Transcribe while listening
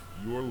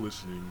You're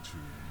listening to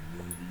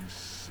Movie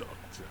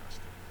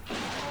Sucktastic.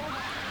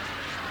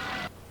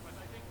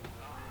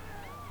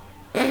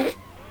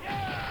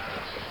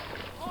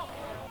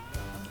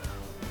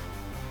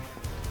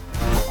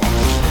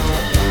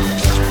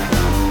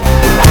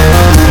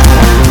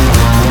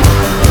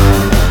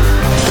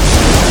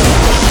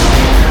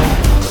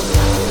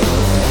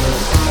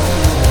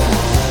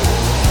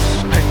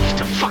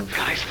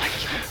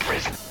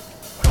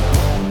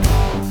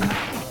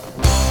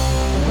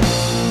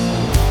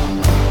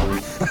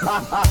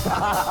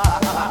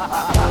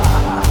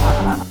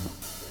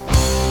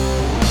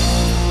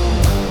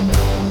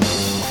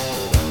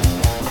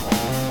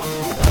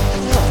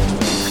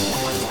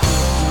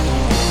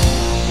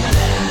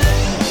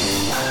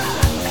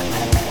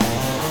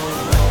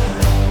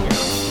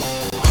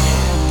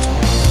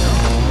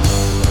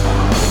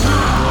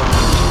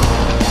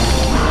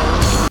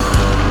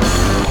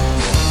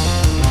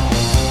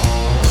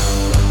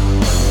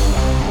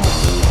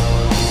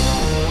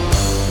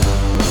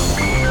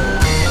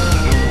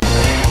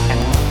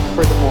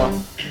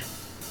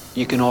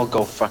 You can all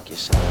go fuck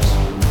yourselves.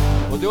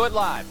 We'll do it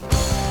live.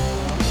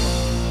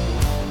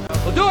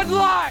 We'll do it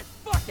live!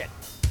 Fuck it!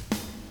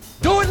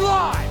 Do it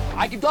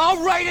live!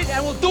 I'll write it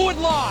and we'll do it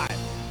live!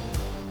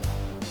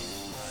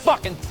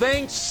 Fucking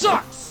thing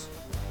sucks!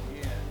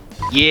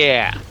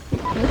 Yeah.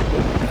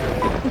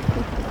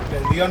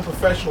 And the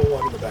unprofessional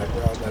one in the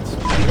background, that's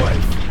my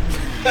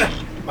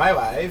wife. My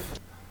wife.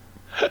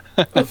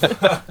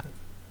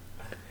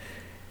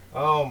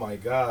 Oh my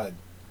god.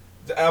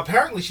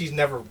 Apparently she's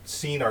never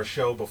seen our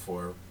show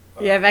before.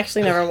 Yeah, I've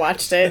actually never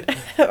watched it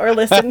or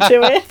listened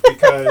to it.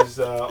 Because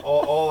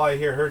all I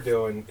hear her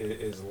doing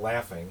is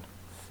laughing.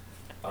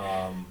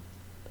 I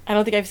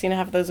don't think I've seen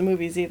half of those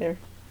movies either.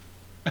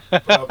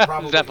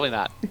 Probably, Definitely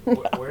not.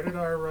 Where did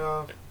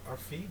our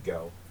feed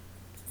go?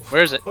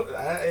 Where is it?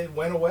 It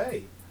went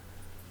away.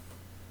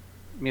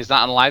 I mean, it's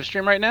not on live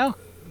stream right now?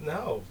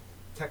 No.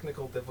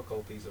 Technical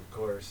difficulties, of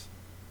course.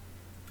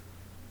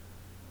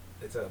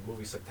 It's a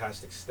Movie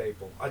Sucktastic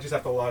staple. I just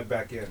have to log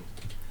back in.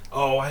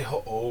 I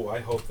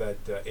hope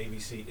that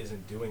ABC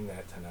isn't doing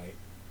that tonight.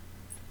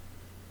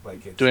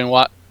 Like it's Doing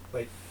what?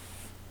 like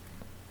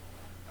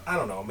I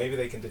don't know. Maybe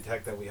they can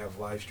detect that we have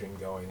live stream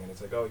going, and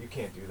it's like, oh, you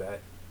can't do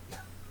that.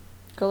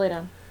 Go lay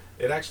down.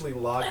 It actually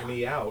logged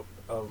me out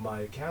of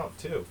my account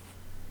too.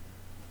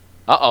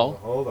 Uh-oh.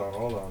 Hold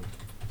on.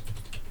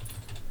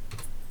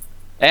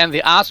 And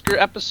the Oscar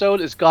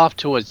episode is off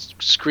to a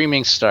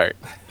screaming start.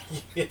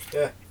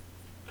 Yeah.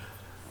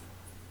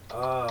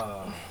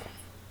 Where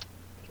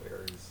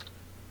is?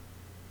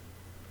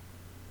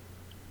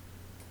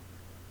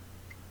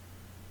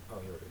 Oh,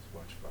 here it is.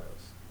 Watch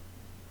files.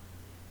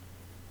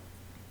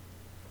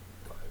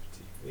 Live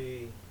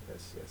TV.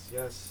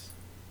 Yes.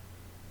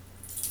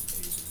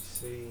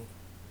 ABC.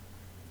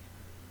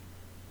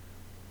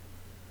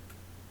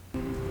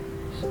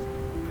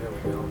 There we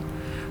go.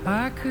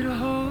 I could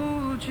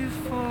hold you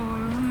for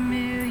a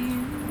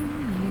million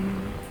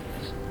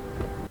years.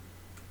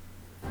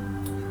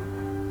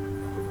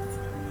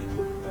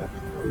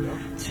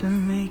 To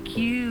make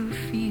you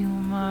feel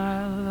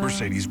my love.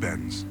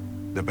 Mercedes-Benz.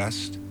 The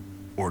best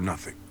or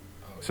nothing.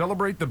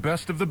 Celebrate the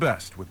best of the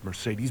best with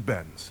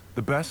Mercedes-Benz.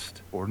 The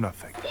best or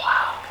nothing.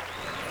 Wow.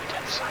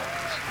 Dead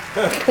silence.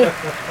 There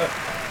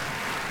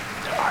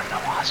are no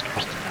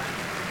Oscars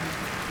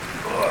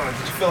tonight.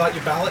 Did you fill out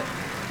your ballot?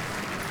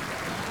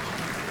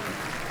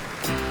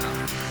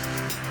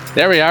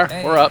 There we are.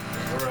 We're up.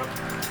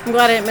 I'm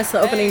glad I didn't miss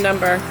the opening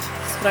number.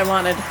 That's what I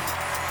wanted.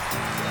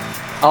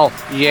 Oh,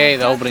 yay,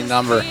 the opening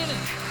number.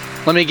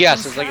 Let me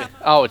guess. It's like,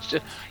 it's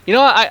just, you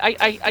know,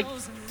 I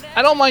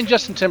don't mind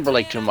Justin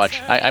Timberlake too much.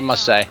 I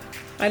must say.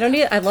 I don't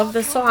need. I love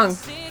this song.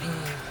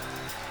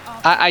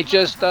 I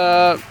just,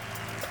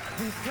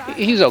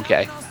 he's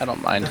okay. I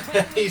don't mind.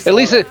 At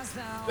least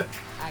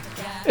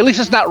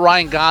it's not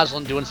Ryan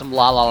Gosling doing some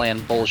La La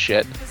Land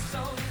bullshit.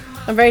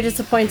 I'm very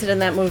disappointed in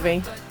that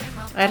movie.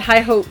 I had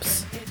high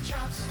hopes.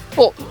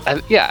 Well,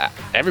 yeah,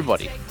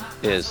 everybody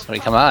is. I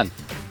mean, come on.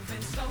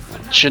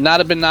 Should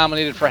not have been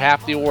nominated for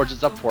half the awards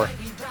it's up for.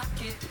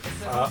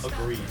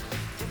 Agreed.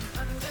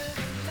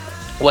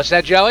 What's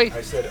that, Joey?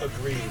 I said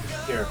agreed.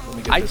 Here, let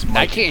me get this mic.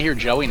 I can't hear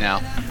Joey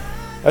now.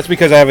 That's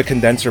because I have a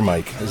condenser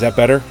mic. Is that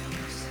better?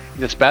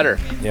 It's better.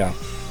 Yeah.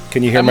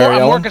 Can you hear I'm Mary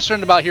more Ellen?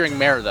 concerned about hearing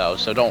Mare, though,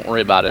 so don't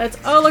worry about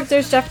it. Look,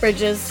 there's Jeff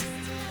Bridges.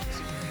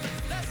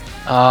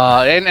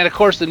 And of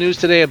course, the news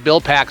today of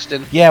Bill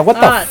Paxton. Yeah, what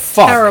the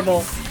fuck?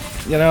 Terrible.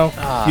 You know?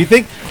 You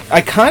think...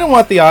 I kind of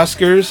want the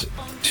Oscars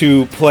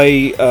to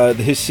play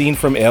his scene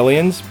from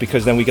Aliens,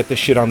 because then we get the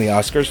shit on the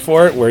Oscars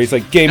for it, where he's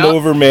like, game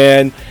over,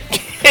 man.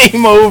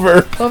 Game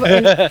over.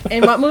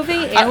 In what movie?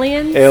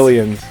 Aliens?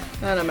 Aliens.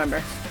 I don't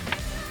remember.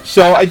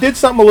 So I did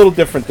something a little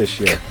different this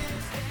year.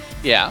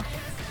 Yeah.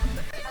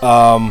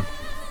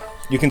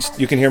 You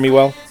can hear me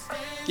well?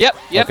 Yep.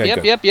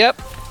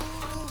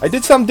 I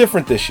did something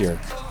different this year.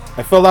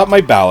 I filled out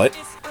my ballot.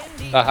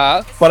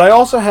 Uh-huh. But I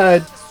also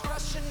had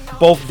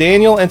both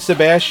Daniel and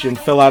Sebastian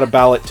fill out a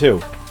ballot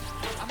too.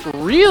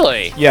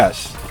 Really?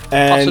 Yes.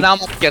 And so now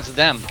I'm up against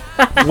them.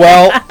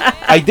 well,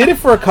 I did it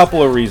for a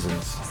couple of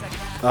reasons.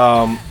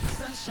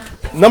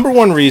 Number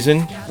one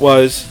reason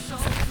was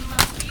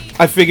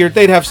I figured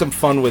they'd have some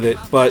fun with it,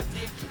 but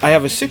I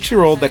have a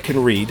 6-year-old that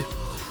can read,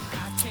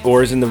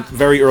 or is in the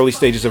very early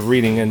stages of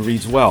reading and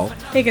reads well.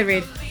 He could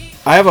read.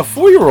 I have a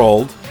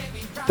 4-year-old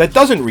that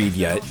doesn't read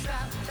yet.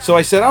 So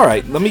I said, all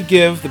right, let me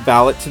give the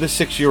ballot to the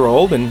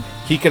 6-year-old, and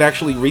he could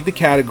actually read the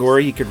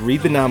category, he could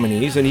read the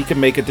nominees, and he could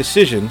make a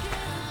decision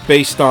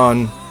based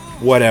on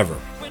whatever.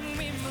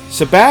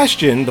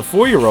 Sebastian, the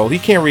 4-year-old, he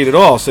can't read at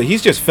all, so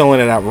he's just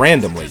filling it out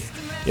randomly.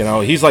 You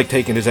know, he's like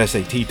taking his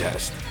SAT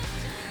test.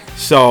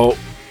 So,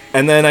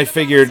 and then I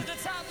figured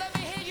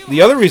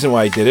the other reason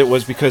why I did it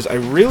was because I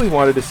really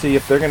wanted to see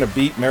if they're going to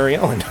beat Mary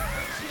Ellen.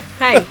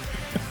 Hey.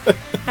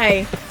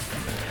 Hey.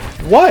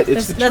 What?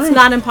 It's the That's truth.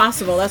 not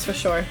impossible, that's for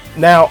sure.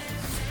 Now,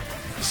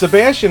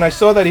 Sebastian, I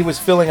saw that he was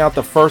filling out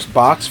the first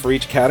box for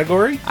each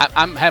category.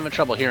 I'm having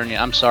trouble hearing you.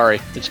 I'm sorry.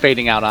 It's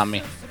fading out on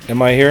me.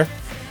 Am I here?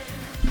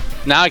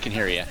 Now I can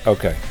hear you.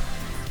 Okay.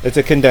 It's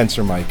a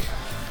condenser mic.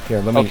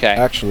 Here, let me Okay.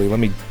 let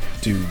me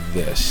do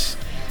this.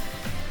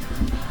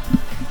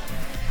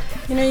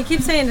 You know, you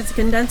keep saying it's a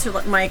condenser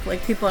mic,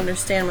 like people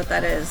understand what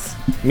that is.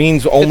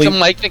 Means only It's a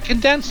mic that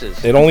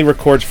condenses. it only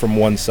records from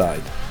one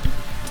side.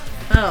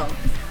 Oh.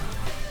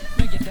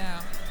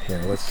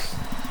 Here, let's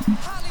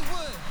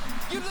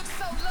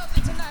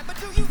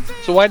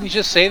So why didn't you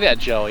just say that,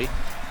 Joey?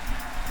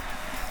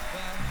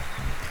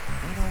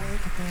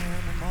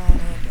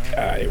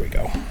 here we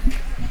go.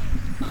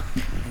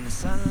 And the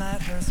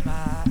sunlight hurts my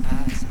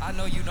eyes. I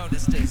know you know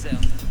this Denzel.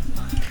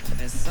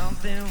 There's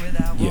something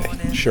without Yeah,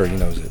 warning. sure, he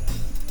knows it.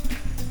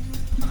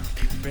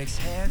 Breaks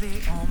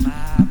heavy on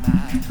my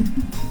mind.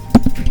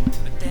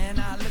 But then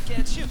I look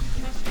at you.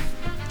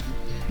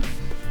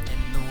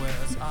 And the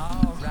world's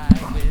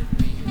alright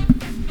with me.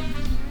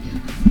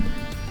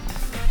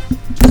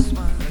 Just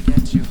one look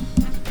at you.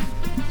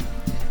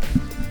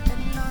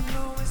 And I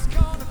know it's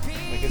gonna be.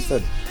 Like I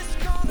said, It's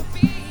gonna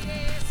be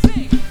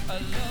a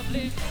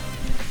lovely.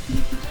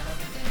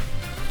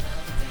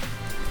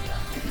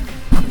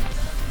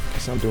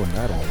 guess I'm doing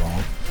that all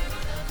wrong.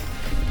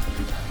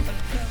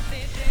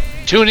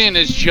 Tune in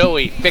as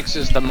Joey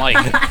fixes the mic.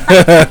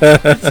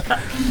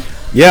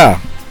 Yeah.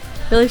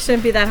 Really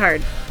shouldn't be that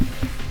hard.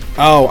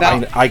 Oh,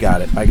 Now- I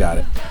got it. I got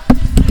it.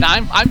 Now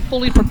I'm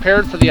fully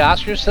prepared for the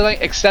Oscars tonight,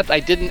 except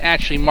I didn't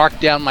actually mark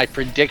down my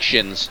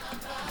predictions.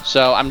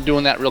 So I'm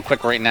doing that real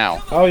quick right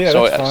now. Oh yeah,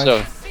 so, that's fine.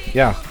 So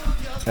Yeah,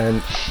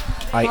 and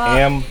I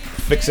am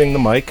fixing the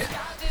mic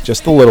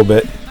just a little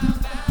bit,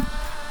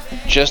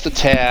 just a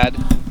tad.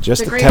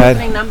 just It's a a great tad.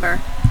 opening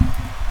number.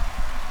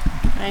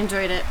 I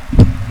enjoyed it,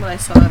 what I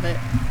saw of it.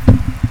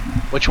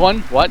 Which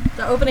one? What?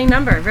 The opening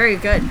number, very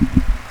good.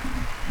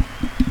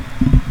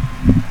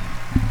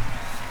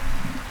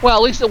 Well,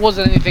 at least it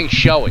wasn't anything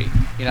showy.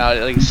 You know,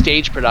 like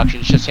stage production.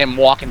 It's just him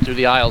walking through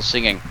the aisles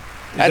singing. Is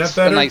That's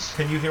that better? a nice.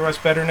 Can you hear us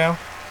better now?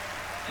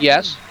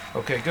 Yes.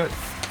 Okay, good.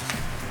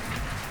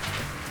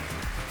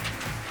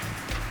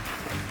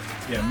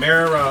 Yeah,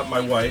 Mare, my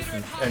wife,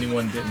 if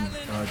anyone didn't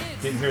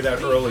hear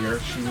that earlier,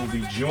 she will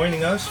be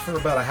joining us for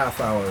about a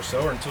half hour or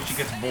so, or until she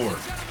gets bored.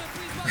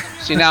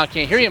 See, now I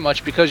can't hear you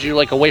much because you're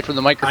like away from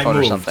the I microphone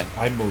moved. or something.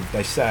 I moved.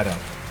 I sat up.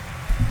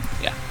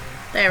 Yeah.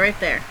 There, right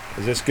there.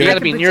 Is this You good? got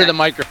to be near the protect.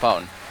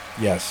 microphone.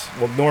 Yes.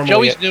 Well, normally,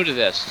 Joey's new to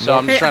this, so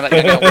I'm just trying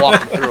to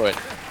walk him through it.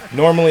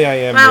 normally I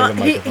am Well, near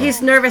the microphone.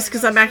 he's nervous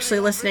because I'm actually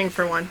listening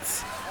for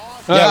once.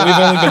 Yeah, we've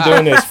only been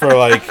doing this for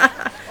like.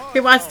 He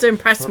wants to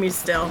impress me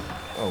still.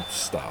 Oh,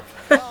 stop.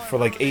 For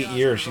like 8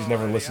 years, she's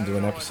never listened to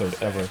an episode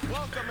ever.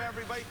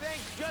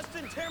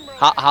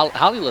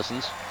 Holly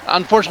listens.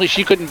 Unfortunately,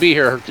 she couldn't be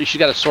here. She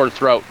got a sore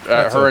throat.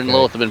 That's Her and okay.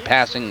 Lilith have been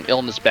passing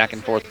illness back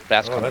and forth the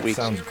past Oh, couple that weeks.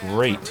 sounds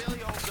great.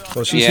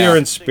 Well, she's Yeah. here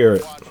in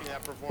spirit.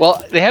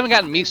 Well, they haven't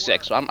gotten me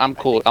sick, so I'm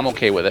cool. I'm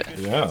okay with it.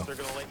 Yeah.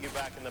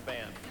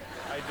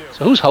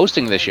 So who's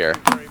hosting this year?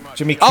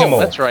 Jimmy Kimmel. Oh,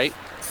 that's right.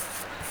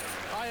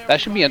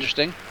 That should be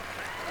interesting.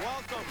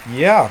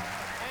 Yeah.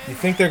 You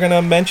think they're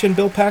gonna mention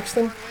Bill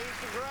Paxton?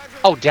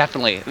 Oh,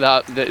 definitely.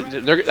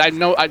 I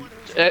know.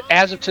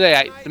 As of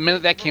today, the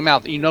minute that came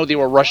out, you know they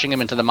were rushing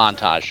him into the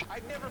montage.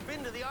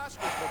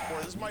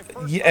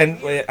 Yeah,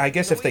 and I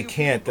guess if they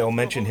can't, they'll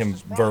mention him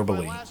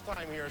verbally.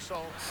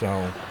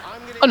 So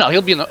Oh no,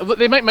 he'll be in the.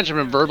 They might mention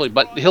him verbally,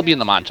 but he'll be in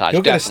the montage.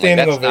 he'll get a definitely.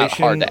 standing That's ovation. not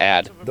hard to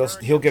add.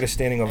 He'll get a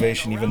standing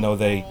ovation, even though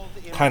they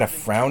kind of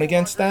frown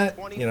against that.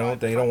 You know,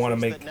 they don't want to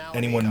make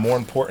anyone more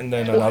important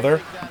than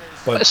another.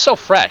 But it's But so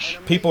fresh.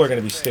 people are going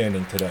to be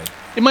standing today.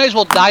 He might as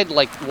well died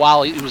like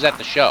while he was at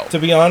the show. To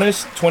be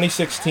honest,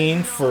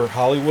 2016 for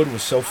Hollywood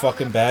was so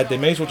fucking bad. They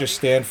may as well just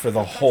stand for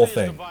the whole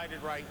thing.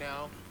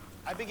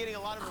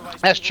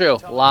 That's true.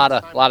 A lot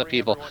of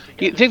people.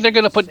 Do you think they're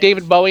going to put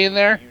David Bowie in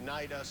there?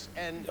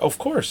 Of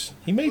course,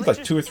 he made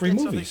like 2 or 3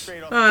 movies.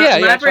 Yeah, that's what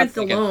I'm Labyrinth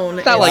thinking. alone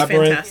It's not is like-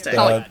 fantastic.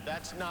 Labyrinth,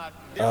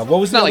 what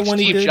was It's the not other like one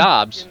he Steve did?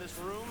 Jobs.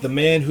 The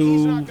man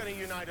who.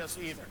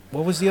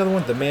 What was the other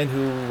one? The man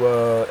who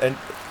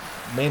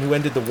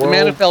ended the world. The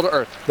Man Who Fell to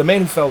Earth. The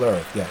Man Who Fell to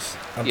Earth. Yes,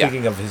 I'm Yeah.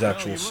 thinking of his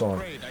actual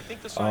song.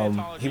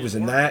 He was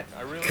in that,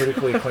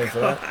 critically acclaimed for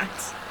that.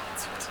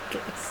 It's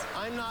ridiculous.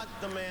 I'm not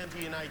the man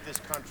to unite this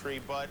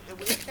country, but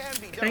it can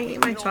be done. Can I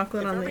eat my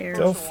chocolate on the air?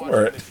 Go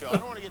for it. I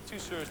don't want to get too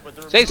serious, but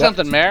there are Say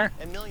something, Mayor.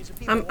 and millions of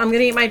people. I'm gonna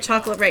eat my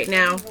chocolate right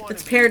now.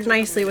 It's paired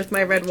nicely with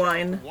my red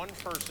wine. One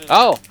person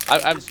Oh,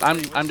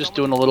 I'm just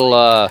doing a little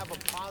have a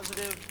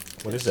positive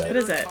What is that? What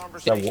is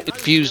it?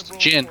 infused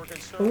gin,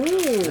 Ooh,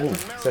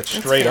 Is that that's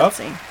straight up?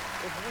 fancy.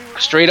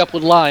 straight up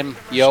with lime,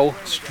 yo.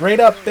 Straight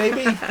up,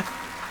 baby. starts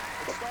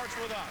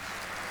with us.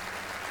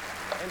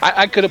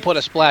 I could have put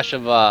a splash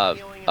of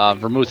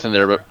vermouth in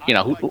there, but you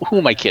know, who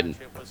am I kidding?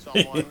 With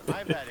someone,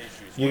 I've had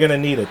issues. You're gonna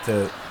need it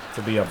to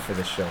be up for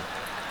this show.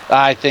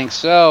 I think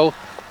so.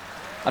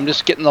 I'm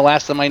just getting the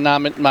last of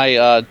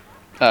my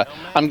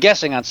I'm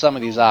guessing on some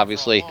of these,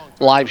 obviously.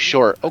 Live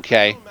short,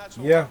 okay.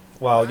 Yeah.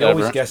 Well, you always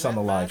Whatever. guess on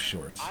the live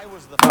shorts. I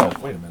was the Oh,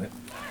 wait a minute.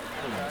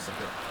 Hang on a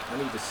second. I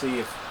need to see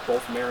if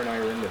both Mare and I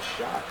are in this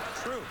shot.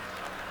 True.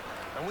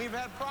 And we've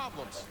had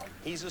problems.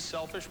 He's a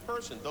selfish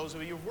person. Those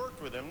of you who've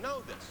worked with him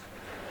know this.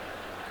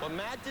 But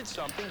Matt did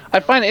something. I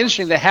find it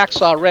interesting that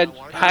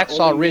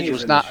Hacksaw Ridge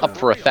was not up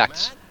for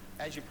effects.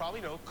 As you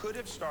probably know, could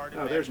have starred in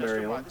Oh, there's Manchester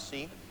Mary by Ellen. the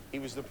Sea. He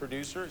was the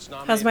producer. It's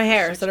nominated How's my for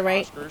hair? 6 Is that all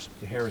right? Oscars,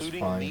 Your hair is including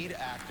fine. lead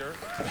actor.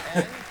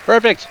 And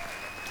Perfect.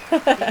 he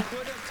could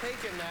have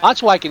taken that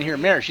That's why I can hear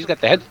Mary. She's got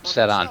the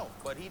headset on.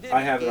 but he didn't. I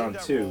have it He on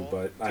gave too, that role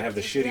but I to have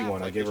the Casey shitty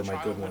one. I Affleck, gave her his my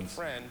good childhood ones.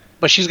 friend,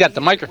 But she's got the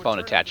who microphone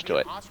returned attached to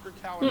it. Oscar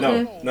No,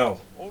 caliber no.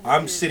 role over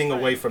I'm his sitting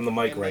away friend from the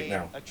mic and right made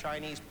now. a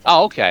Chinese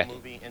Oh, okay.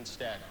 movie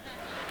instead.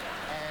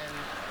 And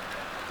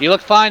You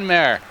look fine,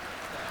 Mare.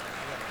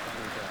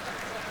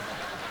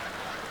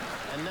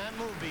 that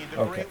movie,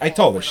 The Okay. Great I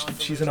told her Wall, went on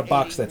she's to in a lose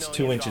box $80 that's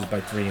 2 million. inches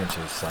by 3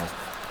 inches. So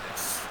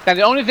Now,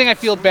 the only thing I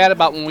feel bad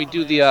about when we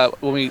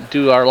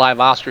do our live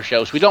Oscar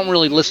shows, we don't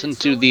really listen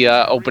to the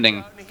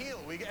opening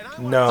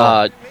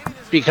no.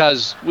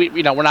 because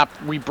we're not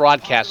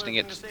rebroadcasting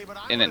it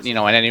in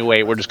any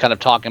way. We're just kind of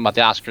talking about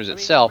the Oscars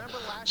itself.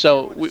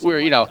 So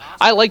we're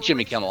I like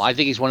Jimmy Kimmel. I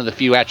think he's one of the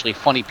few actually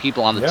funny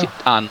people on the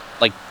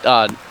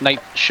Yeah. night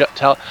show.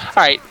 All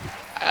right,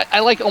 I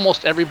like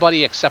almost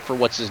everybody except for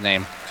what's his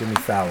name. Jimmy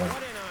Fallon.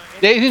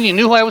 You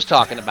knew who I was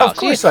talking about. Of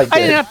course See, I did.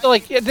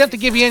 didn't have to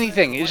give you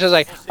anything. It's just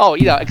like, oh,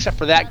 except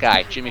for that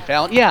guy, Jimmy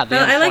Fallon. Yeah, the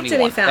No, I like funny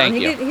Jimmy one. Fallon.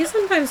 Thank you. He's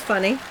sometimes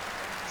funny.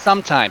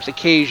 Sometimes,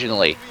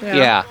 occasionally,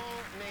 Yeah.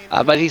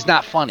 yeah. But he's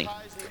not funny.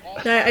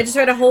 I just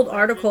read a whole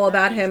article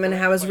about him and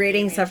how his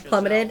ratings have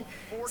plummeted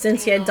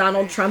since he had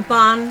Donald Trump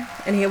on,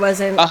 and he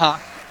wasn't.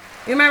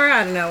 You remember?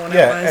 I don't know when it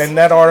Yeah, was. and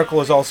that article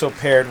is also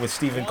paired with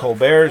Stephen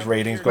Colbert's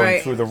ratings going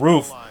Right. through the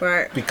roof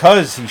Right.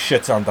 because he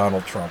shits on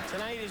Donald Trump.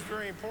 Tonight is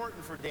very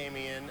important for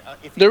Damien.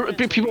 If There are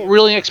people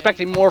really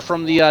expecting more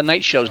from the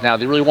night shows now.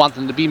 They really want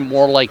them to be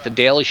more like the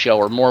Daily Show,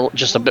 or more,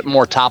 just a bit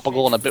more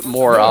topical and a bit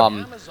more,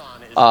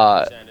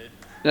 not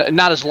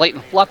as light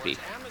and fluffy.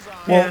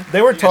 Well,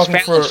 they were talking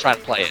As for Fallon's trying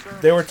to play it.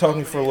 they were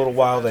talking for a little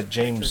while that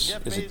James,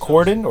 is it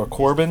Corden or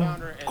Corbin?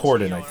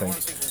 Corden, I think,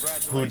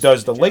 who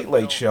does the Late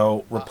Late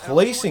Show,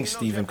 replacing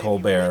Stephen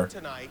Colbert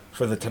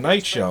for the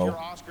Tonight Show,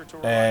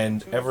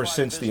 and ever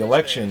since the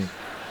election,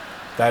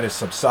 that has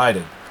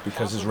subsided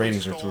because his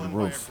ratings are through the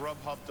roof.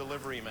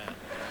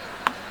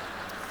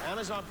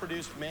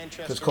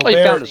 Because Well, he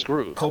found his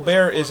groove.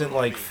 Colbert isn't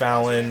like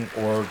Fallon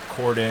or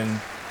Corden,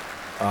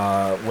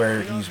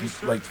 where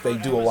he's like they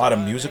do a lot of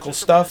musical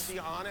stuff.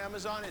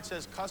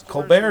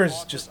 Colbert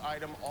is just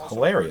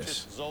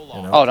hilarious, you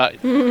know? Oh,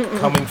 no.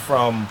 Coming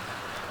from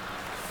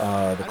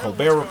the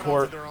Colbert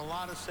Report,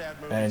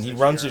 and he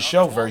runs his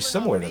show very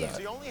similar to that.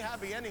 The only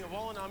happy ending of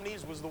all the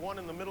nominees was the one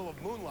in the middle of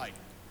Moonlight.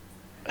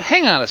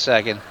 Hang on a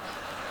second.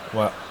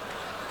 What?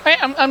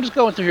 I'm just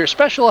going through here.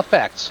 Special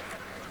effects.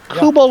 Yeah.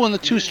 Kubo and the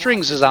Two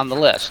Strings is on the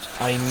list.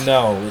 I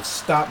know it's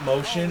stop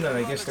motion, and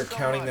I guess they're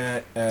counting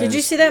that as. Did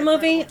you see that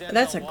movie?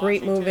 That's a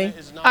great movie.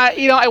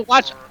 I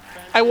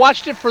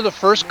watched it for the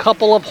first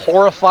couple of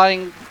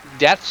horrifying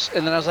deaths,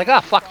 and then I was like,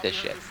 fuck this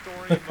shit.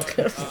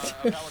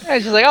 I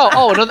was just like,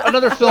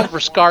 another film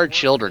for scarred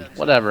children.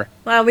 Whatever.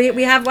 Wow,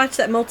 we have watched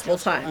that multiple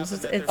times.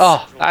 It's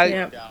Yeah.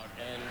 And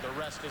the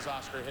rest is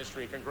Oscar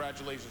history.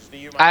 Congratulations to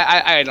you.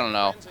 I don't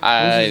know. Whose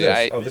is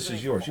this? This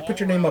is yours. You put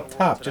your name up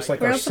top, just like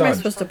Where our else am I son.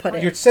 supposed to put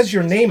it? It says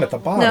your name at the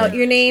bottom. No,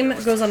 your name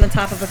goes on the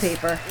top of a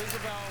paper.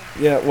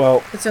 Yeah,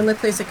 well, It's the only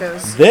place it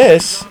goes.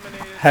 this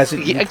has it.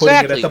 Yeah, You putting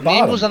exactly. it at the Name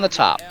bottom. was on the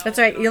top. That's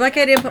right. You're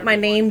lucky I didn't put my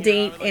name,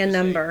 date, and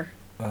number.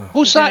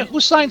 Who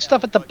signed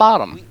stuff at the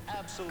bottom?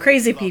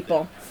 Crazy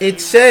people.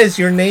 It says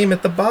your name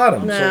at the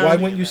bottom, No. so why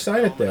wouldn't you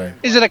sign it there?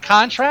 Is it a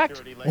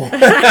contract?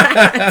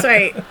 That's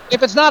right.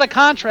 If it's not a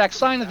contract,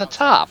 sign at the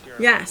top.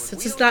 Yes,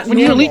 it's just not When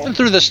you're normal. leafing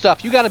through this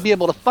stuff, you got to be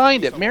able to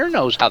find it. Mare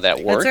knows how that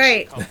works. That's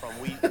right.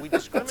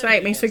 That's right.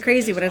 It makes me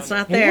crazy when it's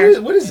not Hey,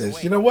 there. what is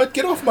this? You know what?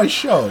 Get off my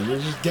show. You're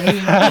just getting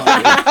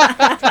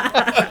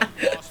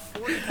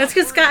That's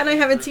because Scott and I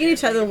haven't seen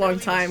each other in a long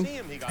time.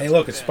 Hey,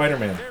 look, it's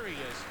Spider-Man.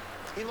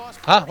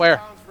 Huh?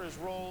 Where?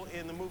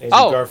 Andrew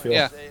Oh, Garfield.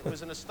 yeah. It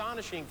was an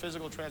astonishing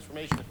physical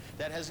transformation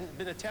that hasn't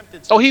been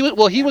attempted. Oh, he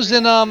was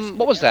in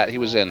what was that? He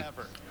was in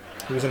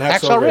He was in Hacksaw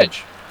Hacksaw Ridge.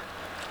 Ridge.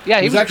 Yeah,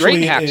 he He's was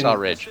great in actually Hacksaw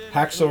Ridge.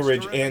 Hacksaw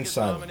Ridge and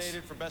Silence.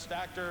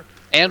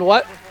 And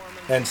what?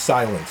 And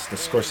Silence, the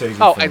Scorsese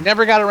Oh, film. I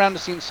never got around to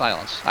seeing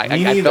Silence. I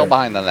neither. fell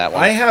behind on that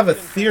one. I have a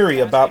theory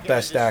about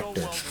Best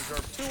Actor.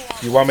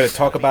 You want me to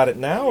talk about it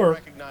now, or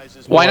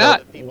Why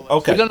not?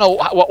 Okay. We don't know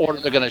what order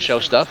they're going to show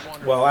stuff.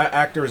 Well,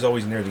 actor is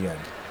always near the end.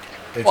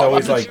 It's Well,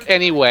 always like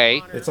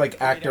anyway. It's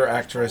like actor,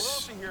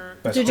 actress.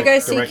 Best Did you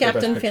guys see director,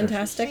 Captain Best Picture.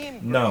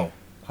 Fantastic? No,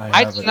 I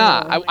haven't. did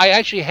not. I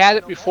actually had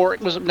it before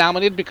it was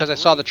nominated because I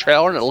saw the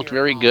trailer and it looked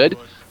very good,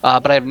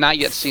 but I have not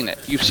yet seen it.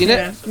 You've seen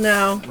it?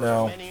 No.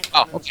 No.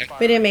 Oh, okay.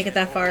 We didn't make it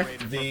that far.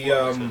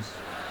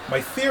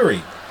 My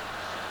theory.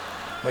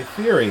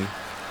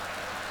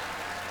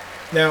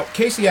 Now,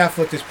 Casey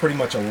Affleck is pretty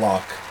much a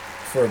lock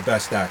for a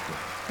Best Actor,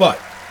 but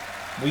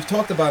we've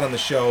talked about on the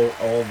show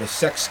all the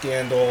sex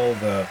scandal,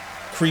 the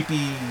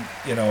creepy,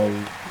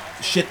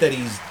 shit that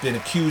he's been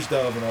accused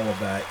of, and all of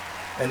that,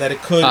 and that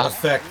it could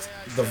affect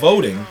the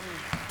voting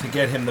to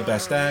get him the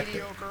Best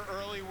Actor.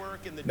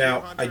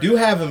 Now, I do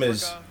have him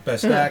as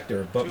Best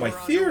Actor, but my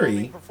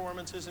theory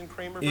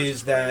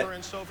is that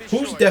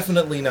who's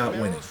definitely not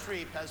winning?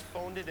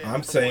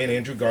 I'm saying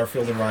Andrew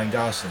Garfield and Ryan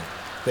Gosling.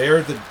 They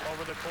are the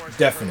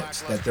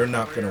definites that they're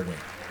not going to win,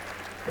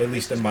 at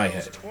least in my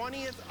head.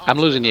 I'm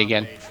losing you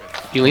again.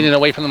 You leaning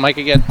away from the mic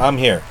again? I'm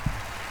here.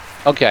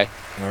 Okay.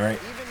 All right.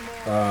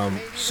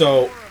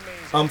 So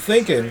I'm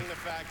thinking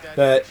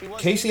that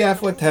Casey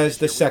Affleck has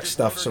the sex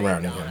stuff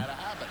surrounding him.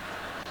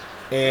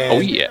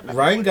 And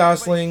Ryan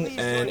Gosling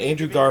and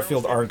Andrew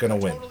Garfield aren't going to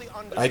win.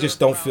 I just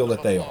don't feel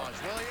that they are.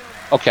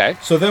 Okay.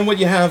 So then what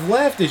you have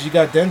left is you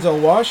got Denzel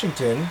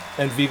Washington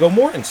and Viggo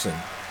Mortensen.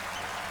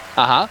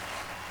 Uh-huh.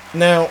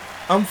 Now,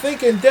 I'm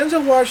thinking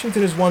Denzel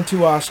Washington has won 2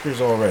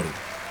 Oscars already.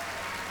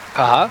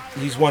 Uh-huh.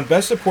 He's won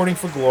Best Supporting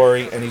for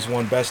Glory, and he's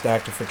won Best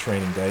Actor for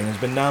Training Day, and has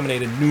been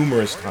nominated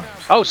numerous times.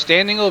 Oh,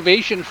 standing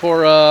ovation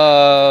for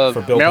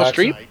Bill Meryl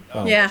Paxton? Streep?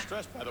 Oh. Yeah.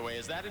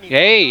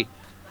 Hey.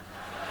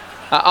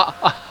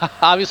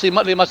 Obviously,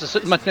 they must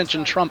have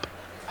mentioned Trump.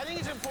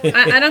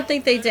 I don't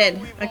think they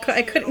did.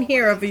 I couldn't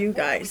hear over you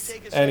guys.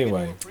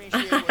 Anyway,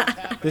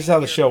 this is how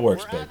the show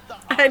works, babe.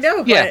 I know,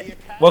 but Yeah.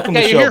 Welcome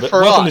to you're here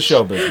for welcome to us.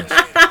 show business.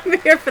 I'm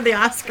here for the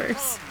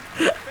Oscars.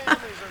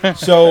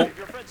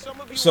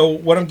 So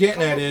what I'm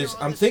getting at is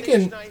I'm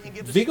thinking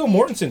Viggo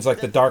Mortensen's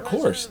like the dark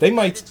horse. They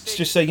might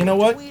just say, you know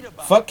what?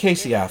 Fuck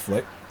Casey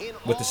Affleck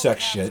with the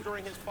sex shit.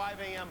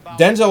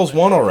 Denzel's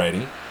won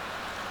already.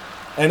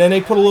 And then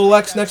they put a little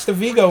X next to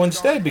Viggo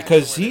instead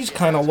because he's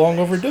kind of long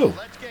overdue.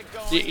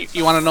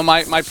 You want to know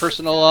my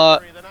personal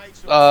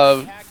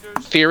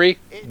theory?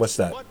 What's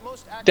that?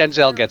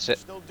 Denzel gets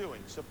it.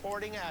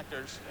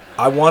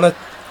 I want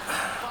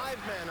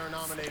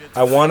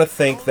to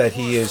think that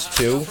he is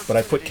too, but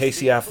I put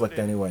Casey Affleck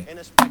anyway.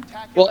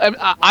 Well,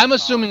 I'm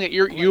assuming that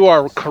you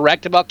are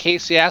correct about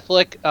Casey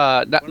Affleck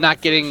not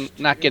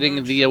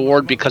getting the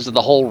award because of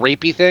the whole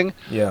rapey thing.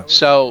 Yeah.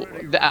 So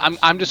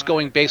I'm just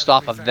going based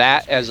off of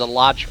that as a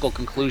logical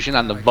conclusion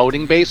on the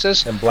voting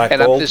basis. And Black I'm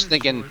Gold? just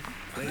thinking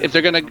if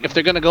they're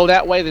gonna go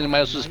that way, then they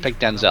might as well just pick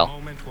Denzel.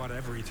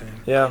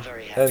 Yeah,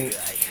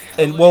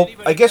 and well,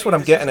 I guess what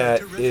I'm getting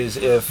at is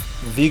if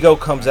Viggo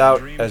comes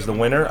out as the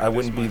winner, I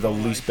wouldn't be the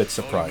least bit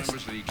surprised.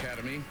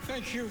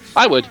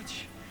 I would.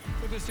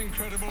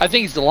 I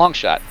think he's the long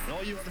shot.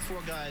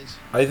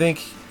 I think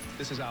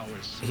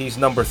he's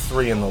number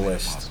 3 in the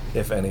list,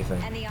 if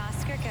anything. And the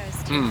Oscar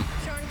goes to Hmm.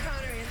 Sean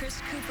Connery, Chris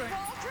Cooper,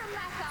 Walter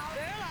Matthau,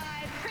 they're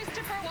alive,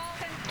 Christopher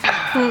Walken.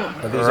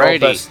 Are these all Alrighty.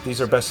 best?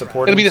 These are best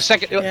supporting. It'll be the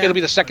second. It'll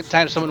be the second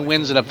time someone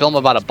wins in a film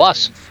about a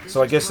bus.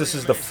 So I guess this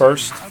is the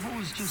first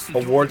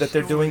award that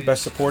they're doing,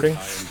 best supporting.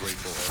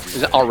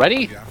 Is it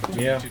already?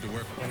 Yeah.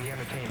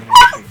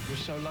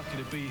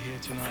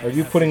 Are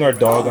you putting our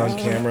dog on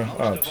camera?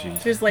 Oh,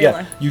 jeez. Here's Layla.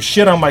 Yeah, you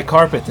shit on my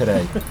carpet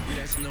today.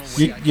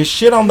 You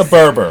shit on the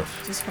Berber.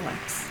 Just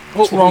relax.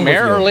 What's wrong with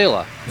Mare you? or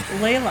Layla?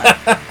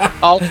 Layla.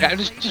 Oh, okay. I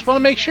just want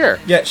to make sure.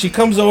 Yeah, she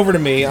comes over to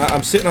me.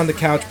 I'm sitting on the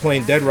couch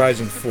playing Dead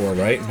Rising 4,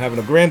 right? I'm having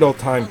a grand old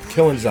time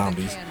killing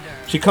zombies.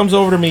 She comes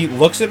over to me,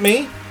 looks at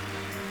me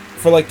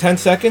for like 10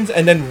 seconds,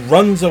 and then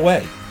runs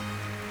away.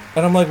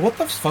 And I'm like, what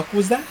the fuck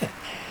was that?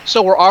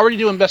 So we're already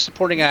doing Best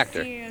Supporting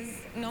Actor.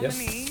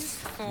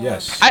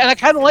 Yes. And I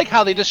kind of like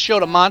how they just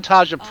showed a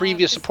montage of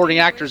previous supporting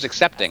actors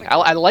accepting.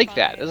 I like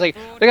that. It's like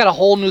they got a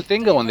whole new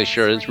thing going this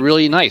year. It's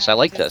really nice. I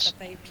like this.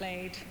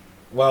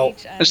 Well,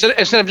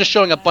 instead of just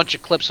showing a bunch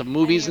of clips of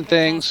movies and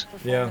things.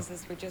 Yeah.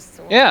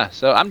 Yeah.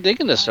 So I'm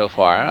digging this so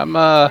far. I'm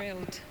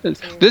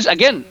this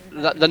again.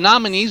 The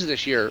nominees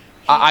this year.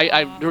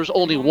 There was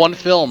only one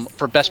film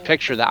for Best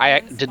Picture that I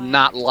did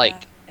not like.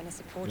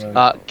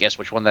 Guess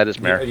which one that is,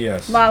 Mare?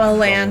 Yes. La La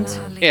Land.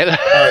 Yeah.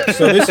 All right,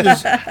 so this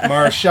is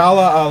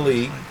Mahershala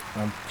Ali.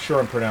 I'm sure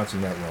I'm pronouncing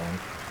that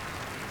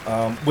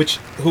wrong.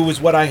 Who is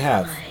what I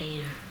have.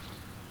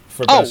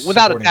 For Best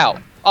without a Supporting doubt.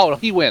 Actor. Oh,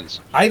 he wins.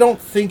 I don't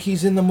think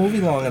he's in the movie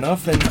long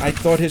enough, and I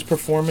thought his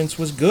performance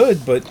was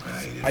good, but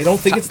I don't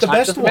think it's the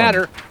best Doesn't one.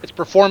 matter. It's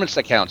performance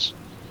that counts.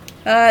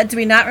 Do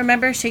we not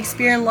remember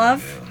Shakespeare in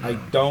Love? I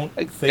don't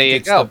think There you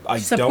it's go.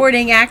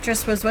 Supporting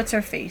actress was what's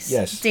her face?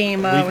 Yes.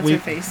 Dame. What's her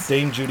face?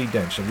 Dame Judi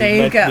Dench. And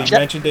There you go. We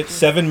mentioned it.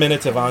 7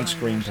 minutes of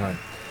on-screen time.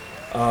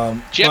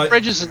 Jeff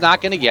Bridges is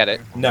not going to get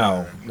it.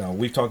 No,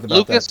 we've talked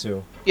about that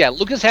too. Yeah,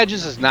 Lucas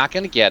Hedges is not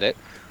going to get it.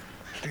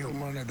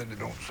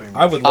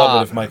 I would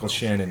love it if Michael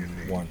Shannon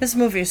won. This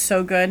movie is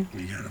so good.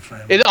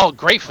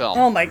 Great film.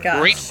 Oh my gosh.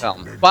 Great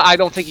film. But I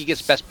don't think he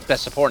gets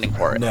best supporting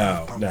for it.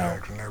 No.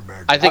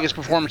 I think his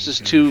performance is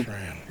too.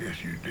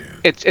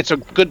 It's a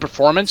good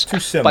performance, too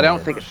similar. but I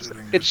don't think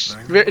it's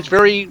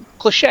very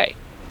cliche,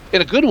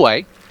 in a good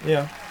way.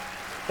 Yeah.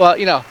 Well,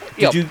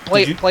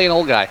 play an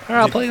old guy.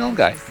 I'll play an old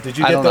guy. Did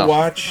you get to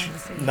watch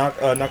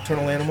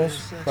Nocturnal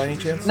Animals by any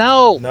chance?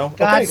 No. No.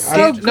 God, Okay.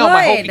 so good. No,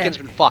 my whole weekend's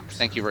been fucked.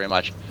 Thank you very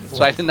much.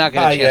 So I did not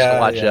get a chance to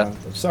watch it.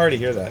 I'm sorry to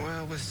hear that.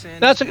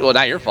 That's well,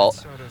 not your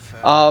fault.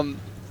 How do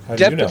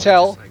Dev you know?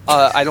 Patel,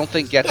 I don't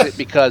think gets it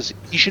because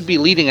he should be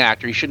leading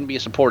actor. He shouldn't be a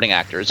supporting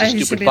actor. It's a He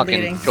should stupid be fucking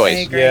leading. I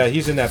choice. agree. Yeah,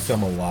 he's in that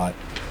film a lot.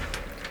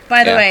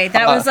 By the Yeah. way,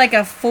 that was like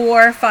a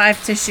 4 or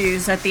 5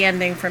 tissues at the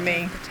ending for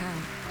me.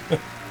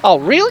 Oh,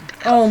 really?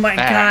 Oh my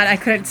god, I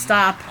couldn't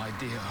stop.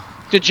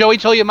 Did Joey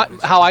tell you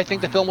how I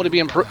think the film would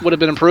have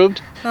been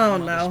improved? Oh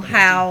no,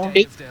 how?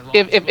 If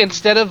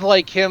instead of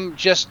like him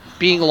just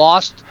being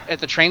lost at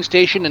the train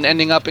station and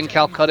ending up in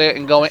Calcutta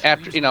and going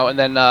after and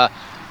then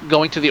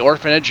going to the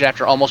orphanage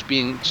after almost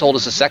being sold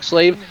as a sex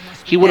slave,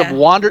 he would have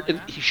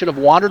wandered. He should have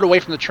wandered away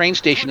from the train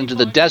station into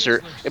the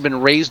desert and been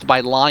raised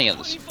by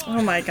lions.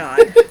 Oh my god.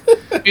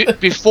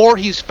 Before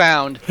he's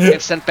found and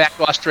sent back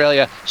to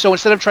Australia. So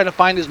instead of trying to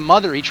find his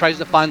mother, he tries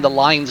to find the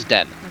lion's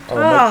den.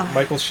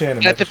 Michael Shannon.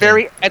 And at the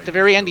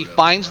very end, he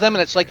finds them,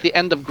 and it's like the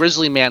end of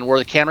Grizzly Man, where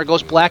the camera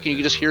goes black and you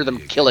can just hear them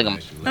killing him.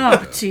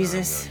 Oh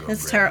Jesus,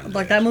 it's terrible.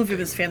 Like that movie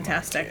was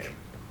fantastic.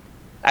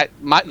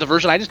 The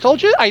version I just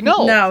told you, I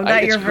know. No,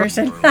 not your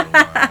version.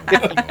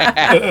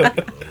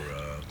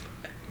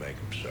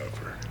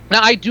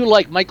 Now I do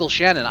like Michael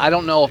Shannon. I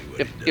don't know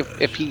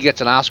if he gets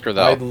an Oscar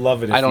though. I'd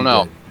love it. If I don't he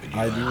know. did.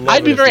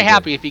 I'd be very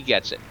happy if he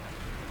gets it.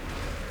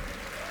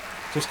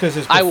 Just because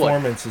his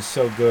performance is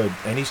so good,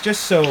 and he's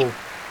just so.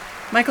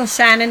 Michael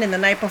Shannon in The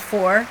Night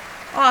Before,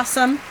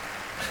 awesome.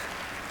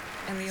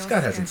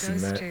 Scott hasn't seen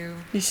that.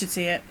 You should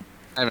see it.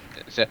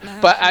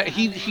 But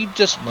he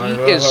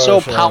is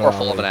so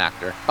powerful of an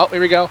actor. Oh, here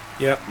we go.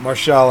 Yep,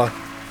 Marshala.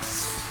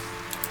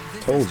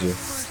 Told you.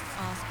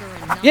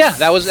 Yeah,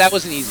 that was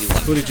an easy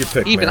one. Who did you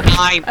pick? Even Mary?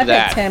 I knew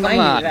that. Tim, Come I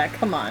on. knew that.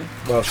 Come on.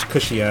 Well,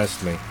 because she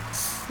asked me.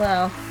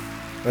 Well.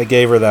 I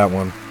gave her that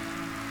one.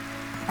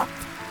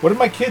 What did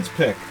my kids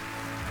pick?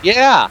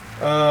 Yeah.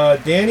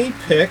 Danny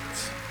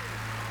picked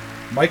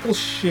Michael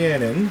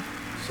Shannon,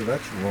 so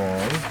that's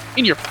wrong.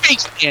 In your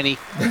face, Danny.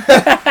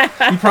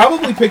 He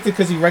probably picked it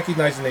because he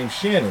recognized the name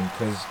Shannon,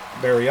 because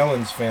Barry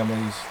Ellen's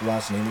family's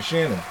last name is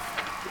Shannon.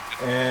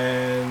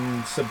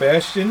 And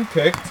Sebastian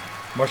picked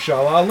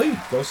Marshala Ali.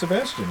 Go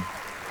Sebastian.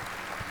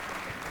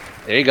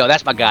 There you go.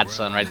 That's my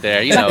godson right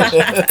there. You know.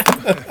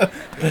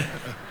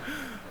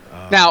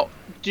 Now,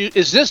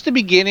 is this the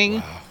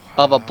beginning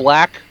of a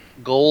black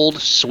gold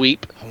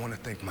sweep?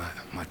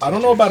 I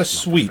don't know about a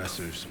sweep,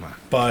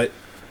 but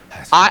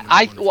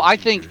I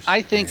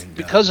think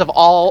because of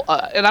all,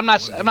 and I'm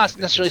not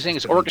necessarily saying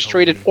it's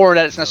orchestrated or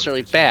that it's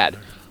necessarily bad,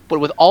 but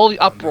with all the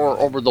uproar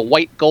over the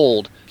white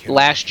gold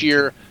last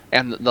year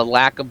and the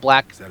lack of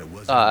black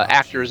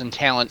actors and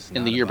talent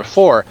in the year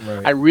before,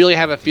 Right. I really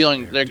have a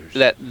feeling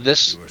that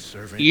this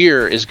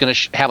year is going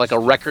to have like a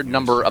record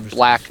number of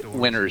black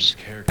winners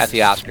at the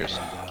Oscars.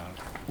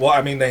 well,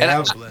 I mean they And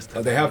have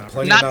plenty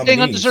of Not nominees.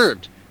 saying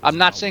undeserved. I'm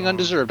not saying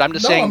undeserved. I'm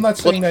just No, saying. I'm not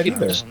saying that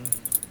either.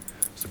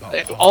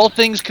 All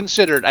things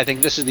considered, I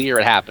think this is the year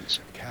it happens.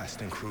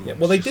 Yeah,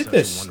 well, they did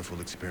this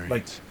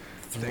like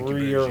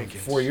 3 or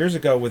 4 years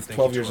ago with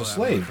 12 Years a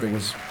Slave. There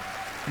was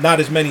not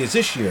as many as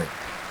this year,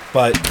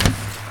 but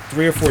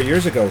 3 or 4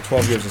 years ago,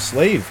 12 Years a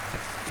Slave,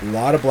 a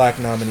lot of black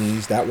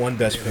nominees. That won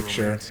Best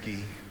Picture.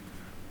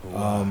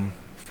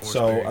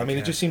 So, I mean,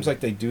 it just seems like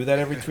they do that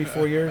every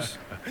 3-4 years.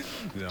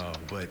 No,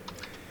 but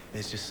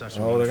it's just such.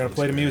 Oh, they're gonna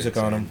play the music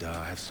on him.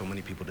 I have so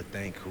many people to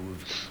thank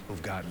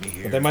who've got me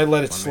here. But they might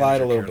let it My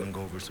slide a manager, little bit.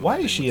 Carolyn Gover, so Why I've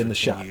is been she in the with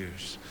her shot? for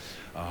years.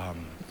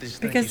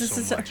 Because this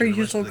is her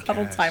usual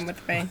cuddle time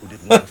with me.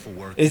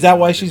 Is that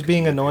why she's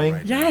being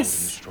annoying?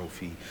 Yes.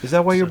 Is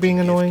that why you're being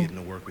annoying?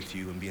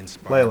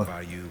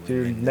 Layla,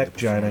 your neck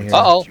giant, I hear.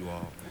 Uh-oh.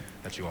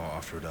 That you all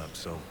offered up.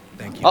 So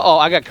thank you. Uh-oh,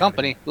 I got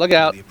company. Look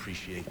out.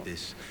 Appreciate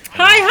this.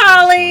 Hi,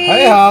 Holly.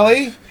 Hi,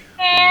 Holly.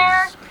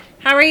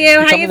 How are you?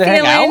 How coming you to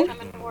hang feeling?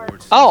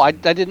 out? Oh, I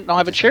didn't know I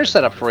have a chair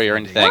set up for you or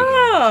anything.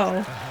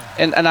 Oh.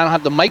 And I don't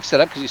have the mic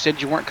set up because you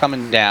said you weren't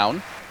coming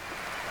down.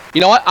 You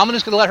know what? I'm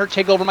just going to let her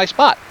take over my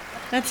spot.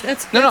 That's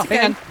No, that's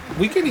hang on.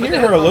 We can hear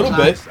her a little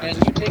bit. And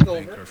you take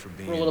over for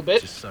a little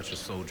bit. Just such a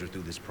soldier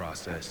through this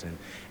process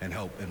and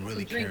help and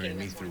really carrying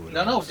me through it.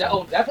 No,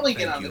 definitely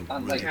get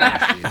on like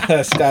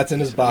that. Scott's in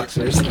his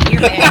boxers.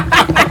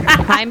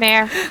 Hi,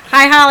 Mayor.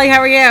 Hi, Holly. How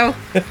are you?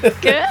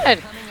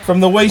 Good. From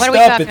the waist What are we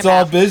up, talking it's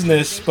all about?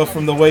 business, but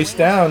from the waist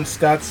down,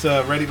 Scott's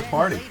ready to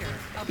party.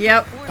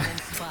 Yep.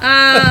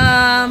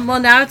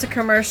 Well, now it's a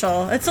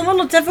commercial. It's a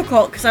little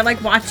difficult because I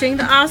like watching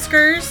the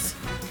Oscars,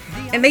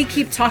 and they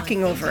keep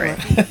talking over it.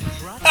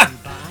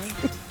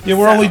 Yeah,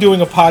 we're only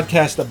doing a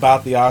podcast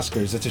about the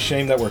Oscars. It's a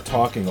shame that we're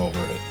talking over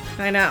it.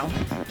 I know.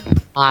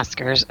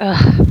 Oscars.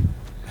 Ugh.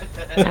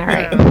 All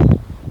right.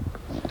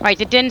 All right,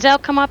 did Denzel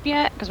come up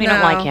yet? Because we don't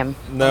No. like him.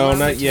 No,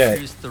 not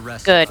yet.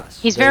 Good.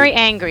 He's very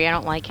angry. I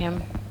don't like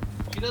him.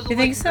 You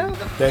think so?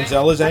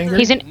 Denzel is angry?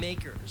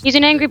 He's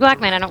an angry black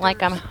man. I don't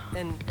like him.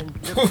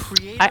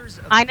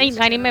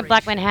 I need my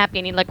black man happy.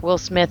 I need like Will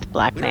Smith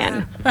black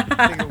man.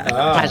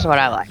 That's what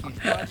I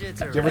like. Did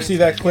you ever see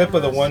that clip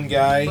of the one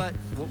guy?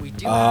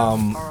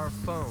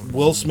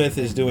 Will Smith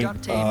is doing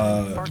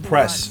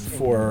press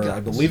for,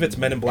 I believe it's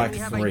Men in Black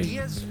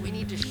 3.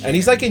 And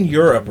he's like in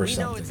Europe or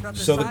something.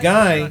 So the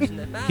guy,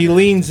 he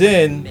leans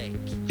in.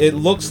 It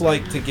looks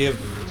like to give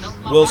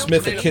Will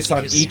Smith a kiss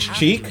on each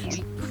cheek.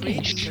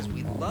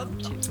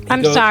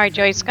 I'm sorry,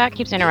 Joey. Scott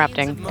keeps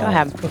interrupting. Go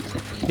ahead.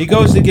 He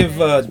goes to give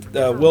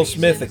Will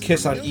Smith a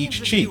kiss on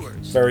each cheek.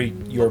 Very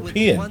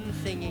European.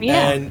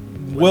 Yeah.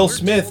 And Will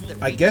Smith,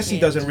 I guess he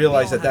doesn't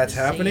realize that that's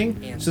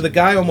happening. So the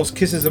guy almost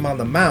kisses him on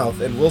the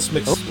mouth, and Will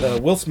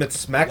Smith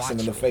smacks him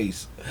in the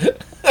face.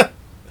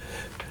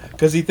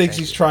 Because he thinks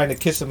he's trying to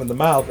kiss him in the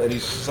mouth, and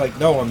he's just like,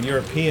 no, I'm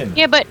European.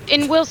 Yeah, but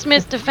in Will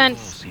Smith's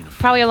defense,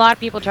 probably a lot of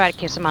people try to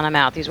kiss him on the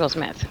mouth. He's Will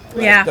Smith.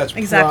 Yeah, That's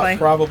exactly.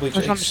 probably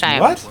That's what I'm saying.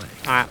 What?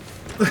 All right.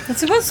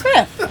 It's Will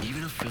Smith.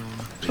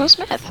 Will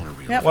Smith.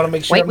 Yep. Want to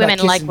make sure White I'm not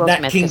women like kissing Will Nat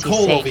Smith King 'cause he's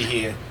Cole safe. over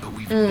here.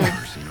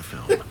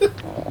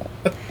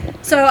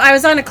 So I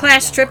was on a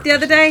class trip the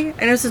other day,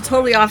 and it was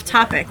totally off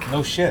topic.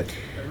 No shit.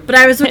 But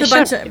I was with a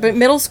bunch of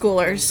middle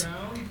schoolers,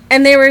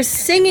 and they were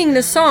singing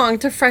the song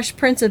to Fresh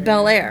Prince of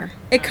Bel-Air.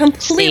 It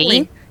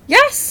completely... See?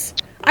 Yes!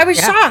 I was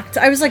shocked.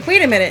 I was like,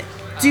 wait a minute.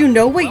 Do you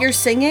know what you're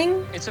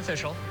singing? It's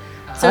official.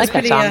 So I it's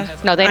like that pretty,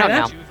 song. No, they don't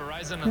know.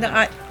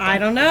 No, I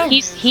don't know.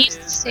 He's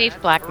the safe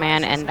black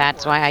man, and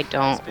that's why I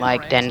don't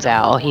like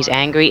Denzel. He's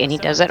angry, and he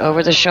does that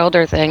over the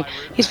shoulder thing.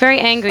 He's very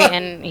angry,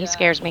 and he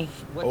scares me.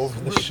 Over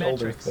the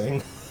shoulder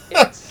thing.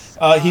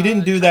 He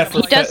didn't do that for,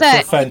 He does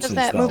that. for fences, He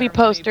does that though. movie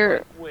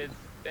poster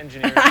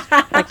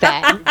like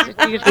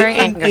that. He's very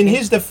angry. In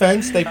his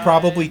defense, they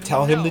probably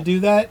tell him to do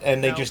that,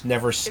 and they just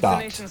never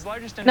stop.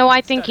 No,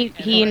 I think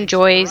he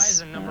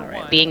enjoys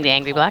being the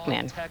angry black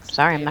man.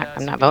 Sorry, I'm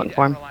not voting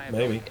for him.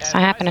 Maybe. It's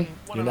not happening.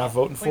 You're not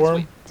voting for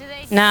him?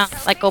 No,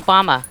 like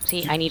Obama.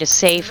 See, I need a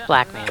safe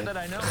black man.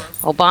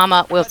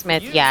 Obama, Will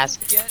Smith, yes.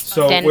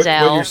 So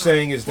Denzel. what you're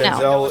saying is no.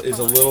 Denzel is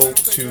a little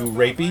too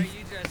rapey?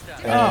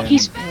 And,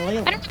 He's, I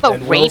don't know about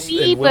and Will-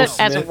 rapey, and Will but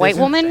as a Smith white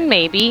isn't? woman,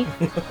 maybe.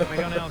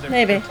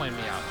 Maybe.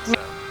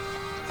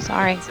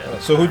 Sorry.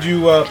 So who'd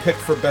you pick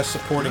for Best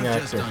Supporting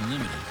Actor?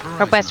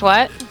 For best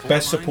what?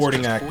 Best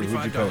Supporting Actor,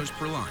 who'd you pick?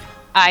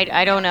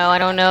 I don't know. I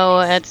don't know.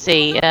 Let's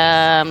see.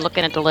 I'm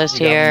looking at the list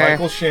You got here.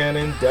 Michael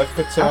Shannon, Dev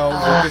Patel,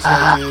 Lucas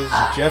Hedges,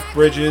 Jeff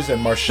Bridges,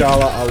 and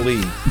Marshala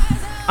Ali.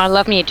 I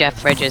love me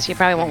Jeff Bridges. He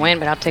probably won't win,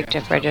 but I'll take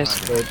Jeff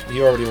Bridges. But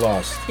he already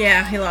lost.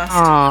 Yeah, he lost.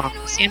 Oh,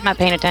 see, I'm not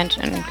paying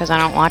attention because I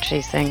don't watch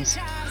these things.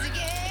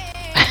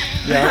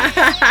 Yeah.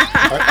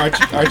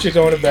 aren't you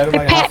going to bed in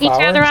like a half Pat each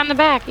other hour? on the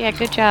back. Yeah,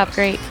 good job.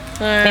 Great.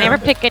 They never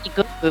pick any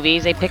good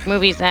movies. They pick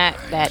movies that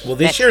Well,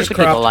 this that year's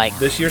stupid people crop, like.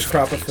 this year's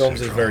crop of films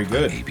is very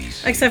good.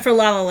 Except for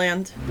La La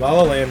Land. La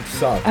La Land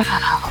sucked.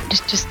 Oh,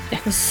 just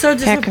It's so yeah,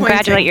 disappointing.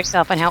 congratulate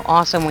yourself on how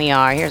awesome we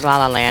are. Here's La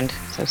La Land.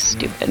 So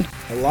stupid.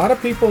 A lot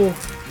of people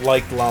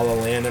liked La La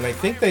Land, and I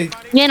think they.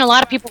 Yeah, and a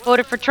lot of people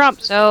voted for Trump.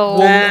 So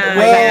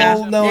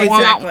Well, no,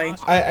 exactly.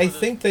 I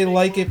think they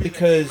like it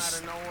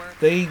because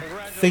they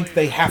think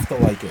they have to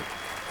like it.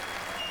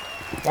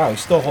 Wow,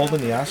 he's still holding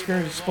the Oscar.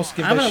 He's supposed to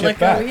give I'm that gonna shit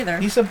let go back.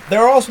 either.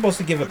 They're all supposed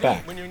to give it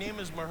back.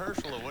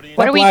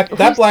 What are we-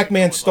 That black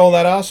man stole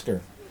that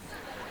Oscar.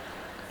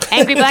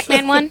 Angry Black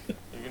Man won.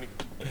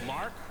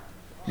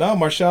 No,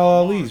 Marshala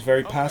Ali is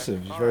very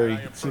passive. He's very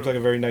seems like a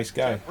very nice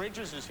guy. I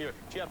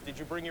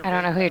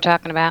don't know who you're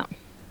talking about.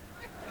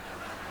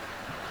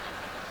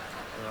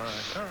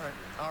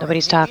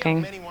 Nobody's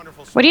talking.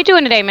 What are you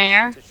doing today,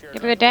 Mayor? You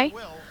have a good day?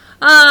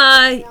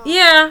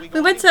 Yeah,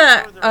 we went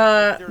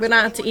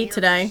out to eat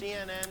today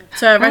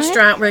to a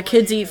restaurant where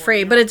kids eat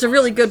free, but it's a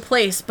really good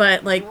place.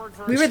 But like,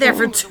 we were there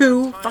for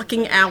 2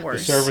 fucking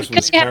hours. The service was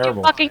Because you have two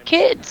terrible. fucking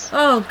kids.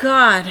 Oh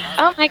God.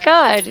 Oh my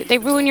God, they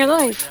ruin your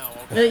life.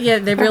 Yeah,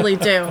 they really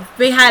do.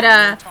 We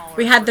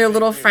had their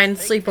little friend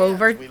sleep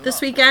over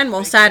this weekend,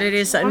 well,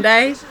 Saturday,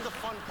 Sunday.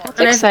 That's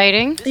And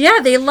exciting. Yeah,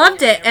 they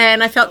loved it,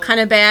 and I felt kind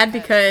of bad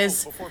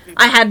because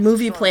I had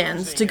movie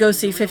plans to go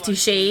see 50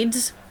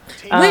 Shades,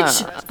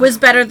 which was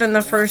better than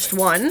the first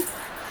one.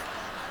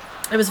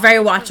 It was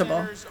very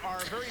watchable.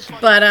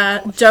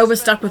 But Joe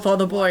was stuck with all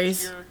the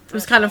boys. It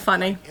was kind of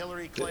funny.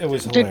 It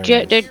was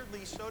hilarious.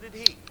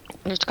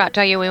 Did Scott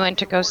tell you we went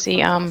to go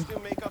see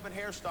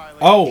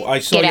Oh, I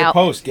saw Get your Out.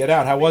 post. Get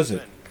Out. How was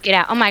it? Get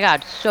Out? Oh my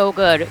God, so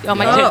good. Oh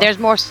my Oh. God, there's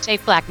more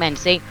safe black men.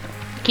 See,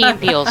 Key and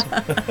Peele's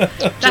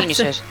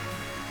geniuses.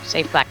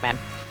 Safe black men.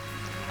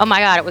 Oh my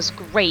god, it was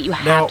great. You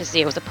have to see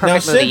it. It was a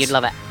perfect movie. You'd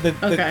love it.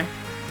 Okay.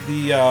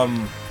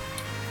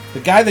 The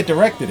guy that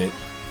directed it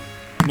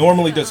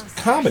normally does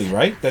comedy,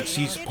 right?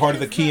 He's part of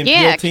the Key and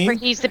Peele team.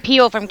 He's the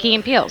Peele from Key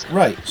and Peele's.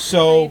 Right.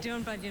 So,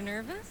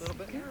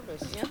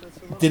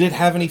 did it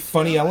have any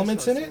funny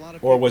elements in it,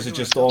 or was it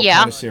just all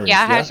kind of serious?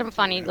 Yeah, it had some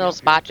funny little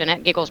spots in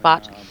it, giggle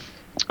spots.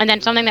 And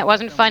then something that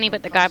wasn't funny,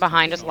 but the guy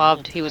behind us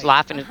loved. He was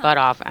laughing his butt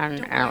off, and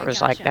it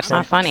was like, that's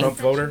not funny. Trump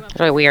voter? It's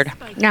really weird.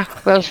 Yeah,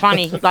 but it was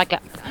funny. He'd like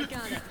it.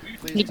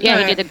 He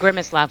did the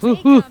grimace laugh.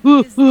 It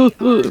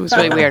was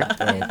really weird.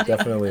 Oh,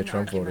 definitely a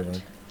Trump voter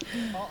then.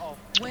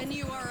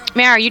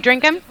 Mara, are you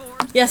drinking?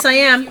 Yes, I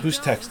am. Who's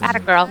texting? Atta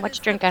girl, what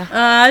you drinking?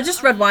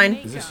 Just red wine.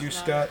 Is this you,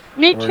 Scott?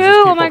 Me Or is too. this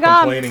Oh people my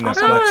god. complaining that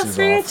Flex is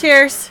See, off?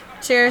 cheers.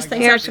 Cheers.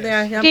 Thanks Cheers. for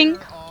there. Yep.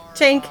 Tink.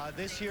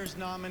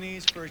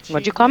 Tink.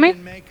 What'd you call me?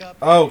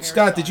 Oh,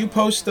 Scott, did you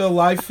post a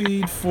live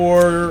feed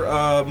for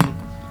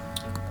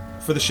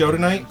the show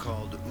tonight?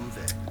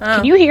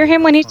 Can you hear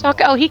him when he's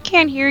talking? Oh, he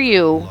can't hear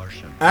you.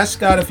 Ask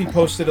Scott if he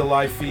posted a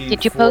live feed.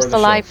 Did you for post the a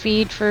live show.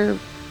 feed for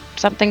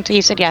something?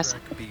 He said yes.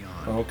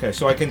 Okay,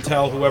 so I can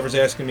tell whoever's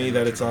asking me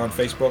that it's on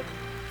Facebook.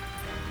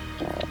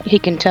 He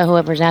can tell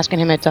whoever's asking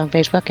him it's on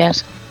Facebook,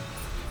 yes.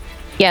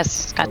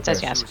 Yes, Scott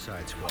says yes.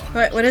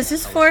 What is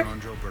this for?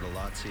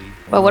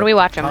 Well, what are we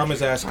watching? Tom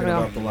is asking I don't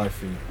know. about the live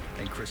feed.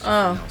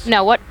 Oh.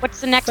 No,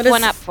 what's the next What is-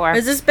 one up for?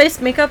 Is this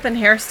based makeup and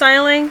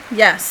hairstyling?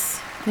 Yes.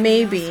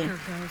 Maybe.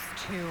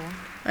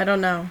 I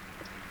don't know.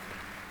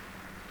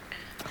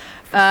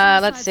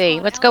 Let's see.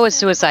 Let's go with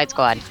Suicide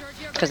Squad.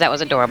 Because that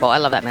was adorable. I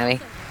love that movie.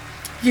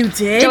 You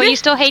did? Joey, you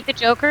still hate the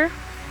Joker?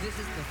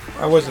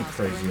 I wasn't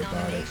crazy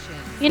about it.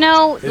 You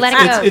know, let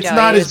it go, It's Joey.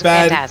 not It as was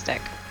bad.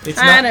 fantastic. It's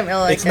I not. didn't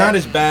really like it's not it.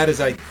 as bad as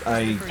I.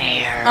 It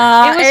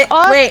was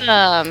awesome.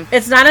 Wait,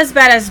 it's not as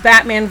bad as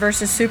Batman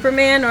versus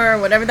Superman or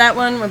whatever that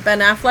one with Ben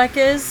Affleck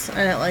is. I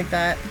didn't like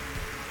that.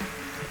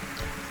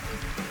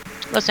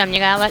 Listen, you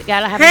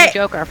gotta have Hey! a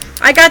Joker.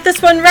 I got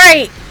this one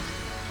right.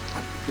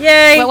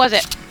 Yay. What was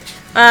it?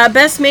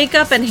 Best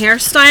makeup and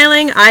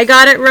hairstyling. I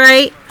got it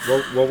right.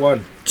 What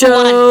one?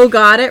 Joe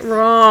got it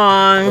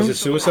wrong. Was it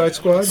Suicide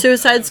Squad?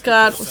 Suicide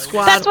Squad.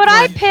 That's what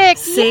I picked.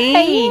 See?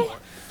 Yay.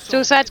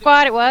 Suicide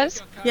Squad, it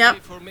was. Yep.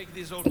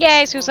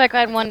 Yay, Suicide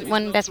Squad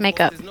won best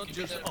makeup.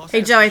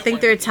 Hey, Joe, I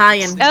think they're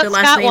Italian. Oh, Their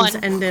last Scott names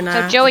won. end in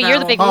So, Joey, you're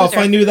the big Oh, loser. if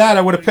I knew that,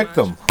 I would have picked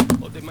them.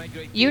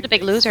 You're the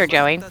big loser,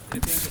 Joey.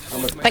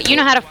 But you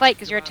know how to fight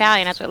because you're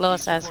Italian. That's what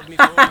Lois says.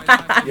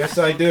 Yes,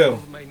 I do.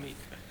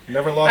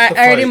 Never lost a I fight.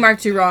 already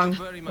marked you wrong.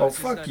 Oh,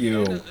 fuck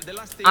you.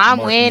 I'm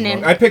Mark me winning.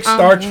 wrong. I picked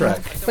Star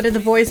Trek. What did the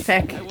boys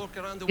pick?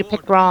 You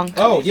picked wrong.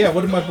 Oh, yeah,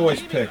 what did my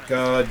boys pick?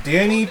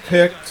 Danny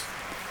picked...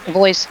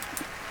 Boys.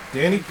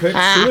 Danny picked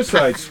Ah.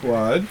 Suicide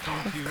Squad.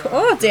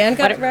 Oh, Dan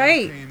got it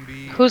right.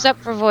 Who's up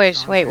for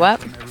voice? Wait,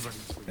 what?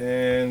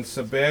 And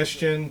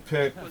Sebastian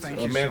picked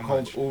a man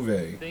called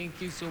Uwe.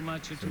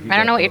 I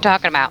don't know what you're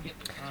talking about.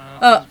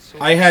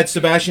 I had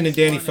Sebastian and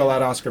Danny fill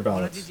out Oscar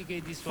ballots.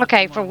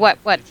 Okay, for what?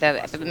 What?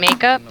 The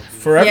makeup?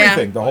 For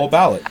everything, the whole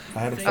ballot. I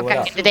had them fill it Okay,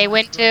 out. did they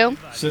win too?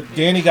 So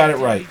Danny got it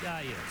right.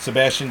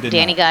 Sebastian did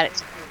Danny not. got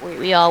it.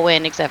 We all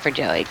win except for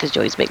Joey because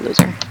Joey's a big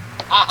loser.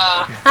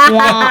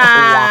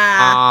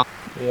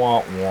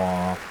 Wah,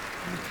 wah.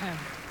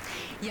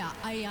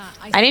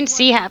 I didn't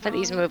see half of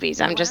these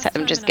movies. I'm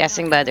just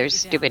guessing by their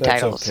stupid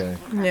That's titles. okay.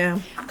 Yeah.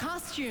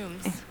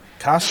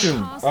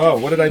 Costume. Oh,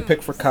 what did I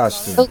pick for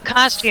costume? Oh,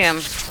 costume.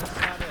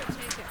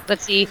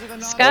 Let's see.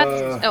 Scott.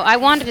 Oh, I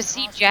wanted to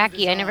see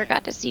Jackie. I never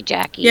got to see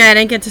Jackie. Yeah, I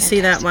didn't get to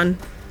see that one.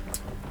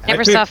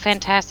 Never saw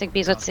Fantastic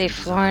Beasts. Let's see.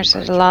 Florence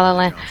or La La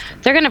Land.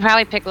 They're gonna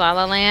probably pick La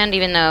La Land,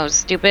 even though it's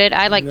stupid.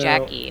 I like No.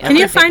 Jackie. Can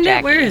you find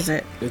it? Where is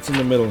it? It's in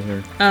the middle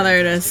here. Oh, there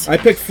it is. I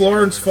picked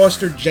Florence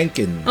Foster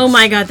Jenkins. Oh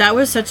my god, that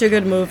was such a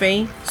good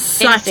movie.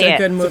 Such see a it.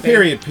 good It's a movie.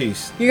 period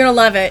piece. You're gonna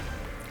love it.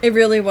 It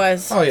really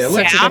was. Oh yeah,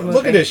 look, Such a good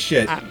look at movie. this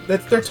shit.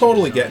 They're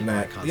totally getting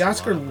that. The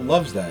Oscar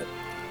loves that.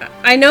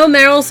 I know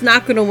Meryl's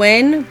not gonna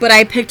win, but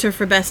I picked her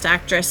for Best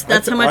Actress.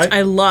 That's how much I-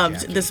 I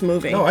loved this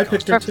movie. No, I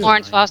picked her For too.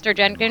 Florence Foster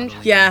Jenkins.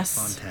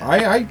 Yes.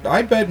 I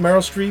bet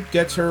Meryl Streep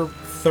gets her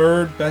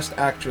third Best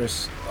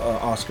Actress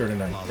Oscar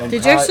tonight. And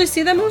Did you actually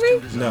see that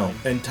movie? No,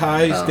 and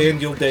ties Oh.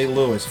 Daniel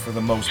Day-Lewis for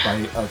the most by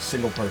a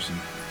single person.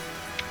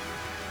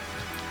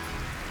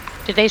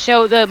 Did they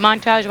show the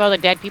montage of all the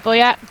dead people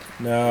yet?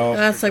 No.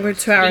 That's like we're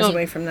 2 hours No,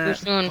 away from too that.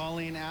 soon.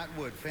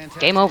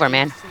 Game over,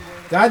 man.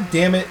 God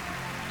damn it.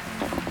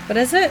 What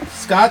is it?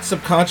 Scott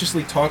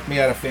subconsciously talked me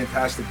out of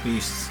Fantastic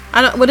Beasts.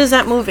 I don't. What is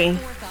that movie?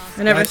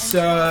 I never. That's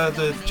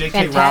the J.K.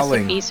 Fantastic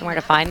Rowling. Beasts and Where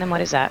to Find Them. What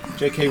is that?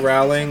 J.K.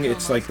 Rowling.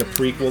 It's like the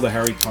prequel to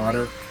Harry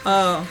Potter.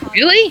 Oh.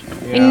 Really?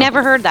 I Yeah.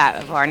 never heard that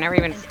before. I never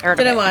even heard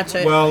Didn't of it. watch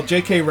it. Well,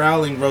 J.K.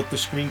 Rowling wrote the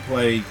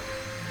screenplay.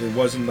 It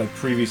wasn't like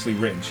previously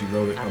written. She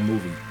wrote it a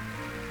movie.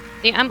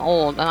 See, I'm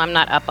old. And I'm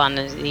not up on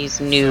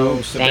these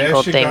new So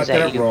fangled Sebastian things got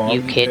that that wrong.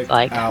 you He kids picked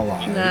like.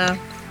 Allied. No.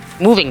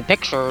 Moving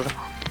pictures.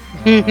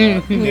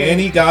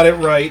 Danny got it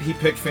right. He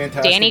picked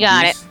Fantastic Danny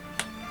got Beasts.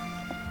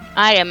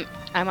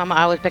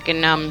 I was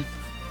picking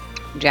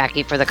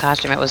Jackie for the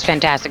costume. It was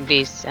Fantastic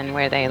Beasts and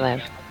Where They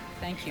Live.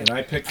 And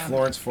I picked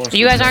Florence Foster.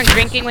 You guys aren't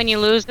drinking when you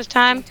lose this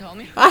time?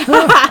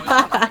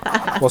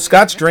 Well,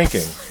 Scott's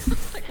drinking.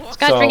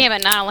 Scott's drinking,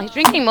 but not only. He's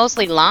drinking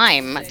mostly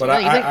lime. It's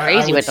really, he's like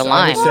crazy with the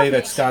lime. I would say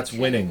that Scott's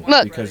winning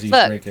because he's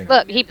drinking.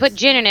 Look, he put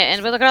gin in it,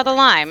 and look at all the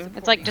lime.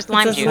 It's like just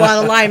lime There's juice. a lot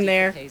of lime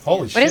there.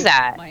 Holy shit. What is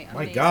that?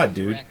 My God,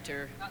 dude.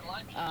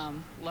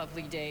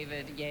 Lovely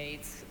David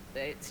Yates.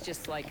 It's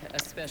just like a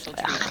special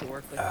treat to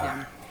work with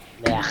him.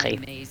 Yeah.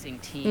 An amazing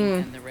team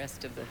and the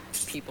rest of the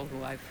people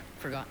who I've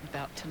forgotten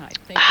about tonight.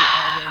 Thank you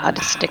all very I'll much.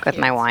 just stick with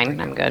my wine.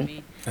 I'm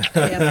good.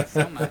 Thank you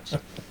so much.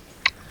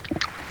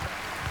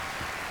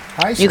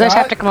 Hi, You guys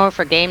Scott. have to come over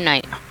for game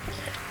night.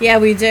 Yeah,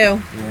 we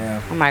do.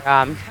 Yeah. Oh my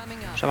god.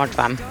 So much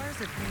fun.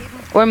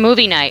 Or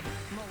movie night.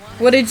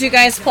 What did you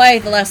guys play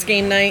the last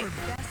game night?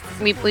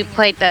 We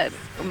played the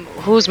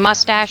Whose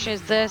Mustache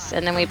Is This?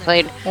 And then we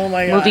played Oh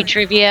my God. movie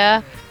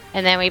trivia.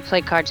 And then we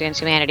played Cards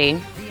Against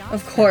Humanity.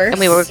 Of course. And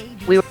we were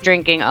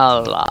drinking a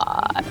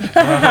lot.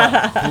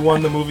 Who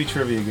won the movie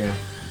trivia game?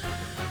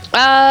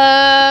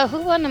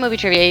 Who won the movie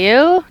trivia?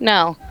 You?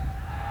 No.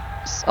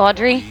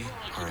 Audrey?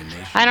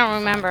 I don't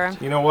remember.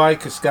 You know why?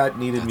 Because Scott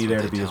needed me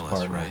there to be his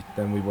partner.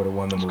 Then we would have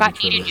won the movie Scott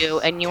trivia. needed you,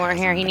 and you weren't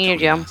here. He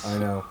needed you. I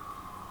know.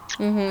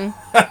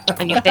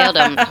 And you failed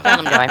him. You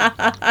failed him, Joey.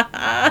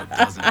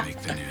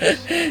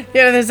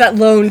 Yeah, there's that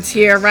lone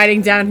tear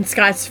riding down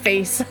Scott's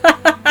face.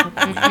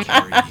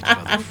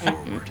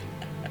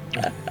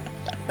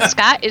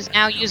 Scott is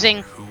now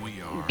using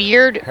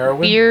beard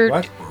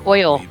What?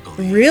 oil.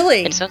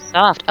 Really? It's so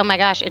soft. Oh my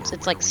gosh, it's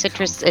like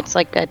citrus. It's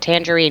like a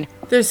tangerine.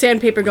 There's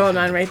sandpaper going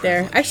on right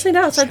there. Actually,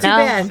 no, it's not too No.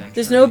 bad.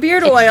 There's no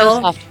beard It's oil.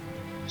 so soft.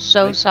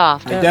 So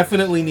soft. I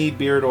definitely need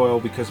beard oil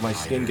because my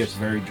skin gets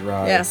very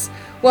dry. Yes.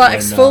 Well, when,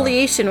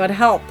 exfoliation would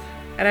help.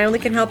 And I only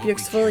can help you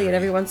exfoliate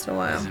every once in a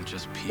while.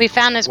 We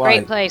found this Why?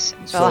 great place,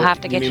 so I'll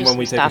have to get you you mean when some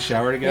we stuff. take a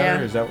shower together?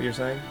 Yeah. Is that what you're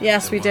saying?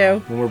 Yes, we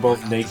do. When we're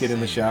both naked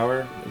in the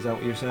shower? Is that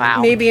what you're saying? Wow.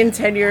 Maybe in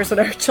 10 years when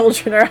our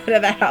children are out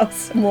of the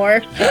house more.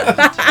 When did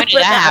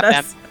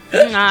that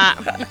happen?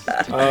 Not.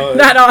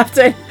 Not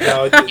often.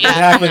 No, it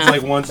happens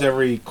like once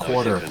every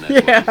quarter.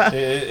 Yeah.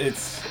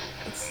 It's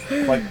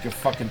like your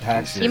fucking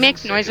taxes. He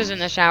makes noises in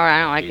the shower.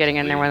 I don't like getting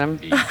in there with him.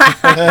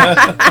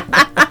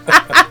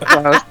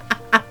 Gross.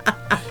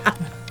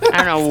 I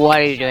don't know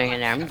what he's doing in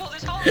there.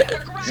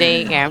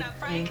 See, yeah.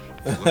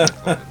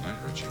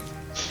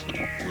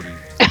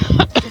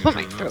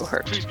 My throat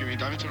hurts.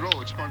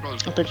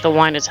 I think the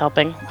wine is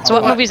helping. So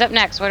what movie's up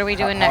next? What are we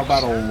doing next? How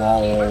about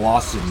a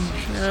Lawson?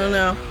 I don't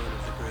know.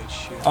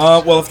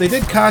 Well, if they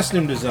did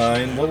costume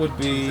design, what would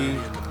be...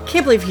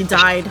 Can't believe he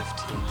died.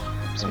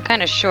 Some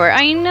kind of short.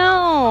 I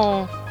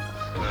know.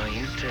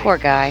 Poor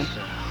guy.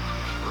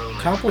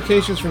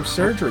 Complications from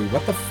surgery.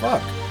 What the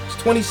fuck? It's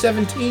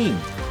 2017.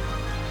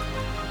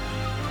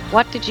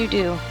 What did you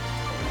do?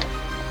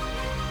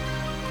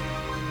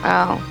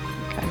 Oh,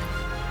 okay.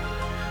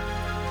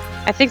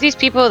 I think these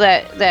people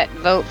that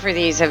vote for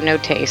these have no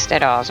taste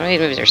at all. Some of these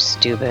movies are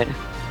stupid.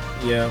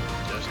 Yeah.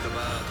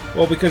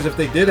 Well, because if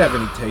they did have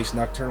any taste,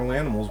 Nocturnal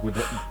Animals would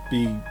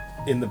be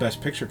in the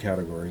Best Picture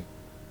category.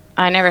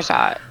 I never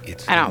saw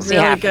it. I don't see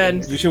really half of good.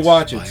 these. You should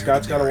watch it.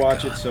 Scott's got to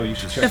watch it, so you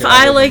should check If it out.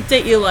 I liked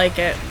it, you like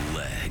it.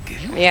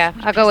 Yeah,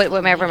 I'll go with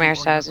whatever Mare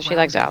says. If she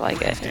likes it, I'll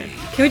like it.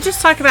 Can we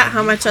just talk about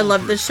how much I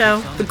love this show?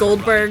 The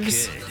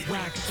Goldbergs.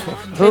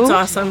 Who? It's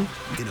awesome.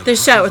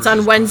 This show, it's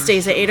on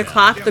Wednesdays at 8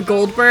 o'clock. The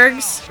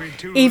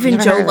Goldbergs. Even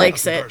Joe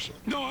likes it.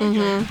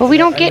 But we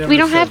don't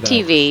have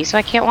TV, so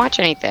I can't watch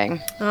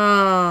anything.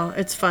 Oh,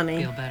 it's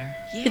funny.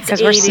 It's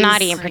Because we're 80s.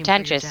 snotty and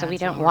pretentious, so we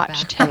don't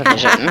watch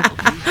television.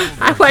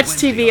 I watch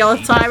TV all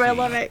the time. I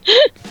love it.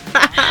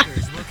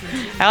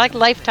 I like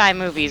Lifetime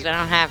movies, but I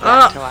don't have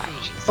that to watch.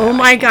 Oh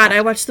my God!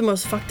 I watched the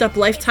most fucked up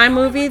Lifetime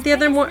movie the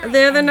other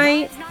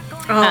night.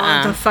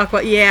 Oh, the fuck!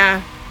 What?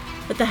 Yeah.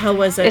 What the hell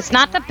was it? It's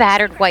not the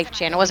Battered Wife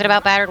channel. Was it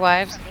about battered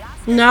wives?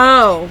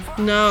 No.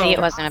 See, it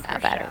wasn't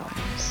about battered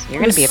wives.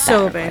 You're gonna be a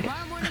so battered bad.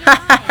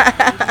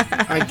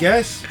 wife. I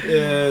guess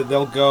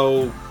they'll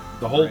go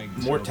the whole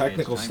more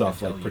technical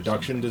stuff like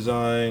production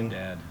design,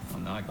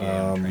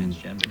 How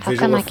visual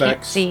come I can't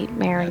effects. see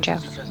Mare and Joe?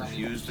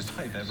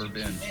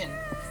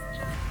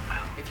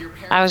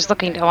 I was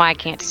looking to why I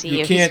can't see you.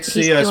 You can't He's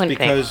see us doing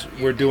because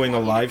we're doing a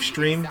live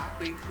stream.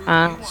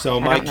 So I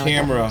my don't know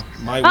camera,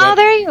 my Oh, web,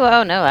 there you go.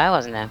 Oh, no, I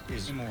wasn't there.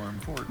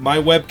 my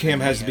webcam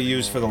has to be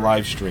used for the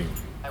live stream.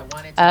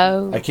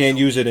 Oh. I can't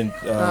use it in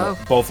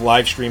both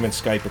live stream and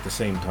Skype at the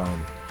same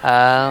time.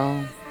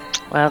 Oh.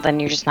 Well, then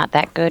you're just not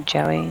that good,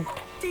 Joey.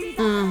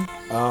 I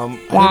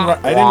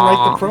didn't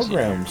write the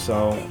program,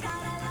 so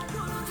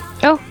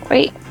Oh,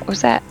 wait.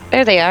 What's that?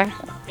 There they are.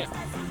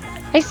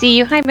 I see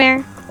you. Hi,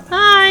 Mare.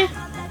 Hi.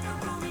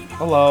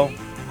 hello.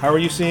 How are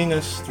you seeing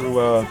us through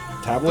a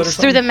tablet or It's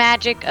something? through the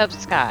magic of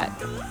Scott.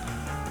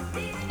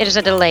 It is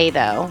a delay,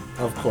 though.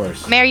 Of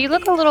course. Mare, you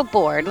look a little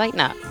bored. Lighten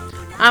up.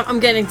 I'm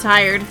getting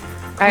tired.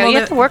 Oh, you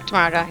have to work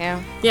tomorrow, don't you?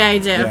 Yeah, I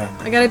do. Yeah.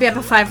 I gotta be up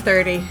at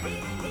 5:30.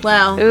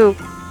 Well. Ooh.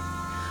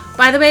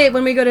 By the way,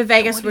 when we go to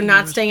Vegas, we're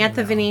not staying at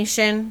the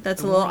Venetian.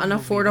 That's a little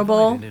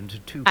unaffordable.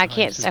 I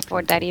can't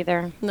afford that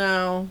either.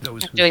 No.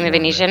 Not doing the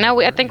Venetian.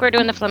 No, I think we're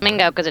doing the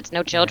Flamingo because it's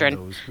no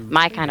children.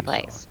 My kind of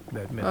place.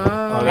 That's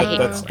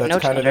no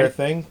kind of their children.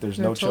 thing. There's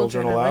no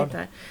children allowed.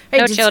 Hey,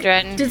 No did-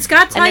 children. Did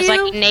Scott tell and there's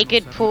you? like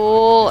naked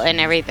pool and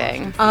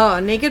everything.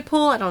 Oh, naked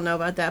pool? I don't know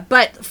about that.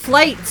 But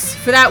flights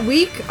for that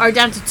week are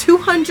down to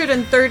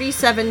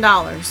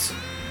 $237.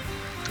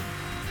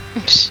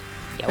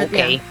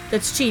 Okay. Yeah,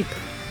 that's cheap.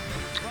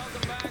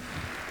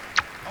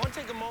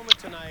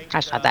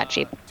 That's not that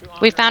cheap.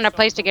 We found a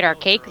place to get our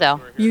cake though.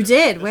 You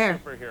did?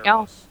 Where?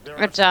 No,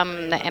 it's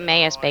the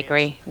Emmaus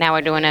Bakery. Now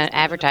we're doing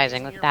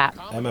advertising with that.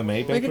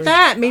 MMA Look at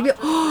that. Maybe.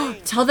 Oh,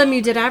 tell them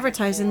you did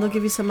advertising. They'll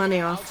give you some money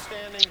off.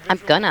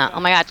 I'm gonna. Oh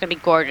my god, it's gonna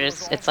be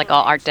gorgeous. It's like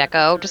all Art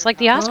Deco, just like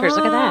the Oscars.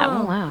 Look at that.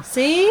 Oh wow.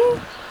 See?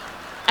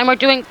 And we're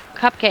doing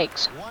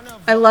cupcakes.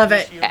 I love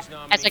it.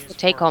 That's like the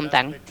take-home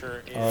thing.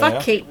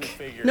 Fuck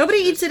cake. Nobody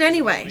eats it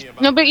anyway.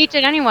 Nobody eats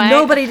it anyway.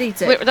 Nobody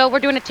eats it. Though we're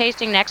doing a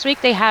tasting next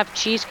week. They have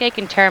cheesecake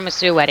and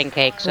tiramisu wedding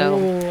cake. So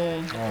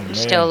I'm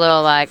still a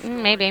little like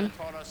maybe.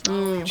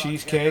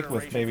 Cheesecake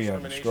with maybe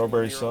a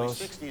strawberry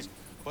sauce.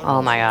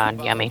 Oh my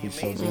god, yummy.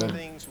 So good.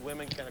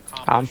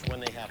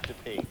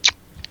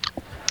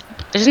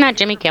 Isn't that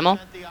Jimmy Kimmel?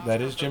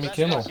 That is Jimmy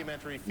Kimmel.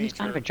 He's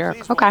kind of a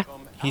jerk. Okay.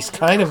 He's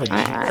kind of a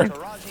jerk.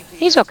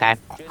 He's okay.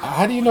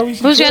 How do you know he's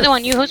a Who's the jerk? other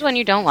one? Who's the one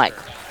you don't like?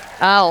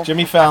 Oh.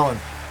 Jimmy Fallon.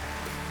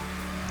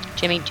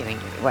 Jimmy,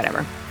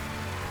 whatever.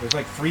 There's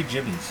like 3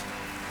 Jimmys.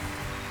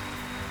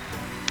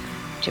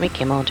 Jimmy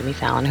Kimmel, Jimmy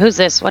Fallon. Who's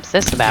this? What's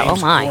this about?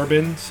 James Oh my.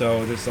 Corbin.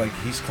 So there's like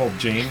he's called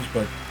James,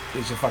 but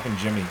it's a fucking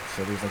Jimmy.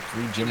 So there's like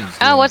 3 Jimmys.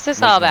 Oh, what's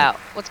this all about?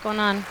 What's going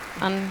on?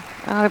 Oh,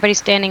 everybody's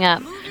standing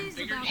up.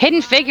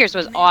 Hidden Figures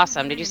was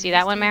awesome. Did you see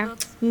that one, Mare?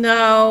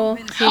 No.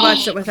 He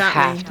watched it without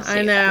Have me. to see I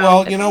it. know.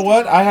 Well, you know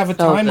what? I have a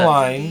So good.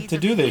 timeline to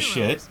do this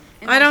shit.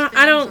 I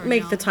don't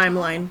make the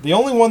timeline. The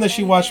only one that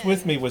she watched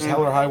with me was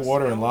Hell or High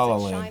Water and La La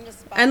Land.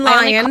 And I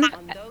only Lion.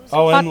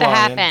 Oh, caught and the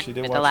half Lion. end She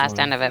did at watch the last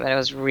Lion. end of it, but it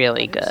was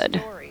really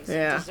good.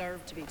 Yeah.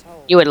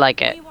 You would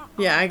like it.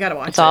 Yeah, I gotta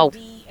watch It's all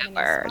it.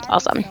 words.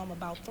 Awesome.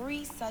 About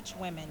 3 such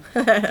women.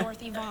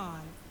 Dorothy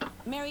Vaughan,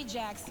 Mary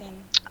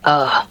Jackson.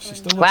 Ugh. She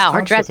still looks Wow,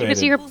 her dress. You can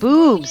see her constipated.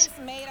 boobs.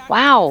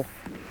 Wow.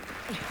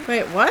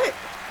 Wait, what?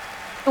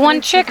 The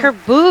one chick, her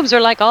boobs are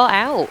like all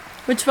out.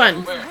 Which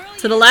one?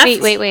 To the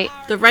left? Wait.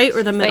 The right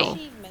or the middle?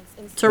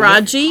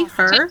 Taraji?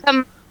 Her?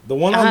 The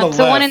one on the It's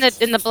the one in left.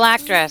 the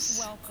black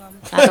dress.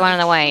 Not the one in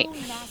the white.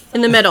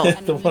 In the middle.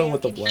 The one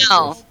with the black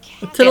No.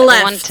 To the The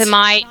left.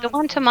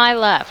 one to my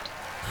left.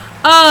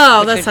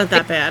 Oh, that's not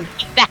that bad.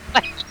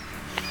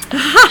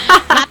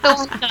 Not the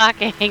one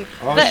talking.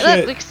 Oh, look,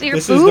 shit. look, see her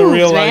This boobs, is the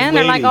real life man.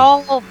 They're like lady.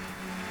 all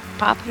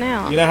popping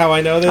out. You know how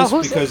I know Oh, this?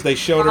 who's Because this? they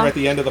showed her at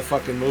the end of the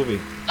fucking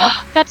movie.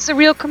 That's the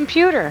real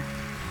computer.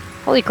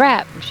 Holy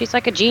crap. She's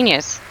like a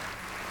genius.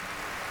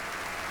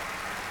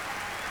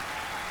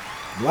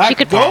 Black She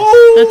could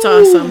Gold! That's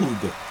awesome.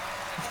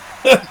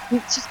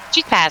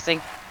 She's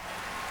passing.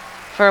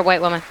 For a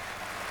white woman.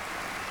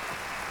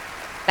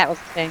 That was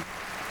the thing.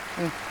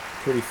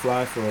 Pretty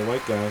fly for a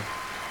white guy.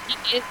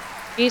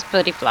 She's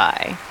pretty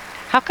fly.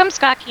 How come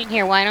Scott can't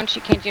hear?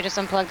 Can't you just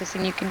unplug this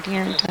and you can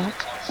hear and talk?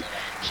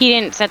 He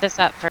didn't set this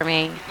up for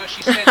me. No,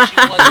 she said she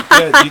wasn't.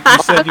 Yeah, you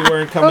said you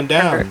weren't coming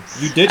down.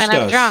 You ditched And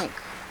I'm us. drunk.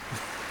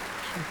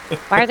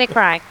 Why are they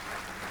crying?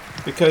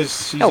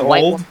 Because she's A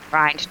white old. woman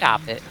crying.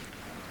 Stop it.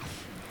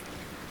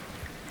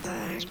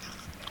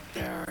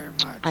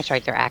 That's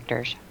right, they're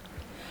actors.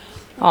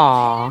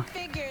 Aww.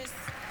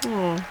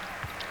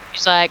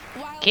 She's like,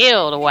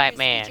 kill the white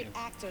man.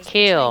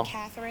 Kill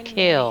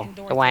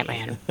the white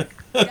man.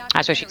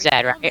 That's what she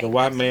said, right? The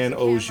white man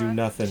owes you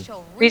nothing.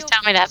 Please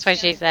tell me that's what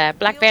she said.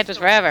 Black Panthers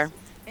forever.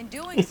 In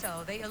doing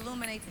so, they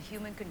illuminate the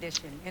human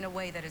condition in a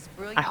way that is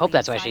brilliant. I hope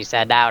that's what she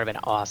said. That would have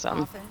been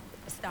awesome.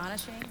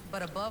 Astonishing,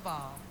 but above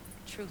all,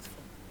 truthful.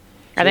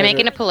 Are they She has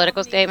making her- a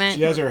political statement?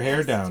 She has her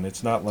hair down.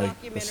 It's not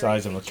like the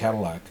size of a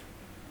Cadillac.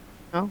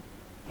 Oh.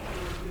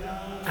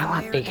 I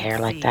want big hair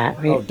like that.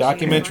 Oh,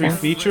 documentary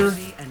feature?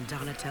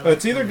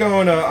 It's either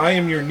going I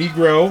Am Your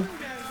Negro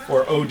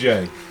or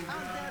OJ.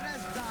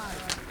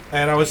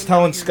 And I was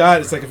telling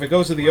Scott, it's like if it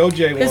goes to the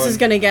OJ one... This is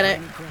gonna get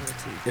it.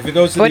 If it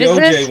goes to What the is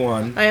OJ this?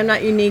 one... I am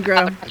not your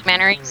Negro.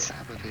 Documentaries.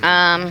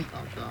 I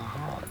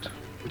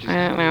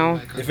don't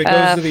know. If it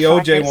goes to the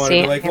OJ one,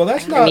 see. we're like, well,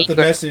 that's not the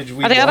message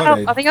we Are they all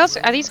wanted. about,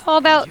 are these all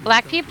about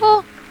black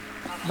people?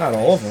 Not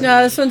all of them.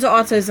 No, this one's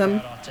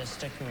autism.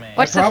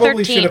 What's I the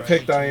probably should 13th? have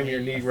picked I Am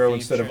Your Negro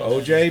instead of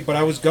OJ, but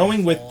I was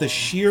going with the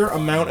sheer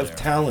amount of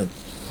talent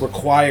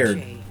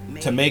required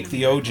to make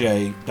the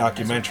OJ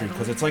documentary,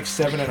 because it's like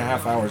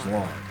 7.5 hours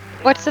long.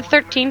 What's the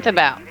 13th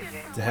about?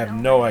 I have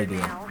no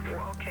idea.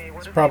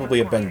 It's probably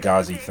a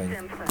Benghazi thing.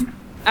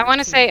 I want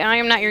to say I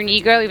Am Not Your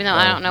Negro, even though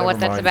I don't know what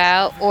never that's mind.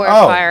 about, or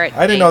Oh, Fire at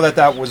I didn't Sea. know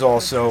that was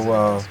also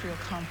a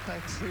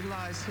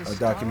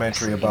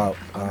documentary about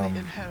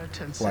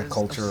black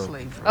culture.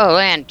 Oh,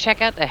 man,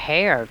 check out the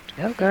hair.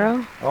 Go,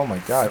 girl. Oh my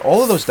god,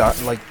 all of those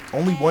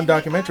only one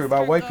documentary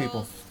about white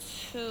people.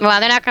 Well,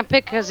 they're not gonna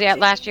pick because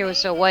last year was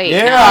so white.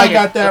 Yeah, Now I this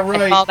got year, that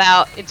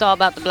right. It's all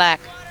about the black.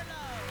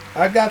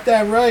 I got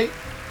that right.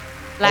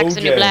 Black's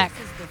the new OJ. black.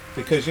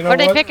 Because you know What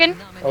what? are they picking?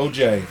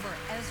 OJ.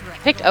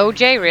 Picked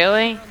OJ,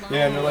 really?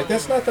 Yeah, and they're like,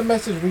 that's not the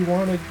message we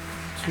wanted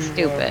to.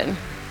 Stupid.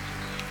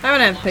 I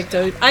would have picked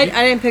OJ. I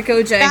didn't pick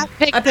OJ. Scott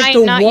picked I picked Night,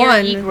 the Not Your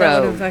one Negro. that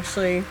would have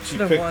actually She should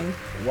have picked- won.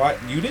 What?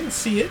 You didn't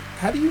see it?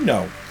 How do you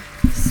know?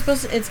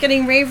 It's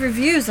getting rave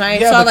reviews. I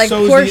Yeah, saw but like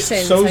so's the-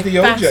 portions. so's like the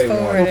OJ fast one.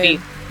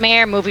 forwarded.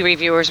 Mayor movie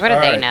reviewers, what do All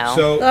they right, know?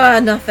 So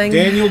Nothing.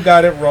 Daniel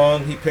got it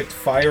wrong. He picked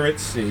Fire at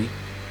Sea.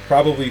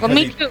 Probably Well, because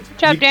me too. Good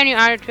job, Daniel.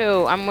 I do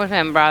too. I'm with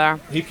him,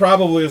 brother. he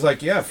probably was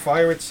like, yeah,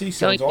 Fire at Sea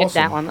So he sounds picked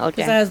awesome. that one.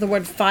 Because OJ. it has the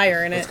word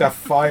fire in It's it. got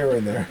fire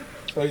in there.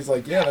 So he's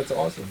like, yeah, that's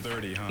awesome.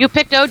 You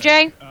picked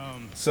OJ?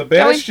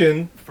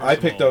 Sebastian, I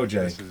picked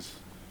OJ.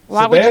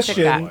 Why would you pick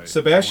that?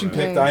 Sebastian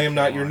picked I Am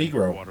Not Your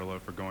Negro.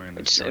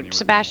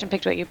 Sebastian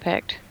picked what you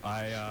picked.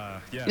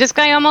 This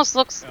guy almost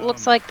looks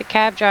like the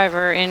cab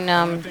driver in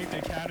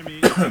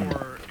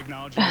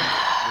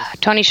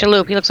Tony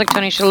Shalhoub. He looks like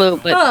Tony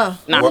Shalhoub, but a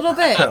not. little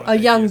bit. A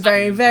young,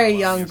 very, very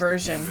young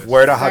version.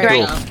 Where the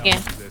Right, Hadu? yeah.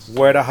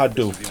 Where the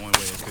Hadu?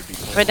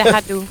 Where the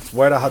Hadu?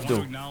 Where the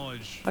Hadu?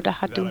 Where the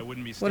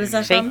Hadu? What is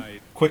that See? from?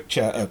 Quick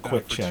check.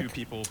 Quick check.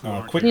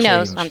 Quick He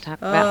knows change. what I'm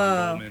talking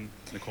about.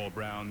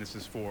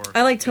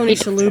 I like Tony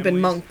Shalhoub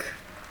and Monk.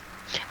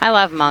 I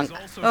love Monk.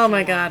 Oh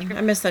my god,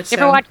 I miss that You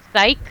show. ever watch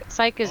Psych?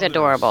 Psych is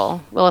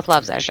adorable. Lilith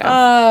loves that show.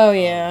 Oh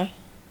yeah.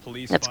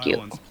 That's cute.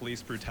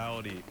 Police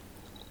brutality,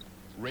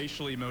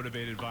 racially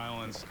motivated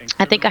violence.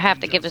 I think I have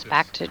to give this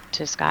back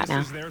to Scott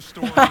now. Their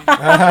story. Only,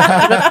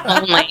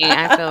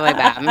 I feel really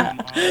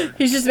bad.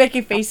 He's just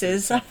making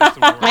faces.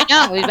 I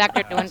know, he's back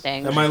there doing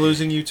things. Am I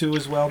losing you two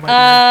as well,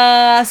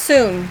 my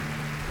Soon.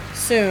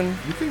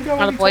 You can go.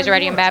 Are the boys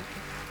already in bed?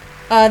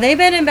 They've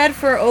been in bed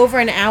for over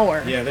an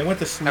hour. Yeah, they went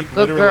to sleep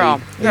Good literally girl.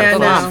 in the Yeah,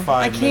 first no. 5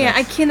 I can't. I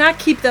minutes. cannot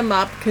keep them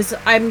up because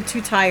I'm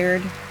too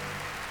tired,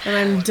 and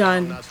I'm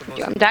done.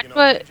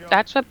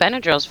 That's what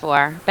Benadryl's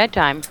for.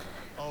 Bedtime.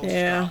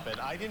 Yeah.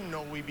 I didn't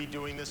know we'd be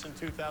doing this in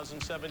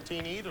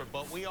 2017 either,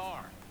 but we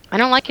are. I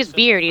don't like his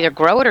beard. Either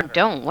grow it or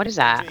don't. What is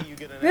that?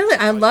 Really,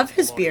 I love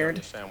his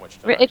beard.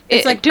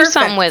 It's like do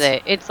something with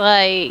it. It's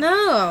like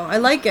No, I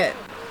like it.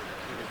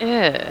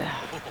 ugh.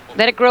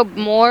 Let it grow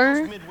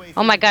more.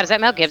 Oh my God, is that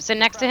Mel Gibson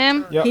next to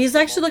him? Yep. He's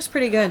actually looks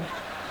pretty good.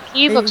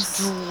 He looks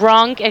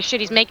drunk as shit.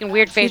 He's making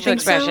weird facial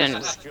think so?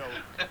 expressions.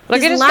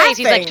 Look He's at his face.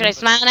 He's like, laughing. should I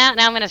smile now?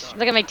 Now I'm gonna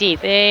look at my teeth.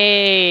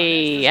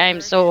 Hey,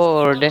 I'm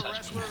sold.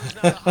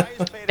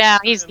 Now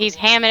he's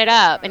hamming it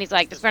up, and he's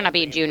like, this better not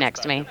be a Jew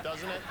next to me.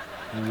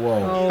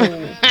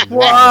 Whoa.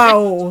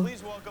 Whoa.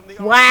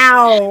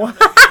 Wow.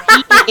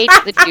 He hates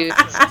the Jews.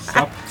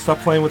 Stop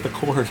playing with the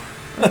cord.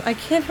 I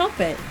can't help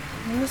it.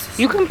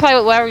 You can play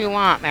with whatever you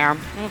want, man.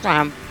 No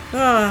time.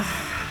 Ugh.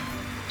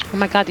 Oh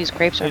my God, these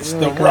grapes are It's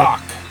really The good.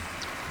 Rock.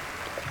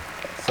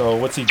 So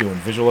what's he doing?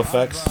 Visual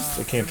effects?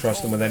 They can't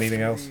trust him with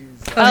anything else?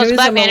 Oh, it's who's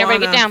Black in Man.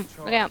 Everybody get Moana?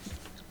 down. Look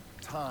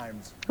out.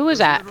 Who is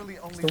that?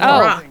 The Oh.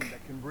 Rock.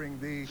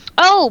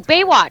 Oh,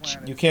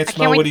 Baywatch. You can't I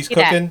smell wait what to he's see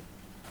that. cooking?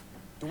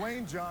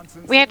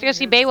 We have to go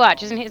see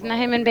Baywatch. Isn't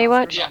him in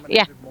Baywatch?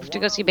 Yeah, we have to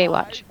go see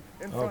Baywatch.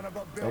 Oh,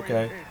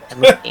 okay.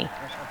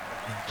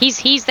 He's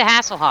the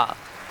Hasselhoff.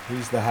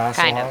 He's the Hasselhoff?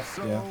 Kind of.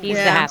 Yeah. He's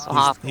the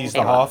Hasselhoff. He's the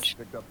Baywatch.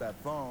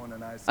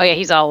 Hoff? Oh yeah,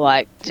 he's all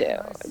like, dude,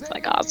 it's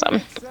like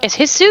awesome. Is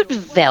his suit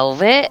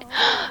velvet?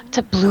 It's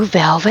a blue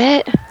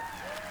velvet.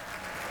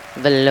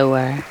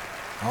 Velour.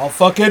 I'll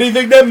fuck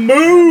anything that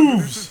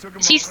moves!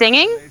 Is he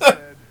singing? Is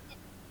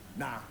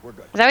that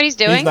what he's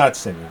doing? He's not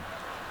singing.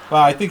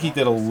 Well, I think he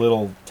did a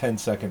little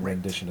 10-second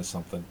rendition of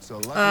something.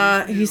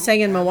 He sang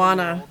in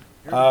Moana.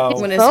 Oh,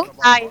 When his- Both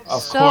eyes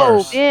Of so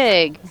course.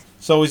 big.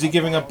 So is he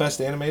giving up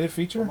Best Animated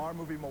Feature?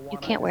 You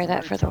can't wear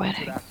that for the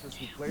wedding.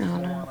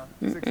 No.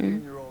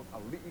 Mm-mm.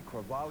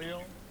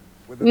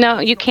 No,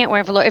 you can't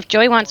wear velour. If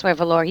Joey wants to wear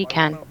velour, he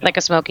can. Like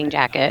a smoking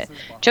jacket.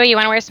 Joey, you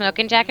want to wear a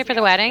smoking jacket for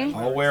the wedding?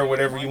 I'll wear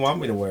whatever you want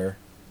me to wear.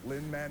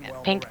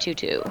 Pink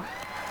tutu.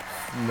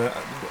 No,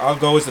 I'll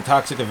go as the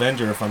Toxic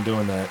Avenger if I'm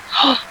doing that.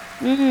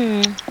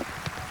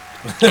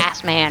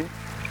 Ass man.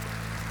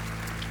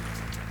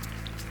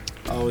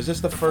 Oh, is this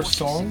the first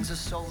song?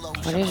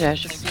 What is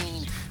this?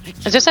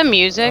 Is this a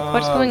music?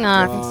 What's going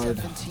on? God.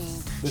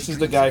 This is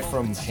the guy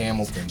from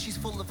Hamilton.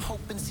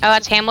 Oh,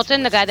 that's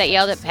Hamilton, the guy that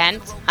yelled at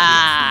Pence?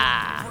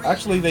 Ah.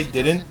 Actually, they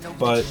didn't,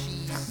 but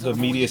the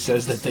media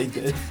says that they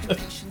did.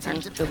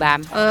 That's too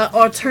bad.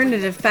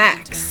 Alternative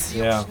facts.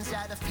 Yeah.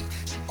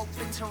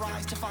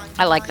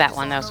 I like that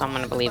one, though, so I'm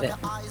going to believe it.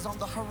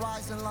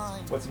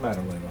 What's the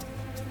matter, Layla?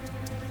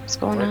 What's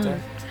going Right on?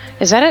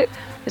 there?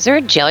 Is there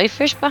a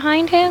jellyfish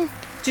behind him?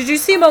 Did you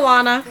see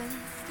Moana?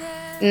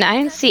 No, I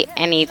didn't see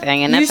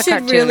anything, and You that's a should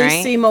cartoon, really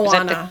right? see Is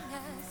that the- Moana.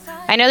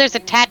 I know there's a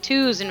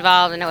tattoos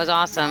involved, and it was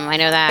awesome. I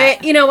know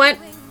that. You know what?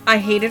 I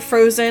hated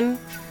Frozen.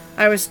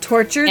 I was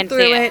tortured Didn't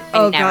through see it. I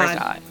Oh never god.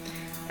 saw it.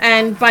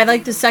 And by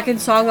like the second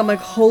song, I'm like,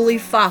 holy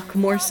fuck,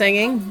 more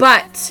singing.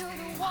 But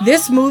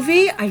this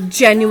movie, I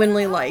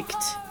genuinely liked.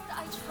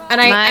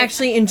 And I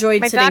actually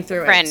enjoyed my sitting doctor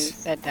through friend it.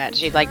 said that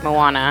she liked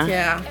Moana.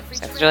 Yeah.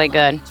 So it's really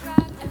good.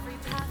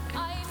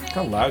 Look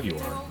how loud you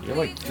are. You're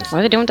like just, What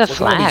are they doing with the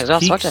look at all these flags?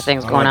 All sorts of peaks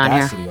things going on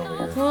here. Audacity over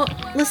here. Well,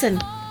 listen.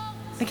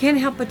 I can't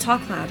help but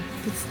talk loud.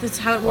 That's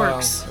how it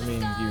works. Well, I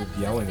mean, you're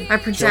yelling I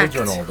at project.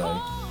 children all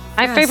day.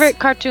 My Yes. favorite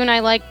cartoon I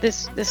like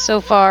this so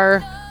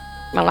far.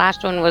 My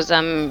last one was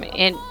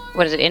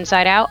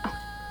Inside Out.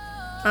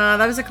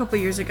 That was a couple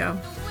years ago.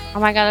 Oh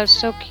my god, that was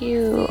so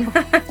cute.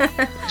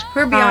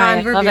 We're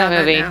beyond. We're love that beyond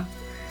movie. now.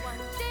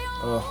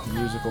 Oh,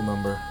 musical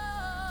number.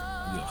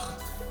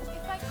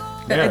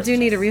 I There. do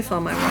need a refill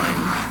on my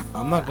wine.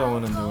 I'm not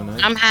going and doing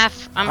that. I'm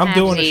half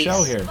doing a seas.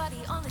 show here.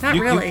 Not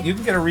really. You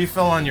can get a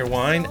refill on your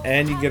wine,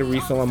 and you can get a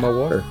refill on my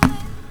water.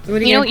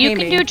 What are You know gonna what you pay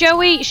can me? do,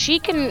 Joey? She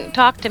can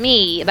talk to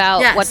me about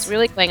Yes. what's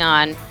really going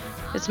on.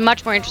 It's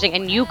much more interesting,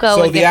 and you go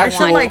So and the get her I actual-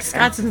 feel wine. like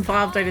Scott's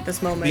involved right at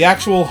this moment. The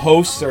actual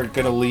hosts are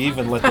gonna leave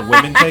and let the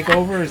women take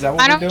over. Is that what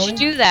Why we're don't doing?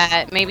 you do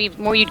that? Maybe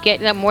more you'd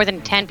get more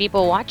than 10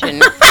 people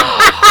watching.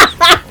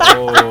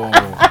 Oh,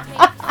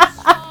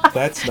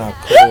 that's not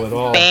cool at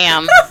all.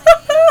 Bam.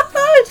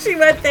 She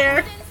went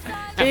there.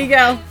 There you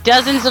go.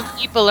 Dozens of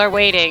people are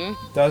waiting.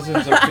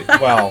 Dozens of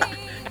well.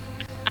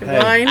 Hey,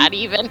 Wine, Not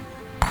even.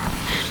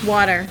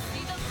 water.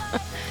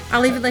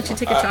 I'll even let you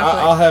take a chocolate.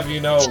 I'll have you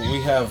know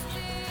we have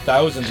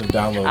thousands of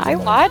downloads. I a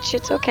month. watch.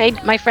 It's okay.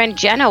 My friend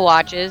Jenna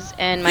watches,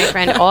 and my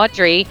friend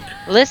Audrey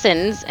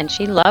listens, and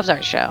she loves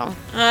our show.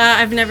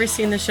 I've never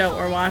seen the show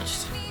or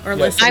watched or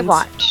Yeah, listened. I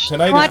watch.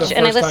 Tonight is watch, the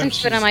and I first listen time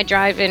to it on my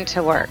drive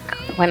into work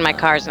when my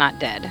car's not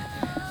dead.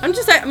 I'm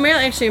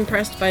really actually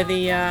impressed by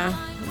the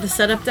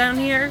setup down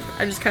here.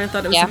 I just kind of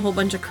thought it was Yeah. a whole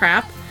bunch of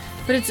crap,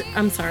 but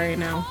I'm sorry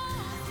now,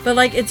 but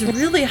like it's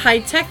really high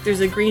tech.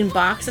 There's a green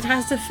box it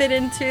has to fit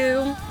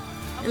into,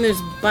 and there's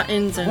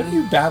buttons and. What are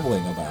you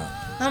babbling about?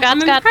 Scott's I'm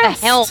got the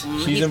impressed. helm.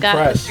 She's He's got the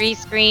impressed. 3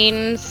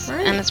 screens,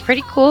 Right. and it's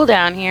pretty cool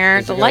down here.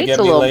 Is The it gonna light's get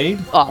a me little laid?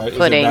 Is it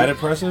off-putting. that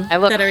impressive? I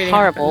look That already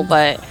horrible,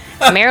 but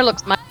Mare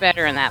looks much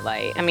better in that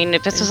light. I mean,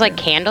 if this was like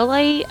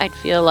candlelight, I'd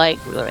feel like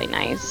really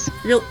nice.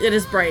 It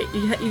is bright.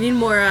 You need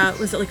more.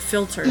 Was it like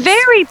filters?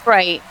 Very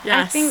bright.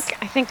 Yes.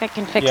 I think I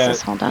can fix Yeah.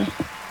 this. Hold on.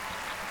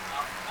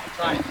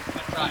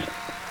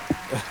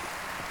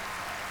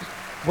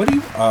 What do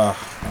you? All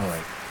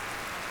right.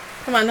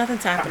 Come on,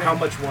 nothing's happening. How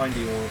much wine do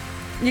you want?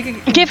 You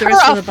can Give the her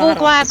rest of a the full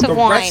bottle. glass of The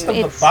wine. rest of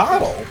the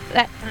bottle.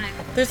 That time.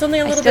 There's only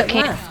a I little still bit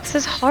can't. left. This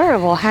is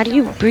horrible. How do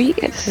you breathe?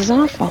 This is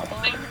awful.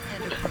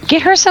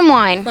 Get her some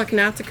wine. Look,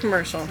 now it's a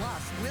commercial.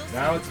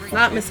 Now it's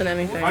Not missing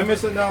anything. I'm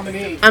missing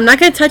nominee. I'm not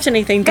gonna touch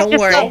anything. Don't Just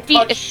worry.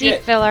 a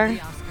seat filler.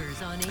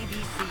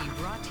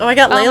 Oh, I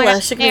got Oh my Layla.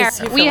 gosh, She can be a Mare,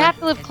 seat we filler. have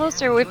to live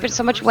closer. We've been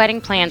so much wedding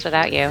plans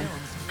without you.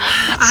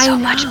 I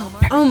know.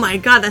 Oh my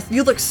God,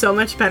 you look so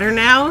much better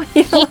now.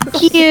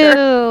 Thank you.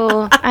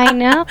 I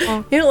know.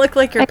 You don't look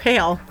like you're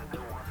pale.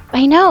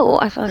 I know.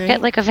 I feel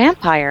Right? like a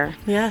vampire.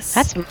 Yes.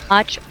 That's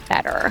much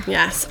better.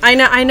 Yes, I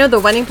know. I know the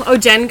wedding. Oh,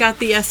 Jen got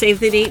the save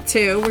the date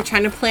too. We're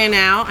trying to plan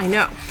out. I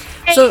know.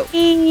 So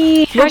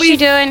Hey, how's she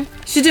doing?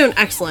 She's doing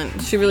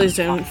excellent. She really is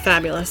doing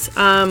fabulous.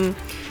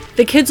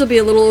 The kids will be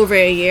a little over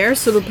a year,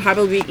 so it'll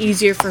probably be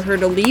easier for her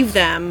to leave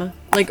them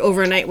like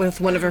overnight with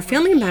one of her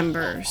family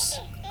members.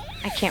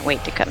 I can't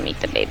wait to come meet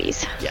the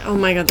babies. Yeah. Oh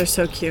my God, they're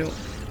so cute.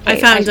 Hey,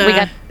 I found. we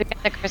got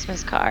the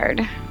Christmas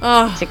card.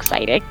 Oh, It's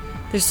exciting.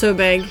 they're so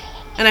big.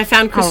 And I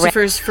found Oh, right.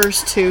 Christopher's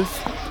first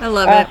tooth. I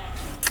love it.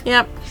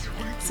 Yep.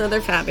 So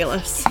they're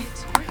fabulous.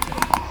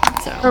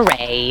 So.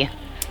 Hooray!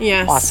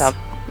 Yes. Awesome.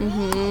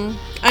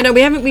 I know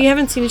we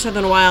haven't seen each other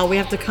in a while. We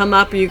have to come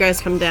up, or you guys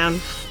come down.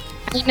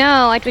 I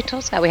know. We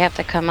told Scott we have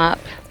to come up.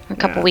 A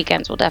couple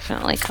weekends, we'll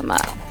definitely come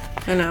up.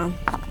 I know.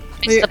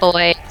 Miss the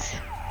boys,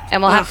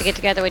 and we'll have to Ugh. get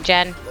together with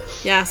Jen.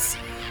 Yes.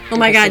 Oh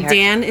my Go see God, her.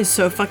 Dan is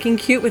so fucking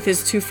cute with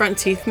his 2 front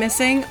teeth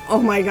missing.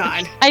 Oh my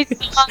God. I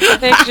saw the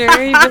picture.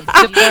 He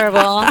looks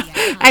adorable.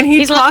 And he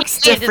He's talks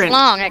like, "Hey, this different.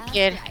 long, that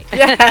kid.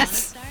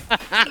 Yes.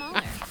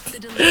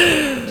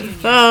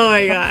 Oh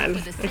my God,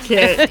 the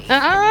kid.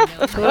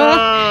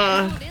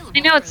 Oh. I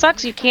know it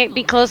sucks. You can't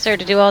be closer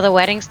to do all the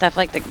wedding stuff,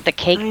 like the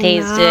cake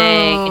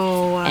tasting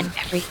know. and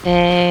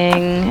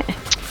everything.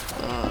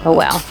 Oh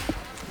well.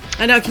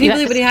 I know. Can you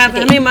believe what you have? How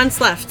many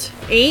months left?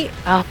 8?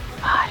 Oh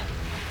God.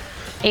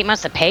 8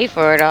 months to pay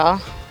for it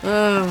all.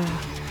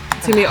 Oh,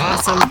 it's gonna be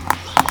awesome.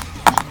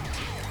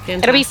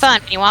 It'll be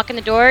fun. When you walk in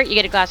the door, you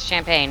get a glass of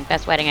champagne.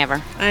 Best wedding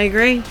ever. I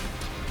agree.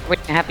 We're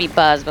gonna have to be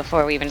buzzed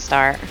before we even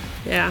start.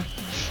 Yeah.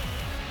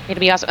 It'll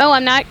be awesome. Oh,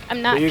 I'm not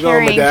There you go,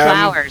 carrying madame.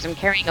 flowers. I'm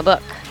carrying a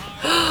book.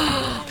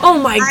 Oh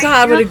my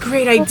God, what a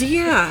great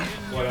idea.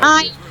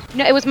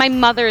 No, it was my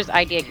mother's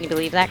idea. Can you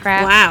believe that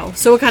crap? Wow.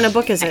 So what kind of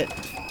book is it?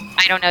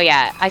 I don't know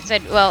yet. I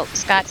said, well,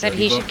 Scott said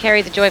he should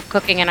carry the joy of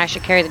cooking and I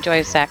should carry the joy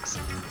of sex.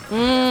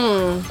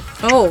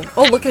 Oh,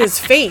 look at his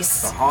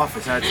face. The Hoff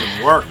has had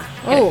some work.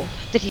 Oh.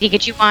 Did he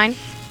get you wine?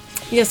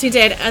 Yes, he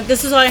did.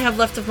 This is all I have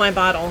left of my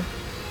bottle.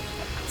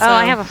 Oh,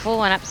 I have a full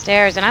one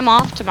upstairs and I'm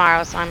off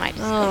tomorrow, so I might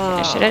just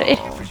go finish it.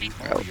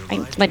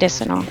 It's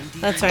medicinal.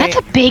 That's right. That's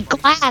a big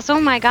glass. Oh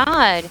my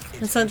god.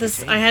 It's not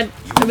this.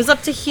 It was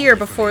up to here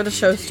before the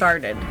show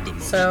started,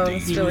 so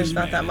it's really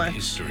not that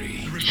much.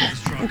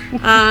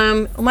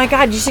 Oh my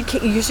god, you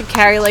should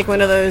carry like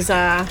one of those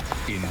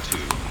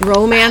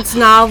romance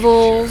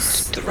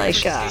novels,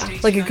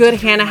 like a good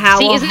Hannah Howell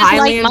See, isn't this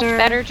Highlander. light much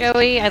better,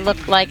 Joey? I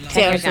look like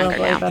 10 years younger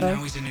now. Better.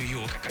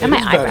 And my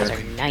eyebrows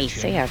are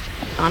nice. They are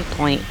on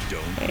point.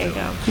 There you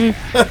go.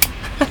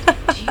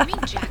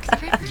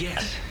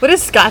 What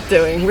is Scott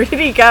doing? Where did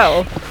he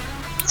go?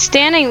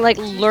 Standing, like,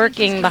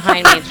 lurking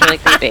behind me. It's really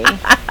creepy.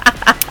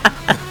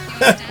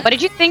 What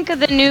did you think of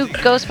the new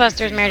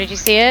Ghostbusters, Mary? Did you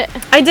see it?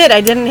 I did.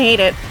 I didn't hate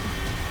it.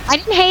 I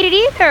didn't hate it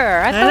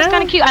either. I thought it was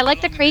kind of cute. I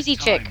like the crazy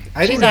chick.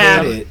 I didn't She's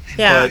hate it.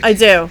 Yeah, but I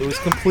do. It was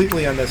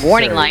completely unnecessary.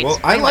 Warning lights. Well,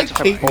 I Warning like lights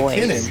for Kate boys.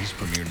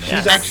 McKinnon.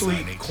 She's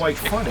actually quite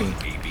funny.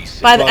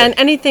 And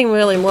anything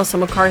really Melissa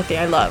McCarthy,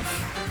 I love.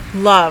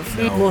 Love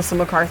Melissa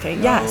McCarthy.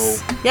 No.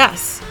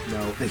 Yes.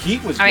 No, the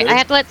heat was All right, good. I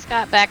have to let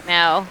Scott back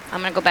now.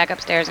 I'm gonna go back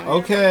upstairs. And...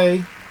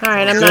 Okay. All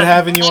right, I'm good not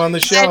having you on the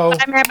show.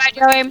 Bye, Mary. Bye,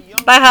 Joey.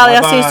 Bye, Holly.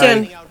 I'll see you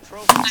Bye-bye. soon.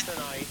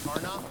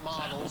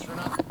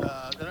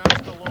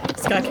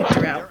 Scott kicked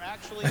her out.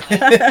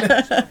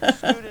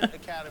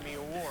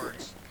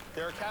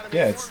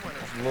 Yeah, it's a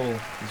little.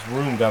 This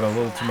room got a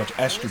little too much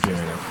estrogen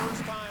in it.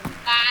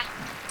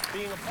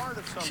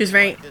 She's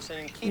right.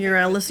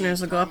 Your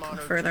listeners will go up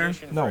further.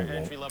 No,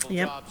 it won't.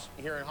 Yep.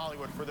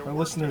 Our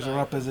listeners are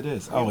up as it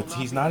is. Oh,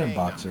 he's not in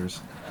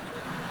boxers.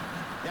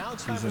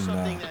 He's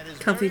in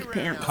comfy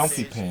pants.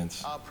 Comfy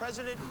pants. A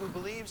president who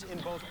believes in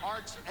both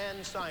arts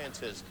and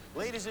sciences.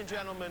 Ladies and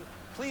gentlemen,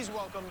 please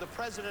welcome the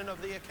president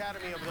of the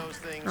Academy of those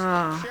things,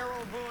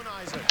 Cheryl Boone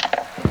Isaac.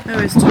 That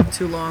always took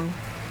too long.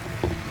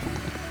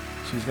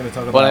 She's going to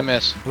talk about What I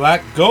miss?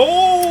 Black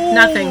Gold.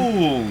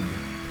 Nothing.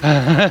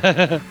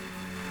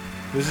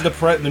 This is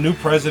the new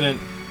president.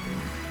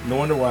 No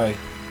wonder why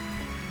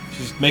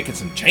she's making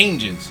some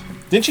changes.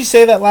 Didn't she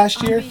say that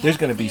last year? There's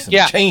going to be some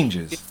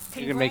changes.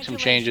 You can make some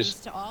changes.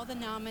 To all the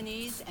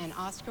nominees and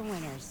Oscar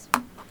winners.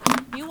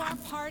 You are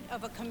part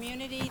of a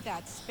community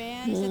that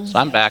spans its So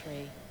I'm back.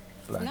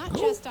 history. Not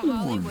just a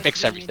Hollywood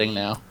Fix everything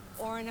now.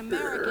 or an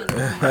American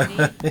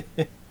community,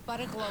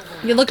 but a global.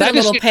 You look Did a I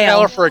just little see a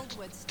pale. trailer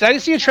did I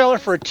just see a trailer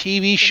for a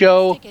TV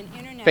show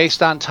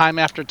based on Time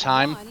After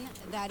Time?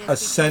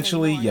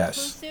 Essentially,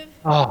 yes.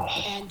 Oh,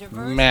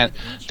 man.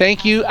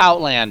 Thank you,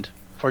 Outland,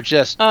 for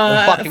just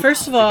fucking...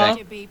 First of all,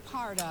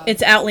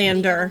 it's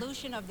Outlander.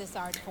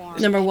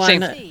 Number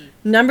one.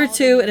 Number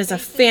two, it is a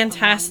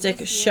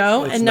fantastic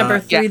show. It's And number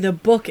not. three, the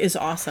book is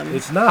awesome.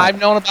 It's not. I've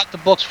known about the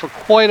books for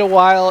quite a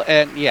while,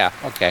 and yeah,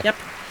 okay. Yep.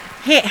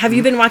 Hey, have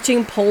you been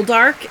watching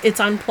Poldark? It's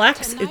on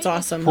Plex. It's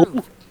awesome.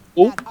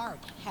 Poldark.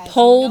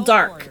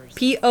 Poldark.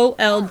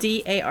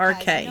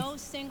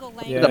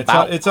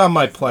 Yeah, it's on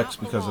my Plex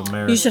because of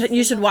Mary.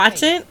 You should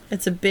watch it.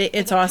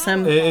 It's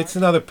awesome. It's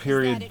another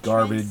period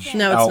garbage.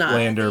 No, it's not.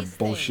 Outlander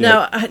bullshit.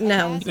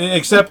 No.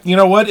 Except, you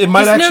know what? It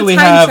might There's no actually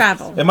time have.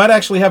 travel. It might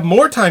actually have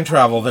more time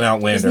travel than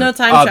Outlander. There's no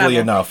time oddly travel.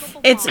 enough.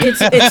 It's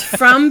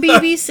from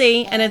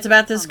BBC, and it's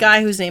about this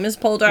guy whose name is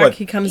Poldark. What?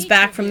 He comes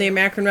back from the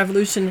American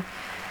Revolution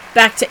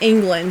back to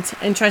England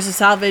and tries to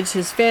salvage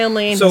his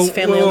family and his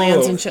family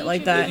lands and shit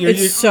like that.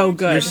 It's so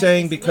good. You're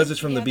saying because it's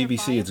from the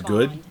BBC, it's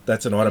good?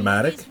 That's an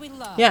automatic?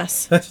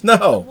 Yes.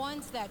 No.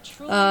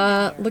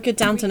 Look at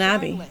Downton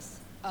Abbey.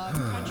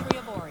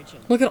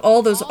 Look at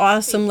all those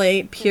awesome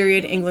late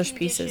period English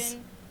pieces.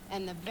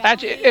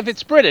 Actually, if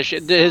it's British,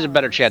 there's a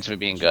better chance of it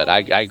being good. I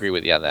agree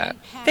with you on that.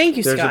 Thank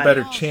you, There's Scott. a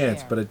better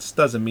chance, but it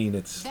doesn't mean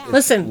it's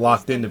Listen,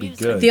 locked in to be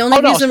good. The only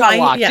Oh, no, reason it's not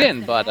why locked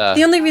in, but,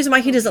 the only reason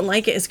why he doesn't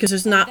like it is because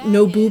there's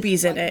no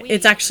boobies in it.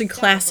 It's actually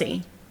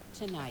classy.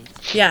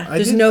 Yeah,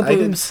 there's no I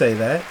didn't boobs. say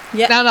that.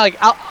 Yeah. Now, like,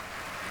 You're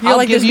I'll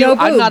like, give there's you, no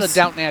I'm not a boobs.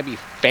 Downton Abbey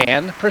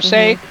fan, per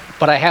se,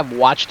 but I have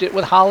watched it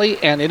with Holly,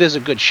 and it is a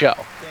good show.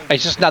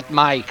 It's just not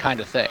my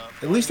kind of thing.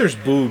 At least there's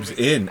boobs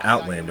in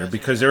Outlander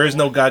because there is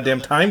no goddamn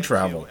time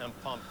travel.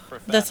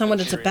 That's not what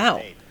it's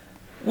about.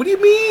 What do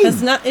you mean?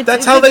 That's not.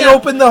 That's how they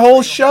open the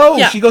whole show.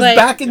 Yeah, she goes but-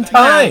 back in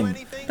time.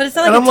 But it's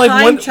not And like I'm a like,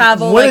 time when-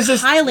 travel when like is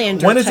this-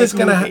 Highlander. When is this type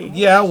gonna? movie.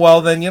 Yeah, well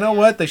then you know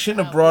what? They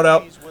shouldn't have brought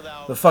out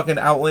the fucking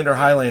Outlander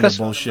Highlander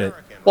bullshit.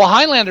 Well,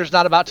 Highlander's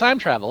not about time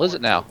travel, is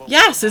it now?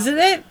 Yes, isn't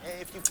it?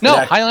 No,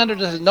 Yeah. Highlander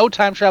does no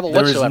time travel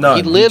There is whatsoever. none.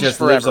 He lives just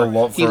forever.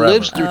 lives He forever.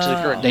 lives through to the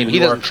current day. But he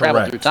You are doesn't travel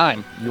correct. through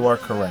time. You are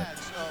correct.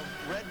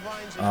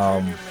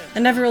 I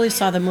never really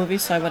saw the movie,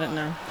 so I wouldn't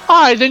know.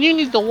 All right, then you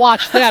need to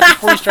watch that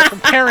before you start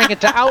comparing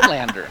it to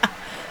Outlander.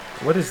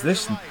 What is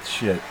this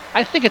shit?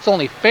 I think it's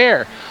only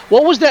fair.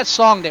 What was that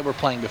song they were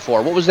playing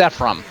before? What was that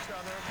from?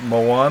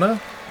 Moana?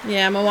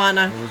 Yeah,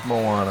 Moana. It was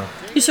Moana.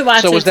 You should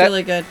watch So it. was It's that-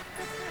 really good.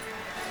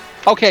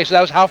 Okay, so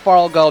that was How Far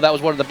I'll Go. That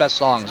was one of the best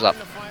songs up.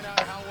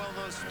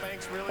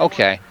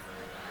 Okay.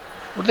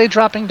 What are they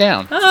dropping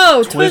down?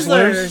 Oh,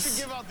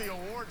 Twizzlers?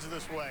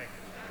 Twizzlers.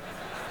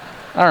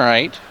 All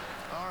right.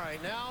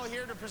 now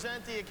here to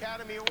present the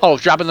Academy Award. Oh,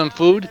 dropping them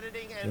food?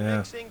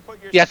 Yeah.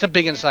 Yeah, it's a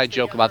big inside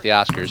joke about the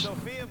Oscars.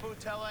 Sophia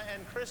Boutella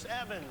and Chris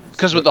Evans.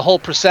 Because with the whole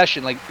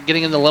procession, like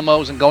getting in the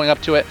limos and going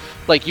up to it,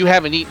 like you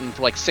haven't eaten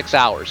for like 6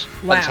 hours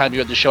by the Wow. time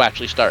the show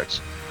actually starts.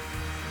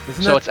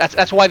 Isn't So that-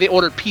 that's why they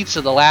ordered pizza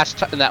the last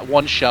time in that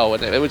one show,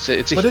 and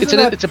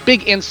it's a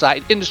big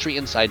industry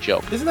inside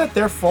joke. Isn't that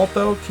their fault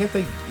though? Can't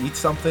they eat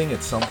something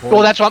at some point?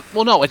 Well, that's what.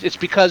 Well, no, it's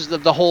because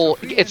the whole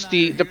it's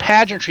the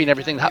pageantry and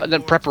everything, the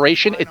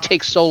preparation. It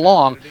takes so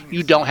long,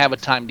 you don't have a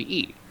time to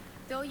eat.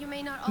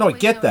 No, I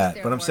get that,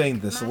 but I'm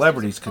saying the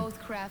celebrities could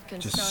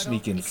just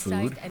sneak in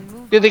food.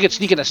 Yeah, they could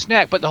sneak in a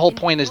snack, but the whole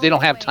point is they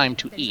don't have time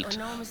to eat.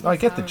 No, I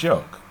get the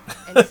joke.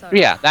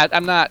 Yeah, that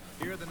I'm not.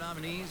 Here are the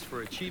nominees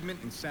for achievement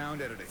in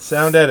sound editing.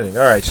 Sound editing.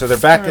 All right, so they're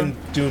back in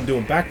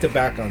doing back to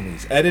back on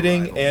these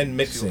editing and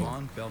mixing.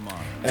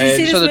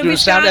 And So they're doing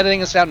sound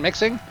editing and sound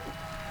mixing.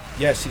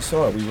 yes, he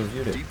saw it. We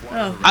reviewed it.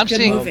 Oh, I'm good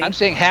saying movie. I'm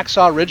saying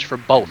Hacksaw Ridge for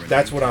both.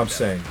 That's what I'm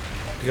saying,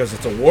 because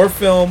it's a war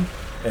film,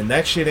 and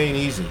that shit ain't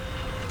easy.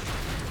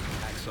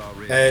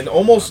 And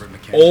almost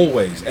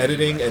always,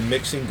 editing and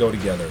mixing go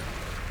together.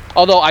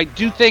 Although I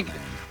do think,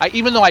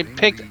 even though I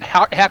picked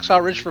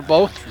Hacksaw Ridge for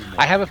both,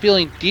 I have a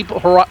feeling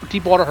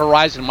Deepwater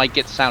Horizon might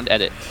get sound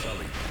edit.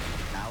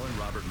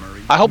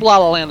 I hope La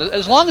La Land,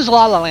 as long as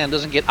La La Land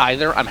doesn't get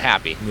either, I'm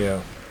happy.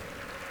 Yeah.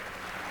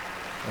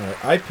 All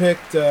right, I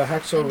picked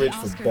Hacksaw Ridge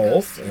for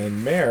both,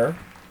 and Mare.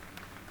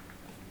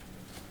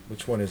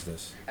 Which one is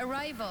this?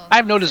 Arrival. I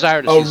have no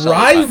desire to see Sully,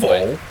 by the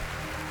way. Arrival.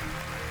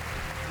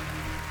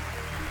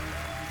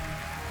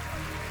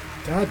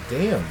 God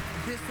damn.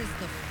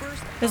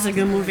 This is a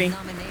good movie.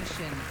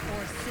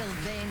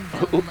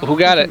 Who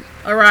got it?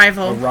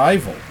 Arrival.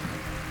 Arrival.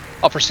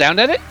 Oh, for sound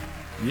edit?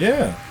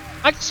 Yeah.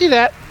 I can see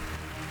that.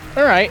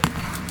 All right.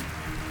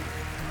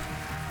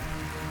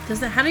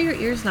 How do your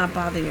ears not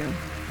bother you?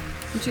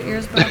 Don't your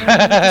ears bother you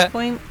at this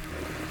point?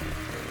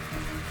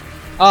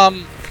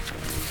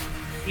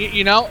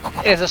 You know,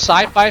 it's a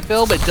sci-fi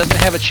film. It doesn't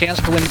have a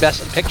chance to win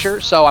Best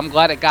Picture, so I'm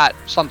glad it got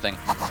something.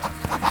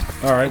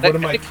 All right, what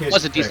am I It kids?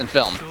 was a decent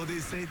film.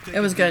 It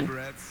was good.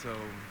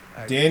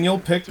 Daniel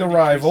picked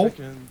Arrival.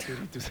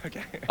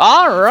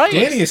 All right.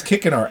 Danny is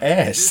kicking our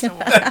ass.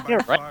 You're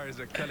right.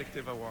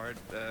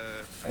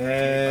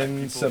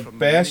 And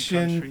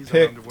Sebastian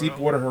picked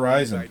Deepwater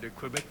Horizon.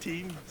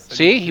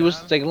 See, he was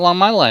thinking along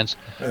my lines.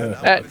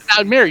 Now,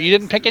 Mary, you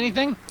didn't pick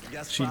anything?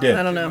 She did.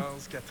 I don't know.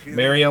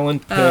 Mary Ellen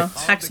picked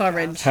Hacksaw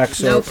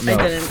Ridge. Nope,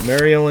 I didn't.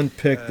 Mary Ellen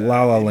picked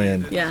La La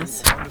Land.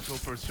 Yes. I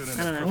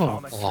don't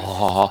know.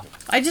 Oh.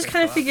 I just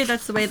kind of figured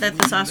that's the way that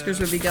this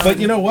Oscars would be going. But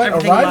you know what?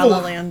 Everything La La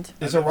Arrival Land.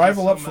 is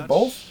Arrival up for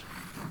both?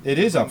 It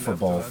is up for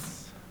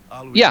both.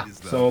 Yeah.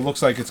 So it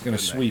looks like it's going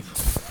to sweep.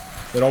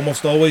 It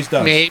almost always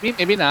does. Maybe,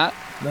 maybe not.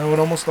 No, it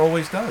almost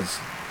always does.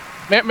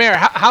 Mary,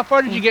 how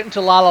far did you get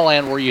into La La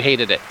Land where you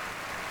hated it?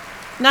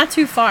 Not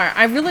too far.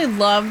 I really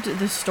loved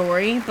the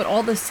story, but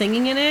all the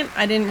singing in it,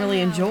 I didn't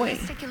really enjoy.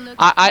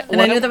 I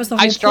knew that was the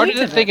whole I started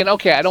point it of it. thinking,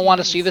 okay, I don't want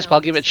to see this, but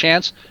I'll give it a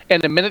chance.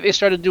 And the minute they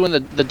started doing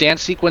the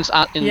dance sequence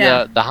in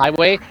Yeah. the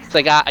highway, it's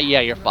like, yeah,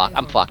 you're fucked.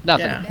 I'm fucked.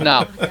 Nothing.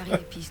 Yeah.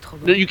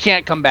 No. You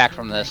can't come back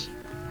from this.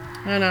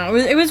 I don't know.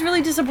 It was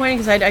really disappointing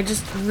because I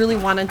just really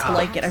wanted to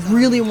like it. I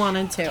really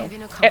wanted to.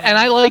 And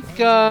I like,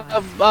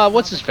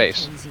 what's his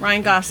face?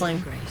 Ryan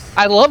Gosling.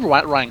 I love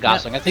Ryan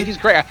Gosling. I think he's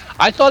great.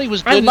 I thought he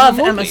was good I in love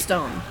the movie. Emma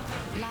Stone.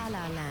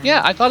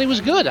 Yeah, I thought he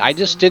was good. I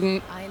just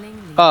didn't.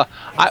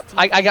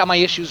 I got my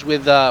issues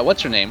with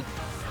what's her name?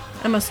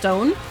 Emma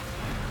Stone?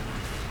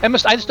 Emma.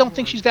 I just don't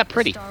think she's that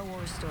pretty.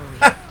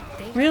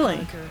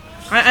 Really?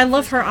 I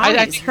love her eyes.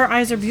 I think- Her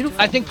eyes are beautiful.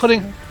 I think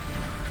putting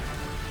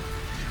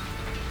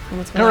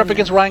What's going her on up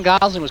against Ryan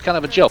Gosling was kind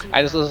of a joke.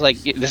 I just was like,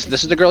 this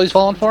is the girl he's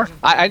falling for.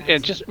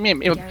 It just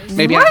maybe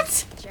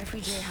What?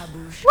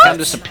 I'm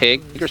just a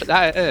pig.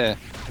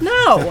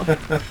 No.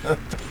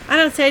 I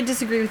don't say I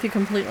disagree with you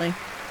completely.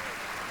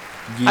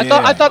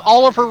 I thought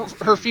all of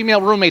her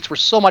female roommates were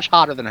so much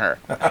hotter than her.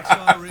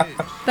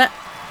 But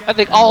I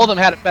think all of them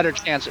had a better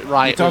chance at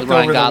Ryan talked with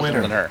Ryan over the Gosling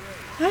winner. than her.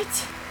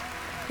 what?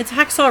 It's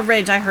Hacksaw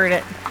Ridge. I heard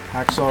it.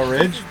 Hacksaw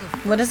Ridge?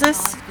 What is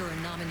this?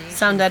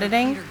 Sound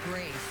editing?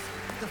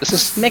 This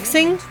is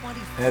Mixing?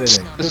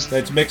 Editing.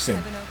 It's mixing.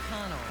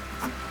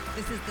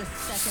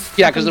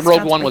 Yeah, because the Rogue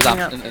Scott's One was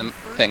breaking up up. and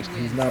things.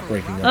 He's not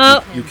breaking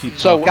up. You keep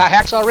So talking. got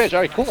Hacksaw Ridge. All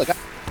right, cool. I got.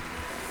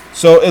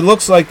 So it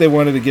looks like they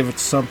wanted to give it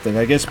something.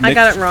 I guess I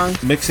got it wrong.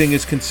 Mixing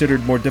is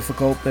considered more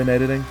difficult than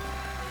editing.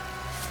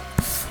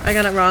 I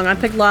got it wrong. I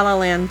picked La La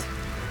Land.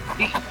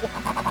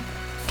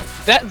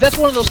 That's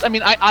one of those. I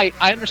mean, I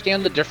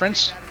understand the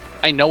difference.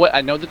 I know it.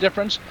 I know the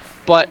difference.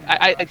 But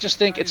I just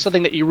think it's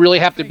something that you really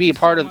have to be a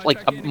part of,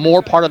 like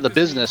more part of the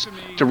business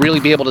to really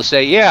be able to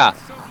say, yeah.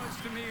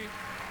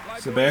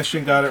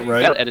 Sebastian got it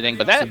right. That editing,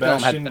 but that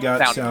Sebastian film had got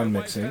sound. sound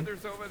mixing.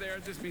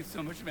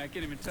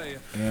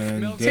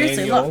 And Seriously,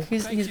 Daniel. look.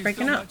 He's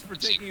breaking up.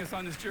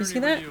 You see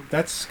that?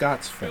 That's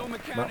Scott's fault,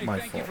 not my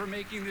fault.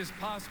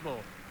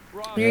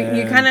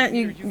 You kind of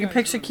your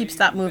picture keeps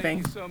stop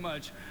moving.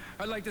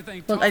 I'd like to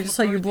thank Look, I just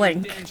saw you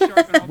blink.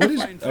 What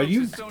is? Are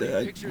you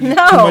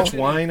No. too much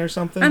wine or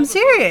something? I'm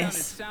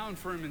serious. Sound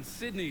firm in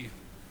Sydney.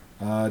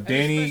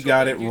 Danny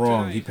got it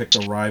wrong. He picked a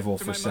rival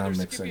for sound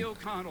mixing,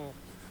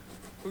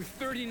 Who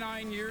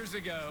 39 years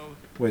ago,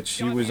 which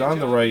he was on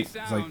the right.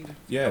 It's like,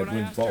 yeah, it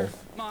wins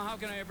both. Ma, how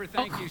can I ever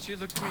thank you? She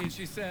looked at me and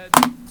she said,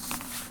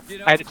 you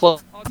know, I had to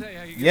close. I'll tell you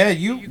how you Yeah,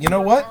 you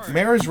know what?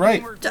 Mara's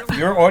right.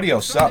 Your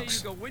audio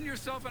sucks.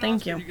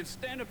 Thank you.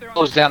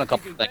 Close down a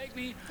couple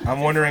things.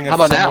 I'm wondering if How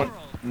about someone...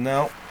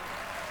 No.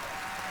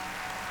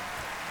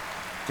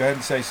 Go ahead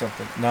and say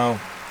something. No.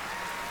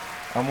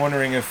 I'm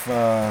wondering if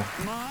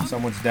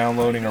someone's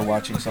downloading or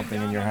watching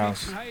something in your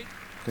house.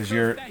 Because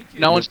you're...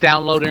 No one's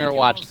downloading or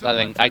watching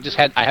nothing.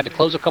 I had to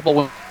close a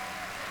couple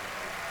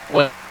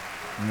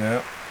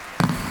No.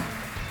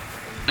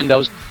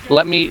 windows.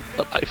 Let me...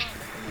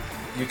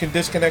 You can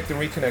disconnect and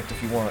reconnect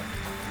if you want.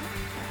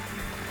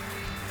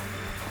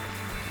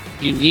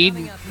 You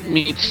need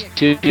me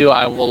to do,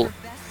 I will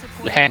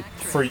hand...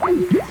 For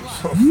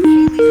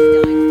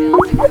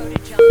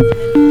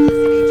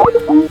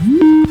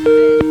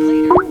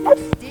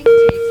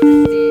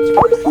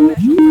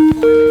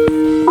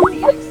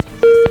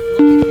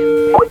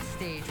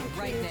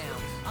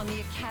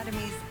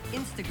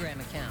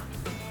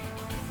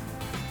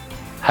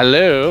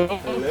Hello?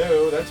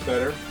 Hello, that's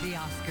better. The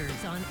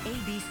Oscars on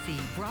ABC,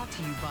 brought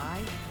to you by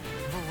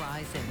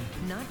Verizon.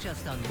 Not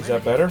just Unlimited. Is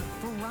that better?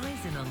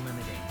 Verizon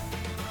Unlimited.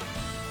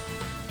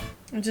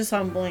 I just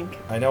saw him blink.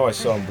 I know I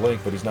saw him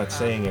blink, but he's not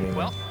saying anything.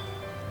 Well,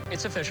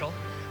 it's official.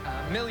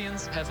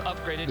 Millions have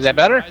upgraded Is that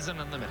better? to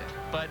Verizon Unlimited.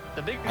 But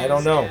the big news I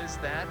don't know. is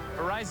that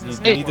Verizon's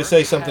You need to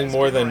say something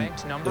more than,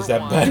 is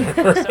that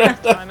better?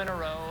 seventh time in a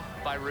row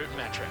by Root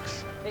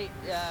Metrics. Hey,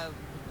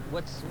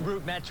 what's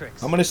Root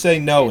Metrics? I'm going to say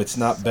no, it's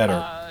not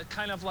better.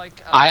 Kind of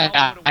like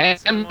I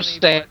am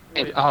saying...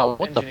 Oh,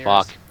 what the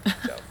fuck?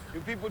 Do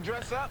people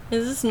dress up?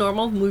 Is this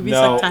normal movie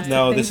No, sucktastic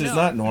no, thing? this is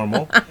not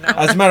normal.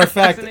 As a matter of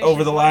fact,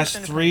 over the last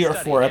 3 or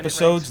 4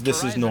 episodes,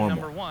 this is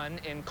normal.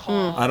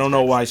 I don't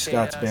know why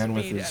Scott's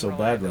bandwidth is so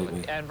bad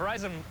lately. And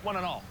Verizon won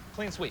it all.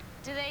 Clean sweep.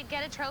 Do they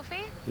get a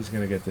trophy? He's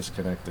going to get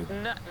disconnected.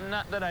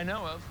 Not that I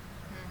know of.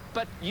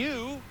 But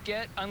you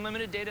get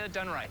unlimited data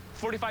done right.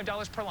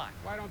 $45 per line.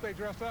 Why don't they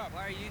dress up?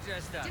 Why are you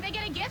dressed up? Do they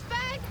get a gift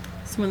bag?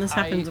 So when this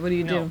happens, what do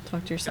you do? no.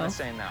 Talk to yourself?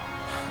 Say no.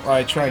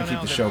 I try and keep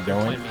the show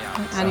going.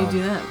 How do you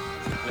do that?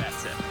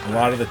 That's it. A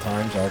lot of the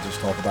times, I'll just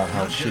talk about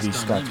how shitty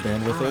Scott's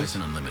bandwidth is.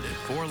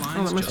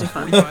 Oh, that must be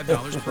fun.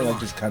 I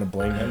just kind of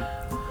blame him.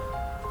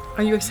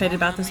 Are you excited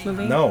about this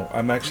movie? No,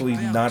 I'm actually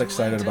not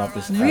excited about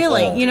this.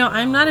 Really? At all. You know,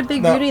 I'm not a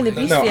big No, Beauty and the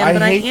Beast no, fan,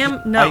 but I hate-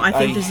 am. No, I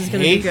think this is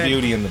going to be good. I hate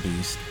Beauty and the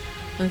Beast.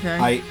 Okay.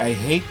 I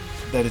hate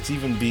that it's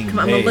even being Come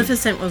on, made.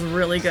 Maleficent was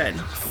really good.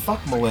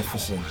 Fuck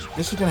Maleficent.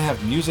 This is gonna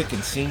have music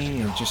and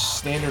singing and just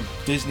standard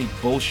Disney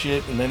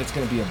bullshit, and then it's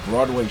gonna be a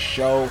Broadway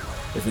show.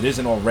 If it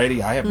isn't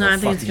already, I have no I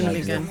think it's fucking gonna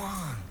be idea.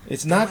 good.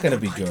 It's not gonna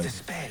be good.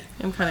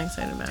 I'm kind of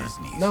excited about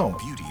it. No.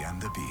 Beauty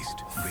and the Beast.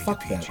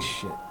 Fuck that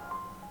shit.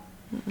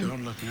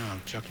 Don't look now.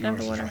 Chuck Never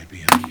Norris is would've. right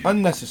behind you.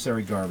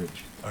 Unnecessary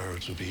garbage. I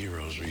heard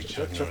superheroes read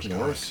Chuck Chuck Norris'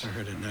 Norris? box. I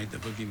heard at night the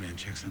boogeyman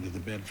checks under the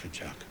bed for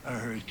Chuck. I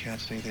heard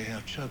cats say they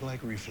have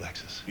Chuck-like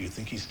reflexes. Do you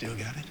think he still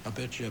got it? I'll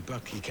bet you a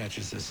buck he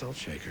catches the salt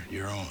shaker.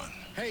 You're on.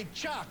 Hey,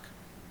 Chuck!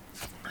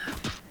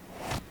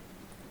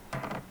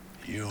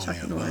 You owe Chuck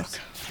me a Norris.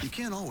 buck. You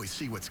can't always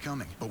see what's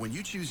coming, but when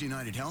you choose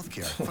United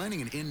Healthcare,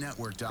 finding an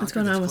in-network What's doctor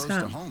going on that's with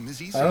close to Scott? home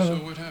is easy. I don't So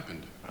know. what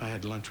happened? I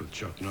had lunch with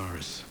Chuck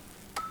Norris.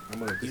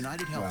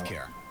 United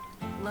Healthcare.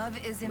 Love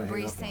is hang up on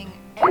embracing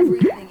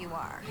everything you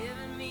are.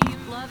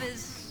 Love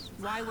is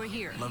why we're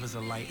here. Love is a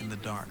light in the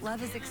dark.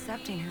 Love is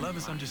accepting who Love you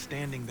is are.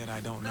 understanding that I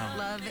don't know.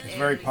 Love It's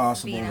very is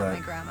possible being at that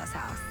my grandma's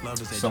house.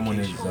 Love is someone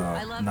is education.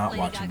 I love not Lady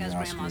watching the Gaga's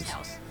grandma's Oscars.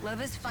 house.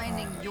 Love is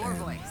finding your and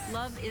voice.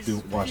 Love is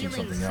watching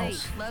feeling something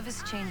safe. else. Love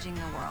is changing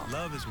the world.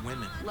 Love is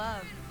women.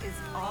 Love is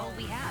all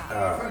we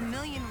have. For a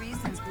million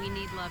reasons, we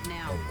need love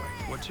now.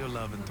 What's your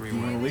love in 3 You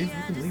want to words? leave?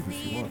 You can leave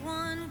if you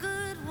want.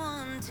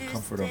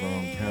 Comfort of our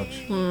own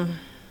couch.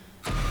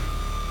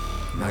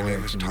 My That way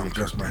name I is can Tom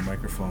readjust my Kirkman.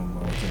 microphone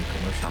while it's in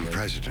commercial. I'm break.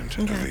 president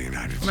Okay. of the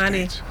United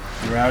Maddie. States.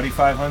 You're Audi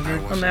 500? I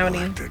I'm wasn't Audi.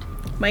 elected.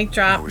 Mic I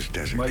drop. was Mic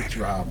designated.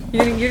 drop.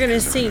 You're gonna Because of an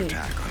see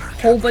attack on our a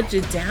whole capital. bunch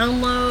of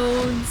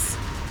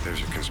downloads, There's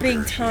a conspiracy big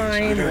inside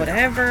time, every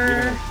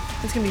whatever.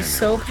 It's gonna be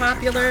so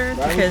popular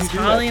Why would because you do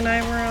Holly that?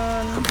 and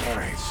I were on.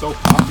 afraid. So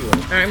popular.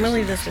 Alright, I'm gonna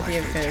leave this with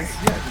you because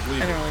Yeah, just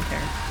leave I it. don't really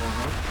care.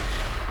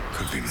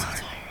 Could be mine.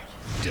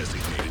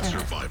 Designated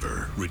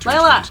Survivor returns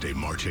Layla, Wednesday,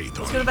 March 8th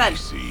let's on go to bed.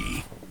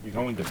 ABC. You're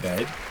going to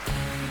bed?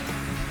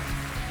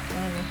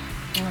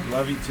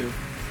 Love you too.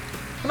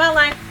 Come on,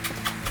 Life.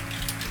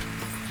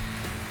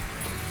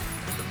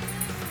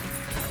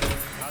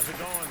 How's it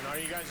going? Are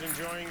you guys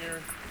enjoying your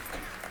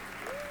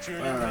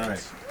junior All right.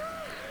 mints?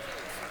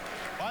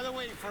 By the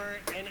way, for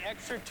an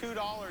extra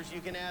 $2,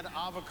 you can add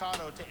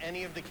avocado to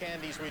any of the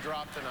candies we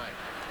drop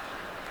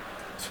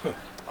tonight.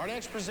 Our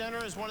next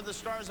presenter is one of the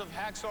stars of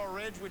Hacksaw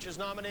Ridge, which is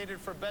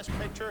nominated for Best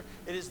Picture.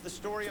 It is the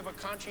story of a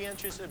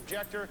conscientious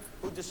objector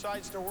who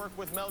decides to work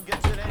with Mel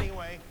Gibson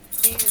anyway.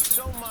 He is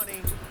so money,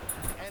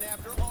 and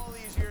after all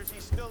these years, he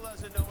still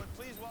doesn't know it.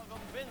 Please welcome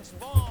Vince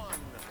Vaughn.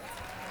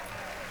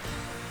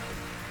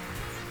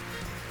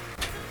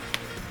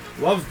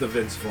 Loves the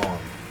Vince Vaughn.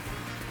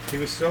 He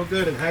was so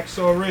good in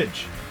Hacksaw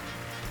Ridge.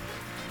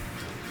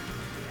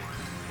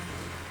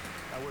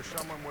 I wish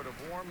someone would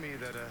have warned me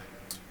that a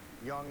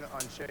young,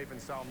 unshaven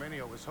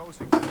Salminio was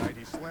hosting tonight.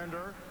 He's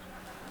slender,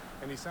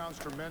 and he sounds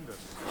tremendous.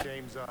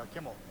 James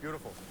Kimmel,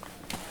 beautiful.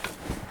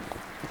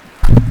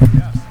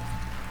 Yes.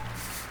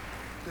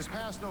 This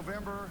past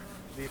November,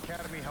 the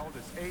Academy held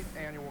its 8th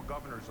annual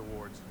Governor's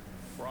Awards.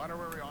 For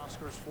honorary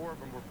Oscars, 4 of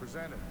them were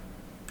presented.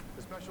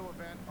 The special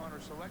event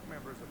honors select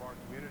members of our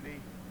community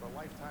for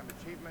lifetime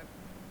achievement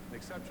and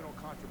exceptional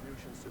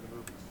contributions to the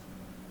movies.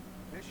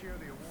 This year,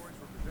 the awards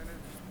were presented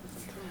with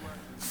some true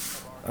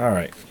legends of our... All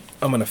right,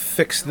 I'm gonna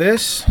fix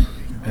this,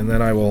 and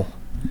then I will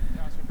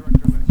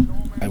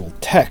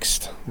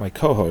text my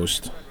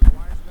co-host.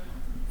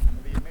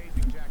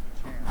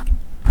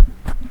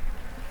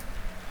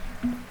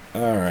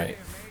 All right.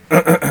 I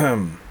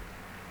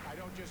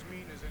don't just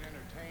mean as an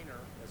entertainer,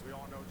 as we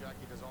all know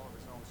Jackie does all of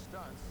his own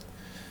stunts.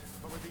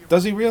 But with the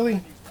Does he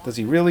really? Does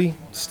he really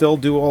still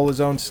do all his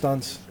own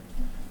stunts?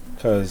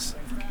 Because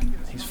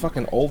he's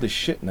fucking old as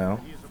shit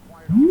now.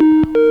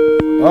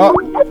 Oh,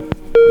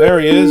 there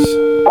he is.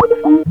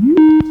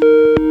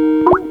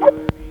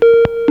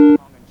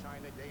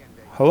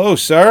 Hello,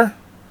 sir.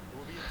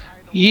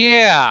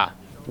 Yeah.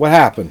 What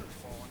happened?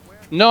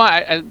 No,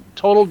 a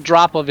total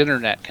drop of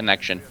internet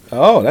connection.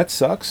 Oh, that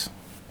sucks.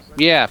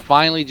 Yeah,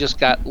 finally just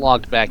got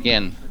logged back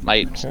in.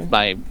 My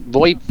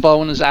VoIP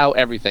phone is out,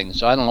 everything.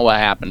 So I don't know what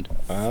happened.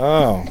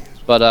 Oh.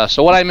 But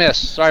so what I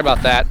missed? Sorry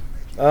about that.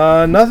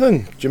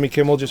 Nothing. Jimmy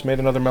Kimmel just made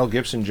another Mel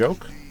Gibson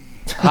joke.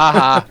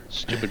 Haha,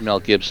 stupid Mel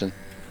Gibson.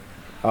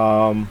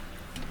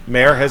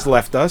 Mare has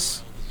left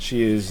us.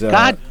 She is.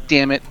 God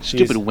damn it!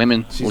 Stupid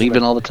women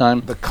leaving all the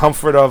time. The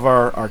comfort of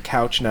our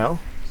couch now.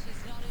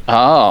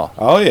 Oh.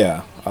 Oh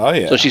yeah. Oh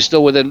yeah. So she's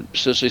still within.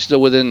 So she's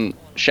still within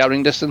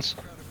shouting distance.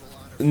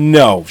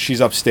 No, she's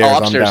upstairs. Oh,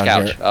 upstairs I'm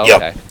down couch. here.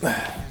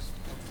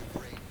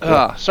 Oh,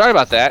 okay. Sorry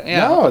about that.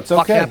 Yeah. No, what it's the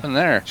fuck okay. happened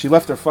there? She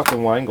left her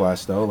fucking wine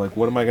glass though. Like,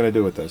 what am I gonna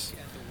do with this?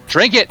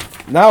 Drink it.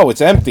 No,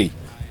 it's empty.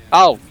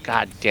 Oh,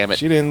 god damn it.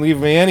 She didn't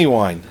leave me any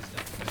wine.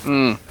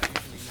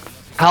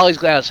 Holly's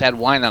glass had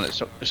wine on it,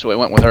 so it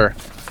went with her.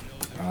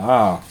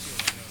 Ah.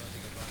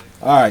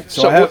 All right.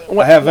 So, So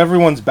I have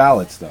everyone's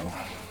ballots though.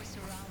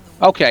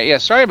 Okay, yeah,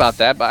 sorry about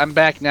that, but I'm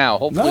back now.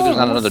 Hopefully there's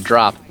not another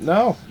drop.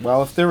 No.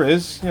 Well, if there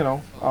is,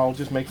 I'll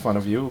just make fun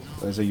of you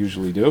as I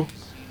usually do.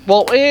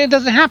 Well, it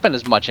doesn't happen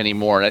as much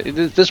anymore.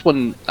 This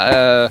one,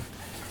 I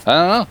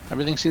don't know.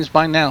 Everything seems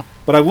fine now.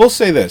 But I will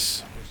say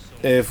this,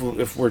 if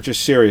we're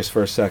just serious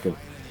for a second.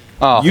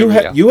 Oh,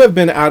 you have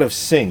been out of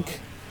sync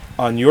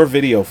on your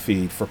video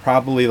feed for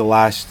probably the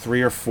last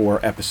 3 or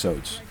 4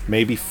 episodes,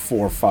 maybe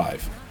 4 or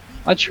 5.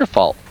 That's your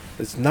fault.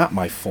 It's not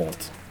my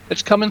fault.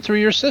 It's coming through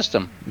your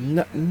system.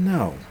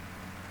 No.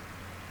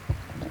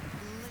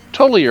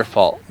 Totally your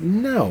fault.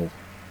 No.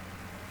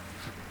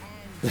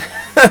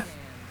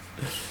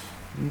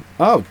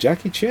 Oh,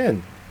 Jackie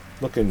Chan.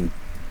 Looking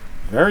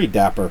very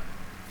dapper.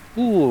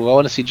 Ooh, I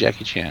want to see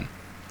Jackie Chan.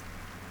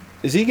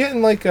 Is he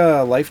getting like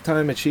a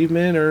Lifetime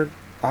Achievement or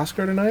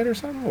Oscar tonight or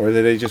something? Or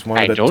did they just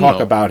want to don't talk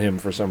know. about him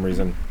for some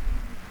reason?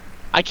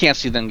 I can't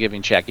see them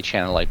giving Jackie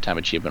Chan a Lifetime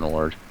Achievement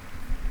Award.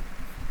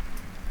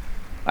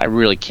 I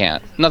really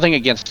can't. Nothing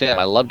against him.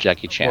 I love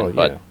Jackie Chan, Well,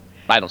 but yeah.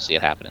 I don't see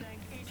it happening.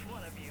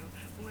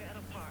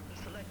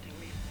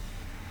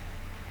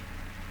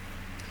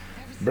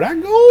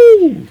 Black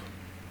gold!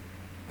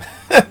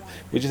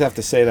 We just have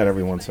to say that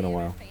every once in a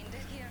while.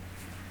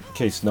 In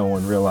case no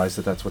one realized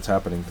that that's what's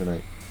happening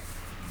tonight.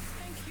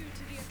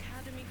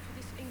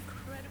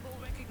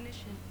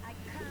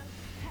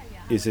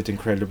 Is it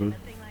incredible?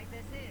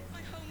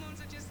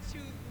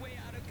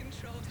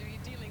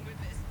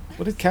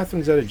 What did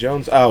Catherine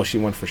Zeta-Jones? Oh, she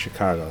went for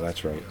Chicago.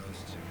 That's right.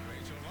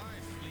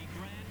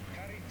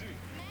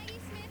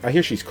 I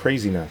hear she's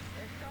crazy now.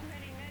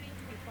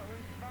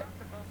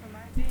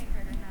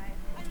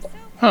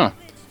 Huh.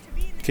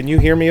 Can you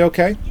hear me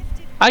okay?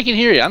 I can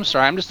hear you. I'm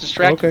sorry. I'm just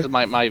distracted Okay.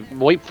 because my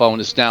VoIP phone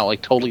is now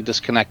like totally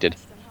disconnected.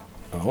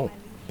 Oh.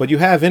 But you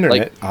have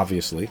internet,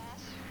 obviously.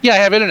 Yeah, I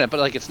have internet, but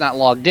like it's not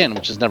logged in,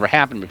 which has never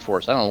happened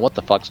before. So I don't know what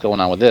the fuck's going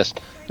on with this.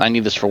 I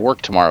need this for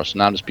work tomorrow, so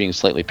now I'm just being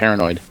slightly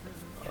paranoid.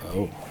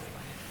 Oh.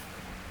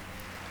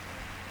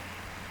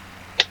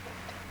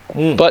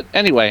 But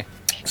anyway.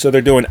 So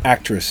they're doing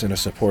actress in a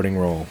supporting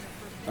role.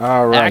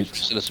 All right.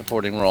 Actress in a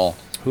supporting role.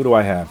 Who do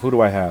I have?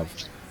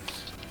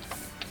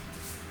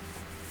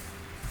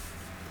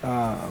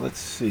 Let's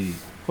see.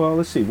 Well,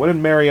 let's see. What did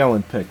Mary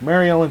Ellen pick?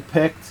 Mary Ellen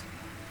picked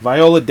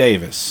Viola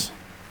Davis.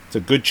 It's a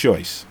good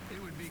choice.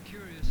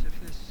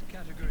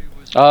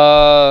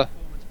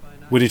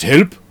 Would it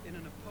help?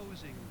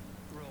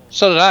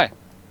 So did I.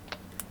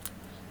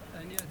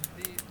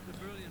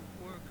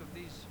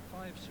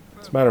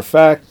 As a matter of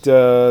fact,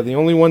 the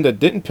only one that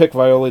didn't pick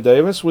Viola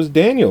Davis was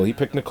Daniel. He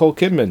picked Nicole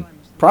Kidman.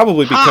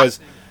 Probably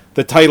because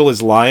the title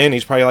is Lion.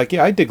 He's probably like,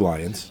 yeah, I dig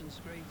lions.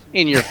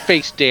 In your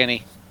face,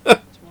 Danny.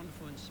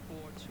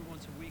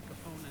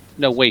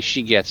 No way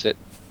she gets it.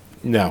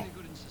 No.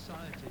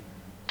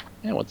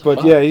 Yeah, what the But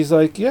fuck? yeah, he's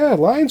like, yeah,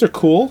 lions are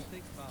cool.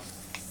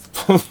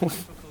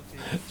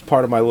 It's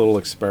part of my little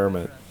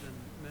experiment.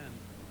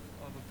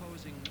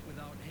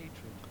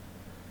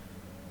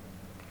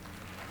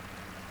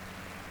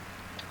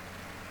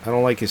 I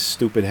don't like his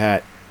stupid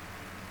hat.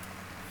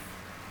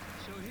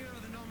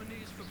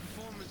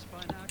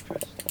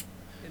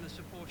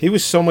 He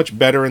was so much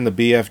better in the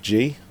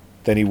BFG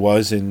than he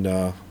was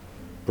in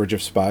Bridge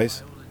of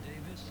Spies.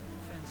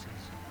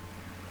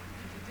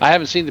 I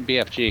haven't seen the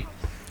BFG.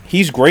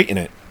 He's great in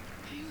it.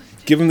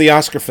 Give him the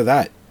Oscar for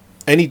that.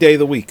 Any day of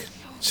the week.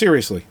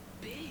 Seriously.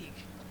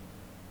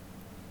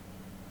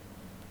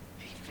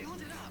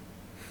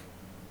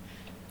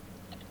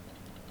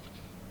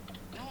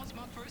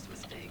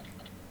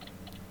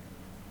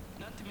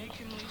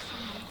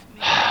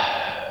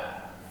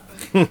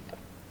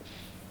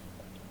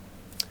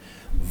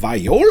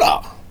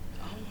 Viola.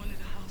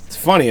 It's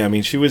funny. I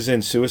mean, she was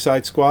in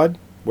Suicide Squad,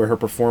 where her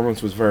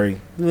performance was very,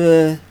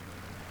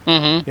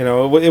 Mm-hmm. you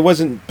know, it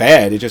wasn't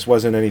bad. It just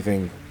wasn't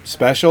anything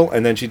special.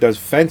 And then she does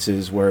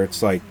Fences, where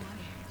it's like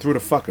through the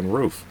fucking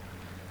roof.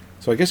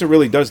 So I guess it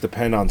really does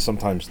depend on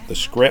sometimes the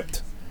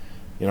script.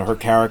 You know, her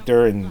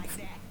character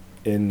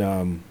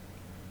in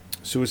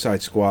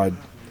Suicide Squad.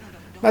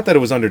 Not that it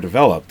was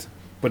underdeveloped,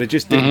 but it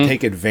just didn't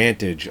take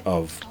advantage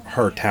of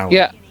her talent.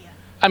 Yeah.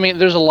 I mean,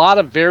 there's a lot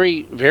of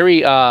very,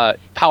 very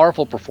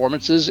powerful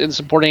performances in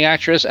supporting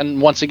actress,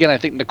 and once again, I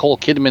think Nicole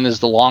Kidman is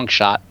the long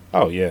shot.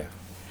 Oh, yeah.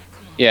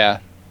 Yeah.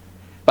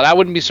 But I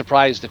wouldn't be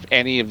surprised if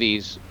any of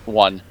these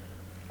won.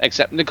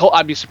 Except Nicole.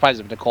 I'd be surprised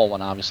if Nicole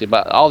won, obviously.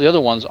 But all the other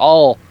ones,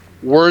 all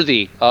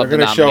worthy of They're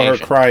the going to show her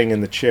nomination. crying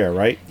in the chair,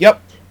 right? Yep.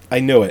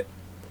 I knew it.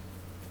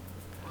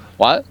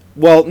 What?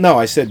 Well, no,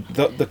 I said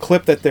the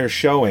clip that they're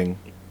showing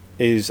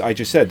is, I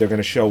just said, they're going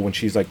to show when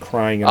she's like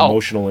crying and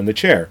emotional in the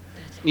chair.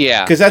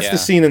 Yeah. Because that's yeah. the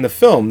scene in the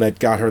film that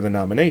got her the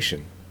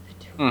nomination.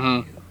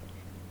 Mm-hmm.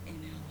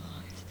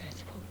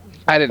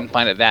 I didn't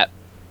find it that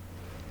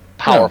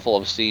powerful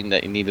of a scene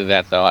that you needed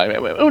that, though.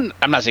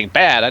 I'm not saying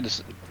bad. I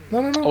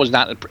was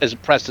not as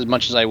impressed as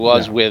much as I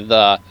was with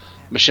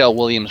Michelle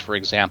Williams, for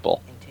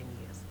example.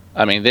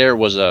 I mean, there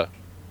was a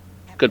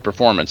good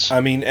performance.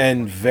 I mean,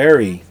 and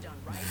very,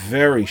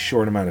 very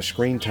short amount of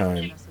screen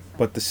time.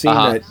 But the scene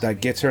that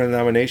gets her the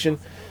nomination,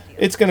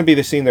 it's going to be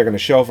the scene they're going to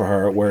show for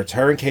her, where it's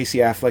her and Casey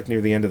Affleck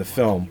near the end of the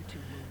film.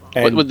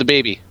 And with the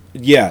baby.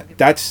 Yeah,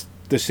 that's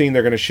the scene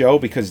they're going to show,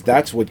 because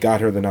that's what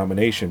got her the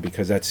nomination,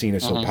 because that scene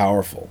is so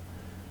powerful.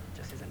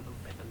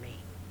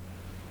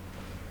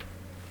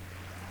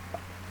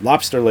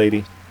 Lobster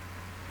Lady.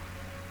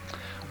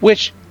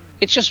 Which,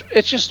 it's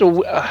just a...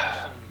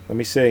 Let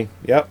me see.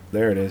 Yep,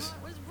 there it is.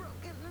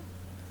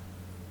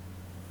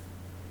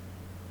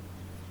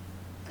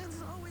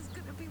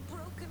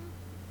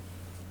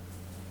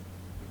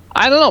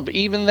 I don't know, but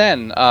even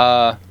then,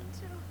 I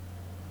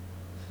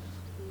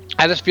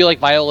just feel like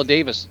Viola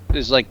Davis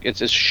is like,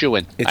 it's a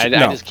shoo-in. I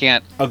just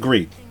can't...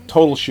 Agreed.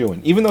 Total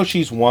shoo-in. Even though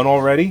she's won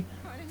already,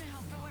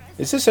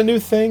 is this a new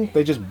thing?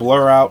 They just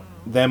blur out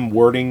them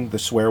wording the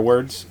swear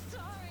words?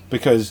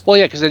 Because... Well,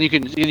 yeah, because then you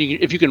can,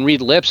 if you can read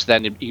lips,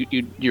 then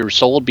your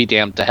soul would be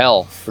damned to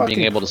hell for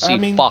being able to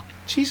see fuck.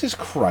 Jesus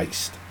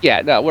Christ.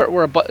 Yeah, no,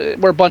 we're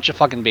a bunch of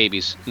fucking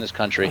babies in this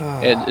country.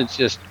 It's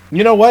just...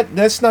 You know what?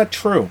 That's not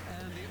true.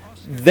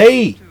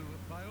 They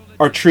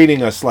are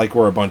treating us like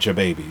we're a bunch of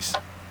babies.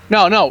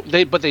 No,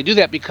 but they do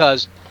that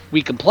because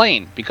we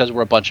complain because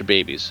we're a bunch of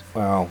babies.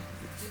 Well,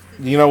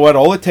 you know what?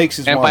 All it takes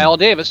is one. And Viola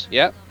Davis,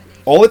 yeah.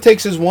 All it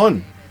takes is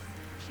one.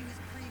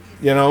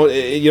 You know,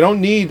 you don't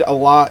need a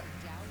lot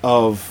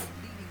of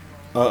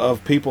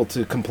people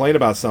to complain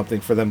about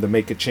something for them to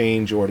make a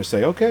change or to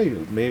say, okay,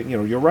 maybe, you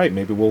know, you're right.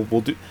 Maybe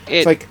we'll do.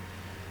 It's like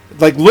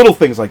little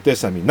things like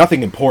this. I mean,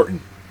 nothing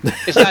important.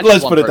 It's not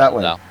Let's put it that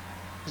way. Though.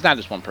 It's not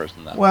just one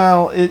person, though.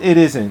 Well, it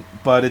isn't,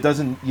 but it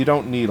doesn't. You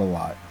don't need a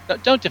lot.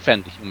 Don't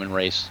defend the human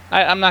race.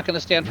 I'm not going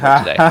to stand for it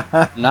today.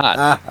 I'm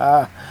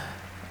not.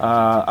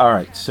 All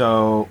right,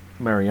 so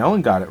Mary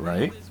Ellen got it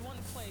right.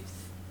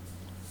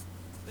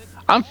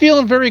 I'm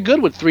feeling very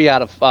good with 3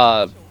 out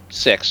of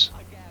 6.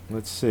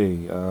 Let's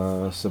see.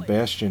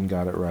 Sebastian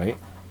got it right.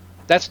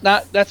 That's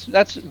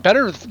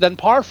better than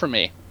par for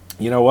me.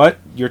 You know what?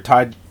 You're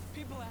tied.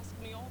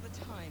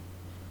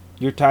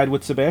 You're tied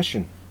with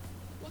Sebastian.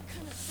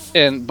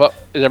 But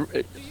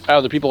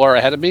other people are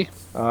ahead of me.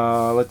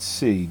 Let's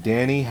see.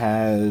 Danny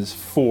has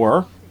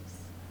 4.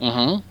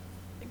 Mm-hmm.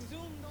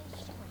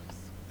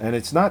 And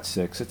it's not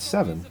 6. It's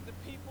 7.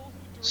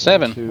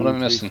 7. 1, 2, what am I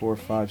 3, missing? 4,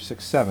 5,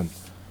 6, 7.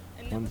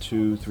 1,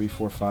 2, 3,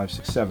 4, 5,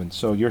 6, 7.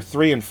 So you're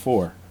 3 and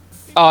 4.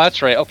 Oh,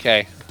 that's right.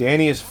 Okay.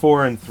 Danny is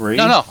 4 and 3.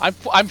 No.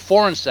 I'm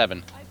 4 and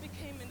 7.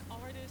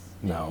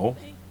 No,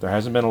 there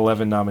hasn't been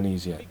 11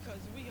 nominees yet.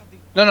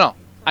 No.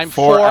 I'm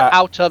 4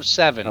 out of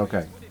 7.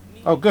 Okay.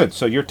 Oh, good.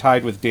 So you're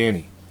tied with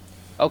Danny.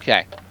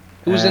 Okay.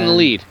 Who's in the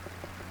lead?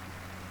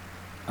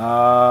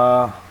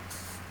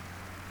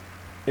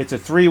 It's a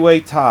 3-way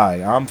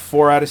tie. I'm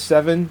 4 out of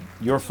 7.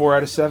 You're 4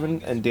 out of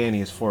 7, and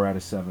Danny is 4 out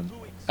of 7.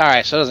 All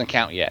right, so it doesn't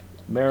count yet.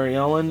 Mary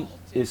Ellen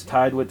is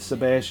tied with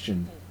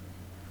Sebastian.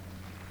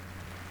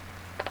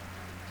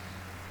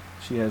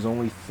 She has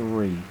only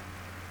 3.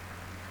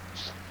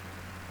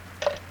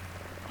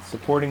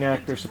 Supporting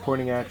actor,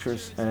 supporting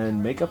actress,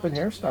 and makeup and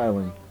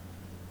hairstyling.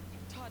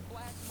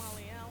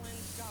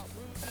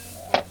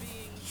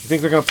 You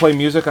think they're going to play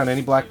music on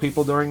any black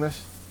people during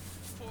this?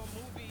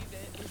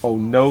 Oh,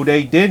 no,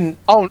 they didn't.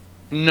 Oh,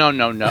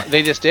 no.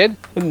 They just did?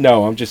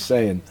 No, I'm just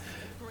saying.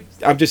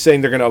 I'm just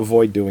saying they're going to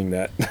avoid doing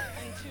that.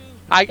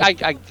 I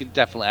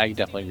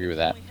definitely agree with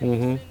that.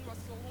 Mm-hmm.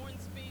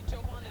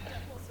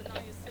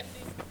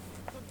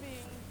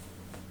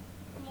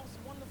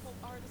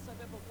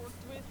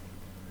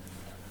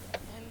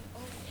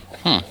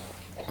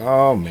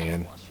 Oh,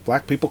 man.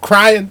 Black people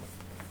crying.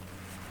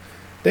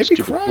 They be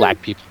crying.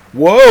 Black people.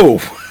 Whoa.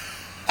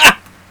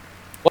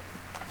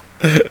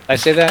 Did I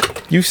say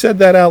that? You said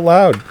that out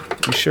loud.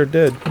 You sure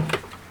did.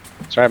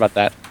 Sorry about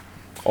that.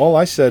 All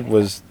I said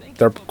was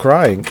they're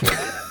crying.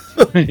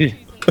 Hey,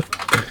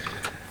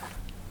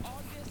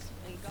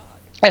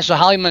 so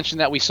Holly mentioned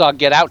that we saw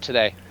Get Out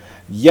today.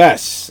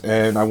 Yes,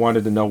 and I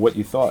wanted to know what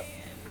you thought.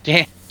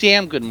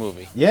 Damn good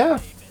movie. Yeah.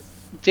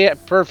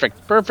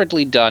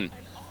 Perfectly done.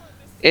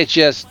 It's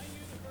just,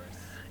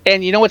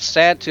 and you know what's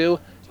sad too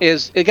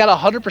is it got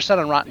 100%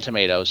 on Rotten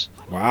Tomatoes.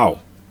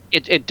 Wow.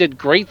 It did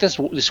great this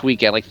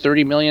weekend, like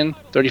 30 million,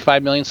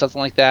 35 million,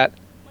 something like that.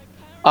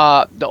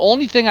 The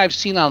only thing I've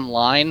seen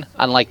online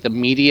on like the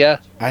media,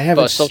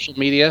 social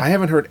media, I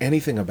haven't heard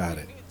anything about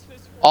it.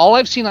 All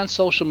I've seen on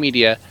social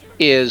media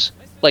is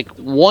like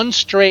one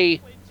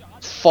stray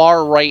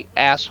far right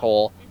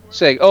asshole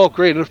saying, "Oh,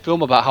 great, a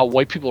film about how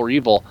white people are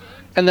evil,"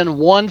 and then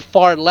one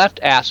far left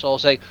asshole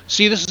saying,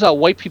 "See, this is how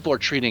white people are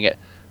treating it."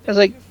 I was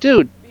like,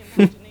 dude,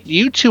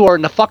 you two are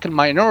in the fucking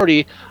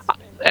minority.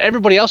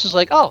 Everybody else is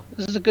like, "Oh,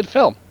 this is a good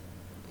film."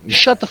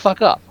 Shut the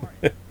fuck up.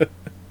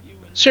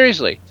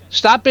 Seriously,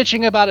 stop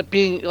bitching about it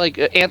being like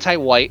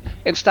anti-white,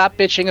 and stop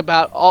bitching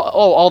about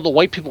all the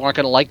white people aren't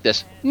going to like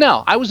this.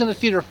 No, I was in a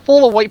theater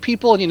full of white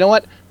people, and you know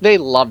what? They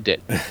loved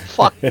it.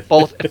 Fuck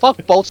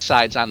both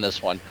sides on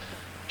this one.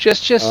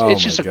 It's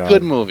just a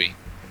good movie.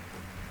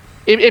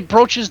 It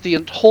broaches the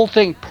whole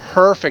thing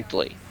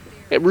perfectly.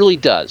 It really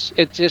does.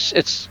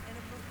 It's.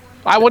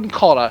 I wouldn't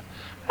call it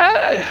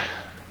a.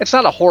 It's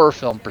not a horror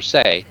film per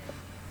se,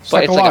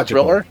 but it's like a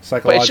thriller.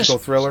 Psychological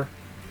thriller.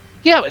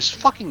 Yeah, it's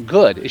fucking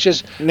good. It's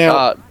just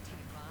now.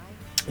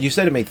 You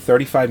said it made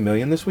 35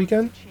 million this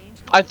weekend.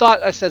 I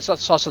thought I saw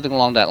something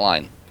along that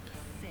line.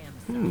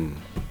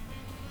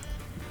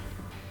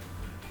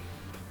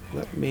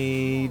 Let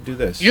me do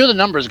this. You're the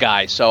numbers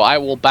guy, so I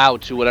will bow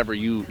to whatever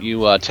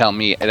you tell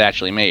me it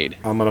actually made.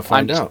 I'm gonna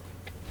find out.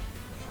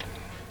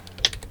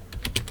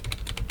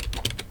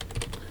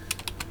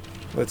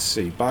 Let's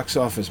see. Box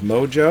Office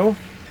Mojo.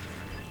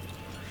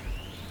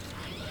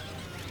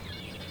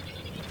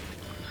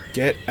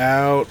 Get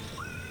Out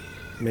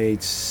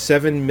made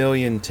 7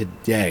 million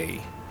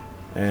today,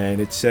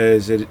 and it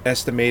says it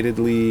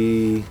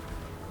estimatedly,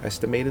 is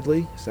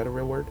that a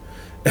real word?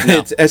 No.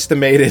 It's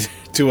estimated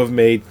to have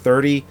made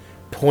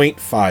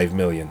 30.5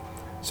 million.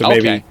 So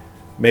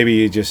maybe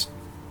you just,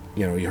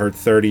 you heard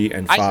 30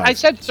 and 5. I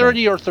said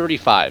 30 or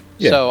 35,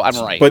 yeah, so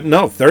I'm right. But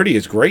no, 30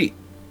 is great,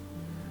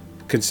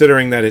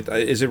 considering that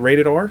is it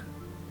rated R?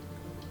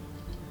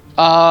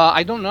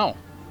 I don't know.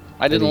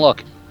 I didn't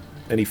look.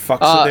 Any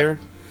fucks in there?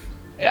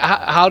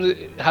 How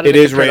did it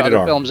is rated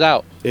R? Films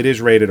out. It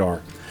is rated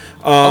R.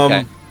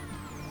 Okay.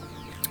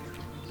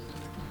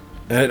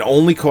 And it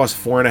only cost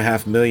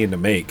 $4.5 million to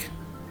make.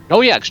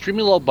 Oh yeah,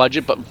 extremely low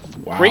budget, but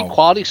great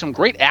quality. Some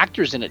great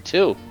actors in it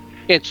too.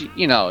 It's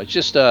it's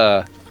just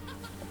a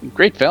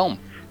great film.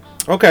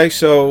 Okay,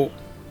 so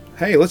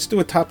hey, let's do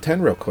a top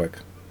 10 real quick.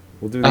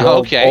 We'll do the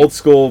old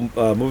school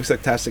Movie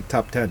Sucktastic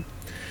top 10.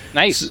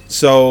 Nice.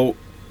 So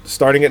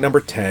starting at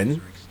number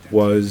 10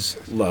 was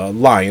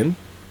Lion.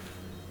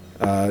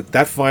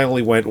 That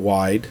finally went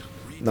wide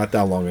not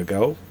that long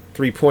ago.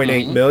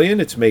 3.8 million.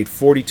 It's made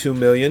 42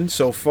 million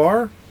so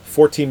far.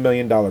 $14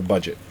 million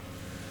budget.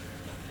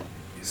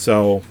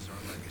 So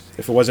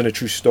if it wasn't a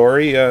true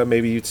story,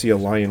 maybe you'd see a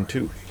Lion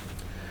 2.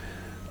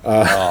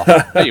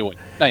 No, you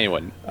wouldn't. No, you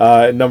wouldn't.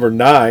 At number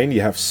 9,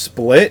 you have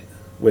Split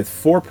with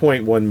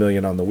 4.1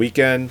 million on the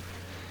weekend.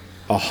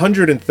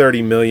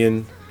 130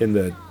 million in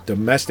the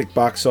domestic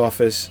box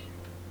office.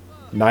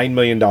 $9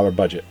 million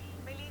budget.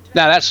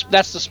 Now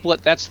that's the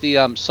Split. That's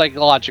the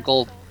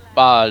psychological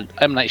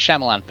M. Night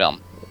Shyamalan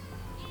film.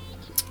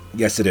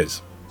 Yes, it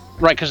is.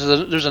 Right,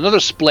 because there's another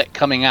Split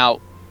coming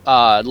out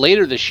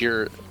later this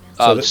year.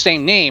 The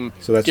same name,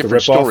 so that's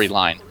different the ripoff?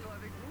 Storyline.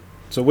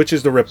 So which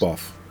is the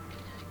ripoff?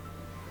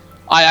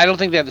 I don't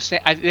think they have the same.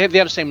 They have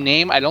the same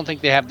name. I don't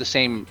think they have the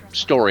same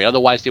story.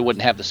 Otherwise, they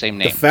wouldn't have the same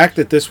name. The fact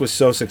that this was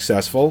so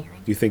successful, do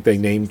you think they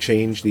name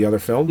changed the other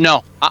film?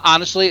 No,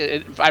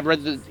 honestly, I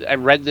read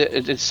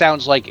the. It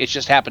sounds like it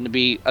just happened to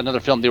be another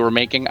film they were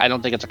making. I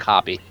don't think it's a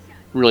copy.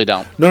 Really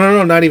don't.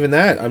 No, not even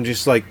that. I'm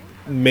just like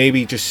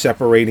maybe just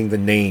separating the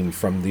name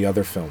from the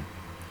other film.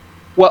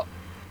 Well,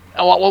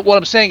 what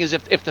I'm saying is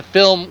if the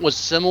film was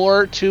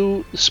similar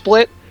to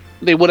Split,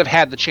 they would have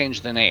had to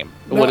change the name.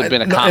 It would have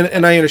been a copy.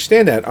 And I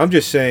understand that. I'm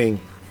just saying,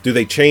 do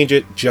they change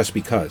it just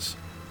because?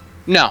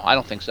 No, I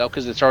don't think so,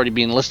 because it's already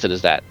being listed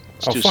as that.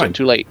 It's too fine. soon,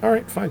 too late. All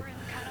right, fine.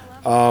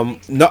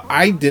 No,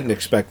 I didn't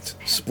expect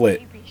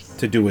Split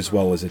to do as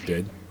well as it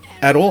did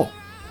at all.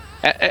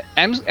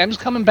 M's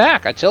coming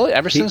back, I tell you,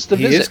 ever since the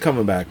visit. He is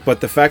coming back,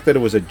 but the fact that it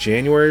was a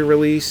January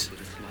release,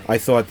 I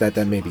thought that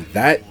maybe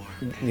that,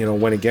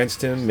 went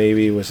against him.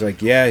 Maybe it was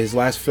like, yeah, his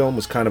last film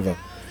was kind of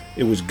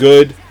it was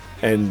good,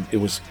 and it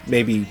was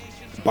maybe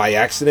by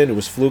accident, it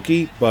was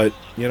fluky, but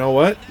you know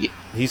what?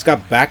 He's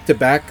got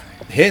back-to-back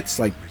hits,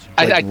 like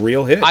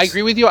real hits. I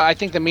agree with you. I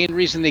think the main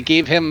reason they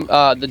gave him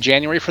the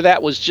January for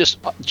that was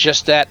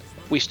just that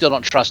we still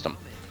don't trust him.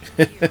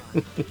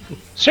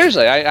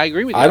 Seriously, I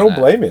agree with you. I don't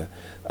blame you.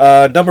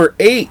 Number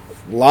 8,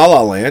 La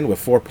La Land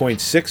with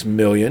 $4.6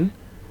 million.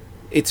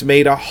 It's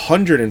made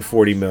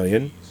 $140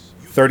 million,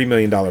 $30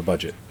 million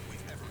budget.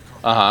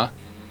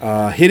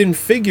 Hidden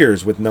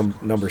Figures with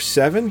number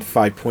 7,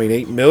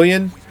 $5.8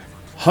 million,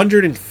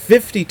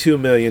 $152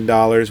 million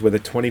with a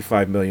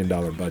 $25 million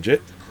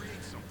budget.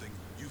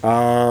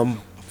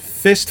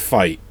 Fist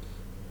Fight.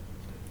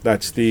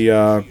 That's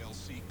the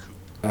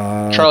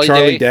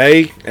Charlie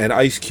Day and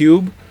Ice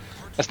Cube.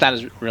 That's not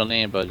his real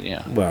name, but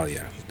yeah. Well,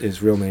 yeah.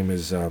 His real name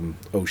is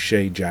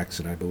O'Shea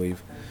Jackson, I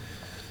believe.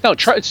 No,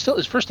 it's still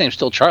his first name's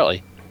still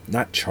Charlie.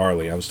 Not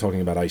Charlie. I was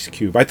talking about Ice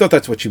Cube. I thought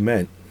that's what you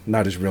meant,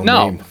 not his real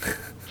name.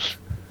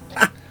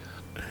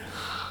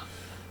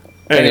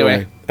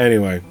 Anyway,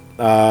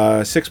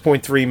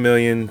 $6.3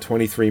 million,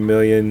 $23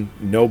 million,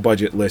 no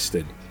budget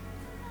listed.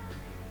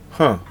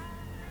 Huh.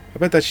 I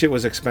bet that shit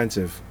was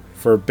expensive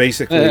for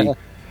basically.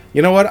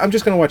 You know what? I'm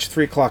just gonna watch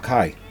 3 O'Clock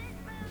High.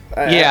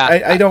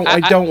 I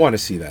don't want to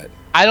see that.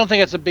 I don't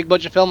think it's a big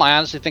budget film. I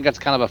honestly think it's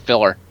kind of a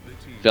filler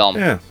film.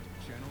 Yeah.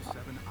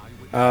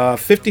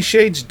 50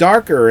 Shades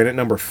Darker in at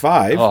number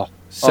 5.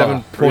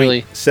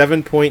 Really?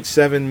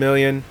 $7.7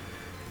 million,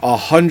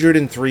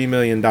 $103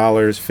 million,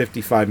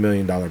 $55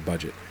 million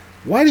budget.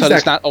 Why does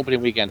it's not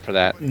opening weekend for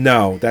that?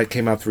 No, that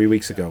came out 3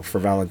 weeks ago for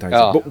Valentine's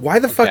Day. But why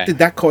the fuck did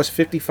that cost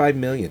 $55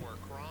 million?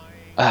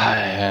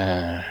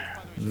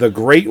 The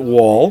Great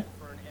Wall,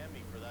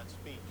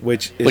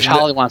 which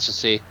Holly wants to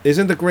see.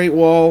 Isn't The Great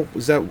Wall?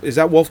 Is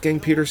that Wolfgang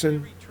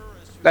Peterson?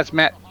 That's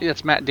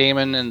Matt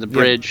Damon and The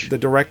Bridge. Yeah, the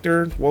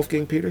director,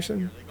 Wolfgang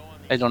Peterson?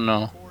 I don't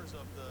know.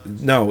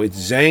 No,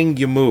 it's Zhang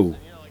Yimou.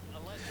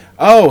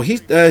 Oh,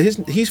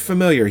 he's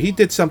familiar. He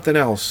did something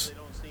else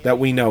that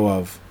we know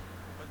of.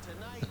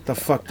 What the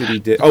fuck did he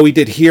do? Oh, he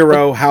did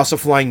Hero, House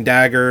of Flying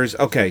Daggers.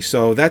 Okay,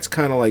 so that's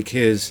kind of like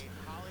his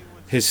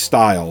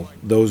style.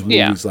 Those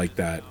movies like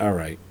that. All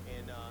right,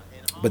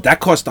 but that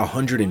cost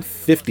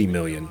 $150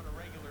 million.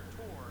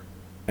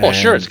 Well,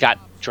 sure, it's got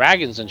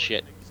dragons and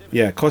shit.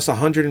 Yeah, it cost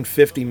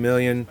 $150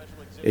 million.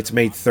 It's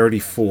made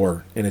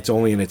 34, and it's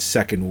only in its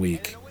second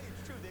week.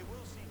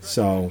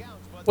 So,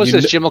 what's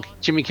this?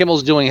 Jimmy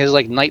Kimmel's doing his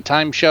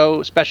nighttime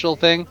show special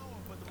thing.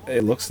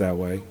 It looks that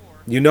way.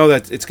 You know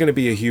that it's going to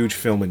be a huge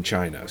film in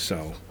China,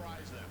 so.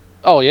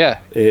 Oh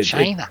yeah,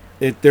 China.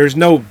 There's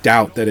no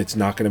doubt that it's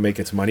not going to make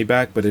its money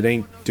back, but it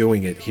ain't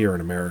doing it here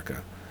in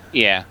America.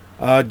 Yeah.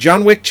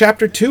 John Wick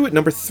Chapter 2 at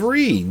number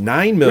 3,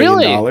 $9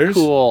 million. Really?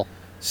 Cool.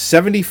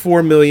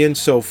 $74 million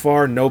so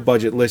far, no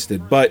budget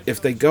listed. But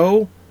if they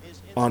go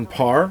on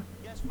par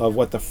of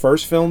what the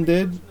first film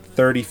did,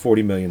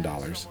 $40 million.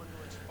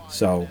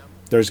 So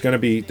there's going to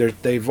be.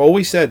 They've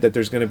always said that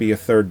there's going to be a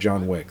third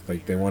John Wick.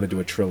 Like they want to do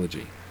a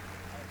trilogy.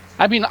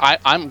 I mean,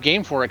 I'm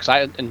game for it because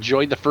I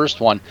enjoyed the first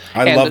one.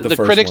 I love the first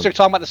one. The critics are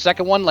talking about the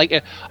second one.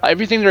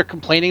 Everything they're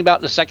complaining about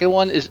the second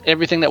one is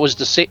everything that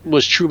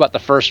was true about the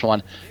first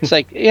one. It's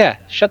yeah,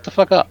 shut the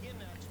fuck up.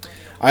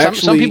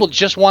 Some people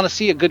just want to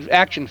see a good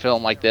action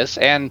film like this,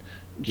 and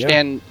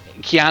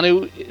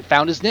Keanu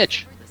found his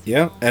niche.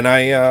 Yeah, and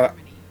I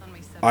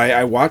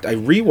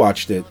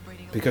rewatched it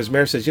because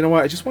Mary says, you know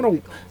what, I just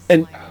want to.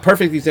 And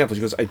perfect example,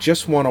 she goes, I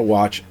just want to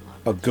watch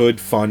a good,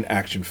 fun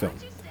action film.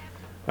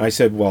 I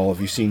said, well,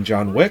 have you seen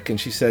John Wick? And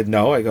she said,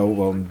 no. I go,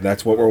 well,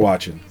 that's what we're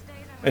watching.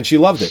 And she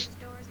loved it.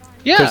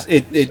 Yeah,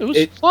 it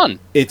was fun.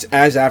 It's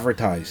as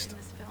advertised.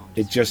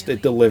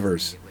 It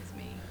delivers.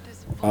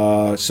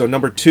 So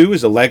number 2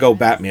 is a Lego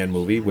Batman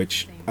movie,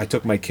 which I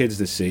took my kids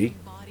to see.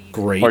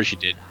 Great. Of course you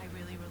did.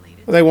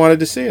 Well, they wanted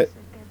to see it.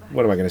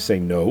 What am I going to say?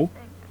 No.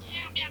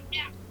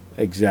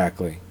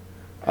 Exactly.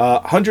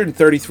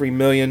 $133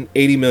 million,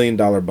 $80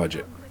 million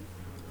budget.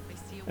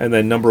 And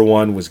then number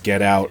 1 was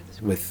Get Out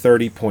with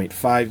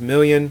 $30.5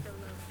 million.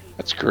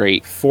 That's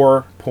great.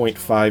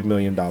 $4.5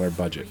 million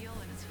budget.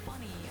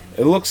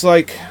 It looks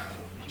like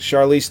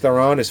Charlize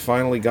Theron has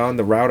finally gone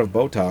the route of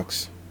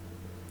Botox.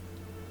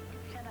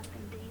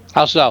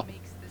 How so?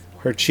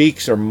 Her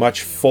cheeks are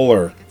much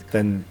fuller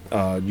than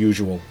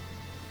usual.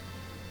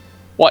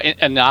 What,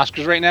 in the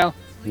Oscars right now?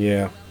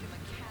 Yeah.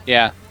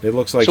 Yeah. It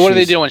looks like So what are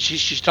they she's- doing?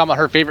 She's talking about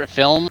her favorite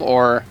film,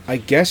 or... I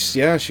guess,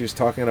 yeah, she was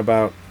talking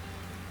about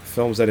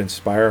films that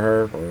inspire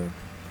her, or...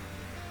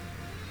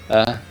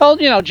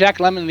 well, you know, Jack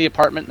Lemmon in The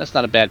Apartment, that's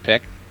not a bad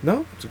pick.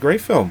 No, it's a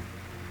great film.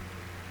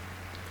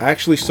 I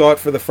actually saw it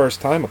for the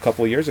first time a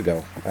couple of years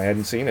ago. I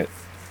hadn't seen it.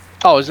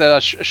 Oh, is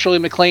that Shirley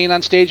MacLaine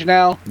on stage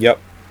now? Yep.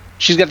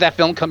 She's got that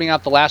film coming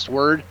out, The Last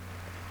Word.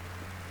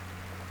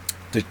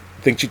 Do you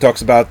think she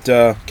talks about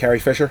Carrie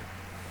Fisher?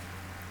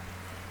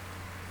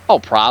 Oh,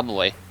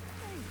 probably.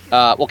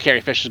 Well,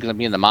 Carrie Fisher's going to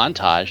be in the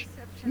montage.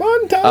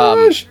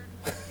 Montage!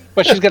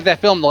 But she's got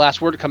that film, The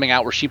Last Word, coming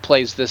out, where she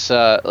plays this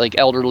like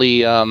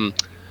elderly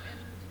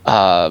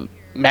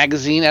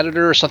magazine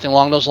editor or something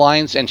along those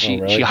lines, and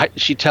she really?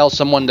 she tells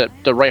someone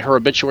to write her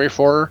obituary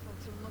for her,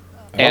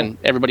 and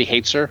everybody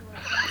hates her.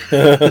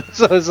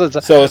 so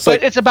it's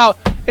like it's about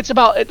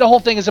the whole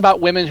thing is about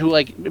women who,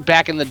 like,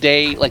 back in the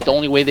day, like, the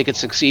only way they could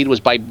succeed was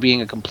by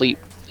being a complete,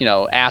 you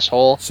know,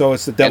 asshole. So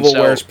it's the Devil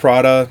Wears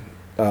Prada,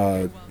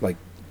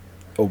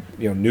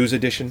 news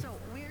edition,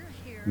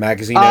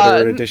 magazine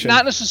editor edition.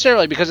 Not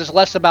necessarily, because it's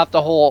less about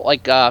the whole,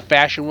 like,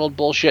 fashion world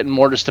bullshit and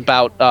more just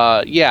about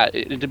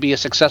to be a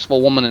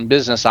successful woman in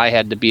business, I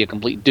had to be a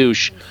complete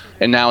douche,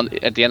 and now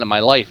at the end of my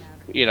life,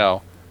 you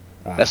know,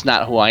 that's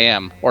not who I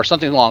am, or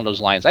something along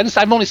those lines.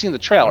 I've only seen the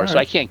trailer, so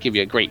I can't give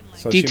you a great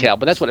detail,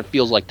 but that's what it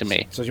feels like to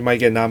me. So she might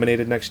get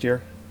nominated next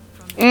year.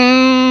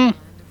 I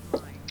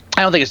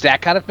don't think it's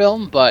that kind of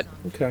film, but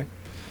okay.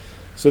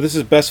 So this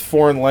is best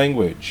foreign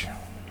language.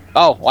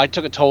 Oh, well, I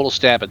took a total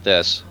stab at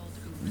this.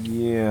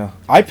 Yeah,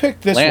 I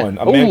picked this one.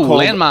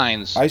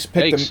 Landmines. I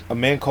picked a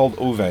Man Called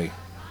Ove.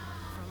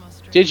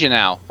 Did you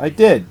now? I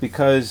did,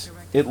 because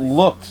it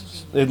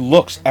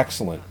looks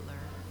excellent.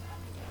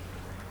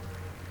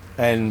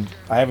 And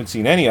I haven't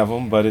seen any of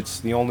them, but it's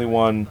the only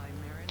one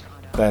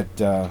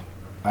that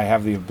I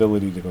have the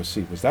ability to go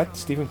see. Was that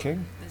Stephen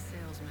King?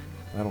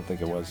 I don't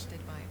think it was.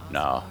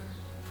 No.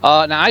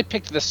 Now I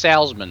picked The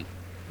Salesman.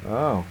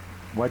 Oh,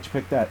 why'd you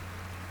pick that?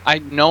 I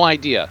had no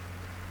idea.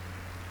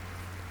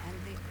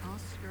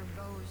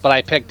 But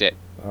I picked it.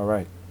 All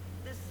right.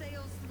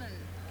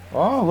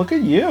 Oh, look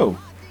at you.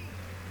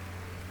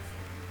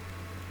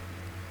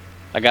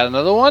 I got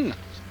another one.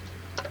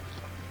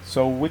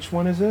 So which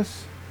one is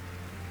this?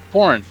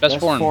 Foreign. Best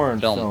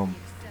foreign film.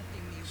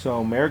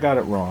 So Mayor got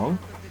it wrong.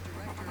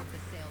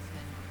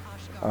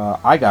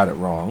 I got it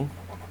wrong.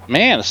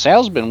 Man, The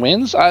Salesman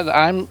wins.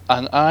 I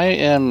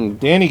am.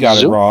 Danny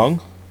got it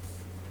wrong.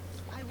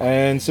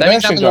 And Sebastian that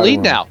means I'm in the lead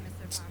now.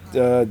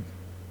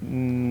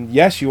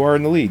 Yes, you are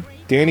in the lead.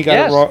 Danny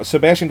got it wrong.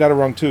 Sebastian got it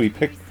wrong too. He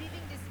picked.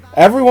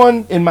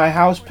 Everyone in my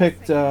house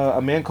picked A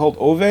Man Called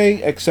Ove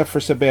except for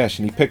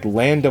Sebastian. He picked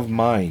Land of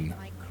Mine.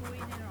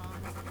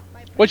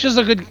 Which is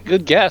a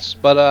good guess,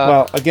 but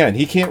well, again,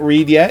 he can't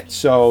read yet,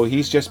 so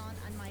he's just.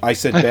 I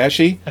said,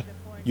 Bashi,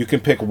 you can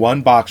pick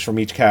one box from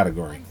each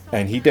category,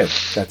 and he did.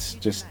 That's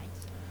just.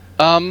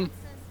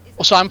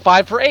 So I'm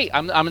 5 for 8.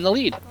 I'm in the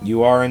lead.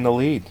 You are in the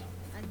lead.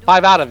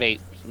 5 out of 8.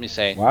 Let me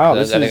say. Wow,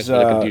 That's what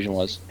the confusion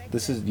was.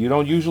 This is. You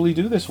don't usually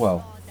do this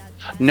well.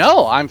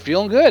 No, I'm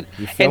feeling good.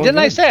 And didn't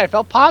I say I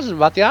felt positive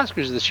about the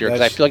Oscars this year,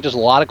 because I feel like there's a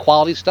lot of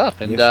quality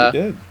stuff. And yes,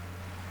 you did.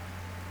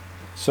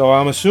 So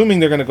I'm assuming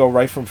they're going to go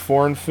right from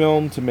foreign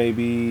film to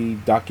maybe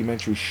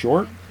documentary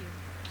short.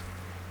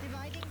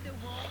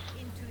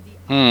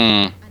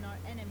 It's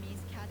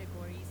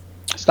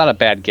not a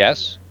bad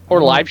guess.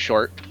 Or live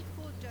short.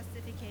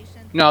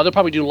 No, they'll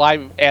probably do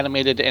live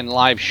animated and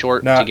live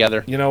short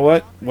together. You know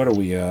what? What are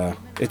we?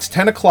 It's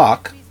 10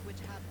 o'clock,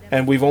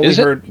 and we've only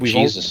heard.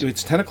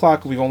 It's 10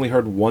 o'clock. We've only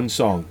heard one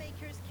song.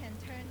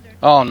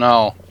 Oh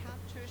no!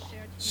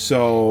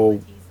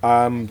 So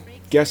I'm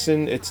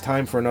guessing it's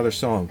time for another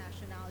song.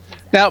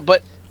 Now,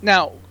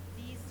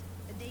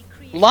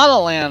 La La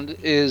Land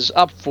is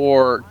up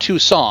for 2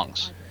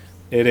 songs.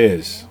 It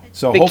is.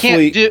 So they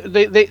hopefully can't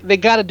do, they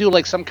got to do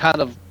like some kind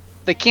of.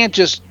 They can't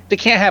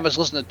have us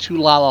listen to 2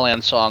 La La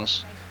Land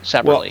songs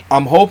separately. Well,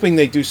 I'm hoping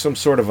they do some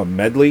sort of a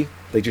medley.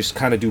 They just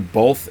kind of do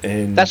both,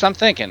 and that's what I'm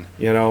thinking.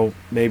 You know,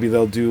 maybe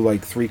they'll do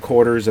like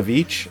 3/4 of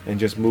each and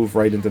just move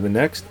right into the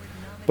next.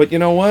 But you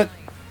know what?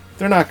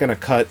 They're not going to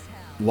cut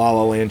La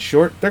La Land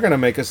short. They're going to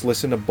make us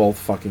listen to both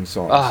fucking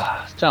songs.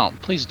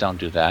 Please don't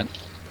do that.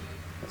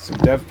 So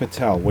Dev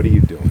Patel, what are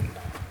you doing?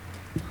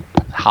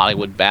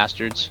 Hollywood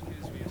bastards.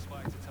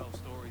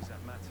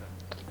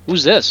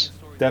 Who's this?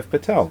 Dev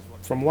Patel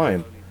from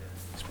Lion.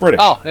 He's British.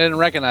 Oh, I didn't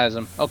recognize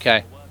him.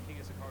 Okay.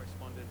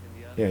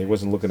 Yeah, he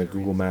wasn't looking at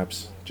Google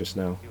Maps just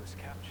now.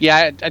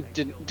 Yeah, I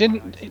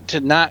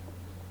did not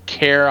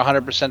care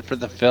 100% for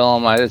the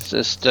film. It's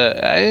just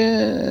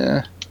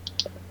I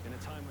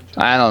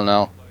don't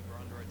know.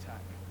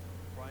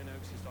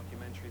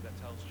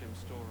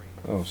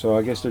 Oh, so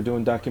I guess they're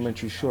doing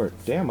documentary short.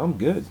 Damn, I'm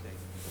good.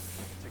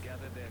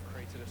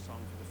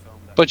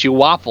 But you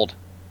waffled.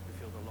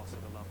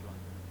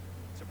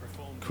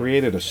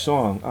 created a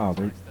song. Oh,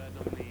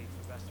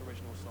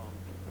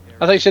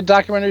 I thought you said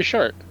documentary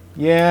short.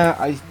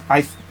 yeah.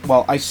 I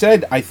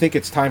said I think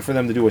it's time for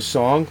them to do a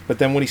song, but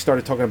then when he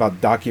started talking about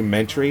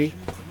documentary,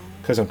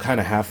 because I'm kind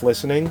of half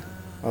listening,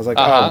 I was like,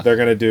 oh, they're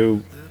gonna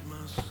do.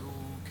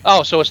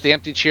 Oh, so it's the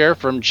empty chair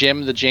from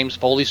Jim, the James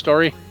Foley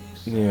story.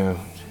 Yeah.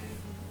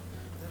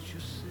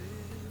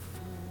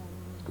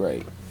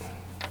 Great.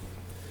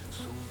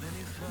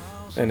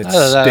 And it's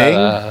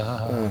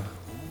Sting.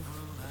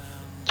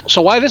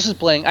 So while this is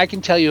playing, I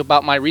can tell you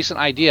about my recent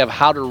idea of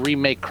how to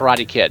remake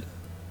Karate Kid.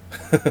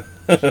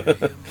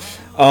 Reboot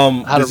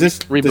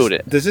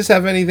it. Does this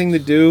have anything to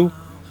do?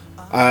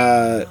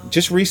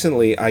 Just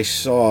recently, I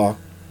saw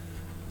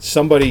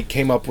somebody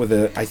came up with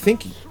I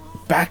think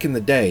back in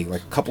the day,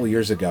 like a couple of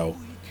years ago,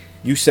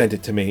 you sent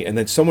it to me, and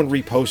then someone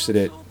reposted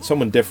it,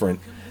 someone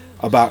different,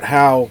 about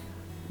how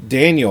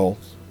Daniel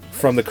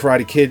from the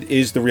Karate Kid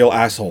is the real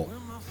asshole.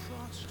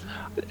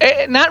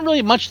 Not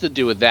really much to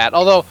do with that,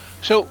 although,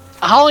 so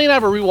Holly and I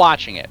were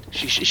rewatching it.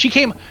 She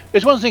came,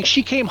 it's one of the things,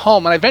 she came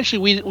home, and I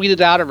eventually weeded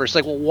out of her. She's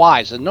like, well, why?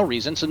 I said, no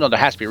reason. So no, there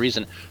has to be a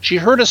reason. She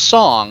heard a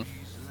song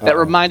that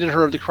reminded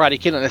her of the Karate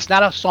Kid, and it's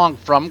not a song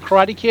from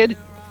Karate Kid,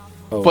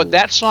 but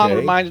that song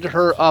reminded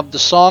her of the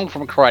song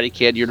from Karate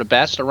Kid, You're the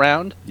Best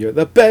Around. You're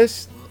the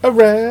best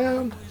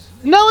around.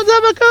 No one's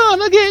ever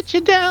gonna get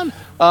you down.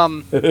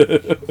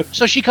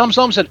 So she comes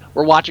home and said,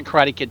 we're watching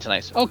Karate Kid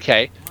tonight. Said,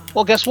 okay.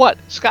 Well, guess what?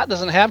 Scott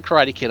doesn't have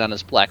Karate Kid on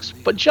his Plex,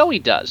 but Joey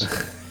does.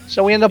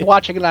 So we end up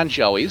watching it on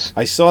Joey's.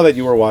 I saw that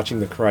you were watching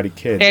the Karate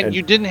Kid. And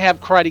you didn't have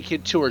Karate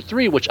Kid 2 or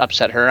 3, which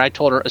upset her. I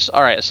told her,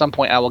 all right, at some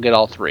point I will get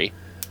all 3.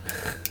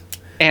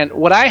 And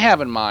what I have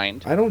in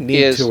mind I don't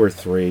need 2 or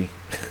 3.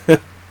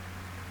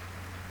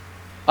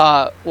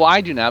 Well,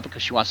 I do now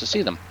because she wants to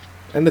see them.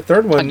 And the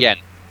third one... Again.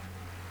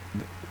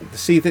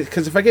 See,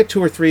 because if I get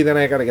 2 or 3, then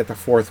I got to get the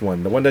fourth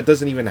one. The one that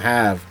doesn't even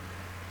have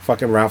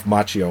fucking Ralph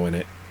Macchio in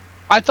it.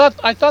 I thought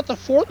the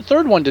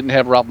third one didn't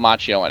have Ralph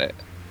Macchio in it.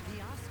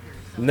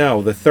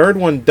 No, the third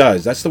one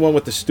does. That's the one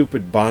with the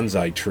stupid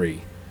bonsai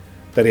tree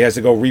that he has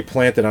to go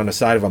replant it on the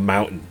side of a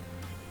mountain.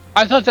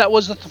 I thought that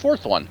was the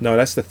fourth one. No,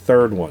 that's the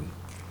third one.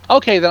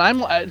 Okay, then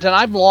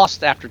I'm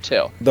lost after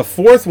 2. The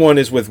fourth one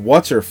is with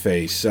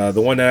what's-her-face,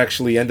 the one that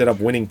actually ended up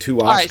winning 2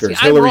 Oscars. All right, see,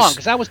 I'm wrong,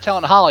 because I was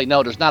telling Holly,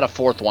 no, there's not a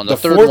fourth one. The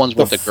third one's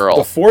with the girl.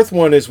 The fourth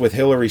one is with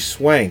Hilary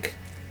Swank.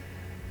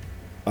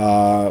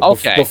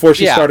 Okay. Before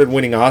she started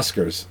winning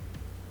Oscars.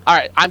 All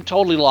right, I'm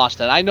totally lost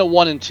then. I know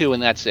 1 and 2,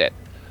 and that's it.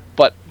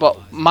 But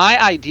my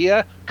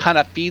idea kind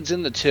of feeds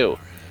into 2.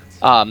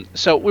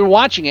 So we're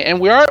watching it, and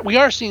we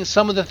are seeing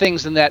some of the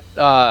things in that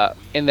that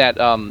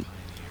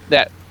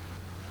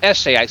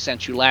essay I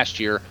sent you last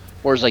year,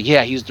 where it's like,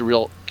 yeah, he's the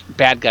real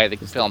bad guy of the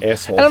film.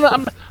 Asshole. And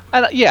I'm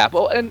not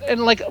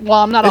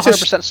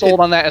 100% sold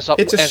on that as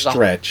a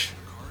stretch.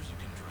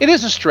 It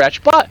is a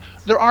stretch, but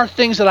there are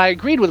things that I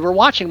agreed with. We're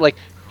watching, like,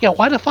 yeah,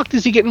 why the fuck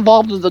does he get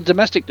involved in the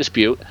domestic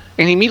dispute?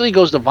 And he immediately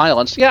goes to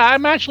violence. Yeah,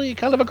 I'm actually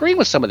kind of agreeing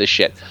with some of this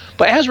shit.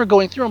 But as we're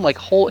going through, I'm like,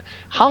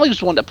 Holly's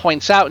the one that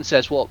points out and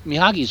says, well,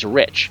 Miyagi's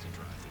rich.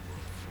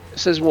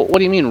 Says, well, what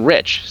do you mean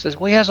rich? Says,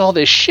 well, he has all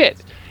this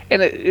shit.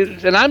 And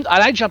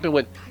I jump in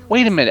with,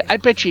 wait a minute, I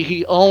bet you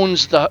he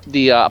owns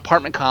the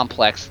apartment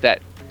complex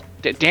that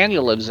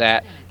Daniel lives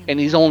at, and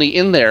he's only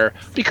in there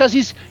because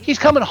he's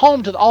coming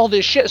home to all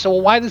this shit. So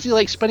why does he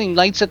like spending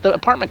nights at the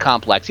apartment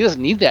complex? He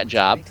doesn't need that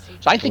job.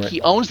 So I think he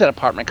owns that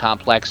apartment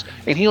complex,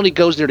 and he only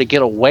goes there to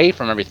get away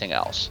from everything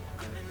else.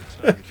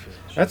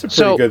 That's a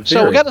pretty good theory.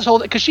 So we got this whole,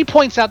 because she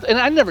points out, and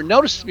I never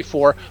noticed this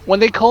before,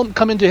 when they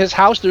come into his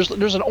house, there's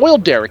an oil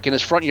derrick in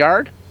his front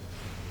yard.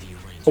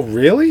 Oh,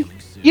 really?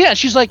 Yeah,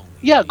 she's like,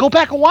 yeah, go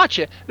back and watch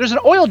it. There's an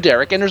oil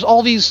derrick, and there's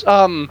all these,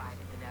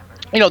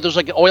 there's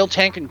like an oil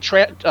tank and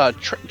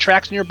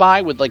tracks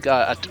nearby with like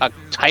a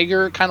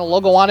tiger kind of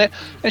logo on it.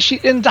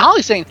 And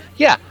Holly's saying,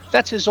 yeah,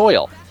 that's his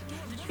oil.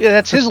 Yeah,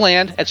 that's his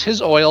land. That's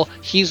his oil.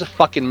 He's a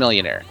fucking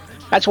millionaire.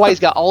 That's why he's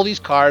got all these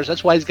cars.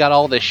 That's why he's got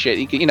all this shit.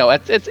 I'm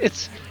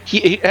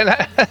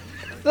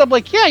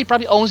like, yeah, he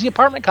probably owns the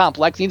apartment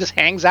complex. And he just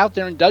hangs out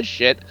there and does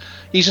shit.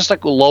 He's just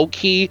like low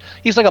key.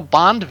 He's like a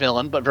Bond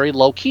villain, but very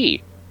low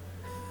key.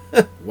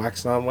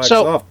 Wax on, wax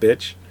off,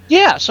 bitch.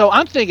 Yeah, so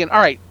I'm thinking, all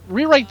right,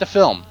 rewrite the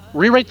film.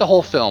 Rewrite the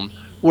whole film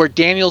where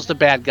Daniel's the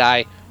bad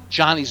guy,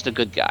 Johnny's the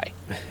good guy.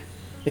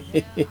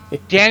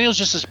 Daniel's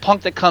just this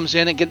punk that comes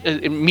in and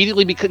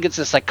immediately gets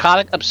a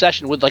psychotic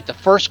obsession with like the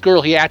first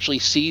girl he actually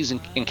sees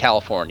in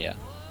California,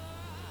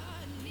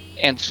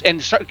 and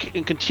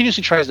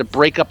continuously tries to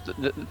break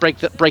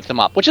them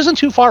up, which isn't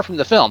too far from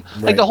the film.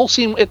 Right. Like the whole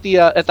scene at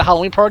the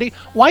Halloween party.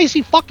 Why is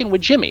he fucking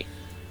with Jimmy?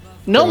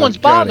 No one's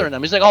bothering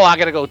him. He's like, oh, I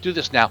gotta go do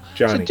this now.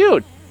 Johnny. It's like,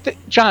 dude.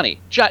 Johnny.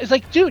 It's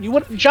like, dude,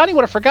 Johnny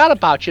would have forgot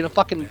about you in a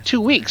fucking 2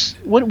 weeks.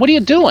 What are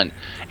you doing?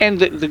 And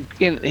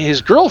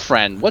his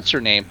girlfriend, what's her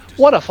name?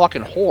 What a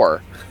fucking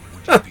whore.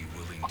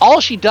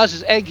 All she does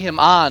is egg him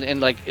on and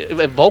like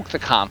evoke the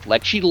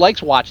conflict. She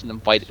likes watching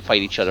them fight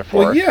each other for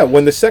her. Well, yeah,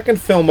 when the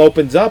second film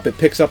opens up, it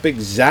picks up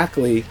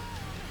exactly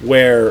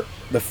where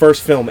the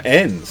first film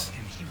ends.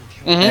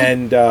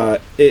 Mm-hmm.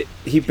 And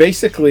he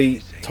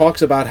basically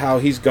talks about how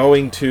he's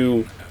going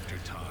to,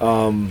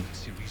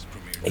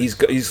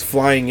 he's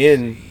flying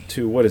in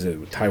to, what is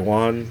it,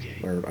 Taiwan,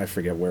 or I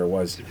forget where it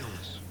was,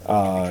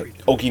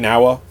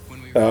 Okinawa,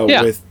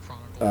 with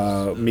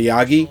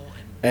Miyagi,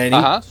 and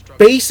he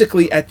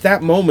basically at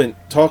that moment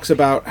talks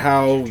about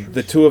how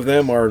the two of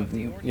them are,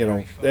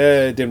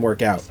 it didn't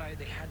work out.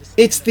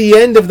 It's the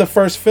end of the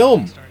first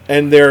film,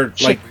 and they're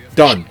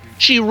done.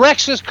 She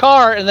wrecks his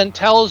car and then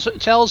tells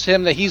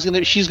him that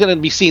she's gonna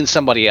be seeing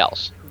somebody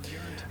else.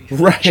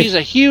 Right. She's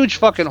a huge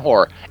fucking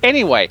whore.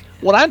 Anyway,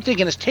 what I'm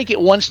thinking is take it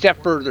one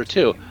step further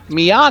too.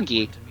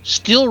 Miyagi,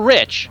 still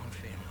rich,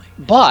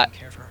 but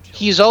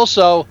he's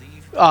also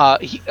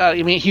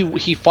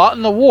he fought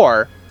in the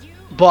war,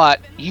 but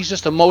he's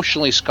just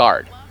emotionally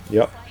scarred.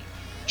 Yep.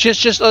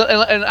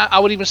 And I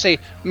would even say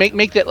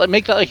make that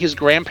like his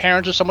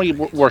grandparents or somebody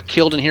were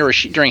killed in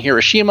during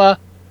Hiroshima.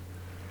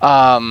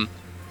 And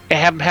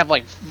have him have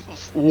like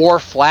war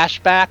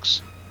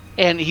flashbacks,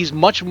 and he's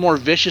much more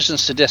vicious and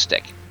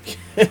sadistic.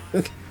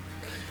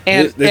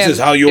 This is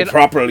how you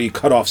properly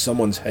cut off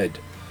someone's head.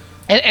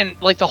 And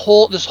like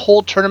this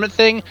whole tournament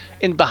thing,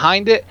 and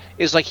behind it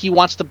is like he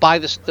wants to buy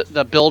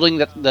the building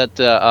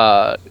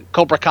that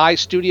Cobra Kai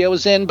studio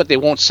is in, but they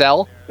won't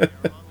sell.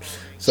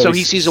 So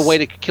he sees a way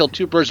to kill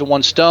two birds with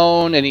one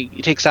stone, and he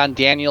takes on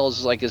Daniel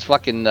as like his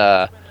fucking.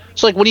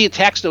 So like when he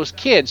attacks those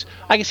kids,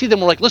 I can see them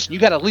were like, listen, you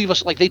got to leave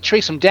us. Like they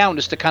trace him down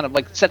just to kind of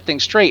like set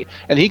things straight,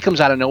 and he comes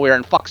out of nowhere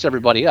and fucks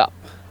everybody up.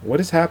 What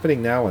is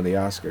happening now on the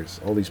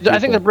Oscars? All these people. I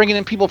think they're bringing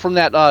in people from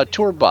that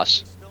tour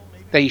bus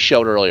that he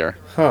showed earlier.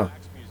 Huh.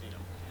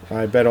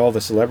 I bet all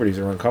the celebrities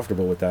are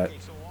uncomfortable with that.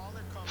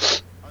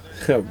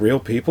 Real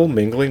people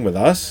mingling with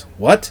us?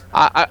 What?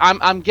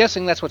 I'm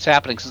guessing that's what's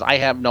happening because I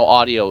have no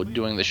audio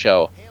doing the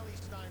show.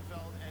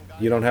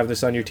 You don't have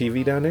this on your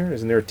TV down there?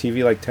 Isn't there a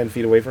TV like 10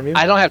 feet away from you?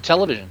 I don't have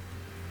television.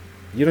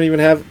 You don't even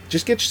have...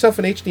 Just get yourself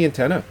an HD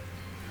antenna.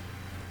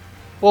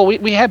 Well,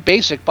 we have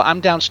basic, but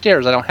I'm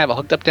downstairs. I don't have it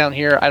hooked up down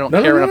here. I don't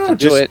care enough to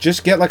do it.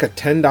 Just get like a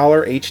 $10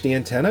 HD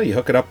antenna. You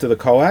hook it up to the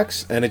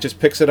coax, and it just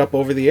picks it up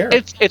over the air.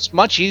 It's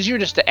much easier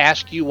just to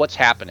ask you what's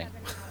happening.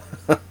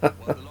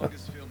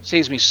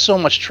 Saves me so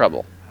much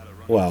trouble.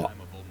 Well,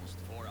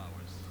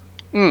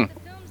 I'm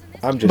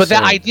just But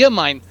saying. that idea of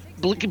mine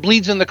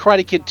bleeds in the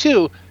Karate Kid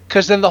too,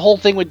 because then the whole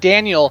thing with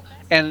Daniel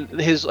and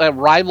his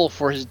rival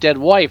for his dead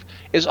wife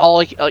is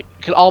all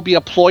could all be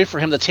a ploy for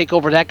him to take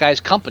over that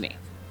guy's company.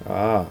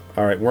 All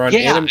right. We're on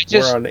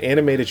we're on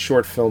animated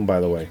short film, by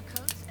the way.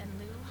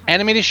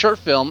 Animated short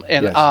film,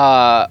 and Yes.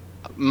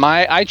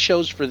 I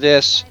chose for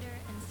this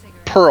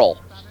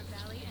Pearl.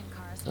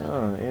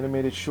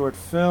 Animated short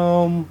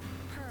film.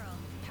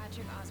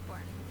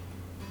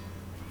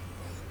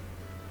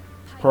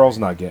 Pearl's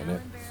not getting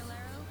it.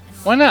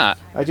 Why not?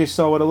 I just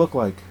saw what it looked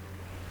like.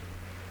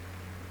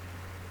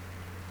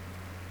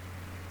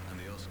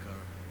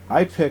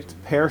 I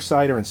picked pear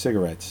cider and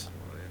cigarettes.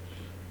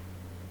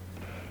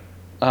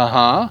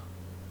 Uh-huh.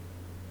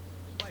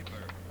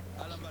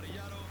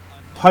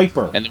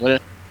 Piper. And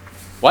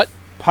what?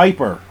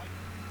 Piper.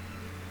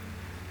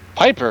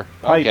 Piper.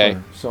 Okay.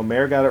 So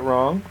Mayor got it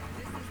wrong.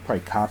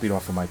 Probably copied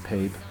off of my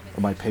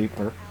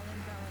paper.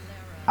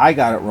 I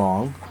got it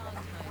wrong.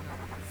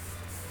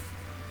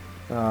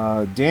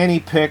 Danny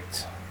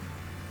picked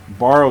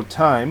Borrowed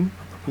Time.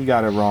 He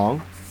got it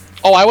wrong.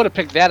 Oh, I would have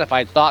picked that if I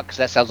had thought, because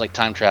that sounds like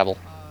time travel.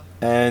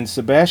 And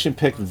Sebastian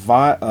picked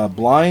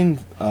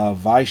Blind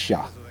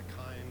Vaisha.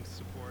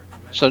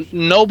 So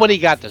nobody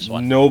got this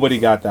one. Nobody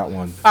got that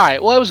one. All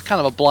right. Well, it was kind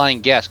of a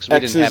blind guess because we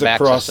didn't have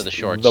access to the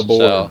shorts. The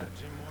board.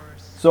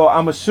 So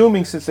I'm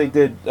assuming since they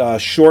did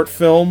short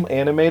film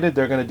animated,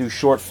 they're going to do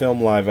short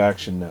film live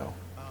action now.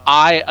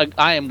 I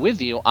am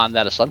with you on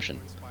that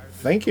assumption.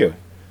 Thank you.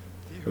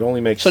 It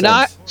only makes so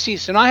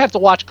sense. Now I have to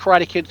watch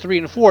Karate Kid 3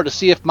 and 4 to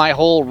see if my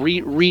whole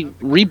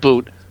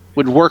reboot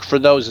would work for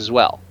those as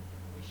well.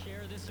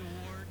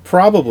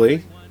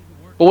 Probably.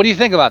 But what do you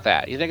think about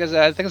that? You think it's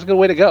a good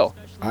way to go?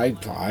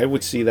 I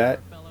would see that.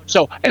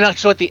 So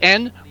at the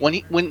end,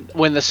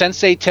 when the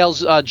sensei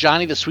tells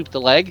Johnny to sweep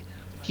the leg,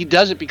 he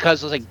does it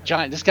because it's like,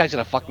 Johnny, this guy's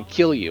gonna fucking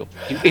kill you.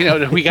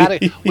 We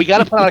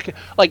gotta put on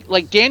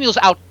like Daniel's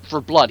out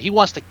for blood. He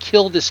wants to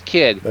kill this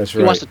kid. That's He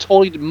right. wants to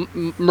totally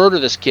murder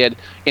this kid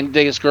and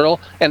this girl.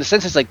 And the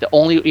sensei's like the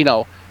only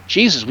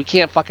Jesus, we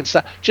can't fucking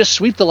stop. Just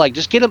sweep the leg.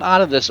 Just get him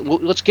out of this.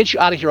 Let's get you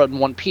out of here in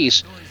one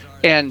piece.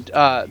 And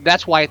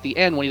that's why at the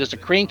end, when he does the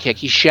crane kick,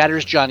 he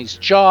shatters Johnny's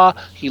jaw.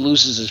 He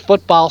loses his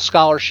football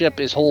scholarship.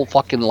 His whole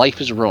fucking life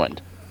is ruined.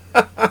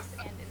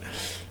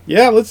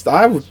 Yeah,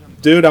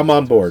 dude, I'm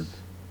on board.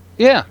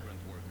 Yeah.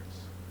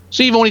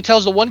 So even when he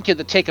tells the one kid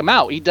to take him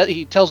out,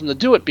 he tells him to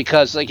do it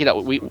because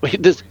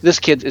this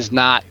kid is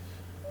not,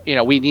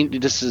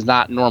 this is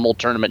not normal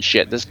tournament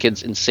shit. This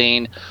kid's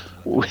insane.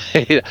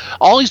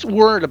 All he's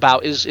worried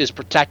about is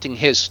protecting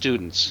his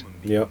students.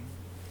 Yep.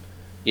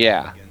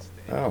 Yeah.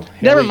 Oh.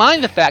 Never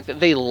mind the fact that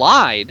they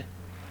lied.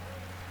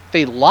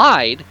 They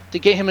lied to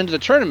get him into the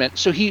tournament,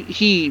 so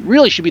he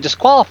really should be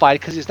disqualified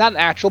because he's not an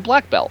actual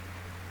black belt.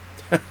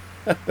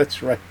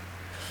 That's right.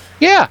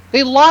 Yeah,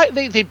 they lie.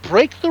 They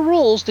break the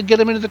rules to get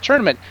him into the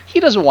tournament. He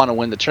doesn't want to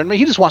win the tournament.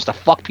 He just wants to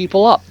fuck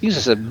people up. He's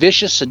just a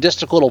vicious,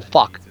 sadistic little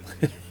fuck.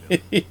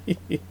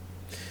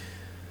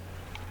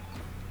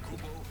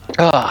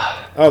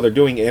 Oh, they're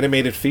doing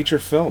animated feature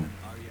film.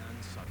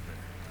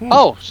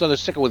 Oh, so they're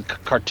sticking with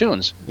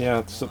cartoons.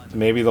 Yeah, so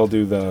maybe they'll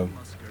do the.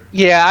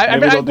 Yeah, I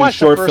maybe mean, they'll do watched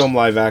short the first, film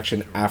live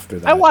action after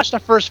that. I watched the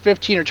first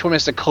 15 or 20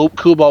 minutes of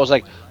Kubo. I was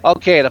like,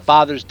 okay, the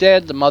father's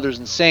dead, the mother's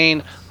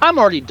insane. I'm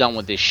already done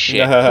with this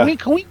shit.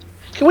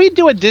 Can we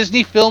do a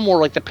Disney film where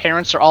like the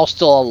parents are all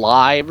still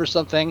alive or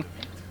something?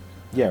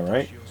 Yeah,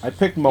 right. I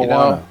picked Moana.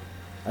 know?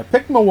 I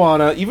picked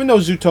Moana, even though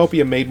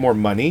Zootopia made more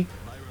money.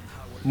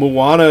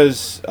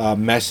 Moana's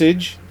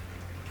message,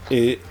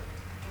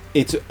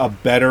 it's a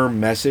better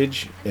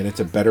message and it's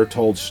a better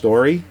told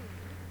story.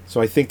 So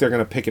I think they're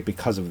gonna pick it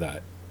because of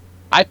that.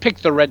 I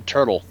picked the Red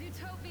Turtle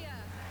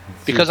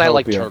because I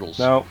like Zootopia. turtles.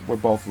 No, we're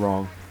both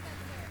wrong.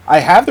 I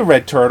have the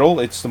Red Turtle.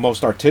 It's the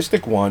most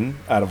artistic one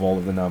out of all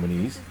of the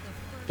nominees.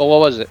 But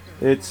what was it?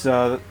 It's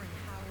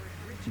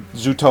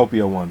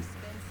Zootopia one.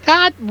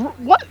 God,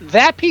 what?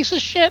 That piece of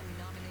shit?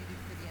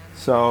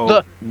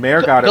 So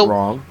Mayor got it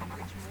wrong.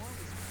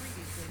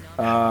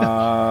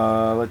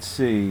 Let's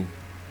see.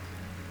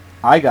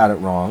 I got it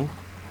wrong.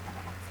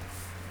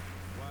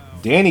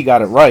 Danny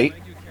got it right.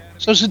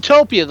 So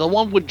Zootopia, the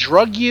one with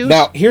drug use.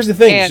 Now here's the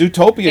thing: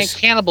 Zootopia and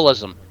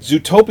cannibalism.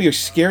 Zootopia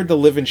scared the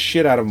living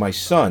shit out of my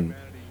son.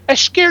 It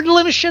scared the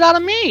living shit out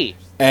of me.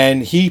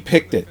 And he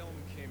picked it.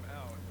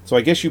 So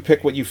I guess you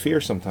pick what you fear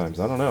sometimes.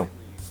 I don't know.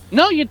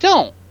 No, you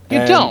don't. You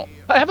And- don't.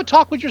 Have a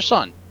talk with your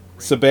son.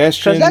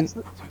 Sebastian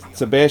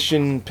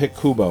picked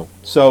Kubo.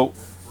 So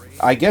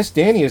I guess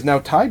Danny is now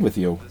tied with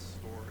you.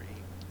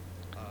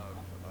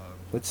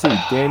 Let's see,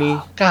 Danny.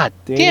 God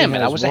Danny damn it!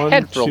 I has was 1,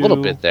 ahead for a little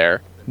 2. bit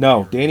there.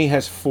 No, Danny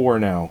has 4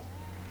 now.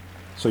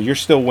 So you're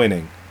still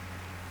winning.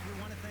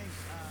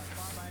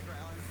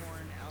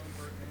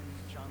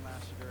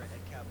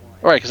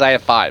 All right, because I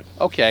have 5.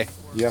 Okay.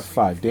 You have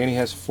 5. Danny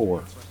has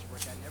 4.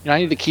 I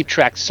need to keep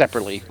track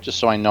separately, just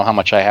so I know how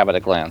much I have at a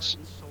glance.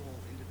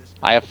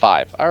 I have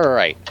 5. All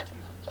right.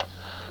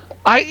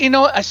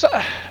 I saw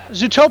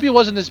Zootopia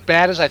wasn't as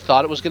bad as I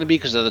thought it was going to be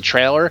because of the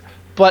trailer,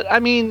 but I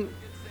mean,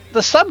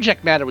 the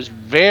subject matter was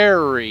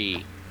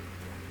very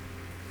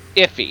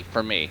iffy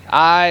for me.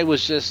 I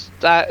was just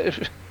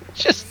the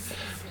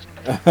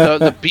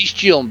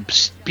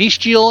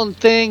bestial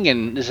thing,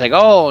 and it's like,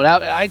 oh, now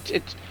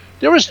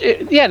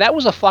that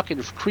was a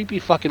fucking creepy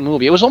fucking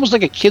movie. It was almost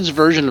like a kid's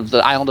version of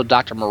the Island of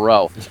Dr.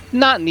 Moreau.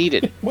 Not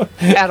needed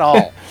at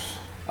all.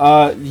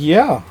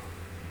 Yeah.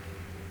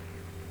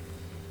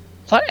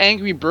 I thought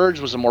Angry Birds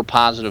was a more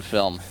positive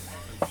film.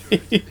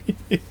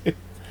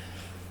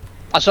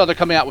 I saw they're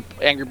coming out with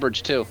Angry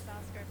Birds 2.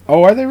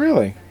 Oh, are they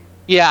really?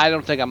 Yeah, I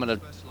don't think I'm gonna.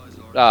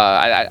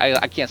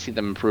 I can't see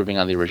them improving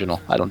on the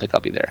original. I don't think I'll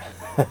be there.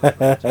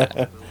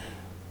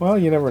 Well,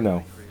 you never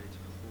know.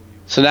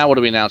 So now what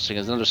are we announcing?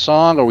 Is it another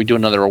song, or we do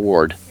another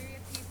award?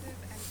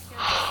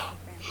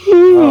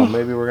 Oh,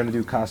 maybe we're gonna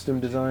do costume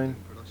design.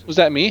 Was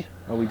that me?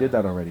 Oh, we did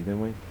that already,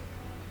 didn't we?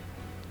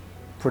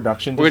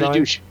 Production We're design.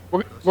 gonna do.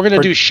 We're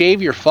gonna do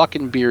shave your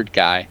fucking beard,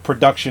 guy.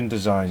 Production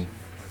design.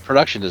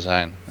 Production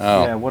design.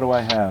 Oh. Yeah. What do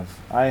I have?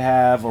 I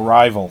have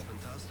Arrival.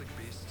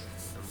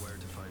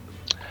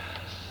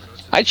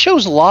 I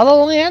chose La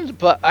La Land,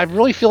 but I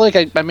really feel like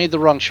I made the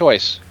wrong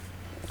choice.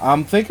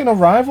 I'm thinking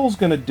Arrival's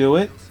gonna do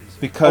it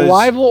because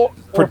Arrival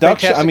or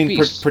production. I Fantastic mean,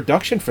 Beasts?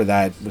 production for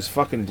that was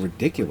fucking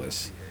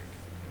ridiculous.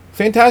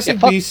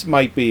 Fantastic Beasts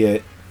might be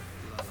it.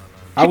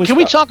 Can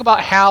we talk about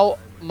how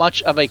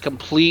much of a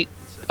complete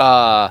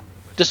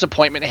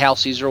disappointment Hal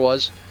Caesar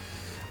was?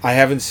 I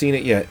haven't seen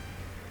it yet.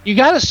 You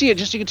got to see it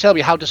just so you can tell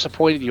me how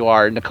disappointed you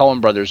are in the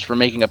Coen brothers for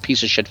making a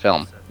piece of shit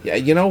film. Yeah,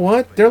 you know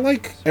what? They're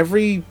like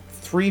every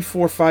 3,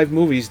 4, 5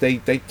 movies they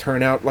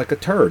turn out like a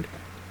turd.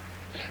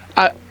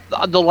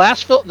 The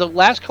last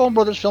Coen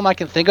brothers film I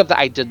can think of that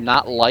I did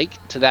not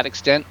like to that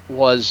extent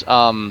was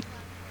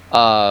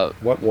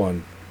what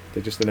one?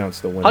 They just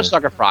announced the winner.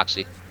 Hudsucker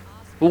Proxy.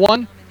 Who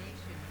won?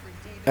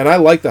 And I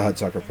like the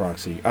Hudsucker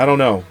Proxy. I don't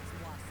know.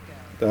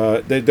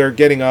 They're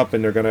getting up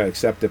and they're going to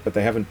accept it, but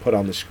they haven't put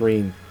on the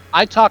screen.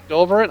 I talked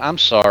over it. I'm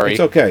sorry. It's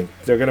okay.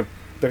 They're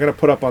gonna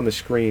put up on the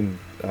screen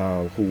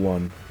who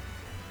won.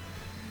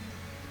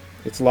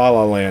 It's La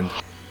La Land.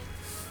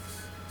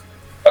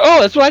 Oh,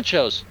 that's what I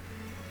chose.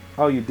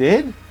 Oh, you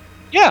did?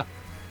 Yeah.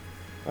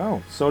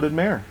 Oh, so did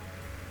Mayor.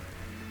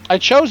 I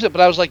chose it,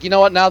 but I was like, you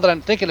know what? Now that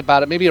I'm thinking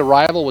about it, maybe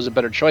Arrival was a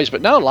better choice.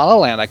 But no, La La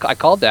Land. I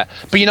called that.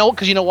 But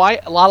because you know why?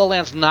 La La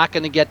Land's not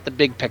going to get the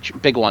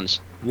big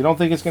ones. You don't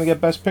think it's going to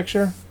get Best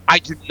Picture? I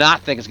do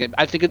not think it's going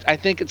to. I think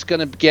it's going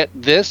to get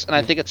this, and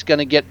I think it's going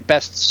to get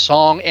Best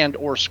Song and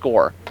or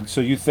Score.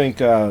 So you think?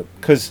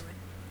 Because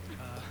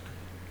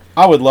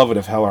I would love it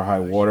if Hell or High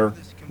Water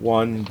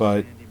won,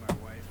 but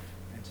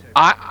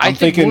I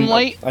think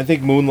Moonlight. I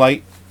think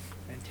Moonlight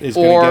is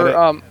going to get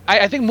it.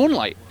 I think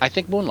Moonlight. I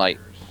think Moonlight.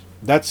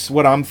 That's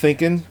what I'm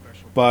thinking,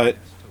 but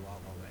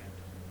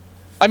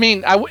I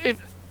mean,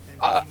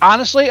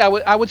 Honestly,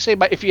 I would say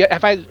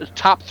if I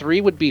top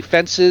 3 would be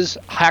Fences,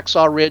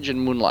 Hacksaw Ridge, and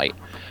Moonlight.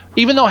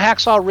 Even though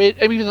Hacksaw Ridge,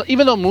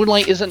 even though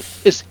Moonlight isn't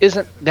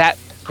that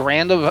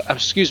grand of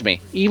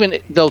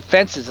even though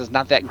Fences is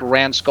not that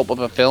grand scope of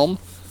a film,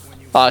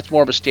 it's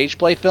more of a stage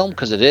play film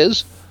because it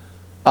is.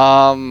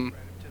 That's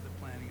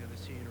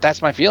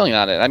my feeling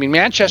on it. I mean,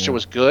 Manchester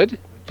was good,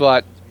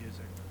 but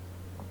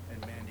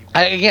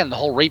again, the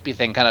whole rapey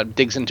thing kind of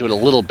digs into it a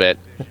little bit.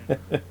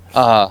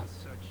 But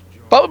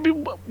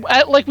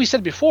like we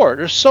said before,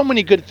 there's so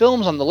many good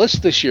films on the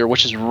list this year,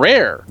 which is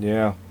rare.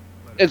 Yeah.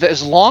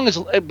 As long as,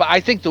 but I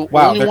think the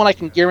only one I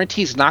can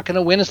guarantee is not going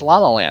to win is La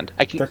La Land.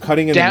 They're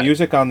cutting in the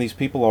music on these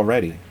people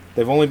already.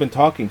 They've only been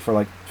talking for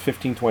like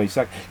 15, 20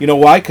 seconds. You know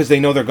why? Because they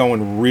know they're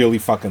going really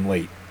fucking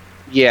late.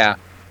 Yeah.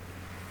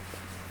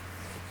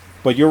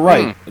 But you're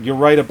right. You're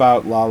right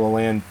about La La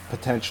Land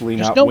potentially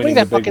not winning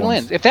the big fucking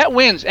ones. wins. If that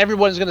wins,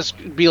 everyone's going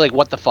to be like,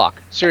 "What the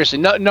fuck?" Seriously,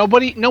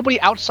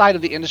 nobody outside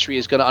of the industry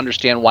is going to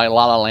understand why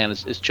La La Land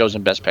is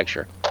chosen Best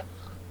Picture.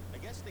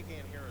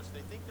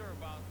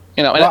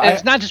 You know, and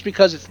it's not just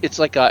because it's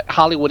like a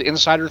Hollywood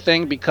insider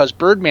thing. Because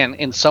Birdman,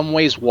 in some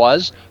ways,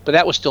 was, but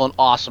that was still an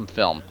awesome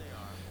film.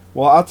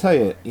 Well, I'll tell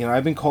you. You know,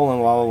 I've been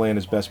calling La La Land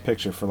as Best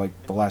Picture for like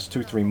the last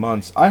 2-3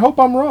 months. I hope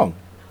I'm wrong.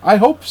 I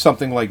hope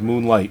something like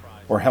Moonlight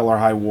or Hell or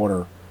High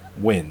Water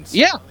wins.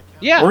 Yeah.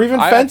 Or even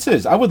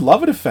Fences. I would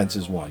love it if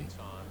Fences won.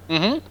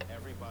 Mm-hmm.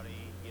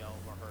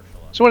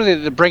 So what are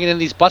they bringing in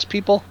these bus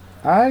people?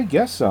 I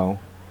guess so.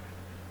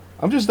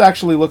 I'm just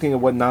actually looking at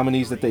what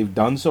nominees that they've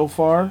done so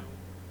far.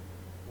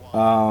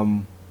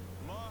 Oh,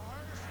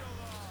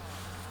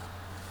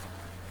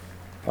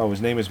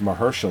 his name is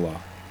Mahershala.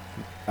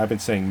 I've been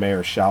saying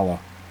Mayor Shala.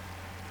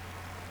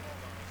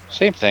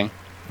 Same thing.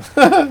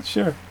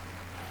 Sure.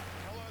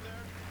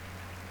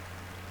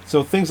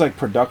 So things like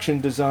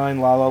production design,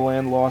 La La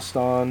Land lost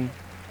on.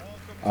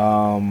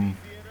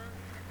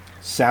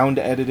 Sound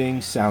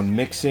editing, sound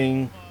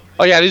mixing.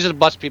 Oh yeah, these are the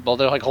bus people.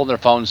 They're like holding their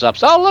phones up.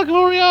 So, oh, look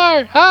who we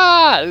are!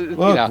 Ha!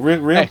 Look,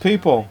 real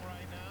people.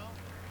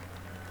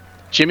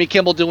 Jimmy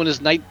Kimmel doing his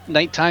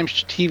nighttime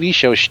TV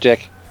show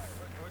shtick.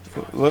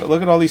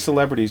 Look at all these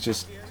celebrities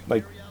just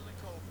like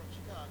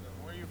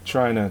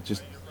trying to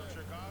just.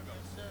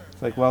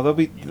 It's like, well,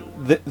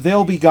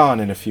 they'll be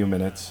gone in a few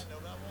minutes.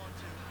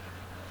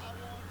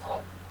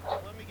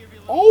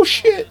 Oh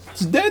shit!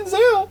 It's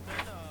Denzel.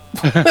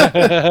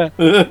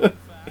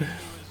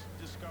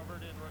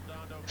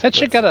 That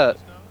chick got a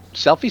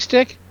selfie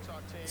stick?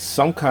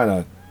 Some kind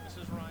of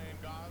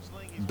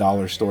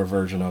dollar store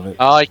version of it.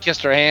 Oh, he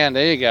kissed her hand.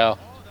 There you go.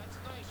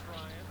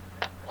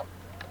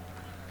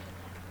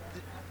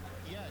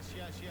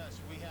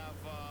 We have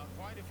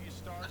quite a few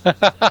stars.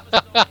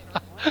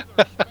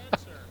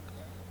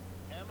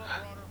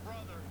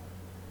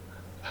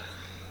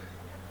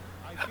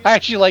 I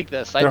actually like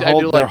this. I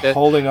do like this. They're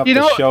holding up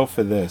the show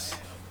for this.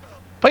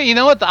 But you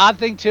know what? The odd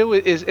thing too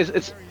is it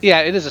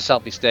is a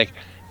selfie stick.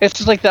 It's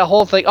just like that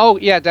whole thing. Oh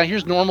yeah, now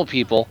here's normal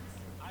people.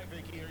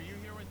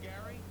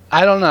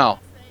 I don't know.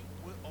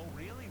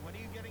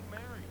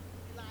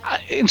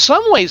 In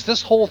some ways,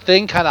 this whole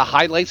thing kind of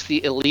highlights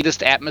the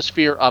elitist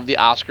atmosphere of the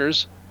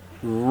Oscars.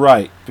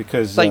 Right,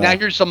 because like now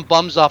here's some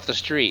bums off the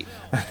street.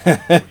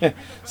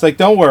 It's like,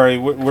 don't worry,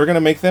 we're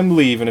gonna make them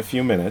leave in a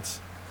few minutes.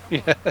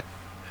 Yeah.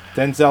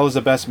 Denzel is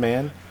the best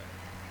man.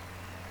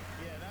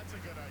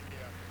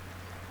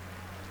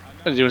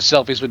 Doing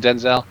selfies with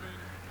Denzel.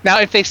 Now,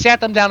 if they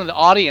sat them down in the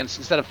audience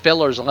instead of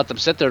fillers and let them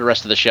sit there the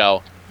rest of the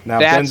show. Now,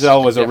 if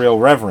Denzel was a real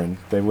reverend,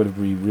 they would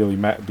really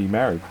be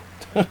married.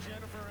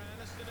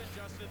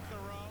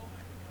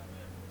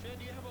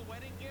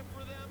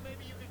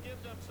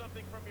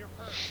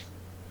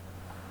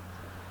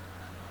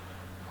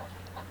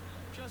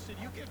 Justin,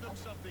 you give them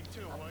something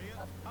too, will you?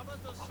 How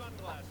about those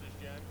sunglasses,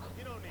 Jen?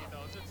 You don't need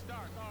those. It's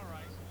dark. All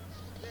right.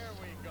 There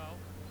we go.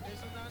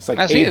 Isn't that It's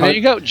like there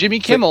you go. Jimmy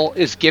Kimmel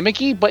is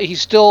gimmicky, but he's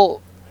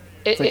still.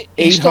 It's like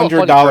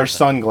 $800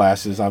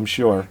 sunglasses, I'm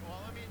sure.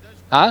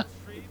 Huh?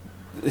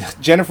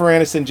 Jennifer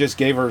Aniston just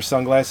gave her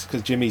sunglasses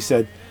because Jimmy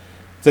said,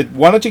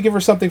 why don't you give her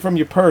something from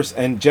your purse?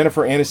 And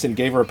Jennifer Aniston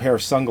gave her a pair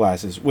of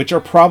sunglasses, which are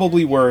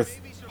probably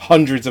worth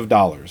hundreds of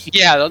dollars.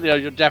 Yeah,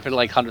 you're definitely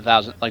like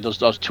 100,000, like those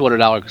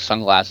 $200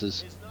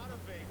 sunglasses.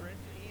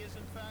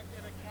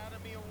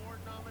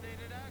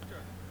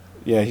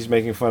 Yeah, he's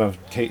making fun of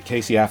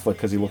Casey Affleck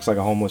because he looks like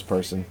a homeless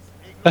person.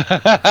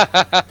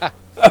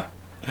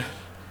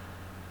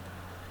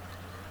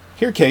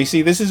 Here,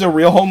 Casey, this is a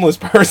real homeless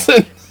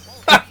person.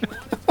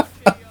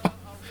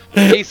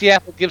 Casey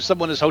Affleck gives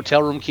someone his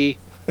hotel room key.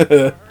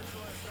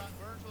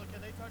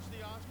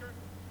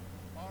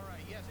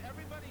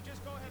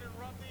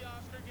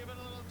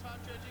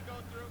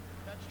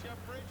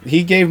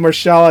 He gave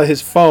Mahershala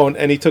his phone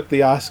and he took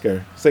the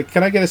Oscar. He's like,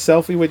 can I get a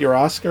selfie with your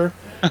Oscar?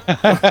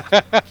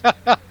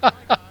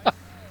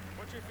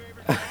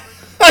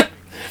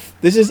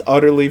 This is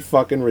utterly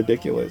fucking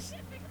ridiculous.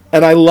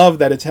 And I love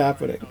that it's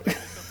happening.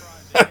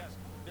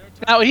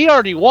 Now, he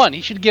already won.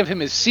 He should give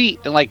him his seat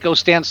and like go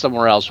stand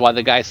somewhere else while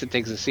the guy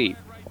takes a seat.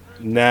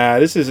 Nah,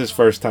 this is his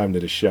first time to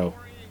the show.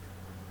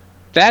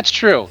 That's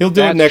true. He'll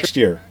do it That's next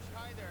true. year.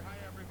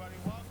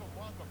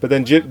 But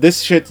then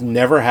this shit's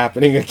never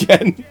happening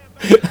again.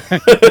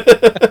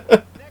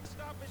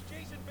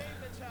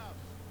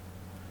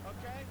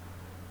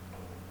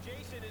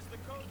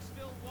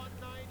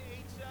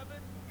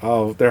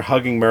 Oh, they're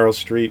hugging Meryl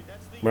Streep.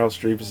 Meryl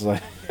Streep is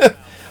like...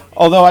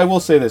 Although I will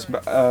say this.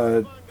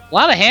 A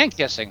lot of hand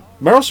kissing.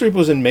 Meryl Streep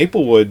was in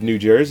Maplewood, New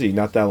Jersey,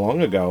 not that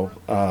long ago,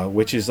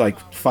 which is like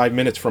 5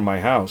 minutes from my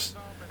house.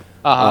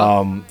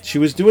 She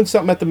was doing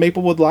something at the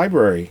Maplewood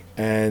Library,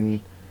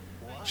 and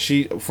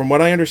she, from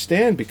what I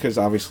understand, because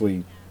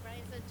obviously,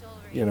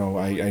 you know,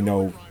 I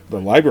know the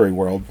library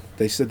world,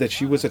 they said that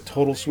she was a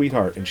total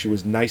sweetheart, and she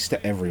was nice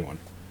to everyone.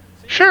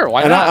 Sure,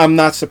 why and not? I'm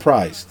not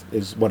surprised,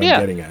 is what Yeah. I'm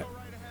getting at.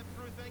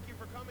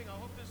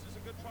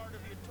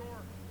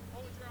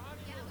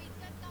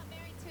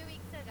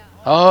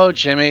 Oh,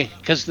 Jimmy,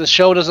 because the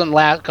show doesn't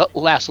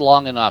last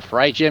long enough,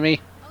 right,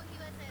 Jimmy?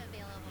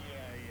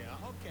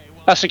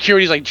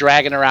 Security's like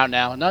dragging her out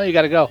now. No, you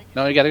gotta go.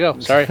 No, you gotta go.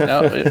 Sorry.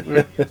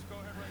 No.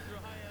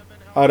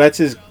 Oh, that's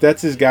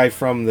his guy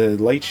from the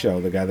Late Show,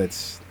 the guy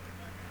that's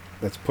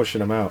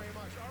pushing him out.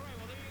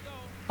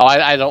 Oh,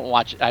 I don't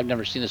watch it. I've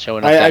never seen the show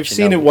enough. I've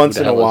seen it once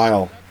in a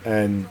while,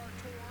 and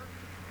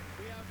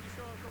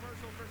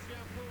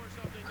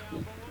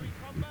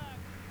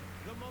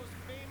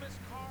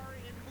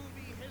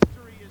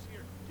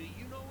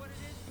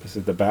is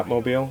it the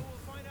Batmobile?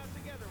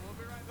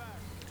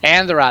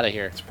 And they're out of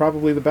here. It's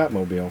probably the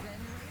Batmobile.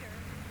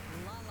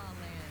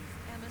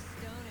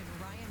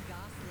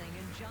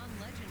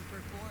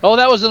 Oh,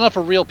 that was enough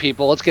for real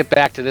people. Let's get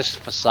back to this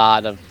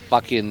facade of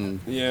fucking...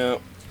 Yeah.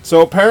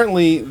 So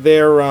apparently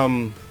they're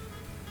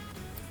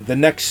the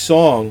next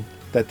song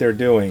that they're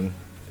doing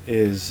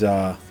is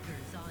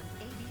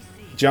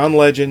John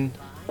Legend.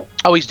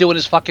 Oh, he's doing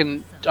his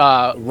fucking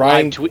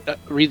read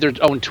their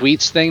own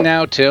tweets thing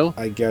now too.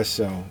 I guess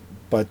so,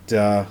 but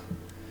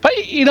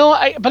you know,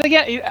 I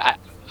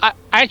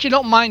actually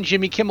don't mind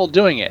Jimmy Kimmel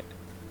doing it.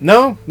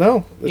 No,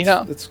 You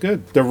know? it's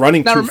good. They're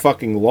running Now too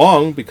fucking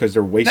long because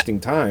they're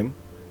wasting time.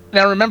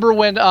 Now remember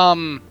when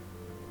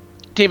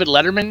David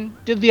Letterman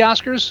did the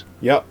Oscars?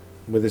 Yep,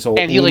 with his whole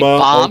And he, Uma,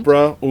 like, bombed?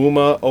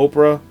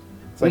 Oprah.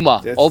 It's like,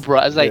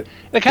 Oprah. It's like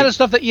the kind of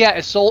stuff that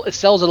it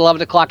sells at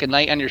 11 o'clock at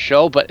night on your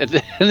show, but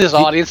this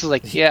audience is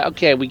like, yeah,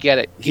 okay, we get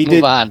it. He Move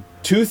did on.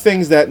 two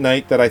things that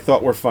night that I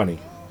thought were funny.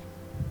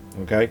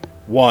 Okay,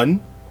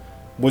 one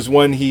was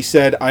when he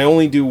said, "I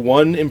only do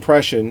one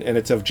impression, and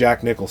it's of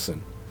Jack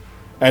Nicholson."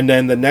 And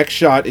then the next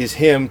shot is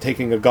him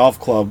taking a golf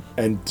club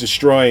and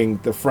destroying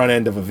the front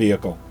end of a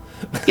vehicle.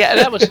 Yeah,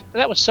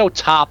 that was so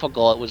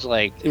topical. It was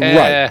like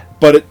Right,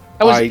 but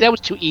that was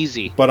too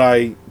easy. But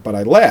I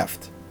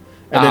laughed.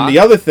 And then the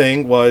other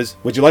thing was,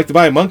 "Would you like to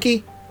buy a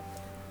monkey?"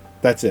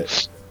 That's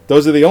it.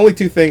 Those are the only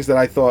two things that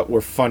I thought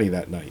were funny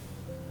that night.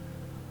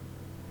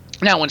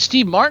 Now, when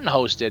Steve Martin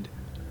hosted,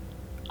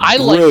 I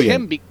liked Brilliant.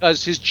 him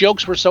because his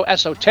jokes were so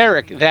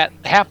esoteric that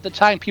half the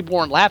time people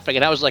weren't laughing,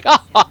 and I was like,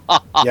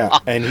 Yeah,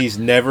 and he's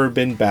never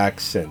been back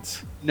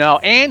since. No,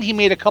 and he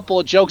made a couple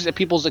of jokes at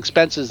people's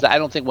expenses that I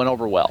don't think went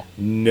over well.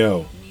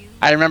 No.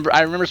 I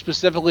remember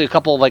specifically a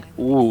couple of like,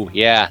 ooh,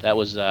 yeah, that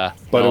was.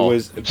 But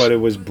it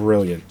was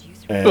brilliant.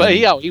 And Well,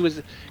 yeah, he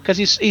was because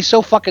he's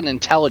so fucking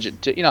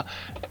intelligent. You know,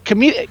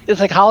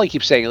 it's like Holly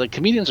keeps saying, like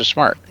comedians are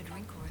smart.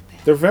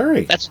 They're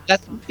very. That's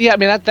yeah. I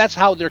mean that's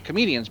how they're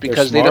comedians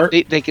because They're smart.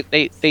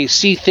 they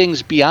see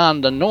things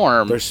beyond the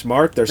norm. They're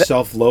smart. They're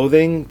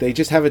self-loathing. They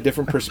just have a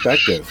different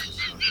perspective.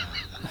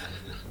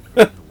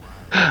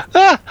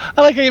 I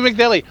like how you make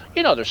that like,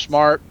 you know, they're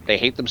smart. They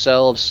hate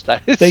themselves.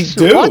 They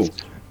do.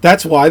 What?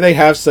 That's why they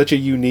have such a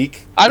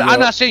unique. I'm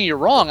not saying you're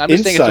wrong. I'm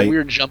just saying it's a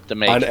weird jump to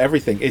make on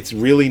everything. It's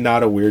really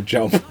not a weird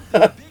jump.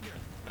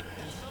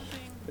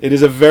 It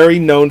is a very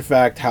known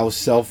fact how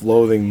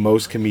self-loathing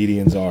most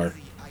comedians are.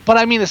 But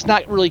I mean, it's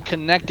not really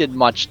connected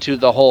much to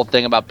the whole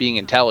thing about being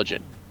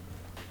intelligent.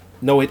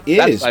 No, it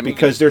is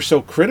because they're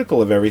so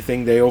critical of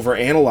everything. They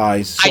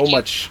overanalyze so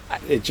much.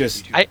 It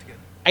just. I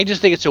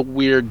just think it's a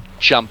weird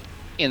jump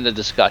in the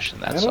discussion.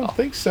 That's I don't all.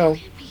 think so.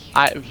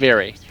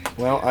 Very.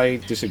 Well, I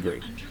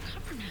disagree.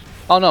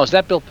 Oh no, is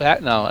that Bill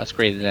Pat? No, that's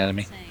Grey's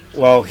Anatomy.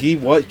 Well, he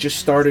just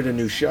started a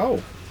new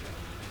show.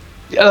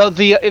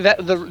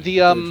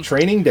 The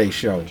Training Day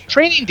show.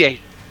 Training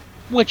Day,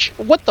 which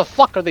what the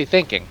fuck are they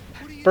thinking?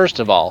 First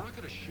of all.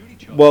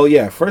 Well,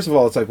 yeah. First of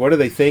all, it's like, what are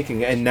they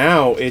thinking? And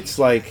now it's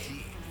like,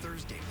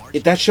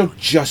 that show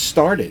just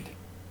started.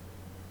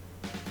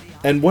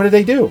 And what do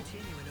they do?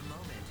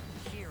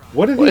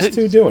 What are these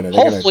two doing? Are they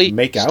Hopefully, gonna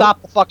make out?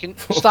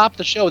 stop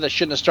the show that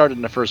shouldn't have started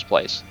in the first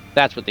place.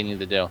 That's what they need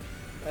to do.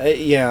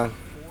 Yeah.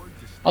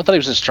 I thought he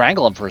was gonna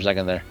strangle him for a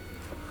second there.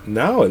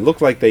 No, it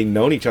looked like they'd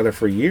known each other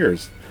for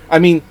years. I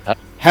mean,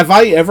 have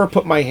I ever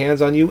put my hands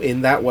on you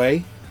in that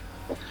way?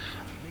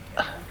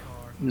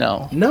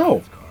 No.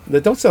 No.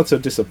 Don't sound so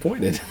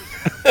disappointed.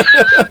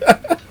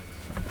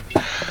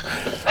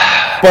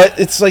 But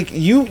it's like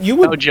you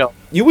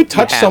would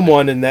touch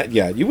someone in that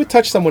you would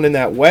touch someone in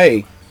that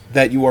way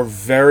that you are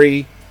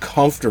very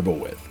comfortable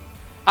with.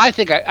 I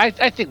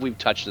think we've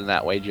touched in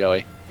that way,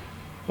 Joey.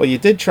 Well, you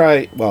did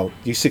try. Well,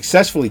 you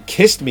successfully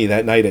kissed me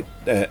that night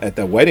at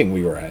the wedding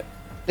we were at.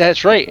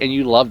 That's right, and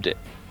you loved it.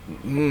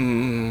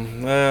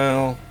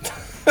 Well,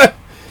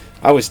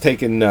 I was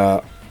taken.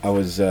 I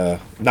was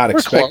not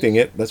expecting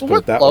it. Let's put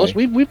it that close.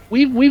 way.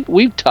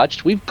 We've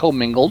touched. We've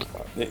commingled.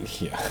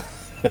 Yeah.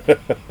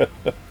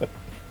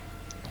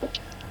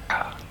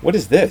 What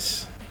is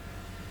this?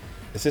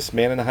 Is this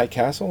Man in the High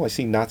Castle? I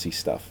see Nazi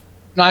stuff.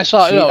 No, I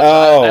saw.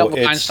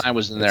 it's Einstein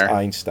was in there. It's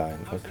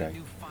Einstein. Okay.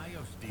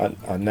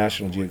 On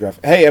National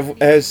Geographic. Hey,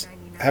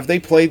 have they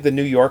played the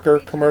New Yorker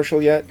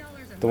commercial yet?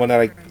 The one that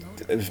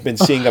I've been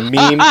seeing a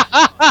meme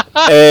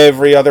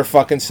every other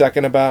fucking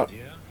second about.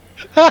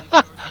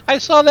 I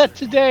saw that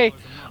today.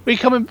 We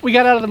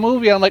got out of the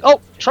movie. And I'm like,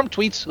 oh, Trump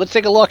tweets. Let's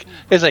take a look.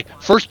 It's like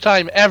first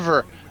time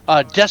ever.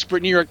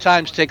 Desperate New York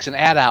Times takes an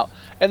ad out,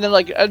 and then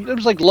it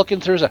was like looking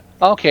through.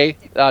 Okay,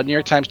 New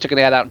York Times took an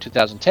ad out in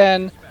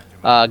 2010.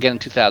 Again in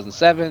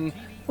 2007.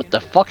 What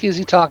the fuck is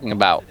he talking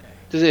about?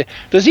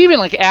 Does he even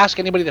ask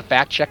anybody to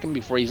fact check him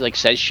before he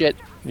says shit?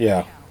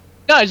 Yeah.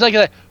 No, he's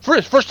like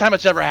first time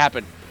it's ever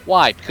happened.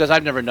 Why? Because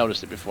I've never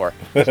noticed it before.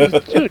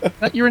 Dude,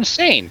 you're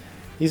insane.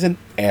 He's an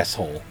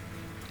asshole.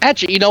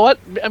 Actually, you know what?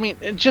 I mean,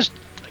 just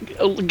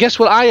guess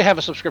what I have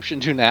a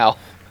subscription to now.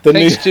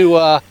 Thanks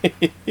to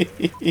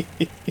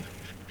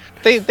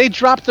they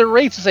dropped their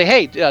rates and say,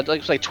 hey,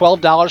 it's like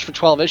 $12 for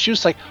 12 issues.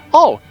 It's like,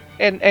 oh.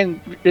 And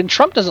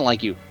Trump doesn't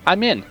like you.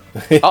 I'm in.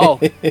 Oh,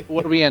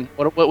 what are we in?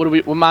 What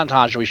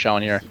montage are we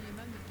showing here?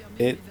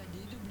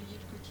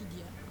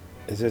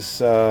 Is this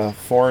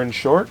foreign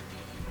short?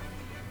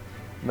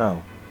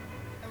 No.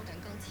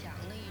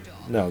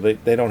 No,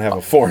 they don't have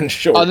a foreign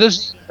short. Oh,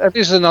 this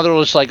is another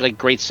just like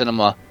great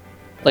cinema,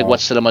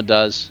 what cinema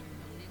does.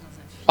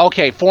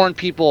 Okay, foreign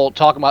people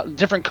talking about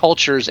different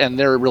cultures and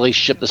their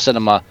relationship to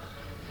cinema.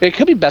 It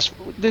could be best.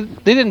 They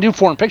didn't do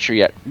foreign picture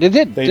yet. They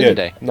did. Didn't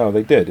they? No,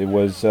 they did. It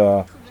was.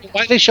 Why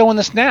are they showing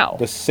this now?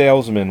 The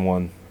Salesman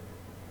one.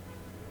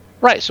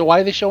 Right. So why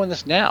are they showing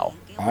this now?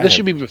 This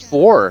should be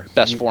before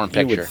best foreign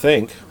picture. You would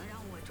think.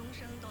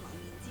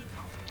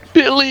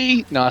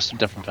 Billy. No, it's a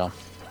different film.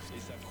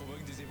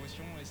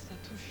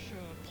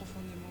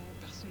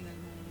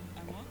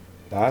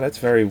 That's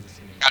very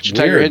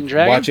weird.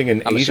 Watching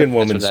an Asian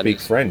woman speak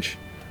French.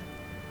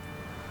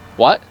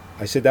 What?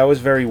 I said that was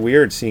very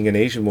weird seeing an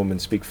Asian woman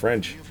speak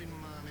French.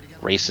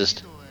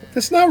 Racist.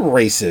 That's not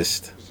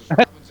racist.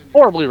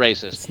 Horribly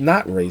racist. It's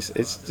not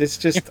racist.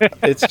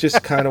 It's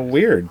just kind of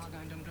weird.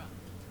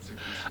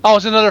 Oh,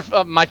 it's another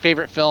of my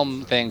favorite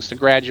film things. The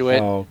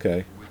Graduate. Oh,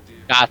 okay.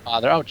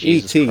 Godfather. Oh,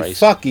 Jesus E.T. Christ.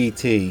 Fuck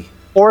E.T.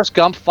 Forrest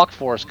Gump. Fuck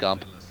Forrest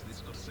Gump.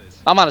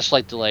 I'm on a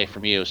slight delay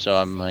from you, so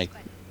I'm like,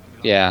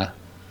 yeah.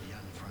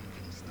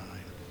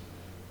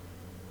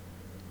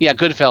 Yeah,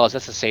 Goodfellas,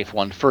 that's a safe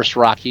one. First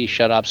Rocky,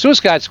 shut up.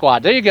 Suicide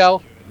Squad, there you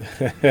go.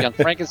 Young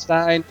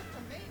Frankenstein.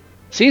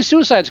 See,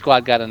 Suicide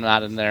Squad got a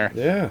nod in there.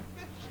 Yeah.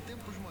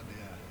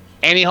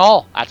 Annie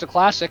Hall, that's a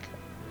classic.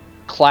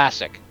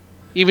 Classic.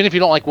 Even if you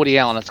don't like Woody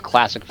Allen, that's a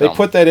classic film. They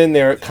put that in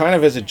there kind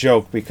of as a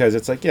joke because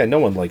it's like, yeah, no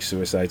one likes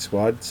Suicide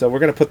Squad, so we're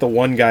going to put the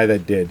one guy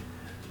that did.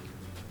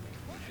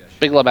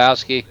 Big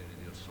Lebowski.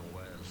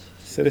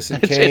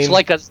 Citizen Kane. It's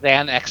like a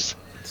Xanax.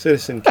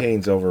 Citizen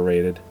Kane's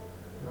overrated.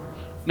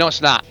 No,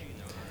 it's not.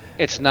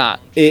 It's not.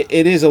 It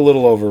is a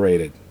little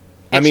overrated.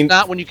 It's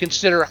not when you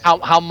consider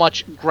how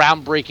much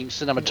groundbreaking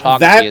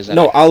cinematography is in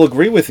it. I'll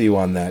agree with you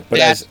on that. But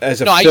as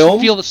a film, I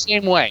feel the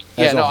same way.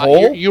 As a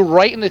whole, you're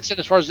right in the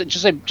sense as far as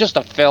just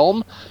a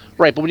film,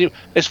 right? But when you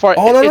it's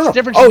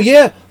different. Oh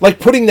yeah, like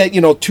putting that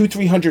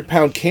 200-300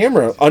 pound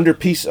camera under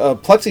piece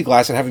of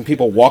plexiglass and having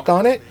people walk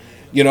on it,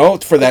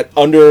 for that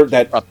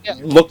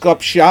look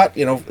up shot.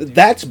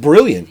 That's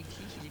brilliant.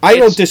 I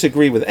don't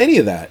disagree with any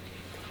of that.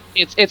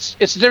 It's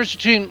the difference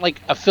between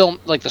like a film,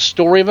 like the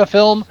story of a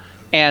film,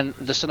 and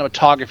the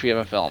cinematography of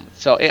a film.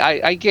 So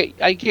I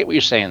get what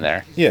you're saying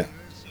there. Yeah.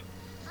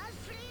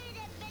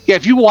 Yeah,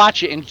 if you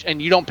watch it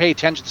and you don't pay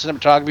attention to the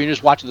cinematography, you're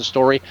just watching the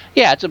story.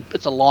 Yeah,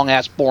 it's a long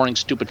ass, boring,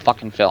 stupid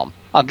fucking film.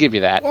 I'll give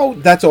you that. Well,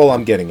 that's all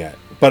I'm getting at.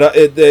 But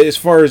as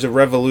far as a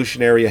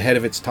revolutionary, ahead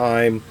of its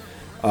time,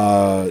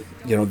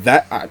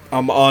 that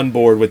I'm on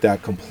board with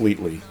that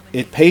completely.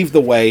 It paved the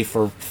way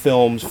for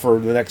films for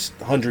the next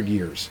 100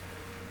 years.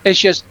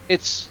 It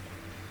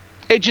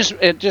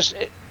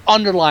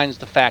underlines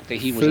the fact that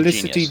he was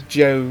Felicity a genius.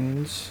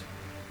 Jones.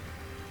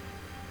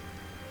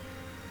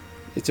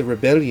 It's a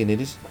rebellion,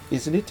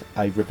 isn't it?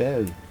 I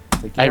rebel.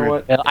 Like, you know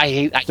what?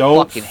 I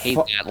fucking hate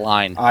that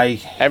line. I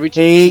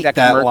hate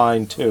that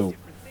line too.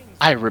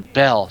 I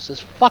rebel. Says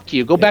fuck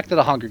you. Go back to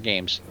the Hunger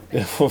Games.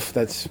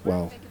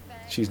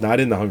 She's not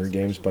in the Hunger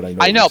Games, but I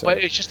know. I know, but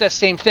it's just that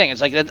same thing.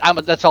 It's like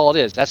that's all it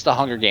is. That's the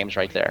Hunger Games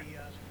right there.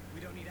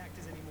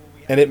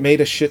 And it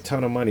made a shit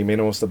ton of money. Made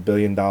almost $1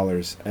 billion,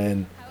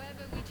 and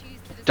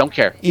don't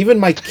care. Even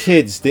my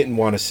kids didn't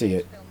want to see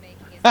it.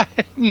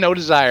 No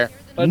desire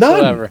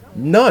whatsoever.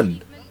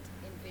 None.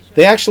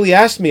 They actually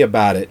asked me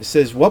about it. It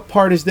says, "What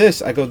part is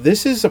this?" I go,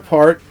 "This is a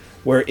part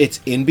where it's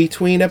in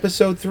between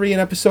episode 3 and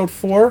episode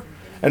 4,"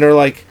 and they're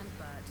like,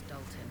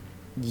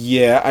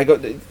 Yeah, I go,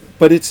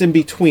 but it's in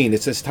between.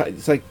 It's just,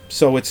 it's like,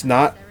 so it's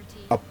not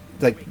a,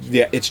 like,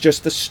 yeah, it's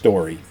just the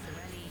story.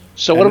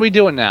 So what are we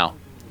doing now?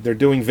 They're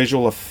doing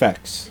visual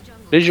effects.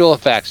 Visual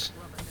effects.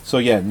 So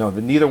yeah, no,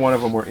 neither one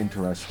of them were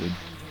interested.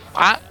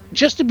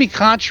 Just to be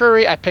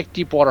contrary, I picked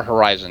Deepwater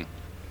Horizon.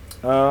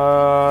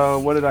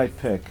 What did I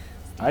pick?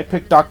 I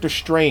picked Doctor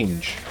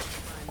Strange.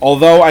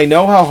 Although I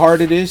know how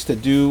hard it is to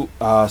do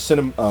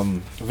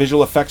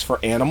visual effects for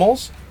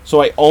animals,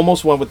 so I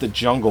almost went with the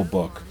Jungle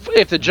Book.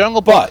 If the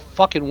Jungle Book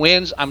fucking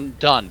wins, I'm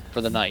done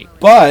for the night.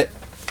 But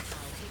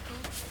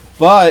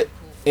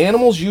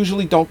animals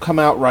usually don't come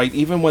out right,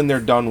 even when they're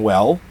done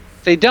well.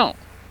 They don't.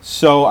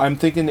 So I'm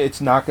thinking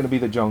it's not going to be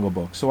the Jungle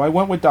Book. So I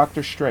went with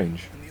Doctor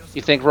Strange.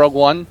 You think Rogue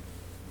One?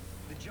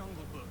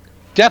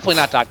 Definitely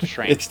not Doctor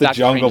Strange. It's the Doctor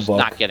Jungle Strange is Book.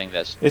 not getting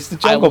this. It's the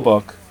Jungle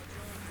Book.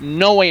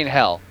 No way in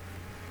hell.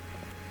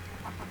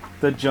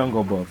 The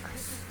Jungle Book.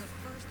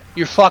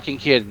 You're fucking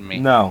kidding me.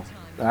 No.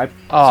 So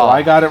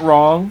I got it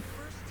wrong.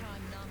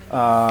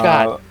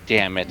 God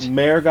damn it.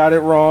 Mayor got it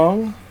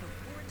wrong.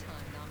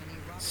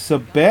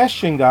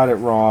 Sebastian got it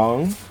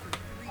wrong.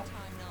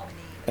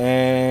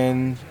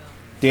 And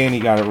Danny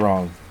got it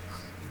wrong.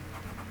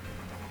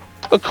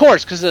 Of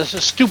course, because it's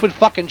a stupid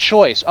fucking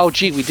choice. Oh,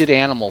 gee, we did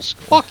animals.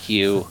 Fuck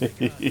you.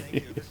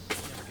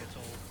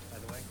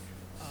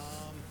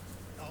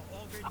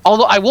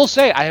 Although I will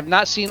say, I have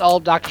not seen all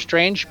of Doctor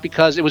Strange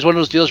because it was one of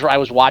those deals where I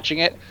was watching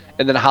it,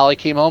 and then Holly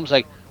came home. Was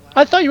like,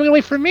 I thought you were gonna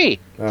wait for me.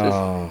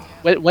 Oh.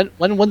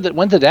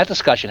 When did that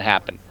discussion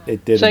happen?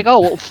 It didn't. It's like,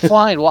 oh, well,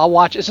 fine. Well, I'll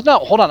watch it. I said, no,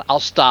 hold on.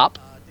 I'll stop,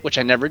 which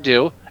I never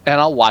do,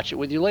 and I'll watch it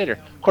with you later.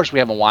 Of course, we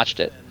haven't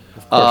watched it.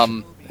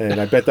 And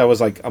I bet that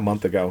was like a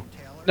month ago.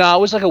 No,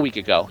 it was like a week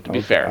ago, to be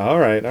fair. All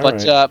right.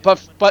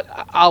 But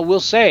I will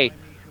say,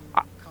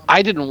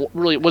 I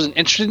wasn't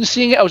interested in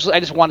seeing it. I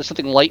just wanted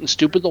something light and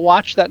stupid to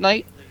watch that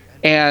night.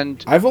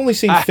 And I've only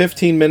seen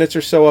 15 minutes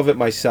or so of it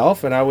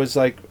myself, and I was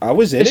like, I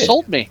was in it. It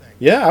sold me.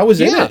 Yeah, I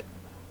was in it.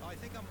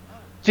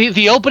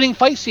 The opening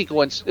fight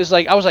sequence is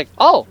like, I was like,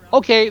 oh,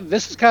 okay,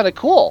 this is kind of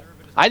cool.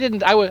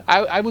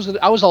 I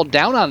was all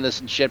down on this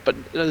and shit, but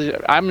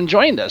I'm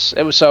enjoying this.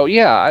 It was so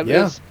I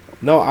was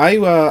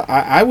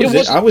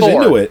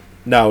into it.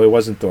 No, it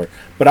wasn't Thor,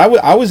 but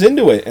I was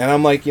into it, and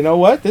I'm like, you know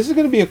what? This is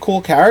going to be a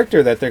cool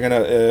character that they're going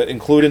to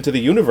include into the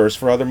universe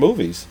for other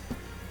movies.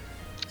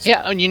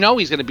 Yeah, and you know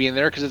he's going to be in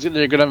there because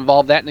they're going to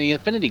involve that in the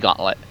Infinity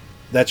Gauntlet.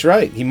 That's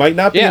right. He might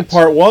not be in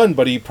part 1,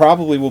 but he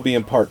probably will be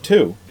in part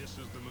 2.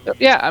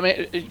 Yeah, I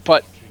mean,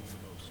 but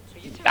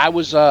I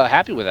was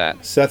happy with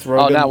that. Seth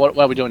Rogen. Oh, now what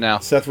are we doing now?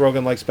 Seth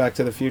Rogen likes Back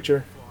to the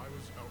Future.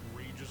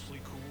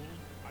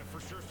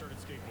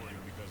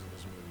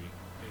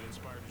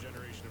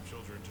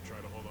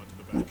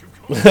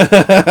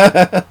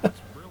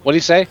 What did he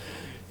say?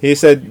 He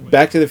said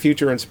Back to the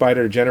Future inspired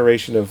a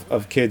generation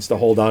of kids to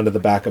hold on to the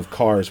back of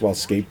cars while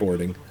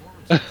skateboarding.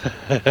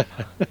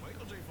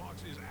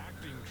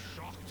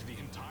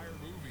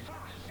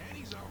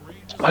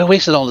 Why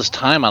wasted all this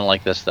time on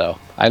like this though?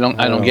 I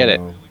don't get it.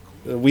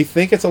 We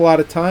think it's a lot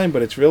of time,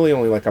 but it's really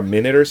only like a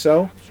minute or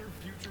so.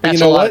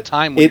 That's a lot of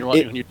time when you're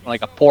doing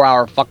like a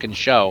 4-hour fucking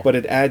show. But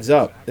it adds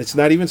up. It's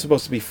not even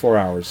supposed to be 4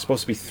 hours. It's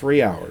supposed to be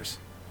 3 hours.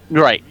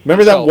 Right.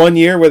 Remember that one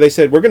year where they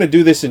said, we're going to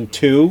do this in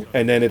 2,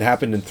 and then it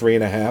happened in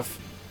 3.5?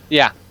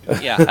 Yeah.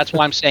 That's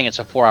why I'm saying it's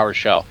a 4-hour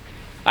show.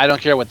 I don't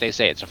care what they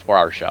say. It's a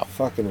 4-hour show.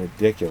 Fucking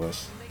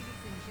ridiculous.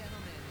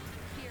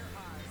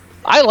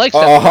 I like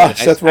Seth Rogen.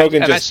 Seth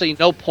Rogen I see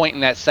no point in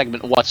that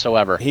segment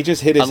whatsoever. He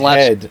just hit his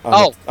head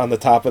on the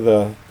top of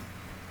the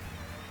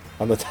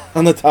on the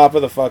top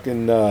of the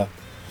fucking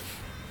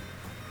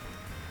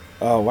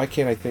why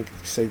can't I think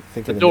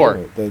of the door?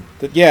 Name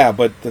of it?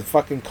 But the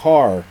fucking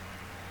car.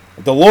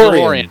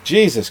 DeLorean.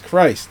 Jesus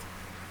Christ.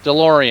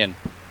 DeLorean.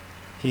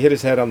 He hit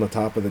his head on the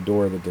top of the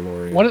door of the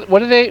DeLorean.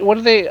 What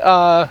are they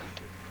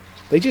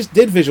They just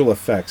did visual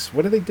effects.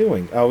 What are they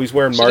doing? Oh, he's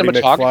wearing Marty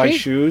McFly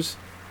shoes.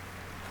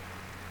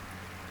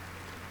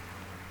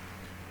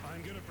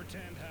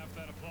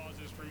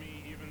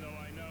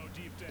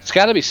 It's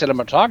got to be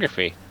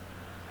cinematography.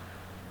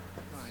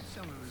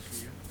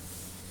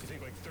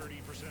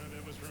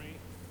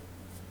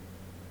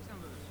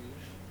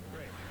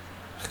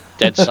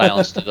 Dead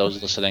silence to those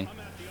listening.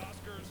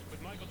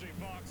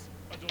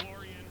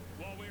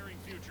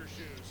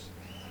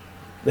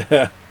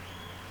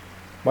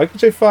 Michael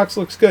J. Fox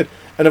looks good,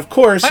 and of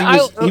course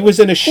he was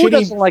in a shitty. Who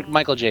doesn't like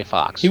Michael J.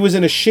 Fox? He was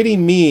in a shitty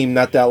meme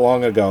not that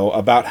long ago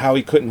about how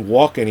he couldn't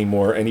walk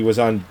anymore, and he was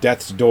on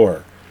death's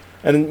door.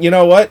 And you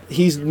know what?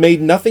 He's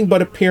made nothing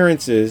but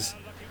appearances,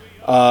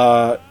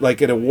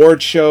 like at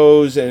award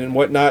shows and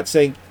whatnot,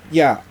 saying,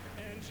 "Yeah,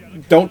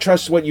 don't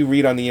trust what you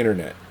read on the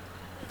internet."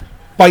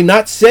 By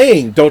not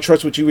saying "don't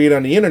trust what you read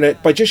on the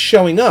internet," by just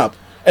showing up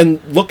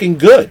and looking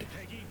good.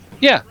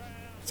 Yeah.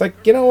 It's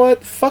like, you know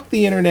what? Fuck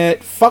the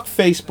internet. Fuck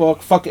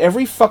Facebook. Fuck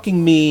every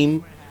fucking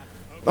meme.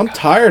 I'm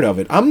tired of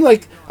it. I'm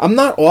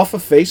not off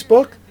of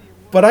Facebook,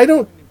 but I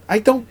don't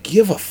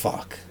give a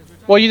fuck.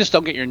 Well, you just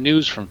don't get your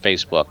news from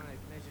Facebook.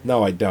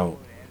 No, I don't.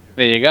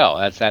 There you go.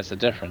 That's the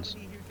difference.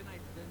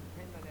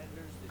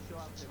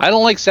 I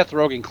don't like Seth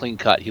Rogen clean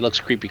cut. He looks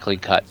creepy clean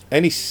cut.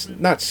 And he's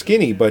not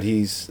skinny, but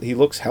he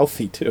looks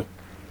healthy too.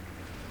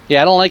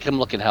 Yeah, I don't like him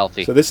looking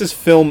healthy. So this is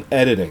film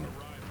editing.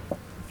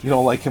 You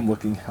don't like him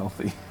looking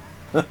healthy.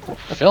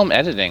 Film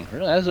editing.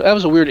 Really? That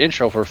was a weird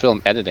intro for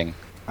film editing.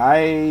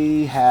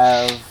 I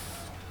have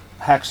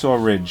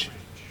Hacksaw Ridge.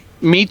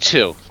 Me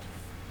too.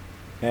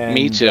 And,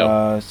 Me too.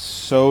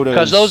 So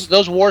does... Because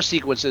those war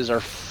sequences are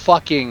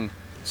fucking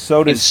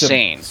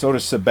insane. So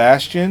does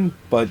Sebastian,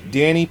 but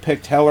Danny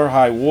picked Hell or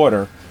High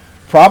Water,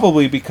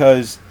 probably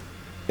because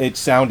it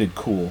sounded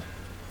cool.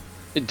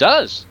 It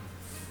does.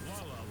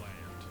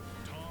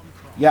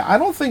 Yeah, I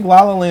don't think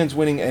La La Land's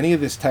winning any of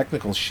this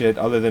technical shit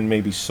other than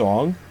maybe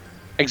song.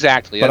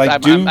 Exactly. But I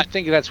I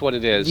think that's what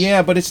it is.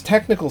 Yeah, but it's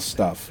technical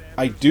stuff.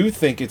 I do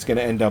think it's going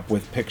to end up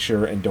with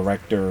picture and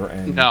director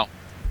and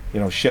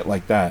shit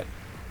like that.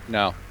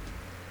 No.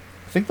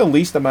 I think the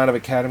least amount of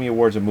Academy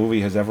Awards a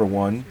movie has ever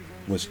won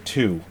was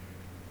 2.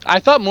 I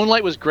thought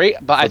Moonlight was great,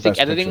 but I For think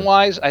Best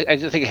editing-wise, I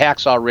just think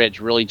Hacksaw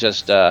Ridge really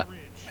just...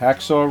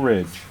 Hacksaw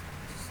Ridge.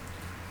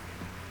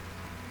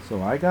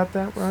 So I got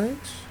that right.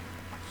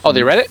 Oh,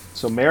 they read it?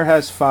 So Mayor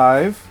has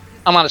 5.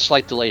 I'm on a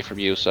slight delay from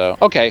you, so...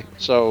 Okay.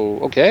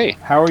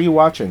 How are you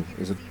watching?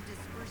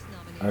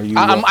 Are you...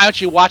 I'm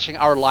actually watching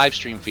our live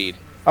stream feed.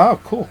 Oh,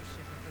 cool.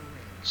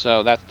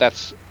 So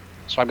that's...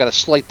 So I've got a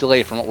slight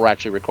delay from what we're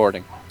actually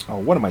recording. Oh,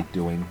 what am I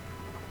doing?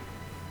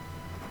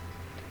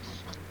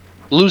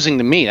 Losing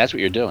to me, that's what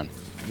you're doing.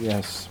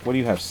 Yes. What do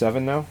you have,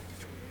 7 now?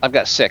 I've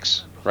got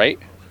 6, right?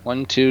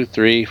 1, 2,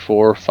 3,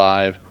 4,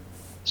 5,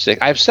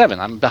 6. I have 7.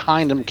 I'm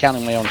behind him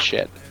counting my own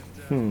shit.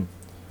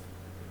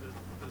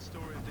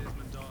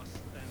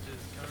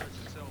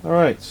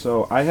 Alright,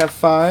 so I have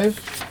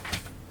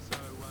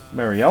 5.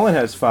 Mary Ellen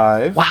has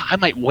 5. Wow, I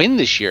might win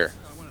this year.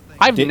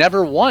 I've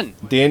never won.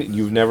 Dan,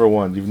 you've never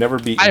won. You've never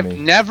beaten me. I've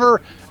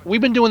never...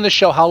 We've been doing this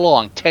show how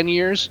long? 10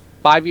 years?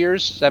 5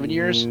 years? 7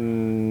 years?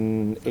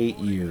 8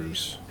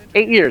 years.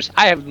 8 years.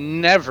 I have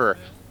never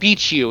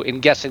beat you in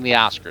guessing the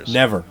Oscars.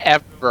 Never.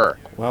 Ever.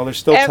 Well, there's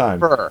still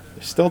time. Ever.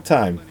 There's still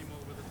time.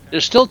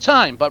 There's still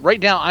time, but right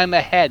now I'm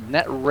ahead, and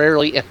that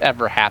rarely, if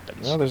ever,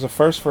 happens. Well, there's a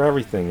first for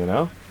everything, you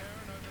know?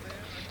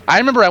 I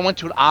remember I went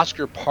to an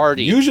Oscar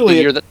party Usually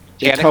the year that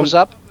Titanic was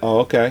up.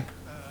 Oh, okay.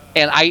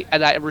 And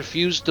I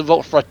refused to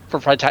vote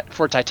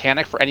for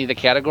Titanic for any of the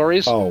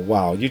categories. Oh,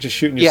 wow. You're just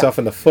shooting yourself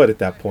in the foot at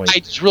that point. I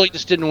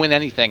just didn't win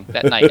anything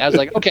that night. I was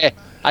like, okay,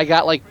 I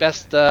got like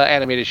best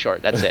animated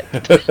short. That's it.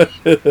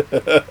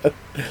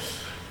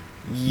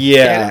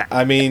 Yeah,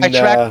 I mean... My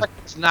track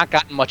record's not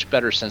gotten much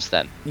better since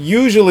then.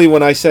 Usually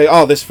when I say,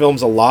 oh, this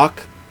film's a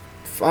lock,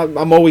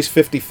 I'm always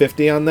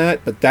 50-50 on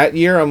that. But that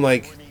year, I'm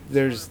like,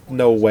 there's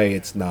no way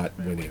it's not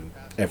winning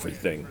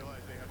everything.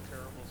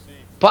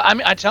 But I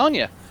mean, I'm telling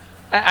you,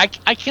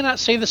 I cannot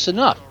say this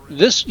enough.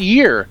 This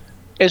year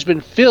has been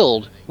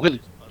filled with,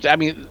 I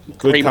mean,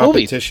 great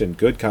competition. movies.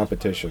 Good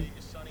competition.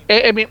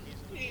 I mean,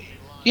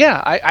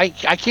 yeah, I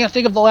can't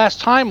think of the last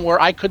time where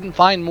I couldn't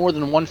find more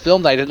than one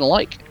film that I didn't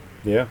like.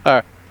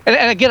 Yeah.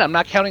 And again, I'm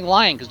not counting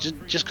Lion, because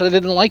just because I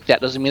didn't like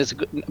that doesn't mean it's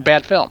a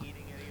bad film.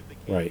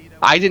 Right.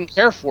 I didn't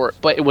care for it,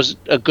 but it was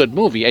a good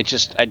movie. I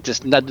just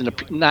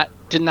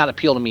did not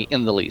appeal to me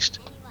in the least.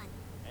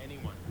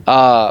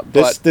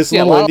 This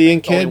little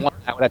Indian kid.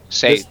 I would have to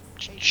say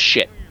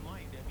shit.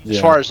 As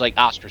Yeah. far as like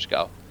Oscars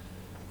go.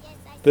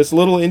 This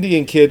little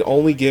Indian kid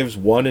only gives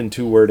 1- and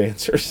 2-word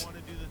answers.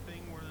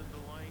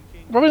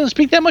 Robin doesn't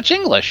speak that much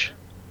English.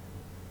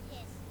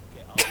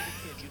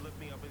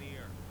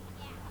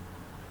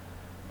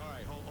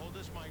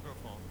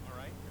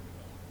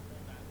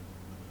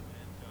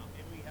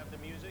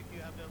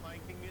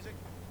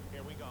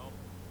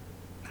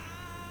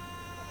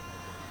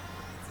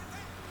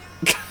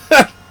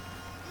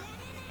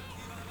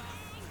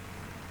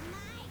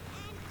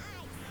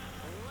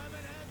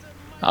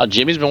 Oh,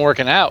 Jimmy's been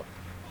working out.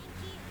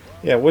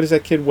 Yeah, what does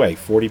that kid weigh?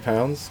 40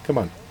 pounds? Come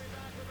on.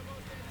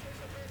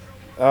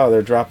 Oh,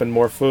 they're dropping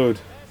more food.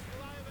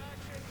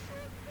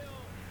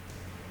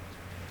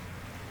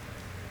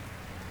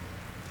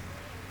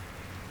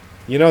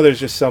 You know, there's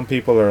just some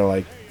people that are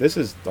like, this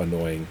is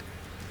annoying.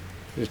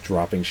 Just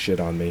dropping shit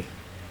on me.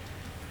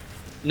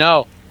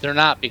 No, they're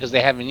not, because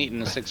they haven't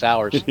eaten in 6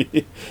 hours.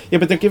 Yeah,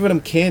 but they're giving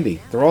them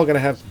candy. They're all going to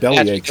have belly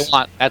aches.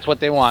 That's what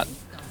they want.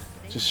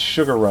 Just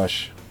sugar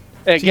rush.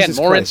 Again, Jesus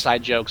more Christ.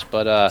 inside jokes,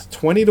 but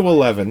 20 to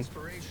 11.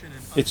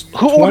 It's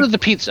who ordered the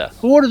pizza?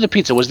 Who ordered the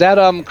pizza? Was that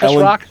Chris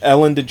Rock?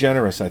 Ellen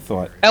DeGeneres, I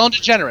thought. Ellen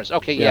DeGeneres.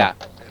 Okay, yeah.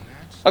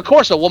 Of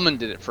course, a woman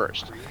did it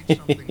first.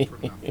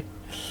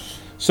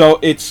 So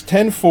it's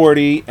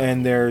 10:40,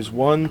 and there's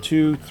 1,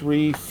 2,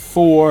 3,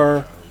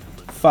 4,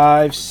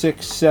 5,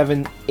 6,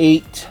 7,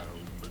 8,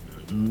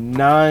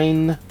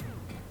 9,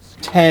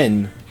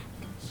 10.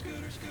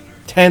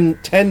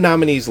 10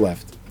 nominees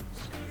left.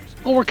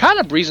 Well, we're kind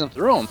of breezing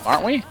through them,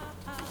 aren't we?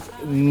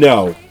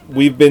 No,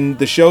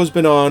 the show's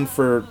been on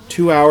for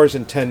 2 hours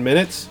and 10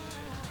 minutes,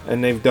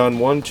 and they've done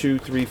 1, 2,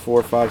 3,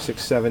 4, 5,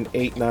 6, 7,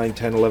 8, 9,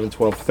 10, 11,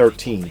 12,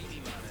 13.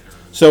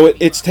 So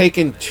it's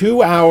taken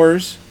 2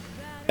 hours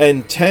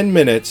and 10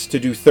 minutes to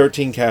do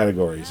 13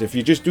 categories. If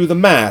you just do the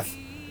math,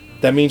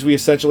 that means we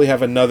essentially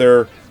have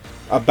another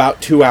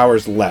about 2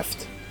 hours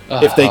left.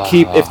 If they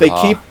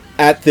keep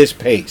at this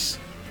pace.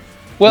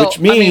 Well, which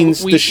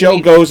means I mean, the show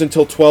goes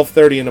until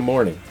 12:30 in the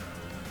morning.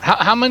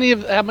 How many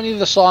of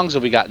the songs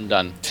have we gotten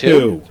done?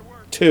 Two.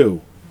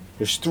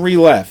 There's 3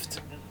 left.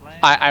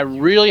 I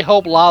really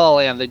hope La La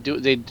Land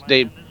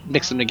they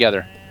mix them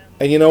together.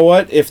 And you know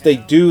what? If they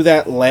do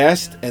that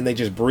last and they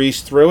just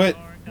breeze through it,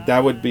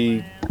 that would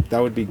be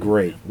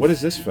great. What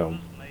is this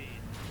film?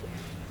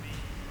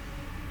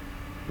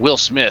 Will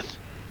Smith.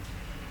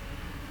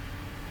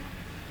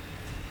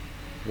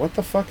 What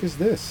the fuck is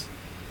this?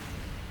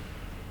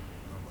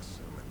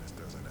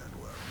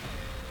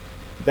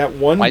 That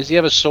one. Why does he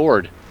have a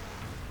sword?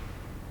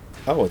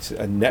 Oh, it's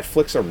a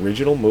Netflix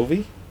original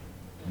movie?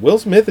 Will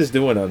Smith is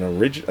doing a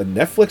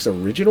Netflix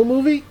original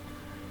movie?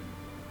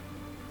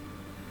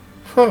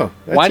 Huh.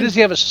 Why does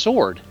he have a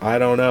sword? I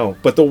don't know.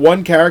 But the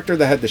one character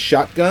that had the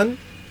shotgun,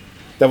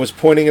 that was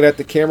pointing it at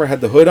the camera,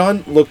 had the hood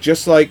on, looked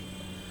just like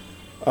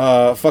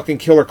fucking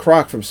Killer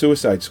Croc from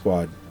Suicide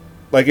Squad.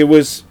 Like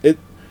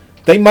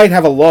they might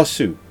have a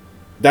lawsuit.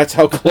 That's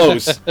how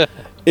close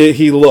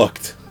he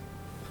looked.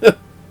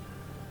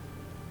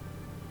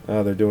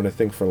 Oh, they're doing a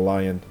thing for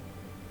Lion.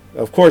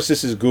 Of course,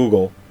 this is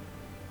Google.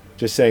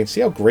 Just saying,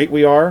 see how great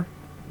we are?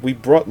 We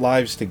brought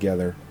lives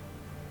together.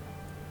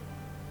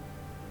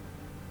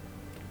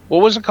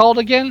 What was it called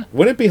again?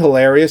 Wouldn't it be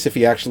hilarious if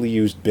he actually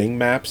used Bing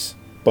Maps,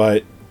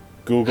 but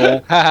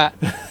Google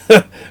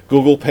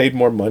Google paid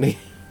more money?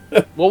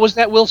 What was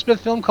that Will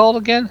Smith film called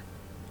again?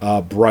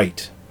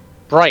 Bright.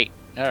 Bright.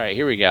 All right,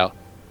 here we go.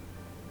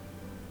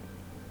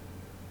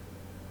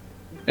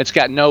 It's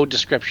got no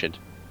description.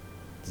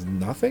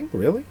 Nothing?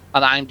 Really?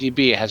 On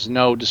IMDb, it has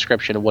no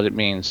description of what it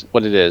means,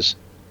 what it is.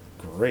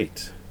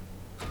 Great.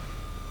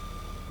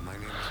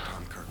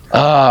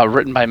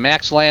 Written by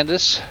Max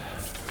Landis.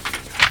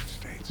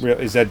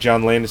 Is that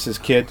John Landis'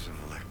 kid?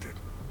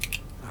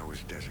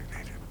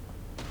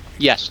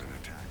 Yes.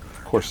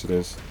 Of course it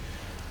is.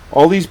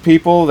 All these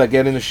people that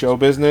get into show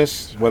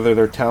business, whether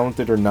they're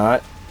talented or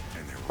not,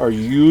 are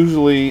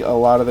usually a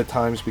lot of the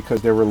times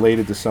because they're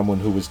related to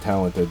someone who was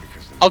talented.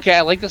 Okay,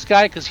 I like this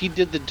guy because he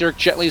did the Dirk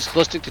Gently's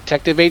Holistic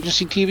Detective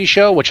Agency TV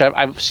show, which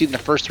I've seen the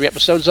first 3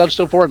 episodes of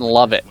so far and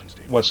love it.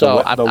 What,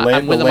 so the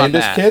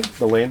Landis kid?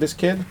 The Landis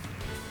kid?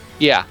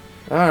 Yeah.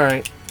 All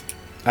right.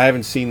 I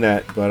haven't seen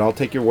that, but I'll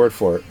take your word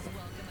for it.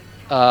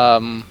 I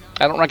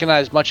don't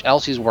recognize much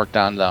else he's worked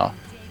on, though.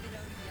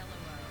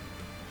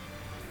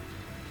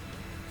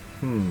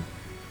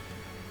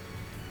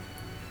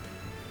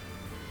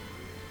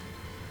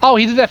 Oh,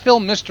 he did that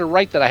film Mr.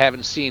 Right that I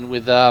haven't seen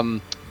with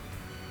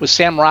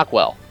Sam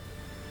Rockwell.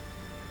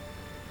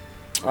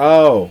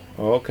 Oh,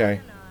 okay.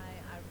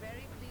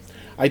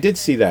 I did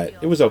see that.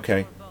 It was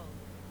okay.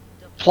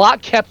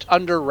 Plot kept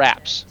under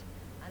wraps.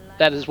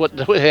 That is what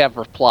they have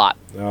for plot.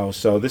 Oh,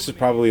 so this is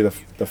probably the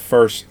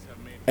first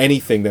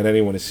anything that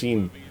anyone has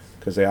seen,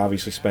 because they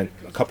obviously spent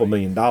a couple $1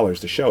 million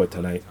to show it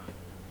tonight.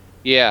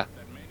 Yeah.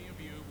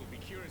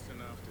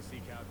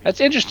 That's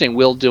interesting,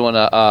 Will doing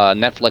a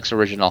Netflix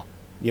original.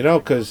 You know,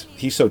 because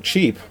he's so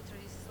cheap.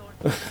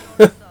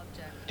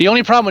 The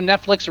only problem with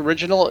Netflix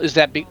original is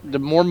that the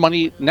more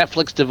money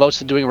Netflix devotes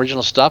to doing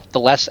original stuff,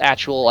 the less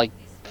actual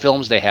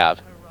films they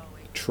have.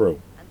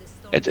 True.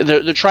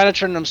 They're trying to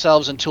turn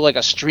themselves into like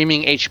a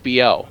streaming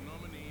HBO.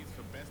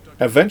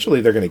 Eventually,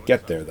 they're going to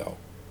get there, though.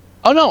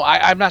 Oh no,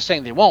 I'm not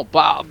saying they won't,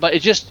 but it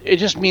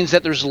just means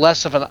that there's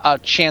less of a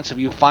chance of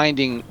you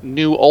finding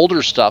new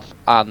older stuff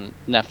on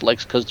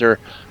Netflix because they're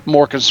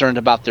more concerned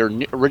about their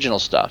new, original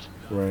stuff.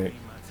 Right.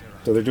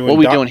 So they're doing. What are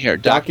we doing here?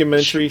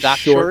 Documentary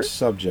short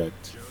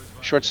subject.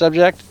 Short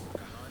subject.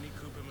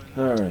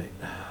 All right.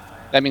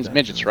 That means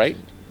midgets, right?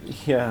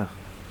 Yeah.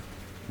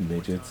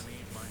 Midgets.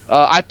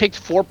 I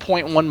picked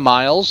 4.1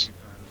 miles.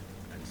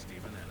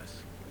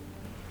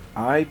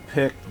 I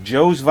picked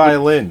Joe's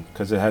Violin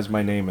because it has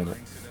my name in it.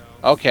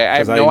 Okay, I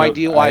have no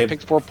idea why I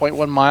picked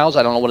 4.1 miles.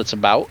 I don't know what it's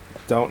about.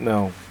 Don't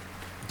know.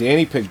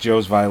 Danny picked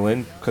Joe's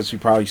Violin because he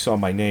probably saw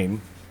my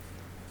name.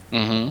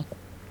 Mm-hmm.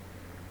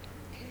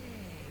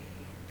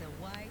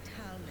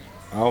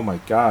 Oh my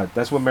God,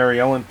 that's what Mary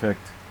Ellen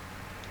picked.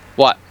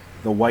 What?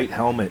 The White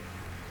Helmet.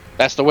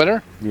 That's the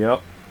winner?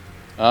 Yep.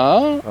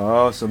 Oh?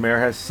 Oh, so Mare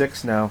has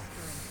 6 now.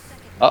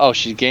 Uh-oh,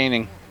 she's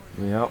gaining.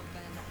 Yep.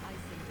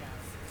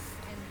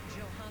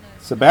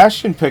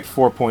 Sebastian picked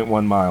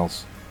 4.1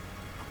 miles.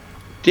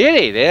 Did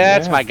he?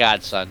 That's my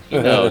godson. He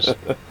knows.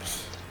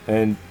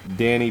 And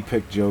Danny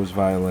picked Joe's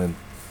Violin.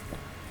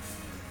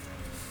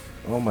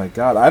 Oh my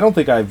God, I don't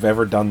think I've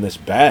ever done this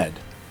bad.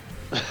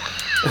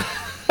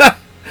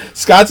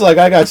 Scott's like,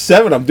 I got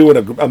 7. I'm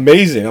doing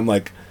amazing. I'm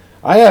like,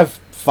 I have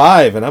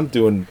 5, and I'm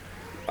doing.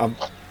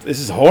 This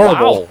is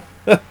horrible.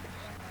 Wow.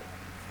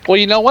 Well,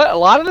 you know what? A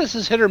lot of this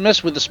is hit or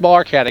miss with the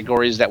smaller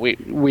categories that we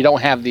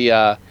don't have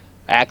the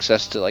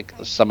access to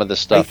some of this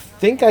stuff. I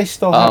think I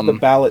still have the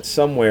ballot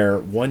somewhere.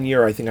 One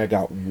year, I think I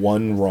got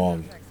 1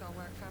 wrong,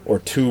 or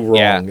 2 wrong.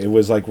 Yeah. It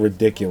was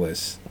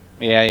ridiculous.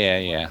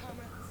 Yeah.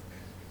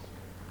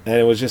 And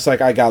it was just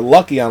like I got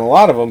lucky on a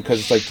lot of them because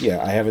it's like,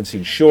 yeah, I haven't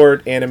seen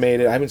short,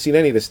 animated, I haven't seen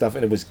any of this stuff,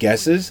 and it was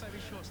guesses,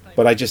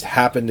 but I just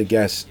happened to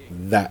guess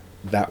that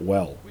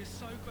well.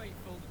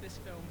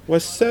 We're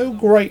so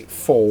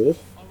grateful.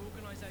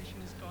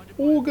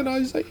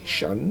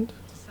 Organization.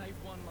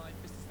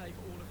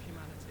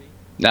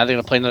 Now they're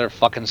gonna play another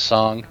fucking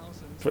song.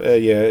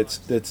 Yeah, it's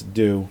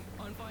due.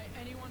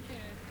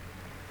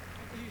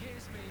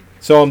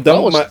 So I'm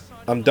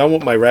done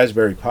with my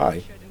Raspberry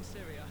Pi.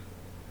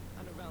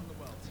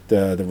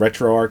 The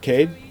retro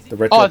arcade. The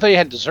retro. Oh, I thought you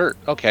had dessert.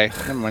 Okay,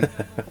 never mind.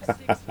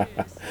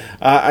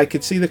 I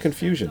could see the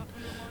confusion.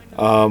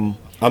 I'm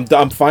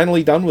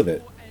finally done with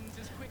it,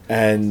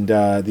 and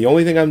the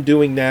only thing I'm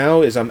doing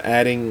now is I'm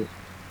adding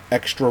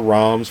extra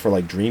ROMs for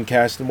like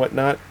Dreamcast and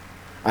whatnot.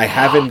 I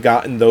haven't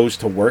gotten those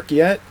to work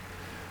yet,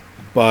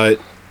 but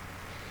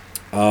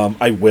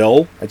I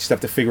will. I just have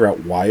to figure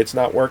out why it's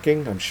not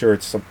working. I'm sure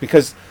it's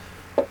because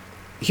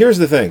here's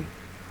the thing.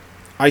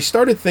 I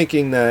started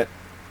thinking that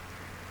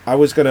I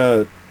was going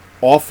to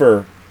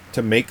offer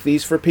to make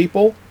these for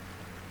people,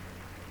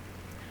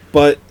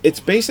 but it's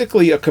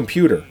basically a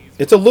computer.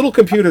 It's a little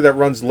computer that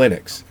runs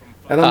Linux.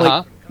 And I'm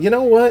like, you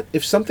know what?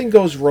 If something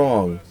goes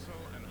wrong,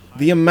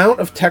 the amount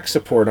of tech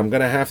support I'm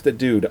going to have to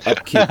do to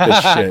upkeep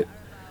this shit,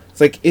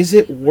 it's like, is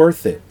it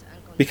worth it?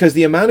 Because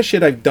the amount of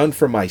shit I've done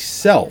for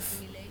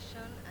myself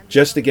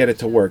just to get it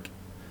to work,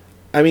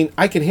 I mean,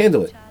 I can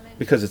handle it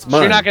because it's mine.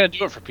 So you're not going to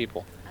do it for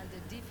people?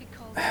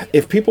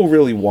 If people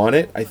really want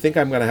it, I think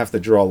I'm going to have to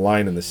draw a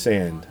line in the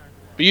sand.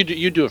 But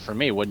you do it for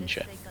me, wouldn't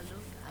you?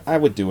 I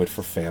would do it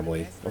for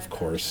family, of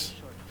course.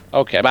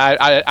 Okay, but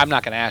I'm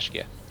not going to ask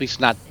you. At least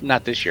not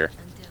this year.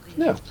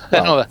 No. I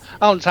don't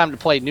have time to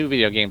play new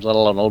video games, let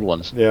alone old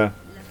ones. Yeah.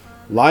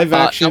 Live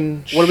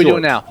action What are we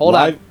doing now? Hold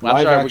on.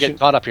 I'm sorry, we're getting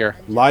caught up here.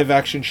 Live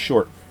action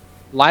short.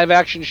 Live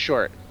action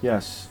short.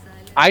 Yes.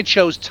 I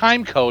chose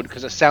Time Code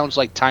because it sounds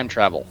like time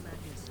travel.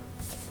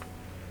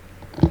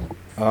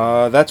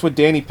 That's what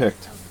Danny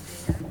picked.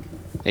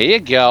 There you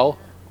go.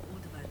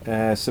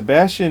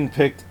 Sebastian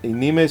picked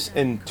Animus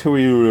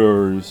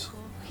Interiors.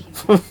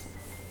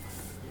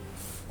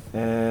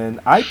 And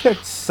I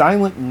picked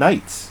Silent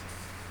Nights.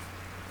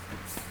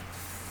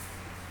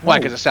 Why?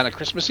 Because it sounded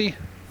Christmassy?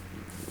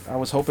 I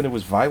was hoping it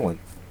was violent.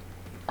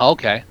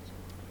 Okay.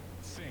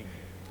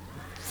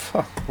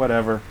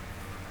 Whatever.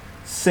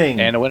 Sing.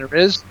 And the winner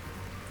is?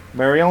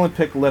 Mary Ellen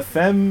picked Le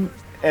Femme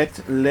et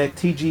le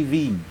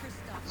TGV.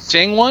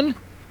 Sing one?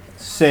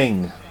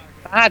 Sing.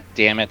 God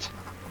damn it.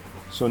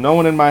 So no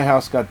one in my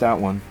house got that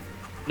one.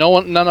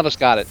 None of us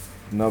got it.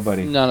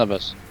 Nobody. None of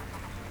us.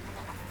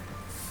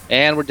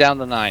 And we're down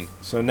to 9.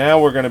 So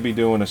now we're going to be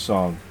doing a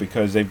song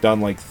because they've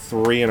done like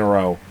 3 in a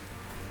row.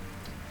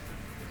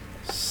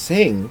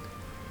 Sing?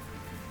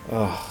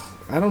 Ugh,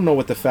 I don't know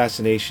what the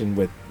fascination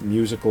with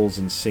musicals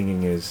and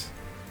singing is.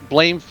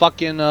 Blame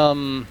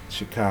fucking,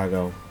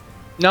 Chicago.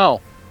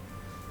 No.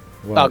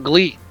 What?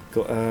 Glee.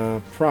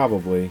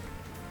 Probably.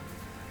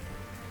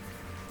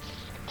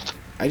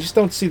 I just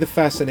don't see the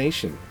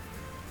fascination.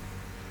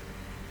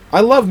 I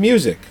love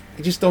music.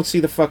 I just don't see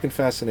the fucking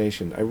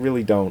fascination. I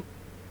really don't.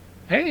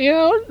 Hey,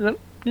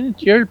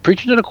 you're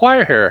preaching to the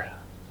choir here.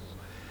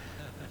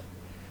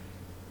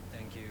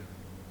 Thank you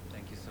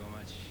so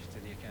much to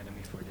the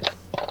Academy for this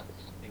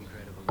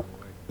incredible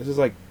award. This is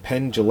like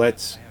Penn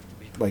Jillette's,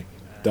 like,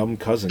 dumb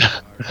cousin.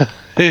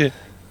 Firstly,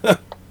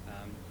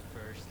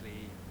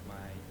 my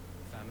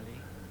family.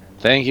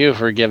 Thank you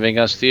for giving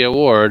us the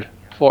award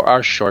for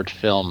our short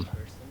film.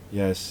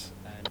 Yes.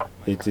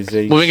 It is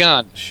a Moving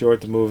on.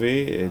 Short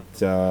movie.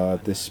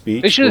 The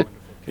speech Is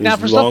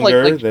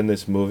longer than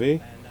this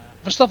movie.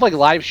 For stuff like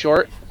live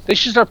short, they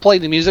should start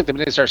playing the music the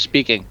minute they start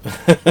speaking.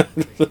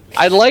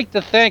 I'd like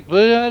to think,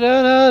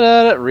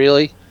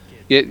 really?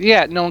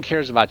 Yeah, no one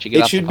cares about you.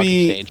 Get off the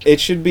fucking stage. It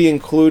should be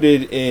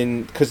included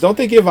in, because don't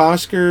they give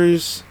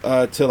Oscars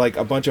to like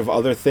a bunch of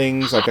other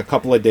things like a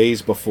couple of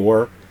days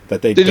before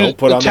that they don't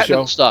put on the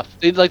show? Stuff.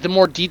 They like the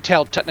more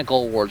detailed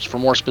technical awards for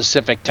more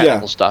specific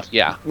technical stuff.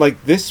 Yeah.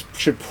 Like this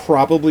should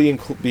probably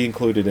be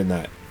included in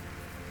that.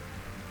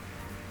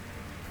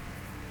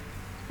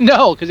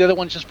 No, because the other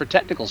one's just for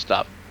technical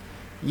stuff.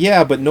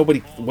 Yeah, but nobody.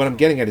 What I'm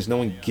getting at is no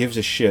one gives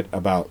a shit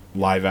about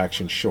live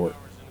action short.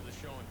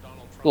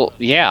 Well,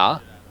 yeah.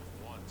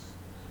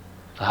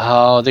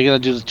 Oh, they're gonna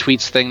do the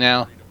tweets thing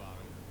now.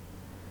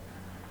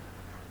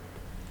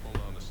 Hold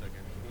on a second.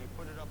 Can you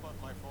put it up on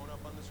my phone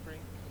up on the screen?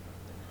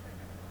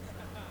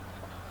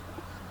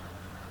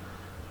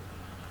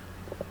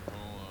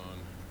 Hold on.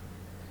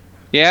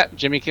 Yeah,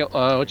 Jimmy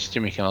Kimmel. Which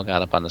Jimmy Kimmel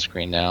got up on the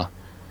screen now?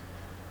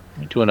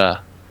 I'm doing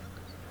a.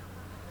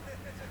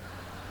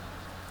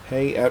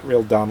 Hey, at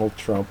real Donald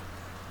Trump,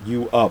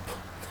 you up?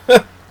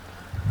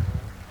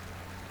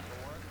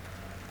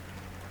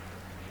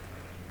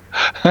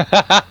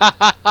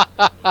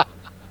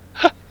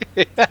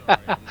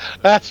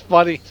 That's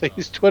funny.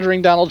 He's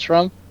twittering Donald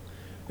Trump.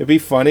 It'd be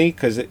funny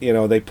because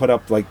they put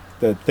up like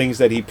the things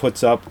that he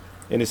puts up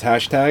in his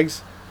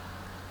hashtags.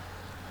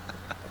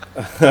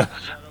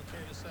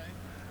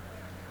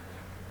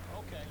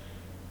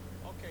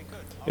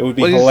 It would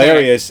be What did he say?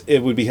 hilarious.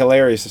 It would be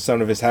hilarious if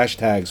some of his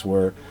hashtags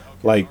were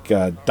like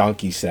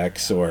donkey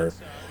sex or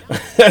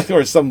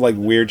or some like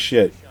weird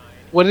shit.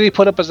 What did he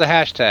put up as a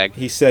hashtag?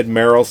 He said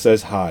Meryl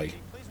says hi.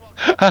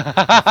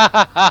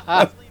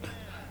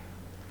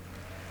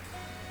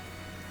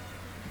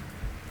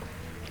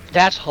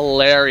 That's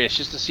hilarious,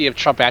 just to see if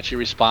Trump actually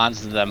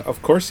responds to them.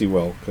 Of course he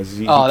will, because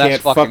he Oh, that's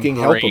can't fucking fucking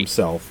help great.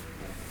 himself.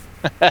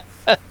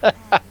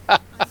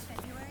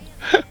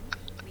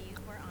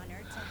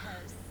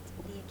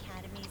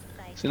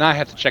 So now I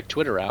have to check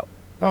Twitter out.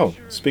 Oh,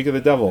 speak of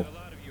the devil.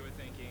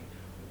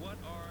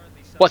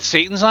 What,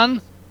 Satan's on?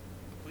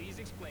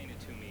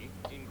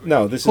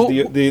 No, this is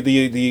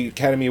the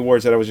Academy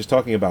Awards that I was just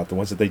talking about, the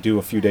ones that they do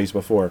a few days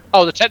before.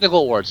 Oh, the technical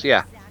awards,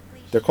 yeah.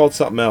 They're called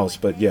something else,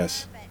 but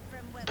yes.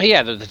 But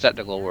yeah, they're the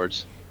technical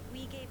awards.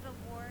 We gave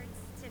awards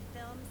to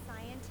film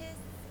scientists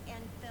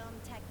and film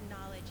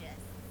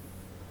technologists.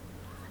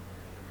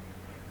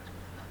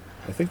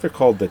 I think they're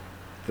called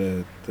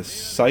the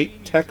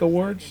Site Tech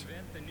Awards.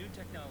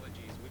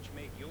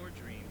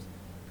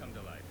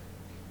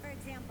 For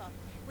example,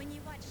 when you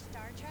watch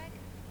Star Trek,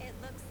 it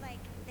looks like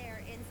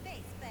they're in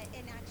space, but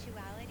in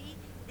actuality,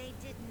 they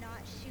did not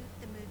shoot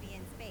the movie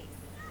in space.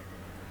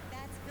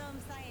 That's film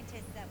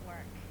scientists at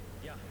work.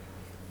 Yeah.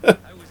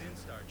 I was in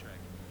Star Trek,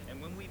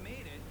 and when we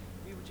made it,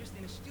 we were just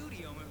in a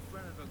studio in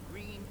front of a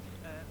green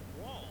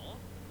wall.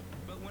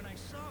 But when I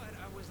saw it,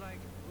 I was like,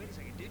 wait a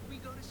second, did we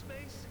go to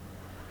space?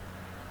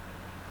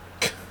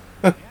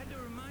 I had to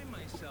remind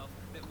myself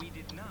that we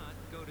did not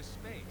go to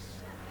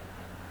space.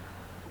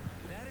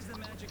 That is the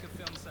magic of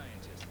film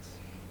scientists.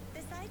 The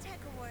SciTech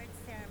Awards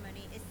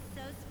ceremony is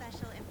so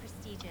special and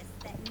prestigious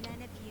that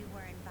none of you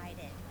were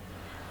invited.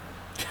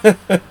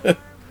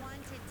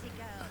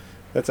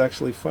 That's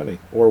actually funny.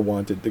 Or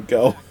wanted to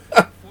go.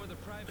 For the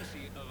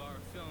privacy of our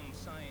film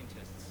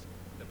scientists,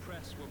 the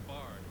press were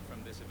barred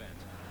from this event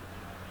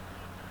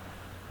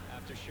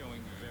after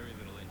showing very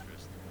little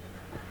interest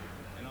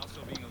and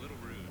also being a little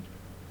rude.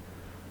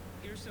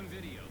 Here's some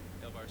video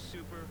of our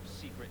super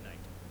secret night.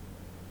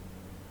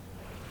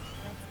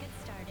 Let's get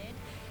started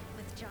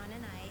with John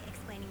and I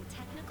explaining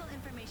technical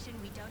information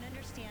we don't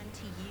understand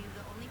to you,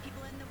 the only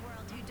people in the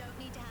world who don't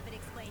need to have it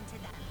explained to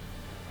them.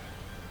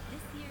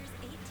 This year's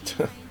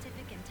 18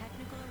 scientific and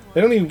technical awards.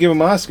 They don't even give him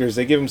Oscars.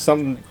 They give him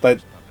something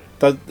that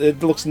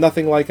it looks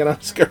nothing like an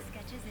Oscar.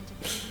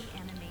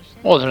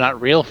 Well, they're not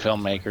real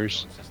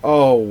filmmakers.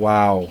 Oh,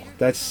 wow.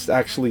 That's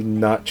actually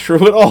not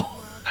true at all.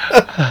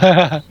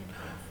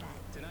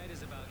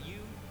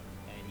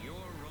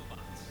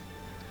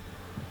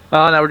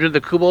 Oh, now we're doing the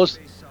Kubos.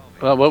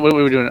 What were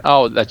we doing?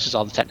 Oh, that's just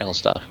all the technical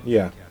stuff.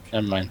 Yeah.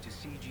 Never mind. There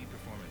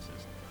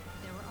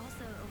were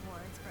also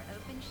awards for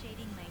open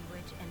shading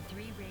language and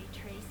 3-ray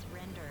trace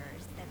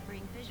renderers that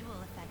bring visual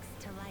effects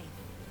to life.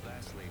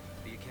 Lastly,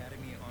 the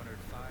Academy honored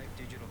 5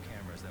 digital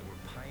cameras that were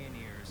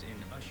pioneers in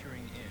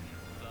ushering in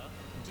the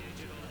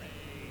digital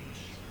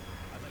age.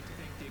 I'd like to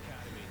thank the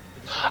Academy.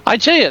 I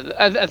tell you,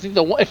 I think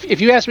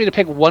if you asked me to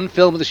pick one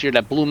film this year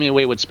that blew me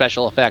away with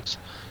special effects,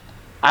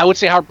 I would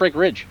say Heartbreak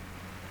Ridge.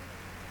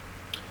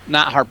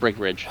 Not Heartbreak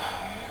Ridge.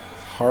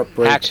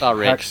 Hacksaw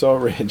Ridge.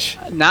 Hacksaw Ridge.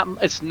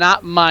 It's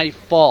not my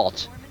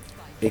fault.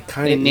 It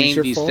kind They of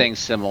named these things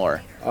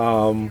similar.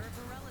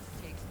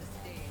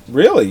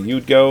 Really,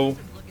 you'd go.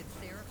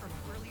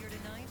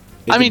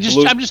 I mean,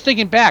 I'm just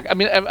thinking back. I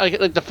mean,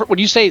 when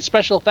you say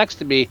special effects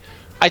to me,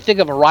 I think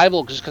of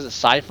Arrival just because it's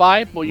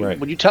sci-fi. But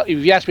when if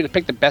you ask me to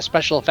pick the best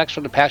special effects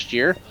from the past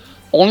year,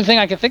 only thing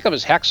I can think of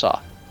is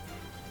Hacksaw.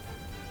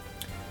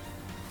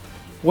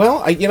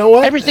 Well, you know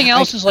what? Everything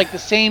else is like the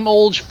same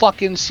old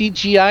fucking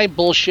CGI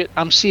bullshit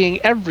I'm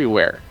seeing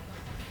everywhere.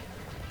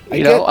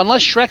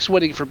 Unless Shrek's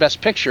winning for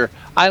Best Picture,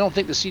 I don't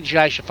think the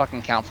CGI should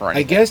fucking count for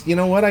anything. I guess, you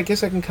know what? I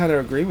guess I can kind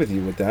of agree with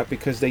you with that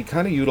because they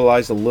kind of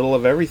utilized a little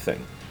of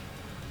everything.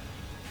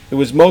 It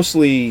was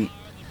mostly,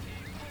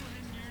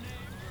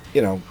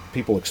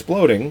 people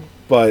exploding,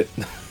 but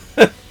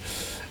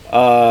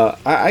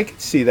I can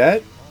see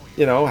that.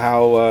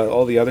 How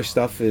all the other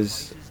stuff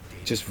is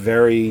just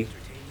very...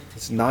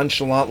 It's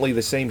nonchalantly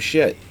the same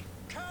shit.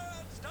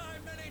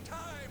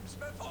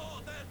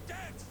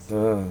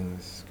 Oh,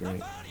 this is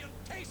great.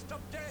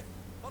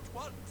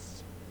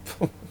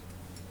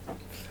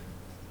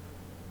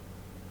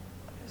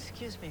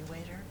 Excuse me,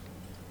 waiter.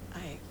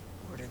 I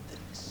ordered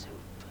the soup.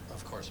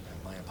 Of course,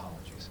 ma'am. My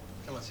apologies.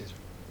 Come on, Caesar.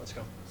 Let's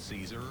go.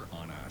 Caesar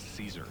on a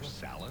Caesar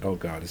salad? Oh,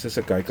 God. Is this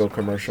a Geico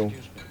commercial?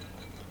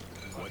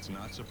 What's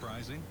not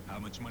surprising? How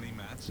much money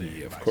Matt saved.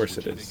 Yeah, of course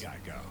it is.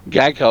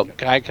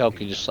 Geico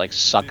can just like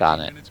suck on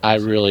it. I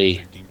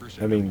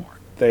mean,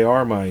 they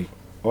are my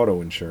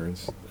auto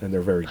insurance, and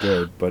they're very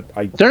good, but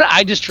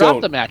I just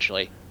dropped them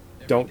actually.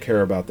 Don't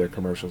care about their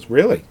commercials.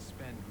 Really?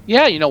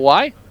 Yeah, you know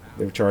why?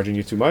 They were charging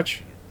you too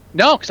much?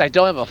 No, because I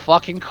don't have a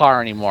fucking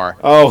car anymore.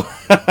 Oh.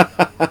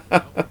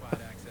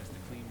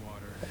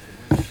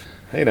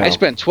 Hey, now. I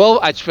spent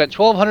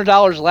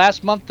 $1,200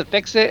 last month to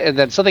fix it, and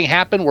then something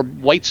happened where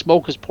white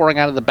smoke was pouring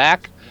out of the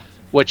back,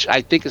 which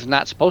I think is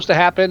not supposed to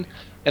happen.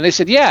 And they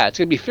said, "Yeah, it's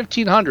gonna be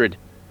 $1,500."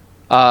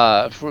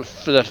 for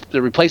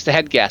the replace the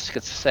head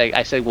gaskets.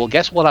 I said, well,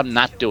 guess what? I'm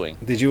not doing.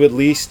 Did you at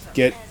least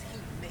get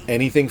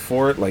anything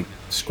for it, like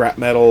scrap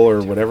metal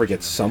or whatever?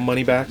 Get some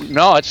money back?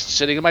 No, it's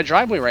sitting in my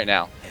driveway right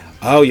now.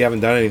 Oh, you haven't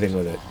done anything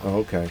with it. Oh,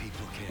 okay.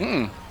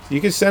 Mm. You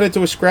can send it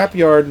to a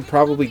scrapyard and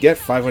probably get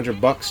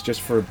 $500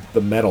 just for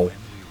the metal.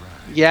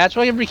 Yeah, that's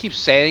what everybody keeps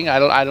saying.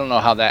 I don't know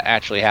how that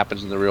actually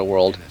happens in the real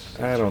world.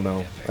 I don't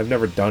know. I've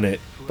never done it,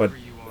 but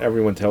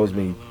everyone tells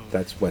me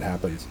that's what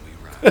happens.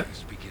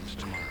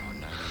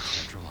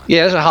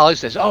 Yeah, that's what Holly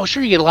says. Oh,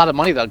 sure, you get a lot of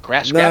money though.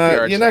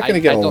 Scrapyards. You're not going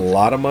to get a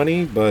lot of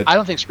money, but I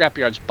don't think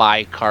scrapyards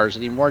buy cars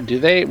anymore, do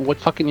they? What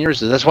fucking year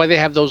is it? That's why they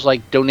have those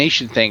like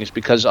donation things,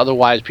 because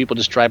otherwise people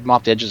just drive them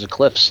off the edges of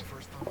cliffs.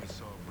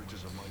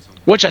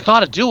 Which I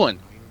thought of doing.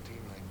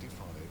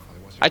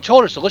 I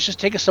told her, so let's just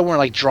take it somewhere and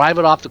like drive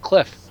it off the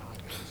cliff.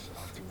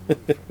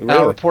 And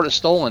I'll report it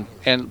stolen.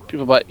 And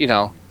people, but you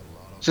know,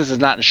 since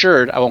it's not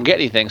insured, I won't get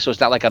anything. So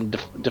it's not like I'm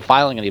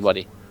defiling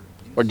anybody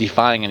or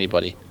defying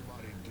anybody.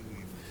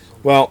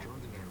 Well,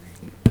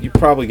 you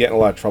probably get in a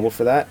lot of trouble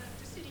for that.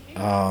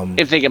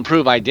 If they can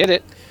prove I did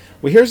it.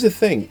 Well, here's the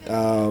thing.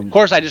 Of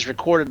course, I just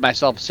recorded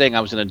myself saying I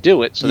was going to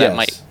do it, so that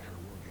might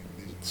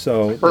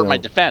hurt my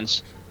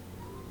defense.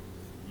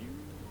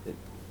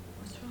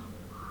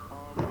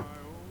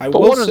 But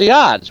what are the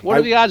odds? What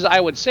are the odds that I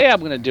would say I'm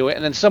going to do it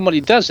and then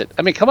somebody does it?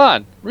 I mean, come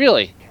on,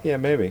 really? Yeah,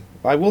 maybe.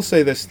 I will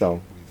say this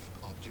though.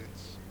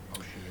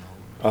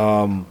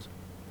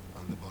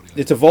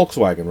 It's a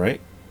Volkswagen, right?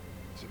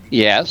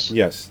 Yes.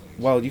 Yes.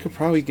 Well, you could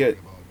probably get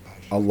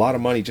a lot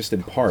of money just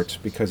in parts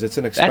because it's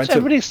an expensive. That's what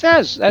everybody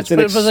says. That's what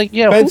what it was like.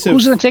 Yeah, who's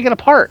going to take it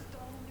apart?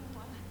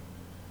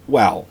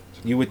 Well,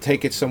 you would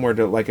take it somewhere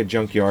to like a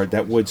junkyard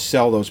that would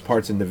sell those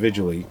parts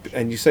individually,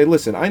 and you say,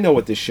 "Listen, I know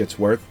what this shit's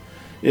worth.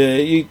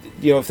 You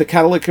know, if the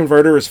catalytic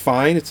converter is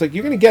fine, it's like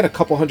you're going to get a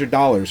couple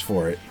 $100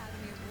 for it.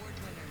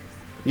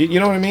 You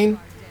know what I mean?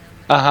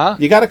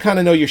 You got to kind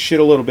of know your shit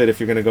a little bit if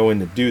you're going to go in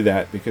to do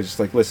that, because it's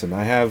like, listen,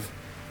 I have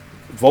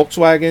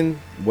Volkswagen,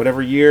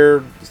 whatever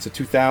year, it's a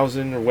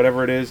 2000 or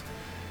whatever it is.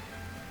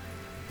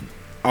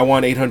 I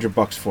want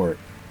 $800 for it,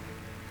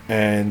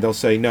 and they'll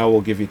say no, we'll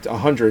give you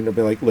 100. And they'll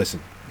be like,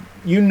 listen,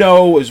 you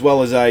know as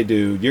well as I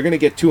do, you're going to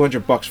get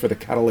 $200 for the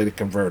catalytic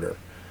converter.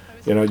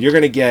 You know, you're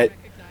going to get,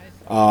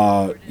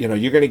 you're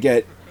going to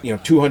get,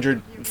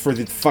 200 for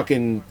the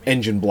fucking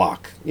engine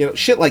block. You know,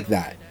 shit like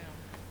that.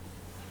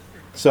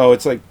 So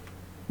it's like,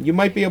 you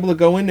might be able to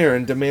go in there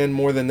and demand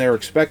more than they're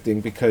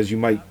expecting because you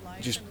might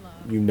just,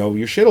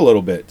 your shit a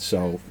little bit.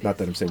 So, not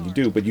that I'm saying you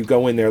do, but you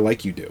go in there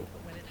like you do.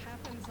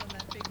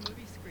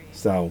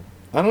 So,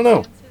 I don't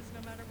know.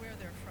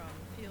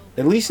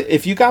 At least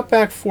if you got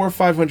back $400 or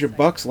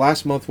 $500,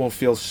 last month won't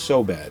feel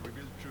so bad.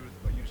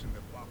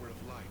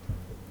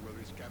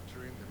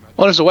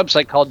 Well, there's a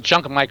website called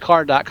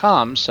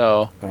junkmycar.com,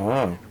 so.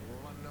 I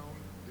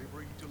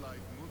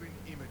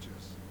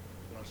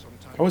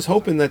was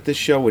hoping that this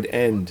show would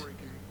end,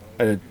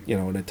 in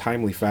a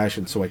timely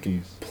fashion, so I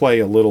can play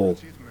a little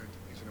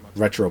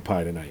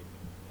RetroPie tonight.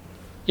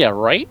 Yeah,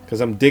 right. Because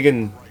I'm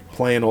digging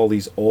playing all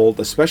these old,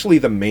 especially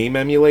the MAME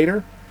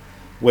emulator.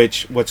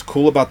 What's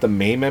cool about the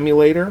MAME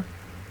emulator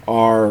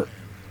are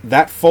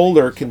that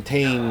folder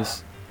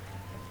contains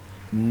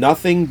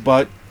nothing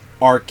but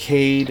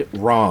arcade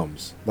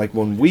ROMs. Like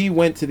when we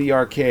went to the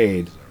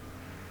arcade,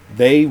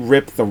 they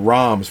ripped the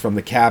ROMs from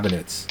the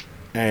cabinets,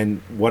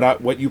 and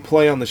what you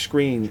play on the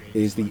screen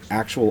is the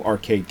actual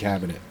arcade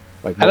cabinet.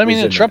 Like I don't mean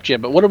to interrupt you,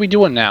 but what are we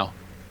doing now?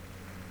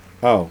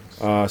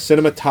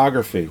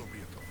 Cinematography.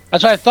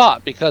 That's what I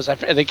thought, because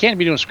they can't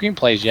be doing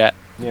screenplays yet.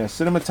 Yeah,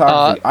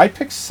 cinematography. I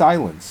picked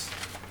Silence.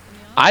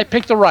 I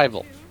picked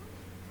Arrival.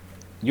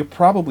 You're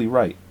probably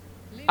right.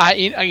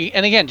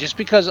 And again, just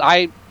because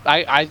I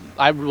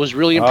was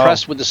really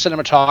impressed with the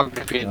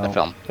cinematography in the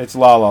film. It's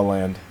La La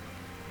Land.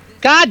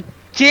 God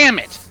damn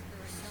it,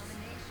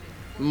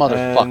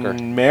 motherfucker!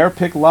 And Mare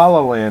picked La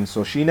La Land,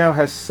 so she now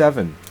has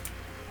 7.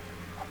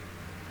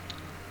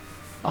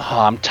 Oh,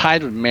 I'm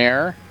tied with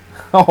Mare.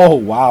 Oh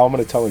wow! I'm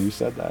gonna tell her you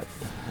said that,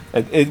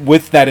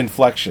 with that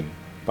inflection,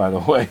 by the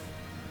way.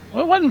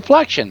 What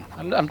inflection?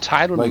 I'm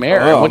tied with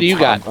Mare. What do you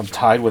got? I'm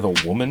tied with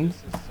a woman.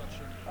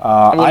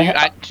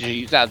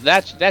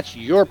 That's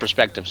your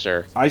perspective,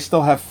 sir. I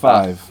still have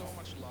 5.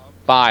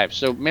 5.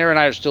 So Mare and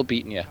I are still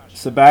beating you.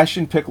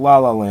 Sebastian picked La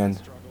La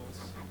Land.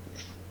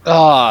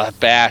 Oh,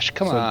 Bash,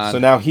 come on. So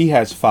now he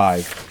has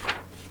 5.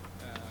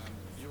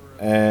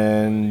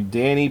 And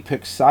Danny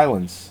picked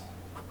Silence.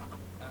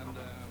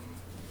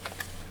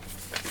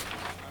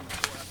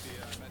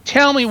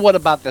 Tell me what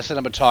about the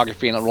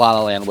cinematography in La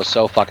La Land was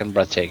so fucking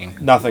breathtaking.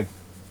 Nothing.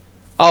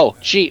 Oh,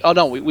 gee. Oh,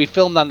 no. We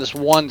filmed on this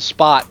one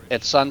spot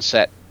at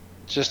sunset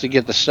just to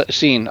get the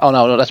scene. Oh,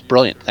 no, that's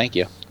brilliant. Thank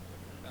you.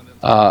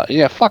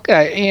 Yeah, fuck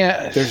that.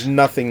 Yeah. There's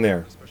nothing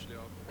there.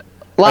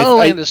 La La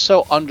Land is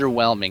so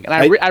underwhelming. And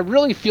I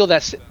really feel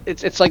that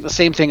it's like the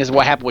same thing as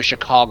what happened with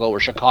Chicago,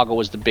 where Chicago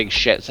was the big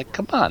shit. It's like,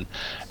 come on.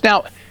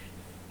 Now,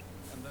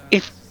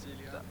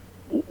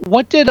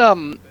 what did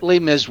Les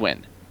Mis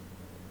win?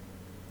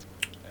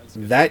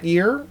 That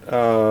year?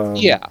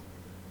 Yeah.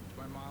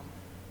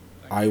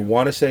 I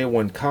want to say it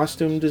won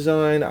costume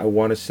design. I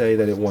want to say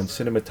that it won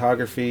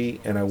cinematography,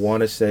 and I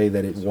want to say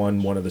that it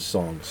won one of the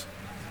songs.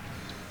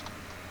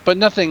 But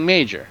nothing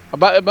major.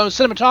 About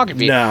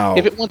cinematography. No,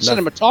 If it won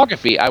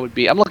cinematography, I would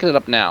be. I'm looking it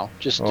up now.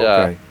 Just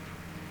Okay.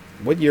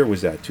 What year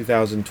was that?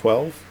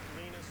 2012?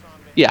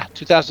 Yeah,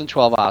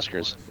 2012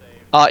 Oscars.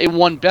 It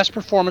won Best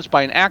Performance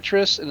by an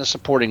Actress in a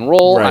Supporting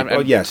Role.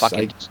 Right. Yes,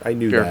 I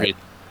knew that. paraphrasing.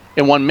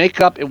 It won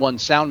Makeup. It won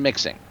Sound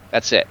Mixing.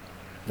 That's it.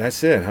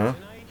 That's it, huh?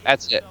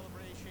 That's it.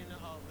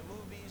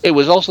 It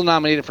was also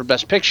nominated for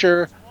Best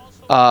Picture,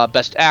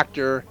 Best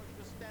Actor,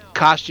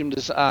 Costume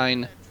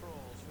Design,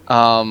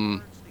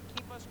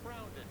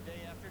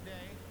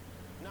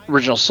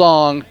 Original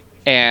Song,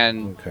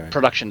 and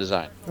Production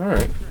Design. All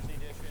right.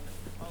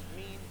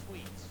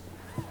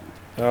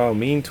 Oh,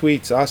 Mean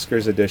Tweets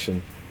Oscars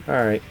edition. All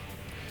right.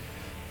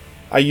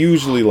 I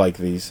usually like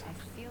these.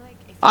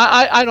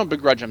 I don't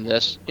begrudge him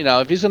this. You know,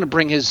 if he's going to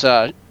bring his...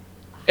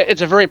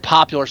 it's a very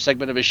popular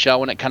segment of his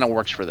show, and it kind of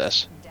works for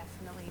this.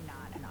 Definitely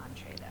not an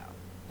entree,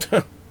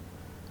 though.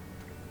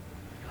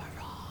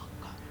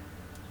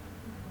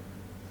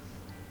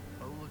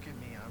 Oh, look at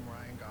me. I'm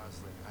Ryan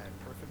Gosling. I have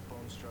perfect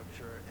bone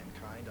structure and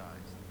kind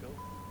eyes. Go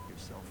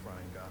yourself,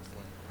 Ryan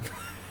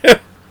Gosling.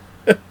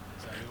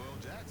 Samuel L.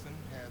 Jackson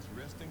has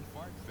resting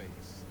fart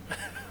face.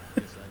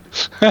 Yes, I do.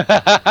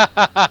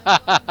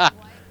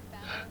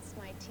 Balance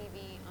my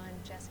TV on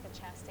Jessica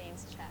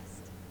Chastain's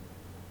chest.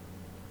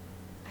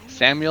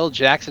 Samuel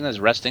Jackson has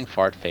resting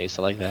fart face.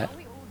 I like that. Are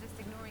we all just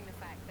ignoring the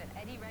fact that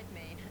Eddie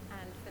Redmayne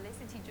and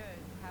Felicity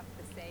Jones have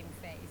the same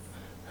face?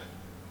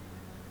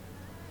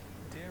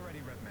 Dear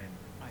Eddie Redmayne,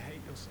 I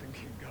hate your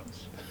stinking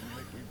guts. You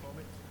make me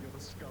vomit. You're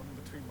the scum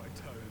between my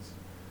toes.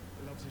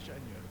 Love to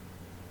Shania.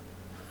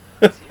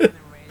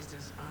 Tanner raised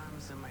his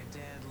arms and my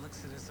dad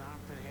looks at his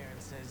armpit hair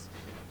and says,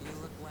 "You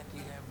look like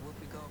you have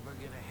Whoopi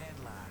Goldberg in a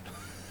headlock."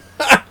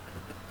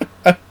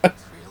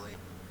 Really?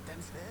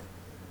 That's it?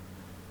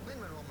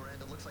 Lin-Manuel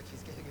Miranda looks like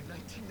he's getting a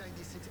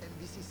 1996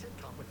 NBC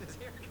sitcom with his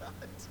haircut.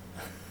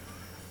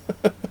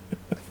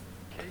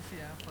 Casey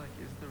Affleck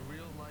is the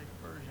real-life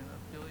version of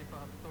Billy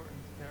Bob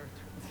Thornton's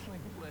character in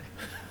Sling Blade.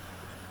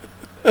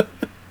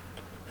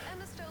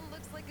 Emma Stone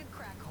looks like a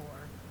crack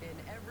whore in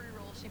every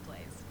role she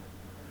plays.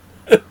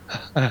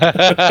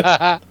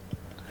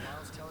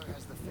 Miles Teller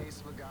has the face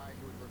of a guy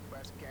who would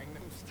request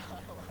Gangnam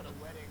Style at a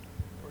wedding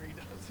where he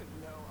doesn't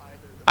know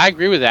either. I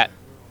agree with that.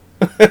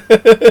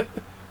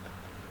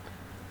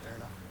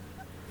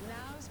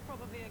 Now's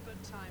probably a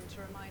good time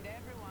to remind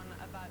everyone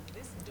about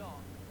this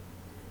dog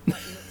that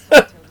looks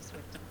like Tilda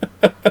Swinton.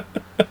 I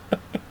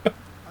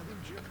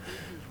think Jeff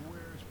Bridges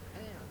wears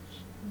pants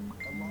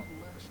a lot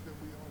less than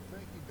we all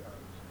think he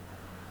does.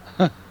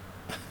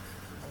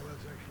 Oh,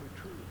 that's actually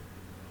true.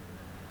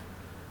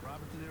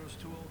 Robert De Niro's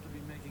too old to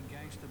be making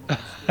gangster movies.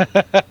 He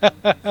needs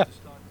to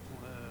start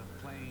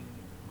playing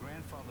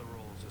grandfather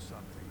roles or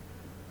something.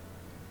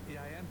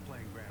 Yeah, I am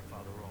playing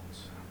grandfather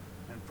roles.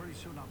 And pretty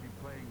soon I'll be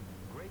playing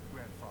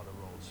great-grandfather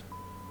roles.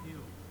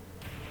 You.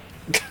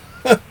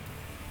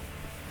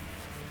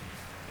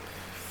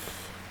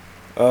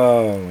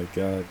 Oh my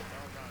god.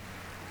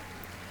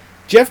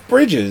 Jeff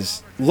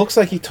Bridges looks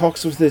like he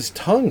talks with his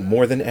tongue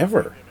more than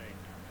ever.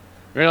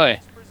 Really?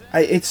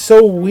 It's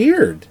so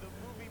weird.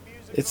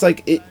 It's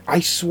like I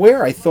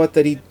swear I thought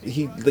that he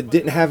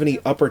didn't have any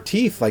upper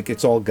teeth, like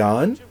it's all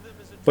gone,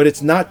 but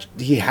it's not.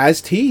 He has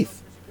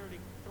teeth.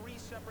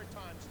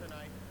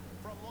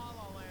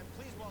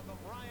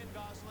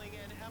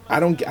 I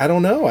don't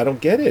know. I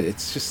don't get it.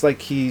 It's just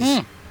like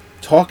he's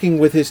talking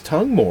with his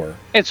tongue more.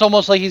 It's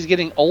almost like he's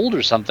getting old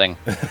or something.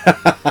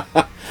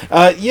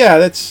 Yeah,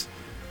 that's.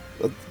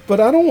 But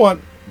I don't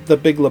want the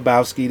Big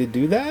Lebowski to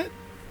do that.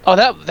 Oh,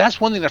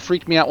 that's one thing that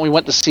freaked me out when we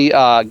went to see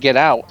Get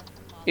Out.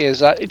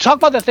 Is talk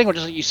about that thing where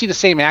just you see the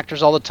same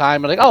actors all the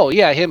time, and like, oh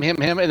yeah, him,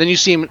 and then you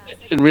see him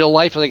in real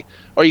life, like,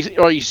 or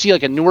you see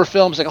like a newer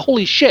film, it's like,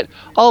 holy shit!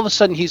 All of a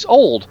sudden he's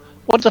old.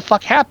 What the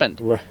fuck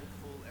happened?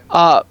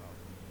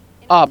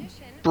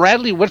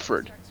 Bradley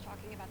Whitford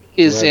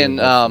is in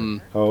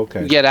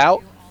Get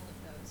Out,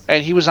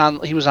 and he was on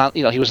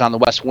The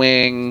West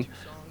Wing.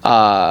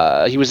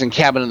 He was in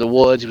Cabin in the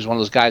Woods. He was one of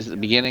those guys at the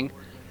beginning,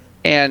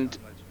 and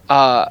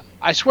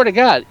I swear to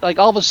God, like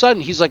all of a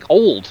sudden he's like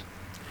old.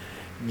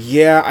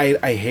 Yeah,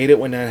 I hate it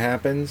when that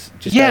happens.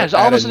 Just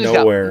all of a sudden he's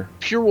nowhere. got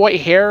pure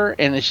white hair,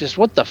 and it's just,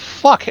 what the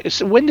fuck?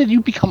 When did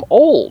you become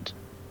old?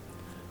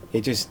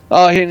 It just.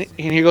 Oh, and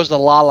here goes the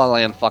La La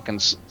Land fucking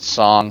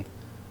song.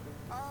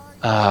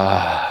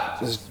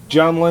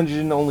 John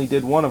Legend only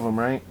did one of them,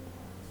 right?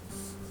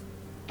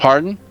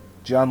 Pardon?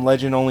 John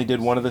Legend only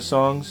did one of the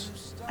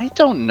songs? I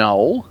don't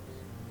know.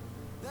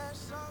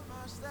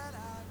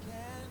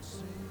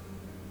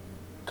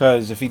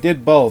 Because if he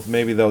did both,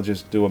 maybe they'll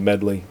just do a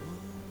medley.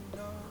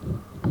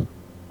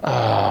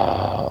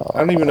 I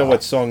don't even know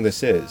what song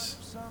this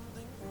is.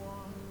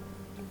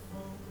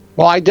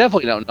 Well, I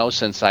definitely don't know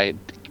since I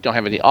don't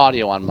have any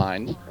audio on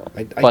mine.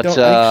 I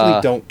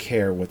actually don't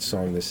care what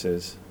song this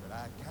is.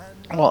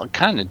 Well,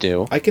 kind of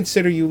do. I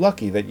consider you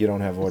lucky that you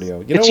don't have audio.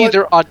 You It's know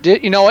what? either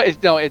you know what?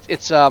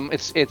 It's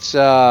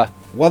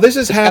Well, this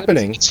is it's gotta be-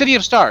 happening. It's City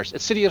of Stars.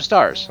 It's City of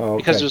Stars Oh,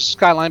 because okay. there's a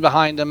skyline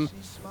behind them.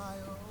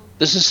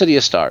 This is City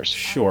of Stars.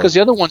 Sure. Because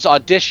the other one's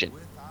Audition.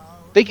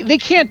 They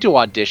can't do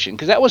Audition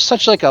because that was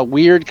such like a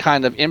weird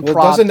kind of improv.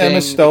 Well, doesn't thing.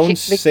 Emma Stone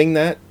sing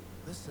that?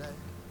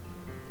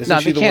 No,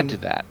 they the can't one- do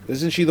that.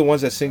 Isn't she the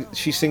ones that sing?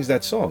 She sings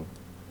that song.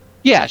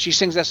 Yeah, she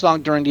sings that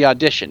song during the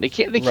audition. They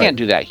can't Right.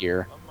 do that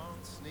here.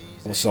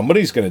 Well,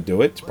 somebody's going to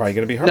do it. It's probably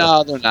going to be her.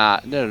 No, they're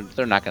not.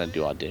 They're not going to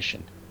do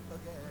Audition.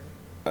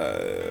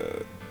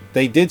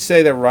 They did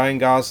say that Ryan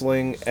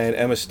Gosling and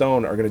Emma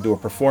Stone are going to do a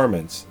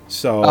performance.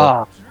 So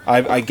Ah.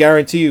 I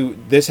guarantee you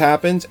this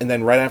happens, and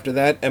then right after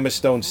that, Emma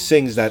Stone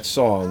sings that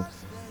song.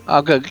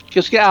 Oh, good.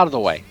 Just get out of the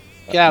way.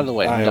 Get out of the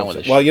way. I I'm hope done with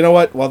so. this. Well, you know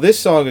what? While this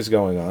song is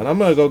going on, I'm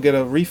going to go get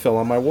a refill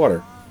on my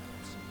water.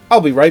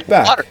 I'll be right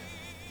back. Water.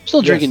 I'm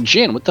still Yes. drinking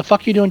gin. What the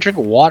fuck are you doing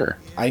drinking water?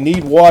 I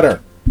need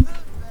water.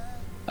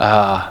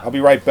 Uh, I'll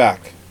be right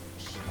back.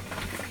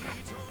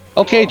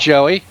 Okay,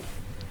 Joey.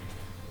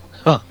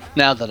 Huh.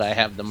 Now that I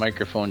have the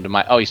microphone to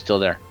my... Oh, he's still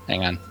there.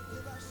 Hang on.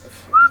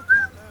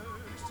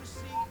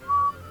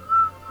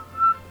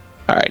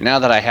 All right, now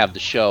that I have the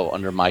show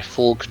under my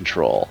full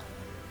control.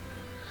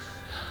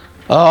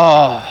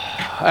 Oh,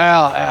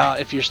 Al,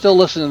 if you're still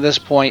listening to this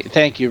point,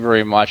 thank you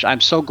very much. I'm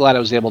so glad I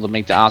was able to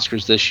make the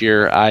Oscars this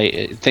year.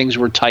 Things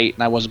were tight,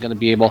 and I wasn't going to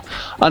be able.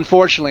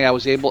 Unfortunately, I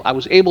was able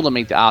to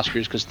make the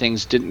Oscars because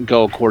things didn't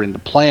go according to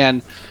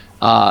plan.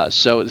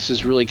 So this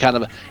is really kind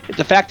of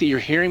the fact that you're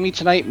hearing me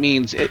tonight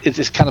means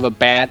it's kind of a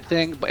bad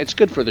thing, but it's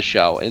good for the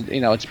show.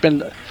 It's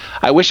been.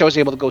 I wish I was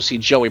able to go see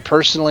Joey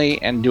personally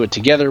and do it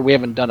together. We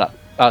haven't done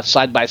a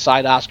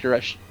side-by-side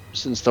Oscar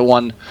since the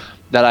one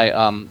that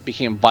I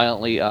became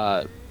violently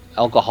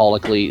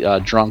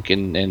alcoholically drunk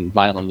and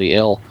violently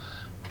ill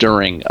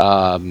during,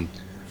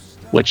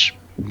 which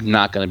I'm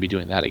not going to be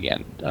doing that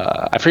again.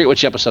 I forget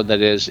which episode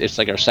that is. It's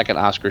like our second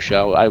Oscar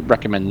show. I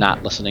recommend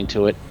not listening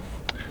to it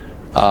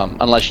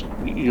unless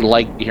you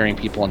like hearing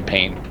people in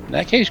pain. In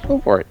that case, go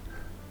for it.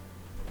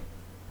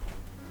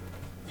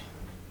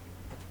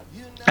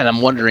 And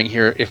I'm wondering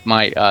here if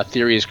my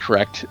theory is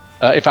correct.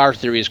 If our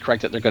theory is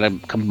correct that they're going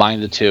to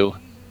combine the two.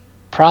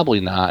 Probably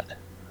not.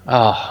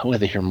 Oh, I want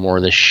to hear more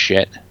of this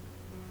shit.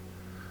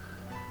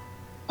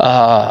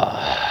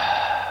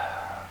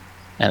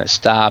 And it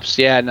stops.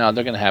 Yeah, no,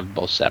 they're going to have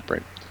both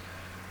separate.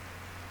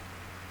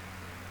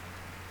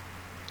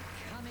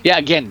 Yeah,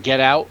 again, Get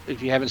Out.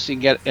 If you haven't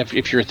seen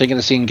if you're thinking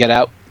of seeing Get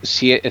Out,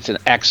 see it. It's an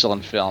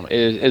excellent film. It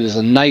is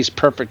a nice,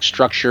 perfect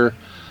structure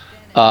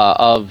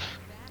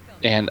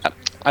and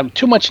I'm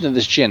too much into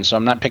this gin, so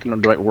I'm not picking the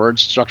right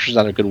words. Structure's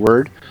not a good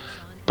word.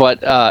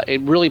 But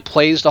it really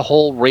plays the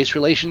whole race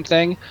relation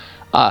thing,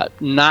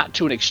 not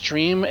to an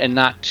extreme and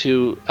not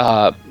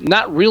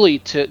really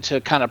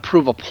to kind of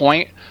prove a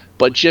point,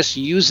 but just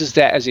uses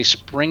that as a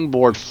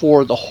springboard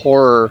for the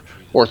horror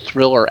or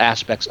thriller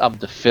aspects of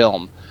the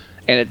film.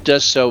 And it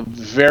does so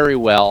very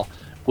well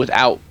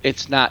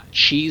it's not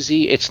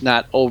cheesy, it's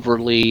not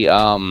overly,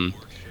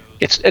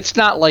 it's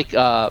not like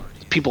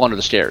People Under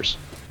the Stairs,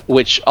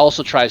 which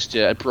also tries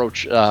to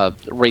approach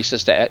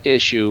racist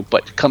issue,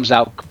 but comes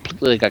out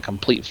completely like a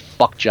complete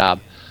fuck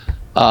job.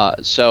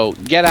 So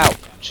Get Out,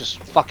 just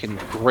fucking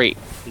great.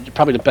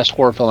 Probably the best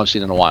horror film I've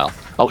seen in a while.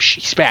 Oh,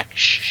 he's back.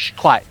 Shh,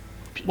 quiet.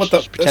 What the?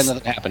 Just pretend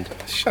nothing happened.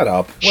 Shut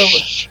up. Well,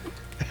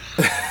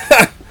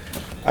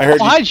 I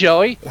heard. Hi,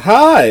 Joey.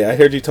 Hi. I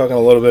heard you talking a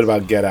little bit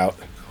about Get Out.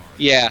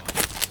 Yeah.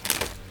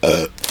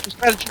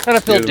 Just trying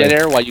to fill dead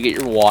air while you get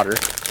your water.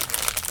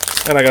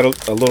 And I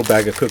got a little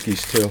bag of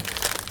cookies too.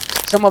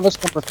 Some of us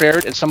come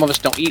prepared, and some of us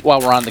don't eat while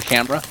we're on the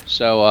camera.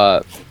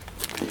 So,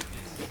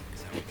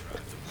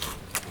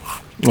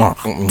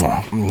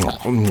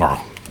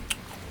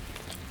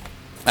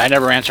 I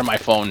never answer my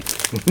phone.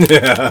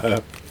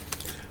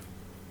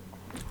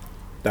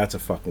 That's a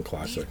fucking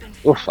classic.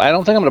 Oof, I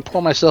don't think I'm going to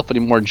pour myself any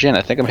more gin.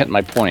 I think I'm hitting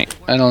my point.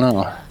 I don't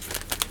know.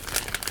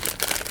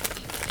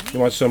 You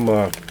want some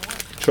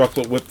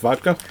chocolate whipped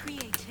vodka?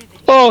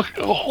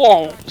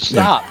 Oh,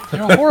 stop.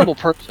 You're a horrible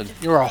person.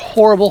 You're a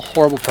horrible,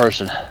 horrible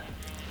person.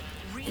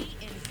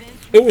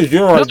 It was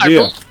your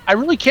idea. I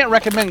really can't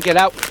recommend Get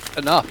Out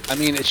enough. I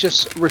mean, it's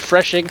just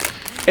refreshing.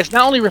 It's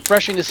not only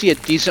refreshing to see a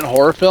decent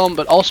horror film,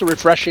 but also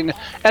refreshing.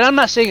 And I'm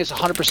not saying it's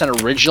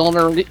 100%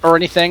 original or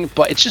anything,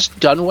 but it's just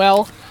done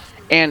well.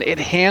 And it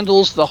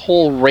handles the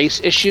whole race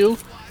issue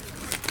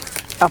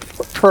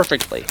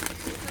perfectly.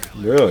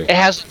 Really? It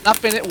has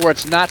enough in it where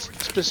it's not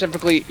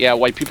specifically,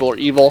 white people are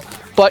evil,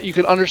 but you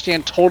can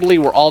understand totally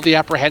where all the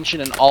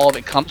apprehension and all of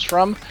it comes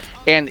from.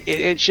 And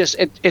it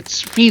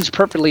feeds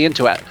perfectly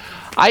into it.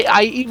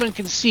 I even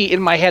can see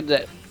in my head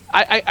that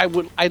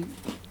I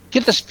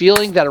get this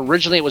feeling that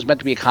originally it was meant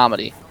to be a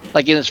comedy.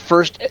 Like in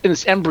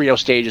its embryo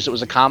stages, it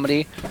was a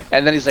comedy,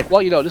 and then he's like,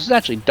 well, this is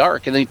actually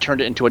dark, and then he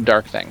turned it into a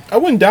dark thing. I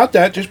wouldn't doubt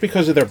that just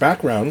because of their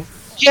background.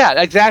 Yeah,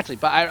 exactly.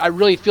 But I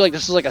really feel like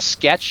this is like a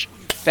sketch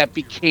that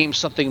became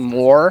something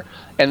more,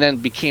 and then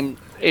became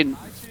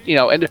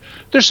and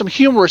there's some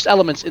humorous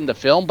elements in the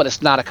film, but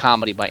it's not a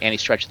comedy by any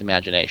stretch of the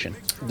imagination.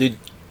 Did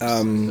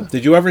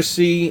you ever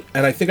see?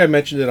 And I think I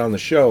mentioned it on the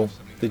show.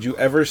 Did you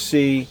ever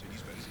see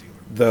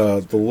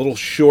the little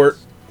short?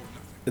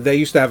 They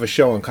used to have a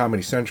show on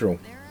Comedy Central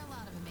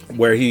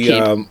where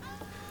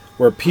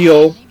where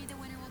Peele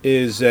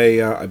is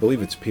I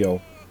believe it's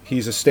Peele.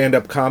 He's a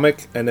stand-up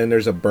comic, and then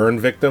there's a burn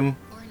victim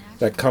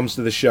that comes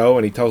to the show,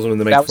 and he tells them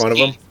to make fun of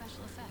him.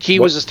 He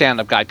was a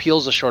stand-up guy.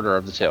 Peele's the shorter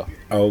of the two.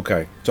 Oh,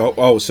 okay.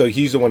 So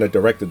he's the one that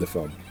directed the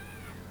film.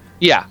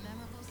 Yeah.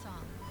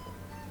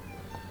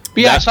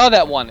 But yeah, I saw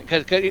that one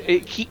because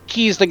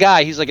he's the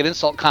guy. He's like an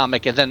insult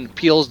comic, and then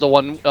Peele's the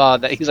one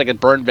that he's like a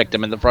burn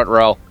victim in the front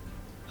row.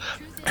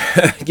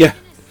 Yeah.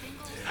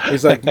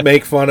 He's like,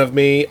 make fun of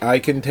me. I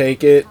can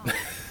take it.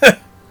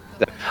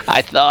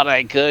 I thought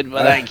I could,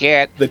 but I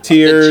can't. The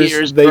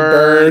tears they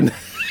burn.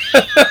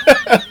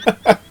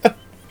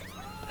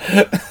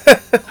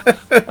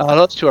 Oh,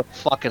 those two are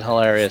fucking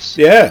hilarious.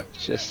 Yeah.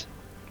 It's just.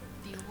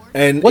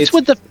 And what's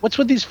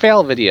with these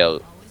fail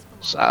videos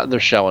they're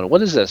showing?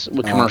 What is this?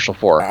 What commercial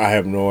for? I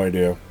have no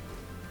idea.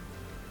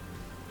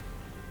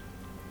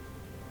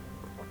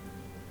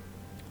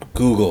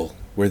 Google,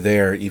 we're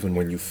there even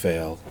when you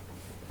fail.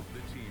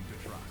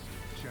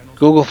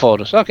 Google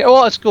Photos. Okay,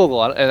 well, it's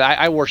Google.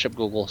 I worship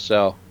Google,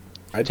 so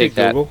I take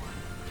dig Google.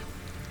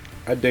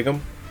 I dig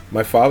them.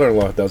 My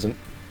father-in-law doesn't.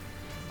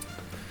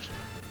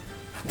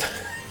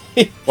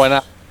 Why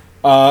not?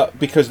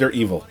 Because they're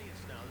evil.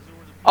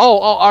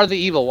 Oh, are they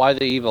evil? Why are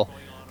they evil?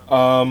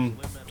 I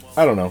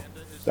don't know.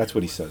 That's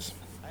what he says.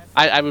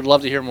 I would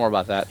love to hear more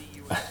about that.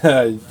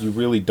 You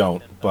really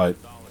don't, but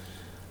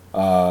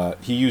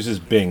he uses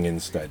Bing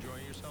instead.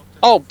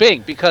 Oh,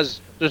 Bing,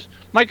 because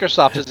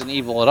Microsoft isn't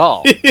evil at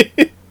all.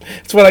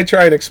 That's what I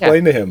try and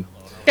explain to him.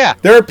 Yeah.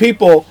 There are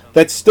people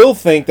that still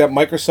think that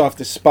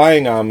Microsoft is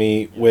spying on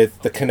me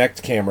with the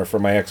Kinect camera for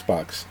my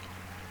Xbox.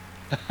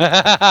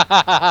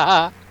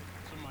 I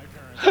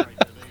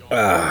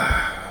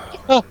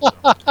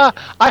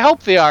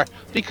hope they are,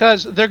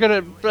 because they're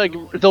gonna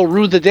they'll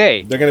rue the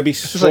day. They're gonna be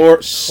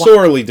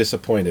sorely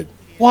disappointed.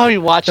 Why are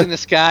you watching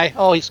this guy?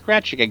 Oh, he's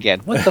scratching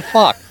again. What the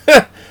fuck?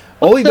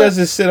 All he does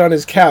is sit on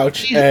his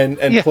couch and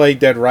play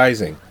Dead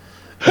Rising.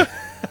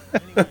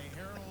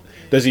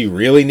 Does he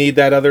really need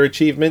that other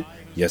achievement?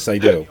 Yes, I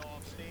do.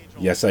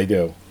 Yes, I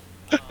do.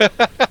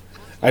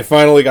 I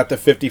finally got the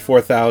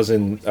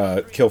 54,000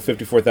 kill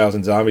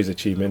 54,000 zombies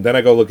achievement. Then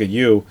I go look at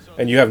you,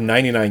 and you have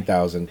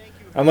 99,000.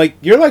 I'm like,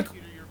 you're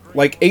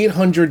like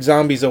 800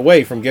 zombies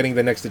away from getting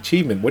the next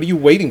achievement. What are you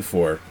waiting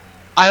for?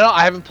 I don't.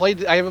 I haven't played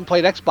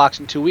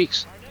Xbox in 2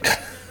 weeks.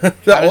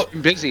 I've just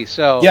been busy.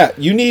 So yeah,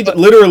 you need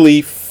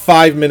literally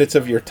 5 minutes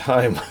of your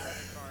time.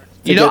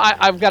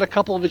 I've got a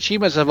couple of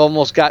achievements I've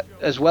almost got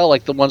as well,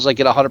 like the ones like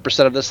get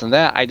 100% of this and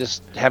that. I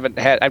just haven't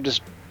had.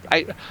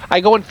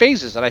 I go in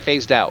phases, and I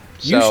phased out.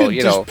 So, you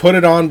should just put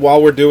it on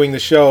while we're doing the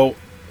show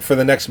for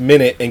the next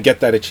minute and get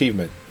that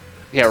achievement.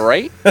 Yeah,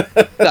 right.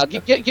 No,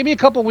 give me a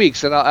couple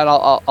weeks, and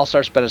I'll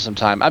start spending some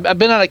time. I've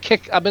been on a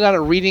kick. I've been on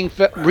a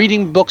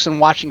reading books and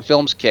watching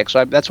films kick.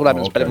 So that's what I've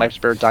been spending my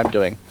spare time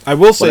doing. I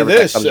will say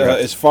this: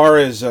 as far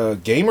as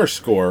gamer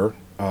score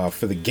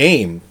for the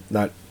game,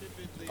 not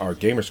our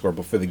gamer score,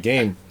 but for the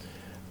game,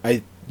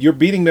 you're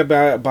beating me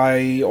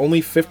by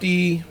only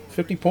 50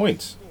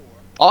 points.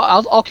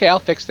 I'll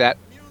fix that.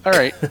 All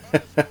right.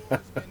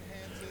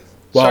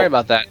 Sorry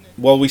about that.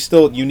 Well,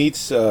 you need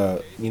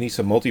some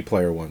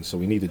multiplayer ones, so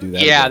we need to do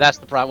that. Yeah, again. That's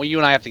the problem. Well, you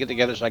and I have to get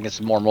together so I can get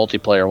some more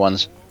multiplayer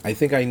ones. I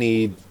think I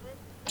need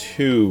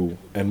 2,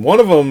 and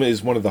one of them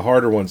is one of the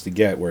harder ones to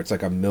get, where it's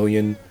like 1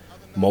 million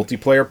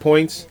multiplayer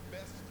points.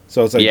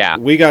 So it's like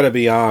we got to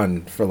be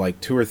on for like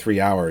 2 or 3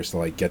 hours to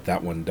like get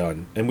that one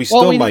done, and we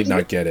might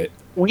not get it.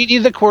 We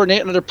need to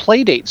coordinate another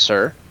play date,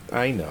 sir.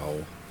 I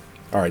know.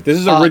 All right, this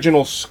is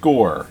original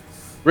score.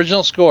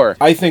 Original score.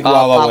 I think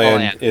La La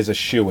Land is a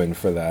shoo-in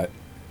for that.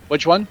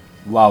 Which one?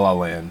 La La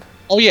Land.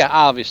 Oh yeah,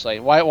 obviously.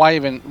 Why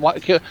even?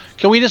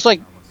 Can we just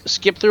like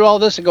skip through all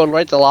this and go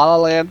right to La La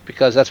Land,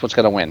 because that's what's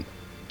gonna win.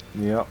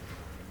 Yep.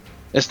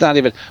 It's not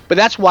even. But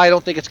that's why I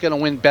don't think it's gonna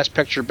win Best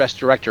Picture, Best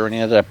Director, or any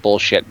of that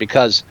bullshit,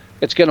 because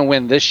it's gonna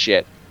win this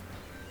shit,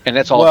 and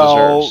that's all it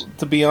deserves.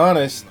 To be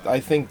honest, I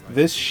think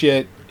this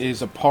shit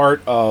is a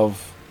part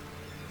of.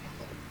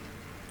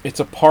 It's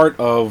a part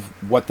of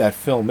what that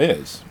film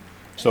is.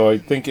 So I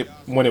think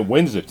when it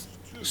wins this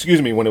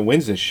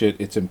shit,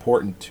 it's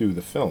important to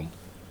the film.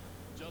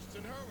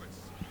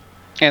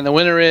 And the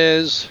winner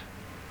is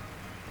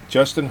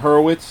Justin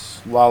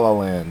Hurwitz, La La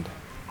Land.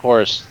 Of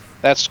course.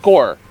 That's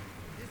score.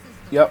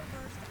 Yep.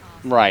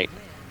 Right.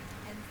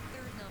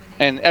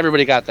 And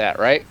everybody got that,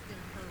 right?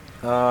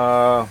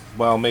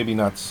 Well, maybe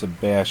not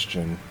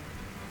Sebastian.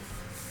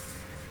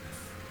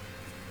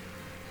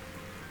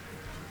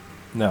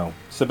 No.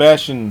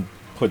 Sebastian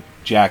put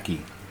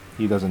Jackie.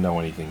 He doesn't know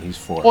anything. He's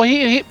 4. Well,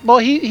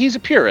 he's a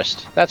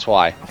purist. That's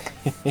why.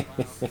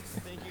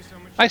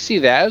 I see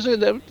that. It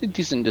was a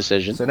decent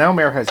decision. So now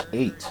Mare has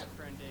 8.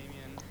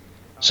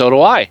 So do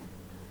I.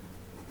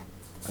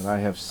 And I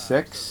have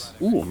 6.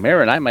 Ooh,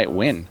 Mare and I might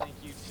win.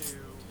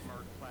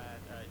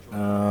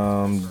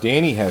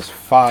 Danny has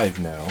 5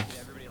 now.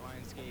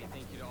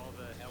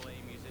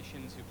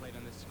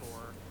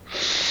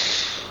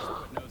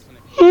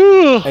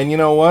 And you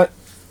know what?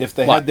 If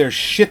they had their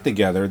shit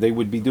together, they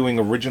would be doing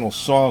original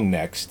song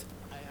next,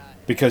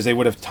 because they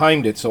would have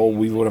timed it so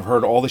we would have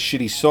heard all the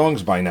shitty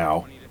songs by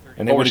now.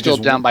 And they But we're would have still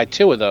just down by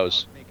 2 of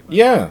those.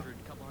 Yeah.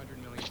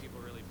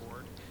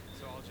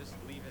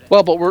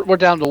 Well, but we're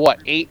down to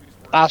what? 8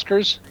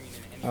 Oscars?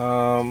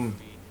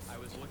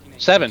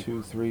 7.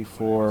 2, 3,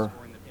 4,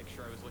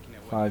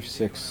 5,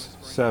 6,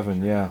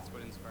 7. Yeah.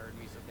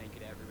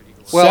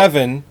 Well-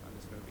 7,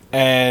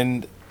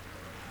 and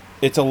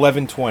it's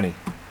 11:20.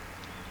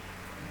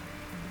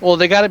 Well,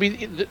 they got to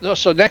be.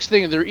 So next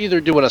thing, they're either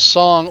doing a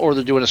song or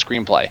they're doing a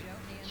screenplay.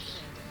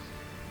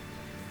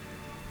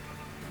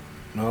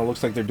 No, it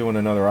looks like they're doing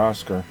another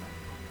Oscar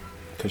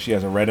because she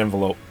has a red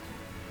envelope.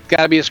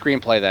 Got to be a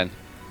screenplay then,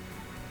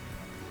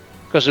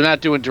 because they're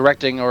not doing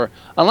directing or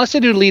unless they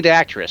do lead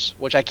actress,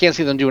 which I can't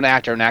see them doing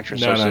actor and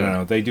actress. No, so soon.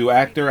 no. They do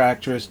actor,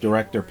 actress,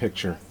 director,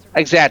 picture.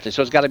 Exactly.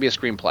 So it's got to be a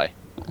screenplay.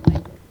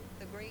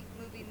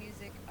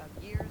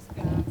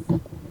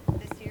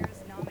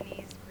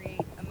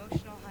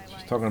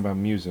 She's talking about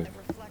music.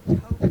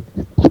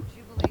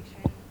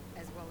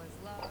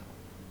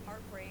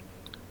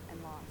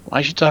 Why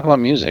is she talking about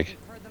music?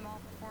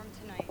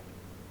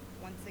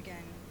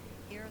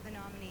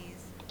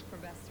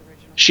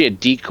 She a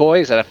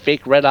decoy? Is that a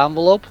fake red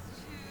envelope?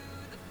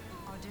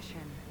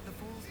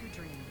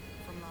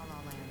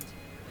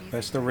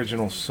 Best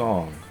original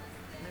song.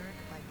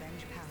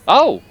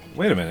 Oh,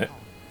 wait a minute.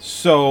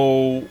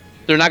 So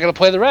they're not going to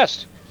play the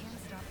rest.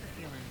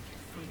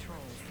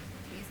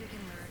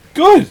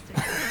 Good.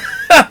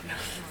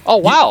 Oh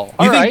wow!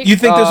 All right. You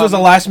think this was a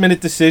last minute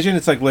decision?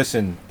 It's like,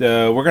 listen,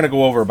 we're gonna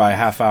go over by a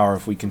half hour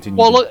if we continue.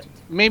 Well, look,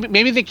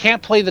 maybe they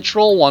can't play the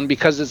troll one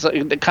because it's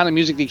the kind of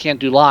music they can't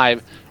do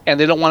live, and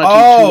they don't want to do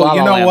two La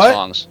La Land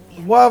songs.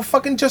 Well,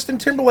 fucking Justin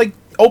Timberlake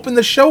opened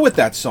the show with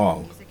that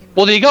song.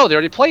 Well, there you go. They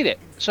already played it.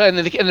 So and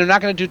they're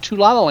not going to do 2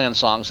 La La Land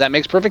songs. That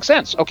makes perfect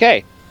sense.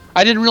 Okay,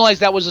 I didn't realize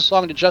that was the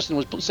song that Justin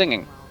was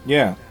singing.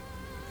 Yeah.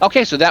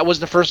 Okay, so that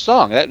was the first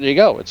song. There you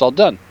go. It's all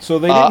done. So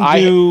they didn't I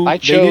They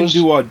didn't chose.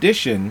 do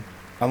audition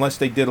unless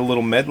they did a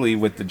little medley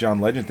with the John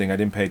Legend thing. I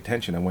didn't pay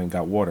attention. I went and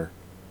got water.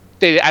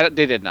 They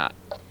did not.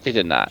 They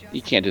did not.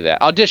 You can't do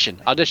that.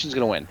 Audition. Audition's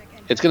going to win.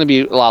 It's going to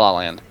be La La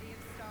Land.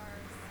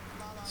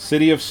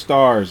 City of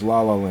Stars,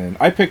 La La Land.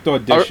 I picked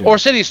audition. Or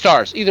City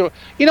Stars. Either.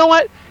 You know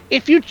what?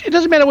 It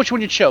doesn't matter which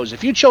one you chose.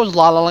 If you chose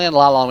La La Land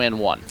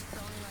won.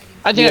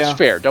 I think that's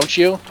fair, don't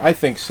you? I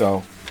think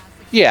so.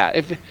 Yeah.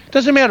 If it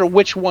doesn't matter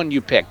which one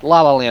you picked,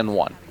 La La Land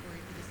won.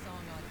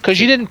 Because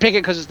you didn't pick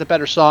it because it's the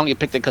better song. You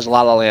picked it because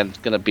La La Land's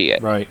gonna be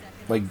it. Right.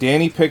 Like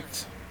Danny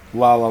picked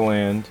La La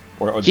Land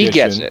or audition. He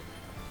gets it.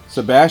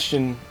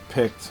 Sebastian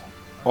picked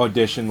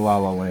audition La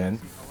La Land.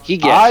 He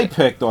gets I it.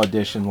 picked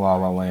audition La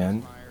La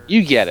Land.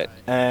 You get it.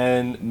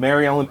 And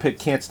Mary Ellen picked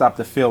Can't Stop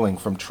the Feeling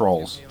from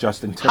Trolls.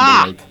 Justin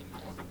Timberlake.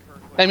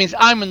 That means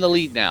I'm in the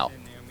lead now.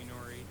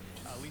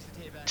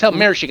 Tell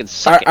Mary she can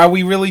suck it. Are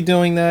we really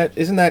doing that?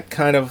 Isn't that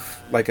kind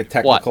of like a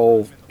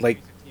technical?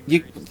 Like you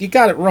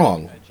got it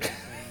wrong.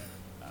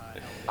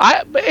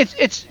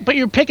 But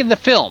you're picking the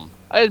film.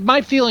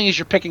 My feeling is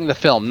you're picking the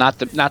film, not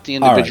the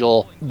individual.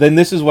 All right. Then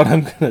this is what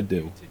I'm gonna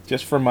do,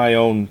 just for my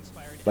own,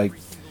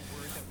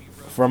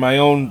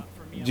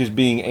 just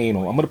being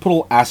anal. I'm gonna put a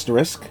little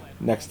asterisk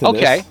next to this.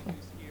 Okay.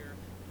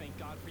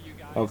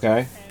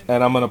 Okay.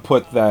 And I'm gonna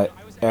put that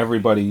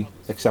everybody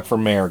except for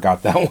Mayor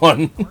got that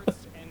one.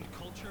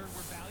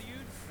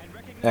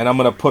 And I'm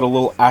gonna put a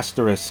little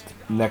asterisk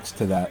next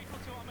to that.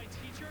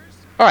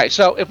 All right.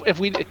 So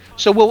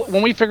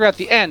when we figure out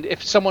the end,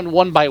 if someone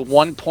won by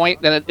 1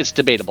 point, then it's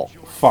debatable.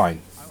 Fine.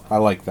 I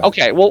like that.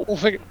 Okay. We'll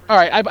figure. All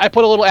right. I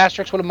put a little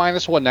asterisk with a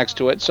 -1 next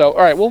to it. So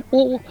all right.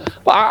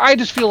 But I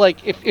just feel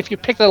like if you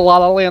pick the La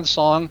La Land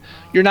song,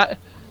 you're not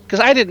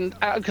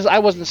because I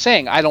wasn't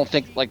saying I don't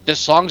think like this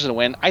song's gonna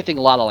win. I think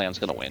La La Land's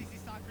gonna win.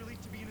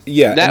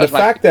 Yeah, and the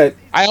fact that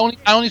I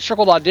only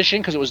circled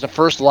audition because it was the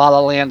first La La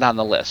Land on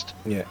the list.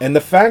 Yeah, and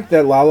the fact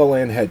that La La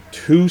Land had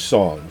 2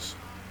 songs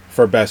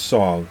for best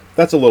song,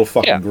 that's a little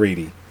fucking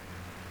greedy.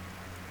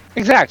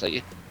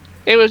 Exactly.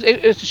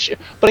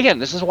 But again,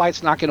 this is why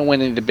it's not going to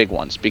win any of the big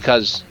ones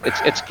because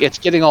it's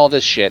getting all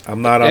this shit.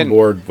 I'm not on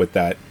board with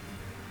that.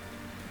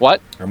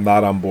 What? I'm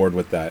not on board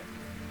with that.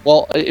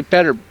 Well, it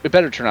better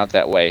turn out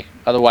that way.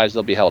 Otherwise,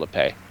 they'll be hell to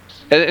pay.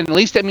 And at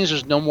least that means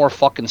there's no more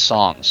fucking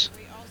songs.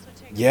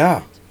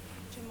 Yeah.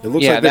 It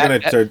looks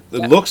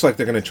like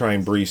they're gonna try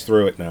and breeze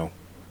through it now.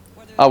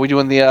 Are we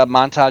doing the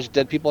montage of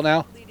dead people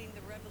now?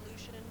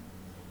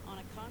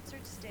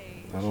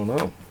 I don't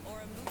know.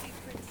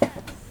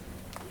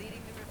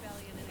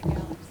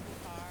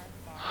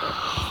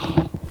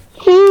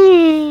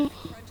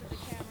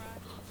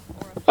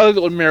 I look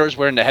at when Mira's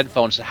wearing the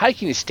headphones. How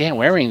can you stand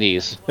wearing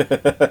these?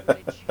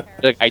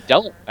 Like, I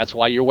don't. That's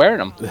why you're wearing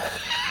them.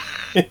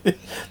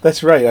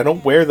 That's right. I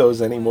don't wear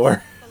those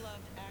anymore.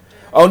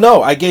 Oh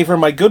no, I gave her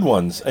my good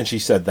ones, and she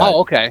said that. Oh,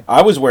 okay.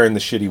 I was wearing the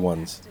shitty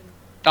ones.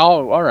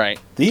 Oh, all right.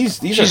 These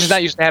She's are just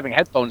not used to having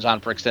headphones on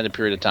for an extended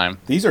period of time.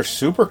 these are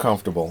super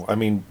comfortable. I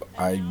mean,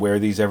 I wear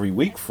these every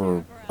week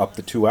for up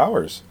to 2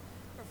 hours.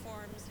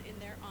 Performs in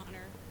their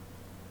honor.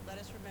 Let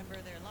us remember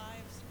their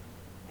lives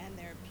and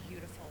their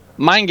beautiful work.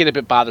 Mine get a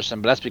bit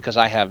bothersome, but that's because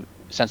I have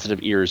sensitive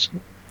ears.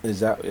 Is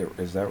that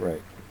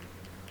right?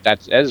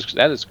 That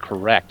is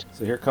correct.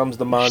 So here comes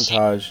the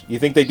montage. You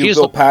think they do She's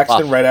Bill looking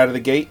Paxton rough. right out of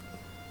the gate?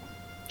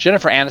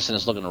 Jennifer Aniston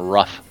is looking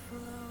rough.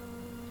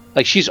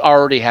 Like she's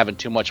already having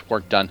too much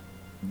work done.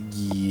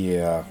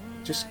 Yeah.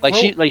 Just Like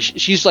grow,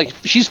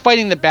 she's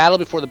fighting the battle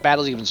before the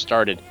battle's even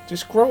started.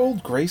 just grow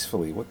old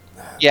gracefully. What?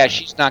 Yeah,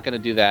 she's not going to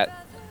do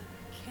that.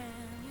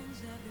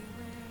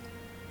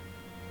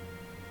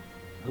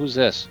 Who's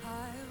this?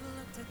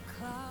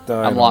 I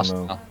I'm don't lost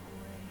know. now.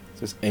 Is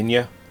this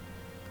Enya?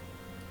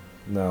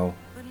 No.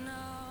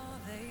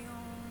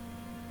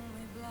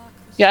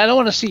 Yeah, I don't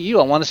want to see you.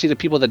 I want to see the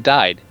people that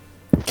died.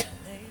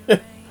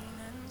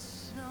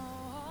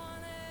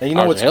 And you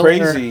know what's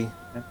Hitler. crazy?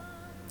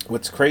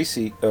 What's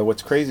crazy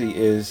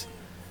is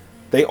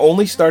they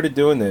only started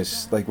doing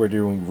this, like we're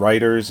doing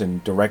writers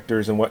and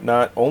directors and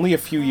whatnot, only a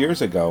few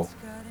years ago.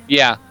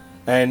 Yeah.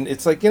 And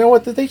it's like, you know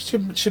what? They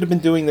should have been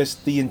doing this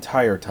the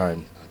entire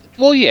time.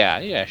 Well,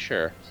 yeah,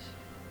 sure.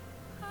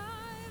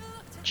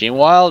 Gene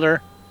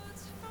Wilder.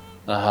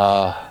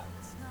 I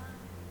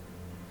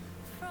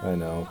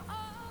know.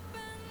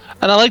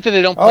 And I like that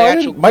they don't Oh, play I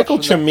actual didn't, Michael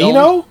clips from the film.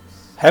 Cimino?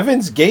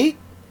 Heaven's Gate?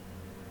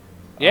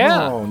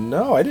 Yeah. Oh,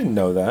 no, I didn't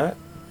know that.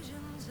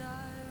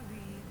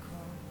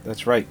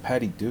 That's right,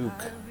 Patty Duke.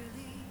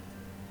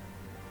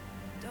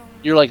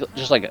 You're like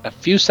just like a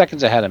few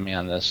seconds ahead of me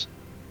on this.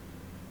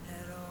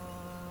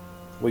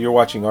 Well, you're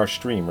watching our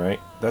stream, right?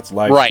 That's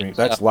live Right, stream.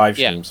 That's yeah. live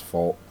Yeah. stream's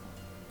fault.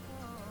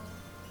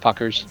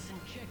 Fuckers.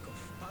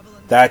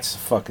 That's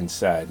fucking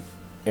sad.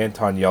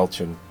 Anton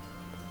Yelchin.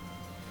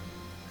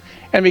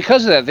 And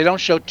because of that, they don't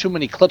show too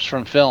many clips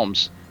from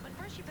films.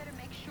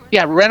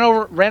 Yeah, ran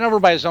over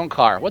by his own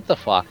car. What the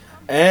fuck?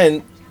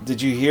 And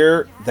did you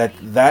hear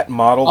that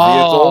model vehicle?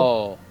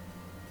 Oh.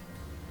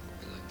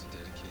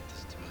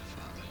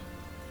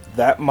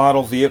 That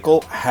model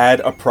vehicle had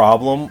a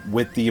problem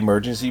with the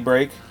emergency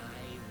brake.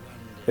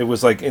 It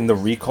was like in the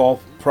recall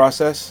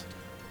process,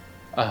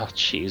 Oh,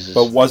 Jesus.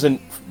 but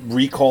wasn't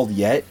recalled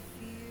yet.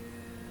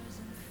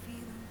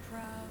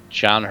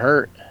 John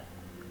Hurt.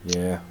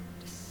 Yeah.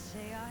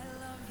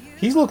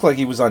 He's looked like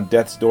he was on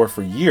death's door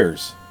for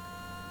years.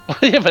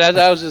 Yeah, but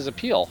that was his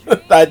appeal.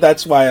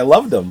 That's why I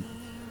loved him.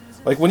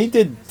 Like when he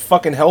did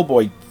fucking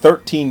Hellboy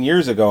 13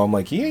 years ago, I'm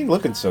like, he ain't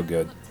looking so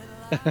good.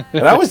 And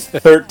that was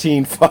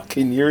 13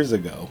 fucking years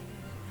ago.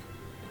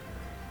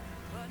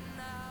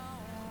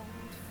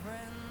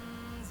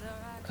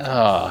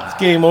 Oh. It's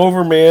game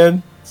over,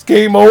 man. It's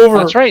game over.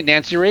 That's right.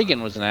 Nancy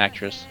Reagan was an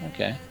actress.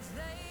 Okay.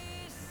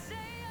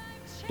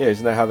 Yeah,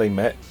 isn't that how they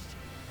met?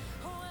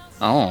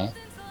 Oh.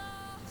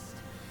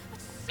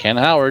 Ken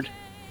Howard.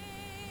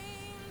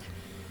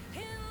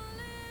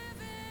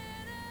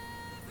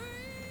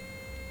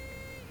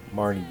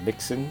 Marnie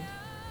Nixon.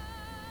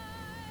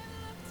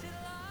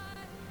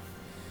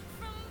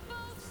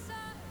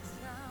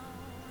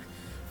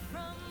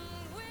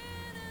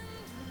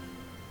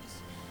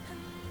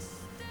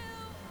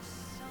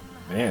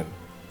 Man,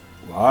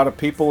 a lot of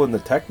people in the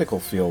technical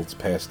fields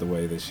passed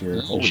away this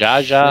year. Holy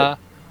Zsa Zsa. shit.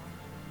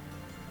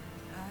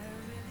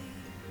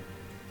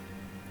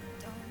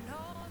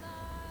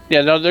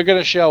 Yeah, no, they're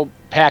gonna show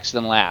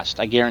Paxton last.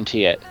 I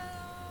guarantee it.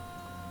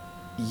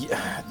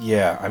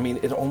 Yeah, I mean,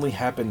 it only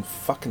happened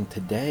fucking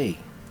today.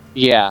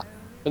 Yeah,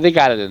 but they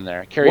got it in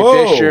there. Carrie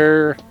Whoa.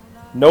 Fisher.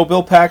 No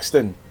Bill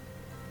Paxton.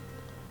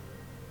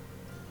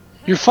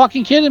 You're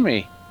fucking kidding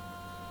me.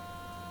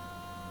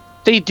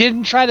 They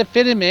didn't try to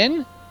fit him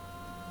in?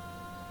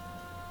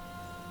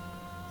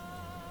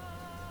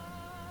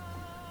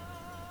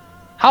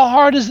 How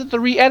hard is it to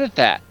re-edit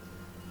that?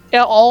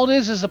 Yeah, all it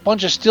is a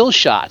bunch of still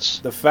shots.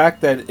 The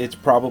fact that it's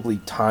probably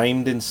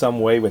timed in some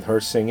way with her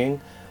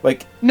singing,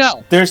 like,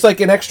 no, there's like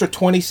an extra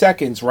 20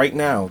 seconds right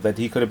now that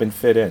he could have been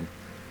fit in.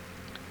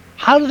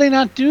 How do they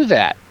not do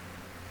that?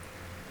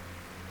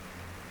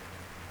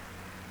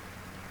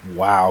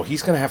 Wow,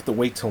 he's gonna have to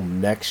wait till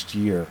next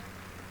year.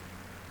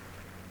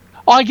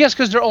 Oh, I guess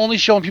because they're only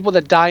showing people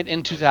that died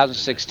in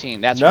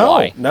 2016. That's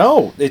why.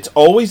 No, it's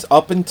always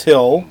up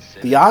until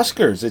the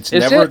Oscars. It's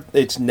Is never it?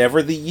 it's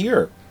never the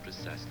year.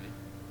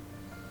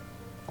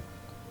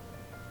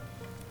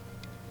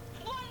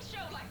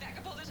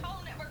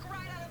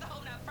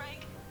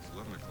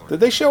 Did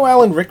they show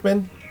Alan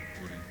Rickman?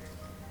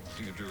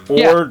 Or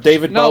Yeah.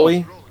 David No.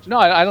 Bowie? No,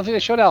 I don't think they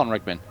showed Alan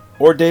Rickman.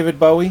 Or David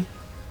Bowie?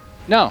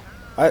 No.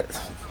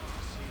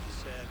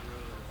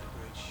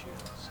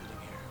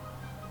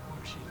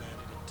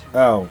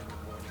 Oh.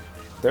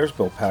 There's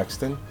Bill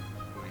Paxton.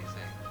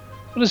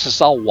 What is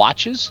this, all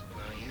watches?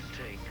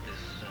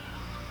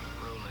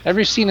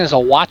 Every scene is a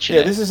watch in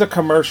Yeah, it. this is a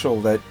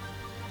commercial that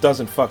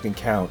doesn't fucking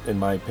count, in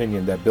my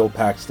opinion, that Bill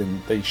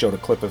Paxton, they showed a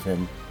clip of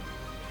him.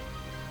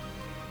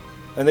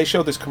 And they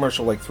showed this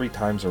commercial like 3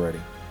 times already.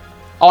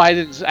 Oh, I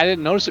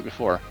didn't notice it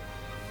before.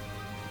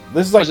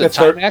 This is like Was the it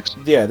third.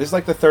 Timex? Yeah, this is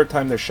like the third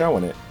time they're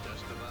showing it.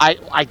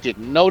 I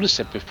didn't notice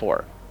it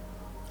before.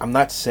 I'm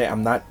not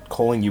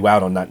calling you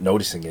out on not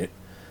noticing it.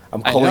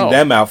 I'm I calling know.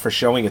 them out for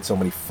showing it so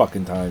many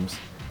fucking times.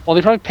 Well,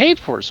 they probably paid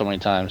for it so many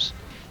times.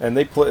 And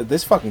they play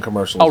this fucking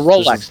commercial. Oh, is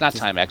Rolex, just- not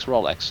Timex,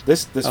 Rolex.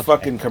 This Okay.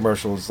 fucking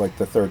commercial is like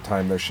the third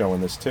time they're showing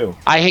this too.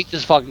 I hate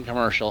this fucking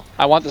commercial.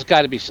 I want this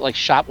guy to be like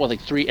shot with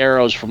like 3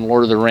 arrows from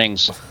Lord of the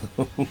Rings.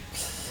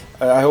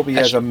 I hope he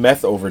has a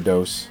meth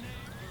overdose.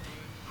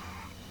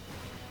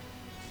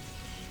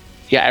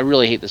 Yeah, I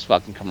really hate this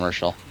fucking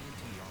commercial.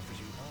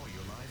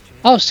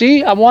 Oh,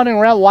 see? I'm wandering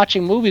around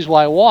watching movies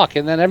while I walk,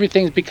 and then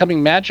everything's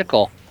becoming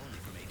magical.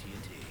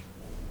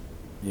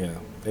 Yeah,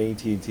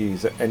 AT&T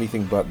is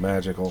anything but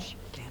magical.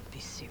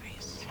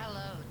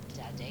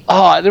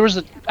 Oh, there was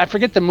a... I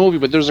forget the movie,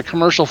 but there was a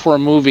commercial for a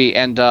movie,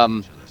 and,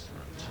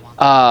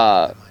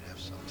 What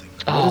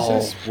is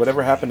this?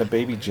 Whatever happened to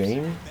Baby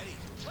Jane?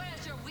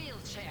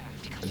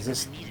 Is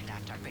this?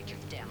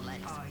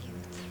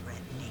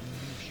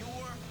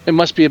 It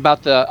must be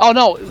about the... Oh,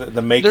 no.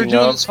 The making they're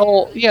doing of? this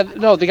whole... Yeah,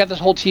 no, they got this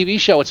whole TV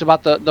show. It's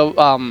about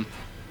the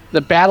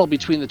battle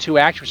between the two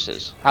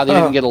actresses. How they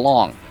didn't get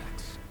along.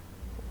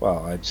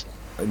 Well,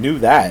 I knew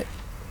that.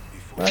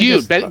 I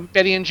Feud, just-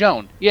 Betty and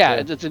Joan. Yeah,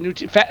 it's a new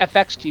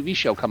FX TV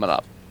show coming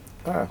up.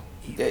 Ah.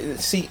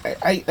 See,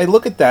 I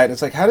look at that and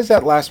it's like, how does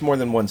that last more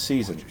than one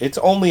season? It's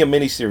only a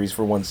miniseries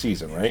for one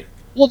season, right?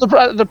 Well,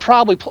 they're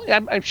probably...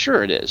 I'm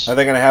sure it is. Are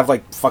they going to have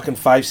like fucking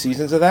 5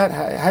 seasons of that?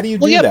 How do you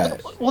do Well, yeah,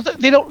 that? well,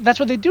 they don't. That's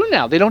what they do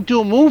now. They don't do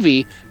a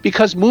movie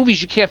because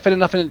movies you can't fit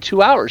enough into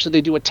 2 hours. So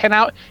they do a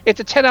 10-hour. It's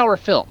a 10-hour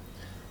film.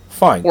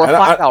 Fine, Or a and,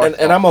 5-hour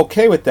and I'm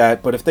okay with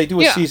that. But if they do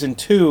a Yeah. season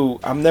 2,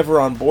 I'm never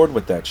on board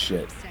with that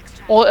shit.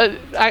 Well,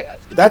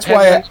 That's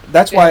why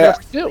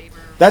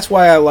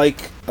I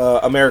like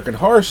American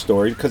Horror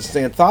Story, because it's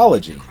an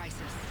anthology.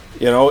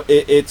 You know,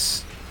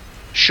 it's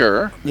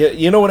sure.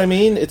 You know what I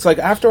mean? It's like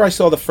after I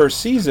saw the first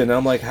season,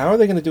 I'm like, how are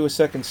they going to do a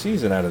second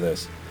season out of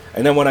this?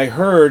 And then when I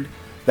heard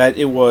that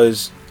it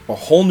was a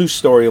whole new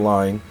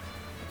storyline,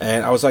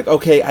 and I was like,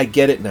 okay, I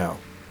get it now.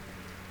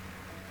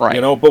 Right.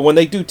 You know, but when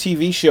they do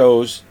TV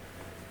shows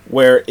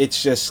where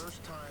it's just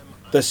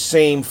the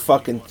same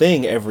fucking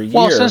thing every year.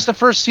 Well, since the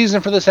first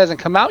season for this hasn't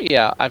come out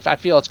yet, I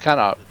feel it's kind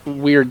of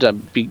weird to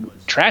be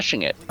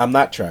trashing it. I'm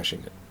not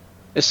trashing it.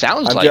 It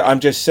sounds I'm, like. I'm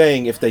just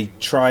saying, if they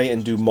try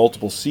and do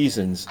multiple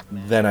seasons,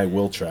 then I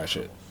will trash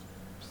it.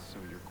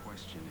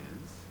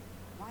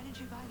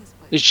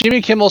 Is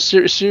Jimmy Kimmel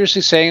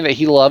seriously saying that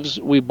he loves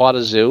We Bought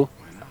a Zoo?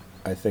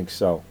 I think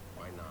so.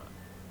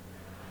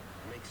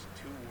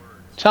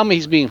 Tell me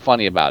he's being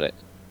funny about it.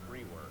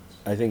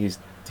 I think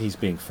he's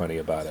being funny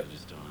about it.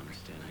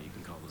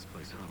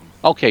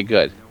 Okay,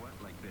 good.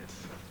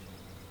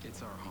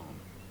 It's our home.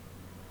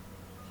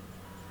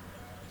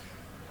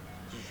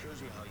 It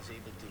shows you how he's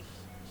able to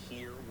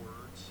hear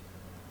words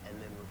and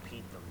then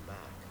repeat them back.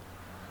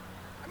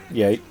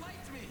 Yeah. The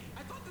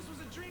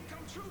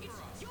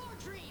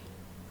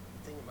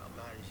thing about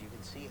Matt is you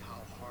can see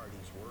how hard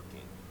he's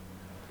working.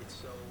 It's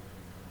so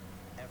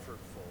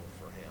effortful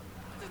for him.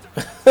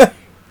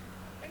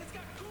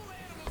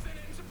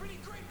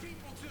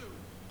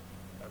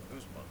 I have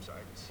goosebumps.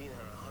 I've seen it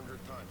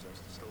 100 times.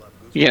 I still have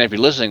goosebumps. Yeah, and if you're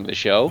listening to the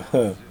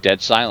show,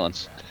 dead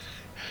silence.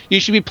 You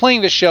should be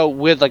playing the show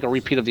with like a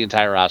repeat of the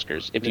entire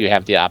Oscars if you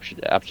have the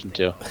option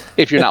to.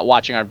 If you're not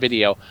watching our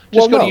video, just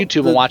Well, go no, to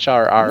YouTube and watch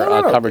our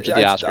No. coverage of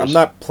the Oscars. I'm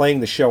not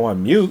playing the show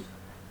on mute.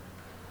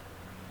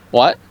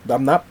 What?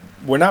 I'm not.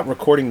 We're not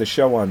recording the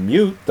show on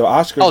mute. The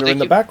Oscars Oh, are they in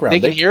the can- background. they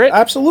can hear it?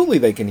 Absolutely,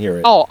 they can hear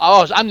it.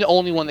 Oh, so I'm the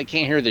only one that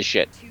can't hear this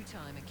shit.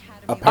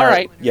 All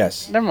right.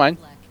 Yes. Never mind.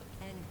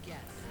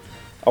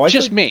 Oh,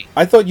 Just thought, me.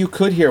 I thought you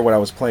could hear what I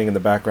was playing in the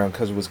background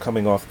because it was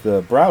coming off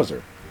the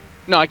browser.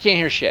 No, I can't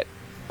hear shit.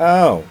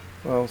 Oh,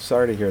 well,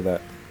 sorry to hear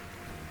that.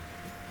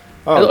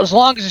 Oh, As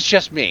long as it's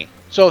just me.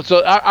 So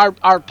our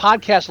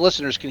podcast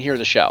listeners can hear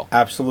the show.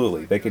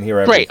 absolutely, they can hear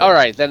everything. Great. All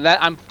right. Then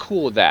I'm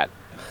cool with that.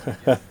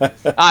 All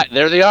right.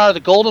 There they are, the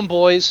Golden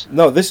Boys.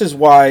 No, this is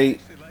why.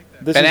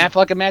 Ben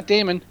Affleck and Matt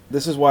Damon.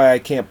 This is why I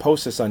can't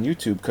post this on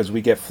YouTube, because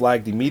we get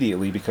flagged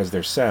immediately because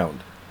there's sound.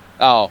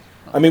 Oh.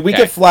 I mean, we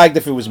okay. get flagged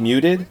if it was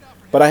muted,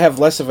 but I have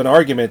less of an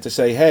argument to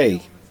say,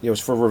 hey, it's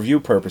for review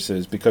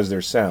purposes because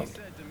there's sound.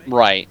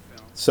 Right.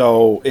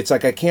 So it's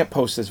like I can't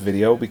post this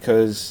video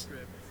because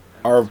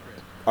our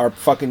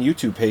fucking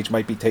YouTube page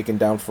might be taken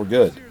down for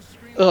good.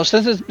 Oh,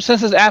 since it's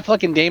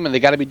Affleck and Damon, they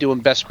got to be doing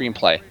best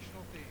screenplay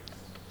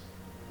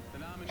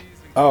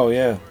Oh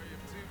yeah.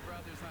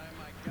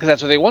 because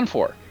that's what they won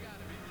for.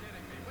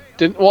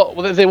 Well,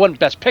 they won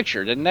best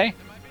picture, didn't they?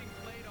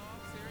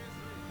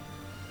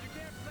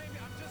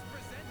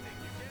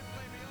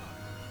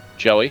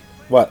 Joey.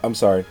 What? I'm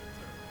sorry.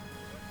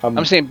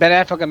 I'm saying Ben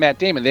Affleck and Matt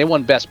Damon. They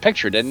won best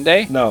picture, didn't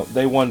they? No,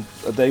 they won.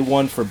 They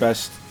won for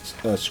best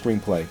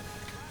screenplay.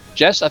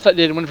 Jess, I thought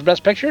they didn't win for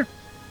best picture.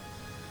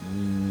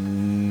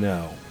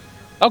 No.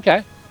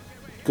 Okay.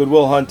 Good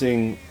Will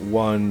Hunting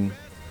won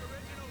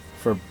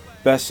for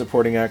best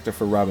supporting actor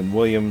for Robin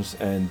Williams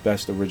and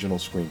best original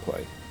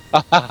screenplay.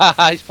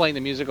 He's playing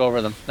the music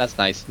over them. That's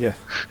nice. Yeah.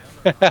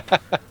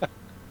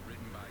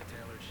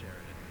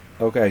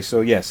 Okay,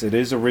 so yes, it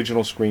is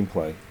original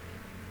screenplay.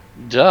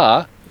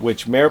 Duh.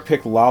 Which Mayor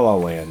picked La La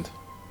Land.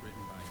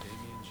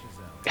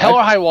 Hell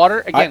or High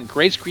Water, again,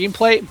 great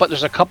screenplay, but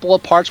there's a couple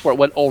of parts where it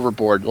went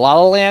overboard. La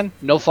La Land,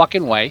 no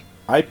fucking way.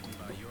 I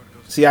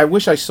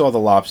wish I saw The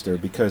Lobster,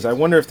 because I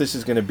wonder if this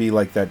is going to be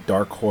like that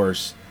Dark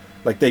Horse.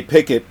 Like, they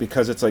pick it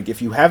because it's like,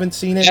 if you haven't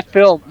seen it... That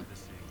film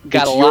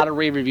got a it's lot of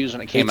rave reviews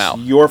when it came out.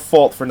 It's your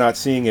fault for not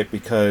seeing it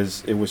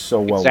because it was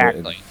so well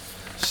written. Exactly.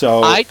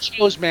 So I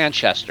chose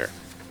Manchester.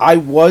 I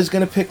was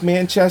going to pick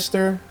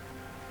Manchester,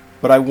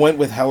 but I went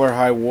with Hell or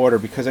High Water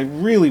because I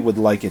really would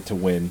like it to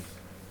win.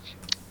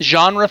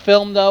 Genre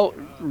film, though,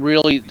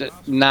 really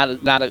not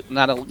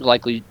a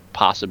likely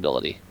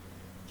possibility.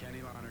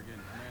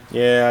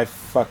 Yeah,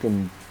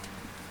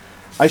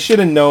 I should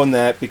have known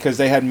that because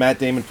they had Matt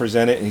Damon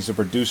present it, and he's a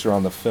producer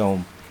on the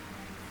film.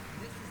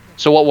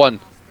 So what won?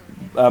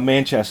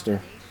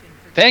 Manchester.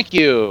 Thank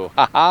you.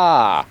 Ha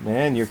ha.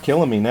 Man, you're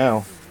killing me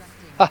now.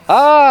 Ha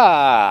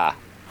ha.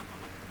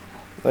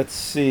 Let's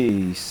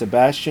see.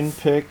 Sebastian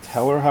picked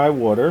Hell or High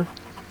Water.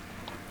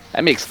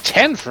 That makes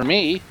 10 for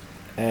me.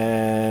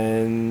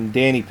 And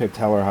Danny picked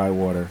Hell or High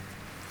Water.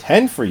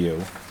 10 for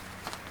you?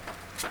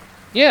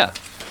 Yeah.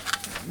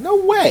 No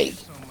way.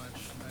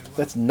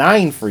 That's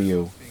 9 for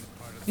you.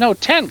 No,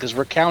 10, because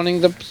we're counting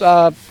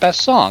the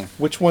best song.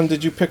 Which one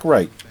did you pick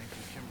right?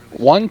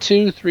 1,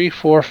 2, 3,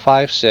 4,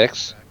 5,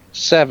 6,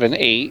 7,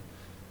 8,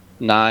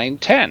 9,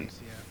 10.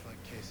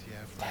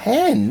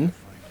 10?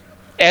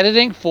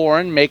 Editing,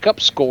 foreign, makeup,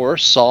 score,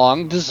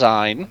 song,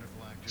 design,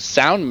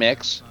 sound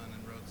mix,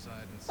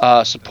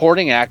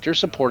 supporting actor,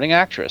 supporting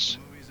actress.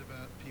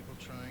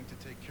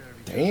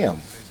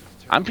 Damn.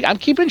 I'm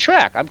keeping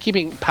track. I'm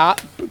keeping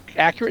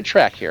accurate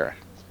track here.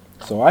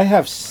 So I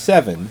have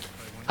 7,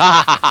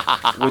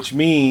 which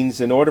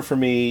means in order for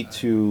me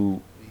to...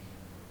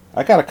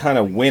 I got to kind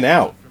of win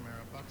out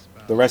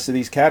the rest of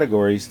these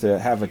categories to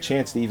have a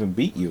chance to even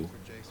beat you.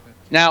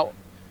 Now,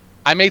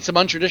 I made some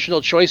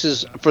untraditional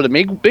choices for the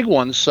big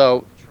ones,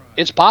 so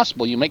it's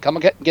possible you may come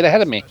and get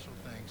ahead of me.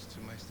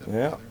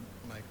 Yeah.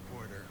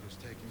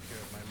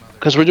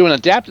 Because we're doing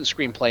adapted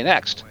screenplay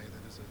next.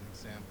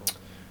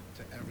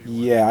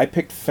 Yeah, I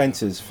picked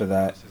Fences for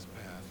that.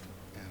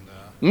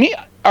 Me?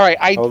 All right,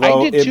 I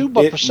did too,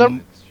 but for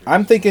some...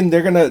 I'm thinking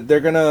they're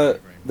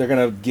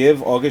gonna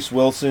give August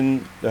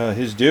Wilson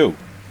his due.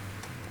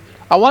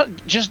 I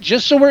want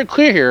just so we're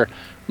clear here,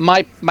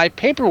 my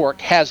paperwork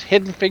has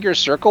Hidden Figures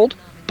circled,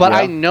 but Yeah.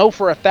 I know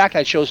for a fact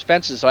I chose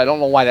Fences, so I don't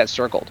know why that's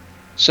circled.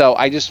 So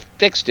I just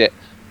fixed it.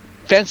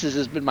 Fences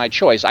has been my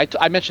choice.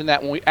 I mentioned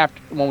that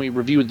when we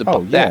reviewed that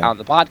on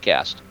the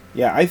podcast.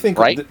 Yeah, I think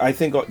Right?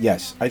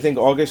 yes. I think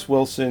August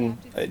Wilson.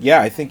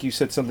 I think you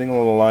said something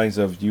along the lines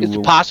of It's a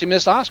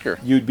posthumous Oscar.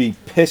 You'd be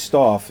pissed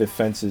off if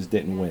Fences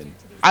didn't win.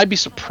 I'd be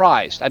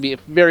surprised. I'd be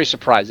very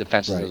surprised if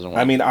Fences doesn't win.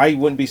 I mean, I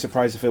wouldn't be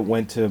surprised if it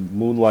went to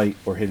Moonlight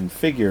or Hidden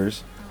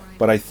Figures,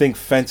 but I think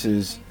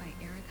Fences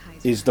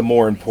is the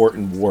more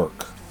important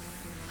work.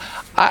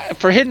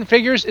 For Hidden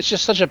Figures, it's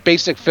just such a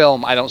basic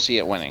film. I don't see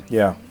it winning.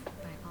 Yeah.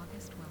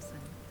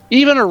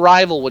 Even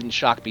Arrival wouldn't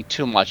shock me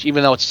too much,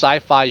 even though it's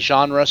sci-fi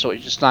genre, so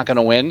it's just not going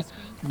to win.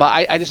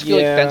 But I just feel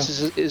like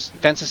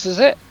Fences is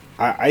it.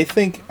 I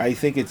think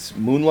it's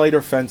Moonlight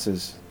or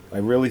Fences. I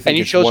really think. And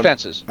you chose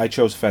Fences. I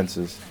chose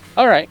Fences.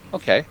 All right.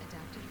 Okay.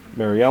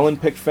 Mary Ellen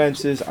picked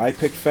Fences. I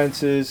picked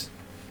Fences.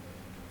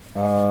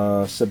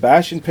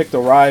 Sebastian picked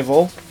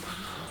Arrival,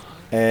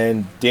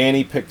 and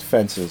Danny picked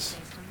Fences.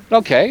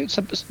 Okay.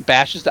 So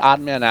Bash is the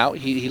odd man out.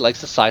 He likes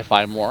the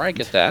sci-fi more. I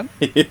get that.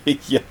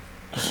 Yeah.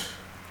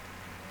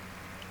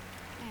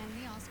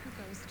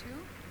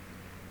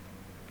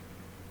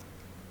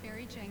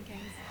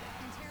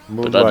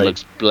 Blood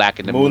looks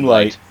black in the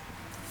moonlight.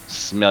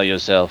 Smell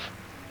yourself.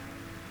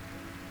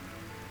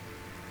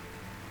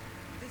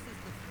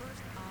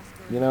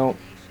 You know,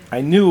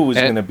 I knew it was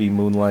going to be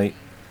Moonlight.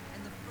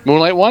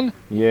 Moonlight won?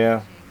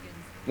 Yeah.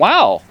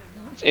 Wow.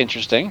 That's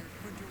interesting.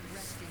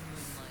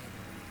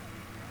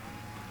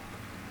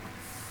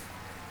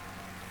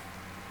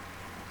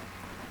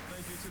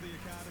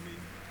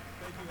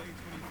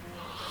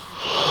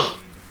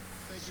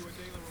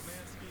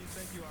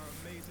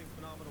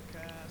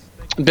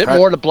 A bit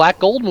more to Black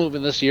Gold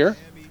moving this year.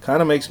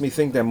 Kind of makes me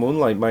think that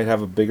Moonlight might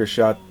have a bigger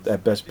shot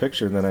at Best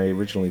Picture than I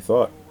originally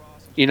thought.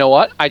 You know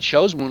what? I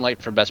chose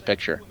Moonlight for Best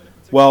Picture.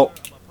 Well,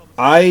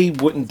 I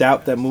wouldn't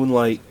doubt that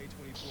Moonlight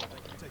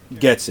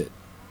gets it.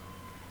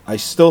 I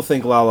still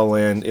think La La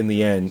Land in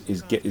the end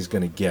is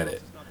going to get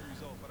it.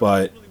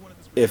 But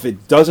if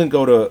it doesn't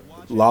go to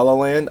La La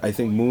Land, I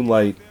think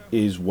Moonlight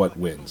is what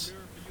wins.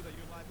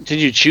 Did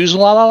you choose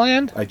La La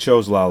Land? I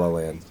chose La La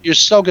Land. You're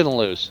so going to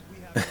lose.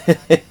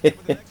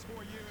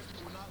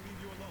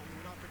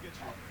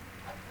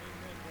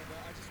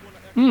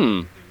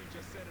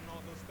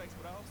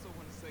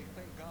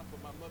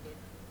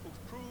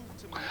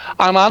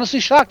 I'm honestly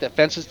shocked that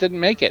Fences didn't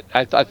make it.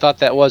 I thought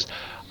that was...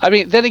 I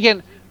mean, then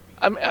again,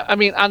 I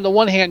mean, on the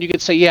one hand, you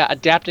could say, yeah,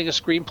 adapting a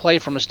screenplay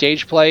from a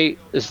stage play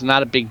is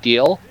not a big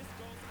deal,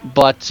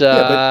 but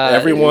but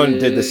everyone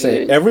did the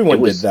same.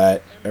 Everyone did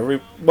that.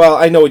 Well,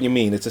 I know what you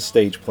mean. It's a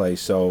stage play,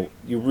 so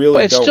you really.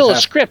 But it's don't still have,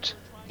 a script,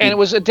 and it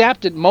was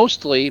adapted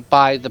mostly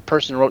by the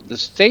person who wrote the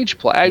stage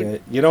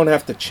play. You don't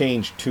have to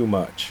change too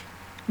much.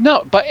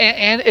 No, but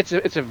and it's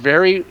a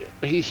very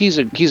he's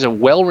a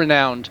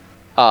well-renowned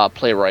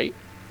playwright.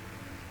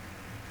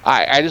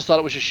 I just thought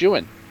it was a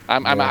shoo-in.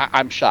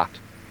 I'm shocked.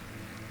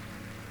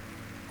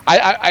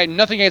 I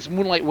nothing against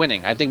Moonlight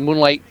winning. I think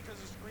Moonlight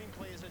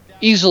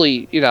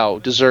easily,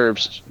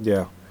 deserves.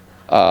 Yeah.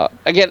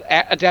 Again,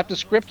 adapted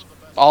script,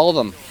 all of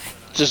them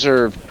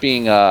deserve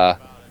being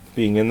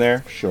in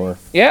there. Sure.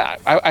 Yeah,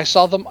 I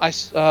saw them.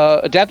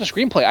 Adapted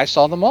screenplay. I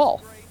saw them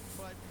all,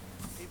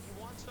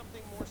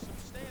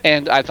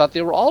 and I thought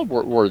they were all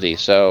worthy.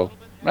 So,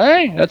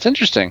 hey, that's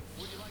interesting.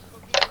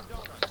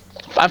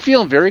 I'm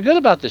feeling very good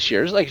about this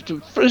year. This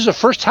is the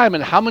first time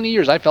in how many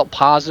years I felt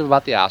positive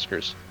about the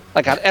Oscars,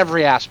 like on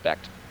every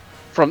aspect,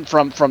 from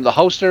the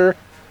hoster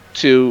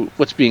to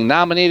what's being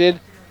nominated.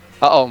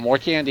 More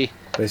candy.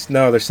 They're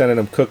sending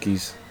them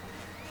cookies.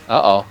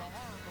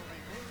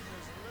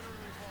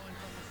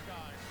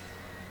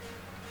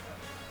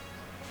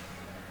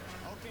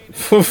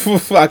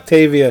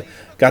 Octavia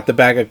got the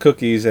bag of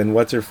cookies, and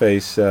what's her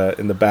face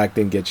in the back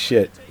didn't get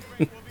shit.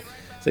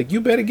 It's like, you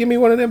better give me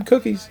one of them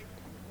cookies.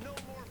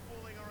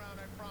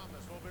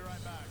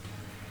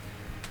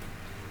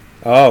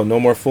 Oh, no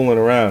more fooling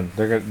around.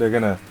 They're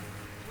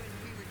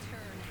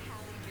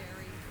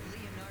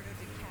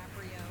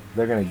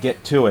gonna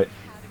get to it.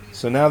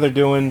 So now they're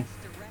doing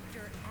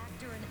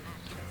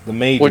the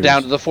majors. We're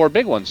down to the 4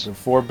 big ones. The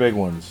 4 big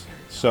ones.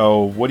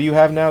 So what do you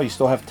have now? You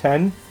still have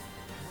 10?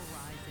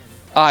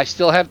 I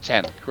still have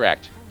 10.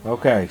 Correct.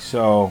 Okay,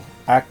 so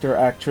actor,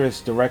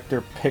 actress,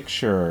 director,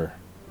 picture.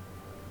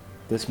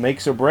 This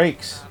makes or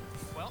breaks.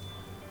 Well,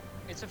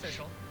 it's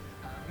official.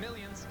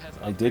 Millions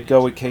have. I did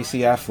go with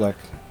Casey Affleck.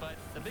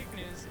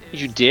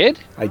 You did?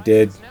 I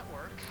did.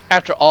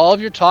 After all of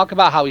your talk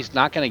about how he's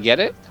not going to get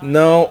it?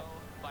 No.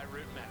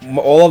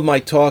 All of my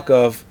talk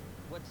of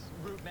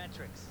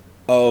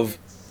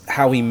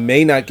how he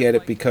may not get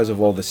it because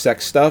of all the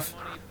sex stuff,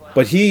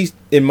 but he,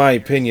 in my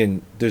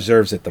opinion,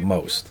 deserves it the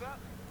most.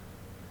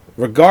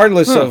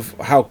 Regardless of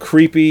how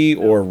creepy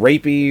or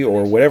rapey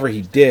or whatever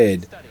he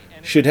did,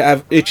 should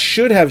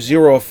have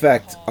zero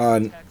effect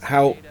on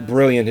how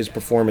brilliant his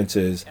performance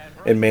is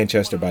in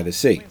Manchester by the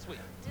Sea.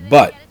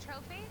 But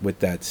with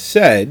that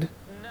said,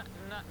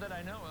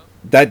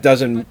 that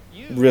doesn't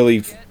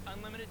really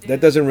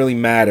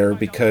matter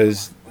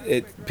because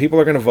people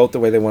are going to vote the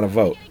way they want to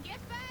vote.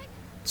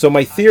 So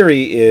my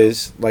theory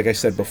is, like I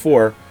said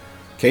before,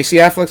 Casey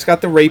Affleck's got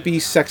the rapey,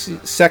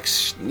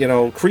 sex,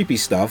 creepy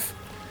stuff.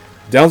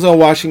 Denzel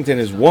Washington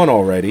is won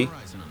already.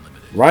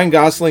 Ryan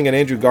Gosling and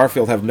Andrew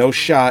Garfield have no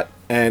shot,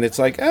 and it's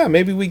like,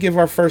 maybe we give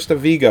our first to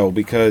Viggo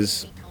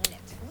because,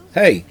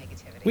 hey,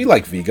 we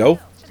like Viggo.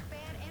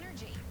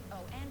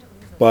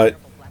 But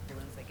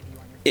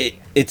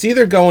it's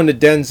either going to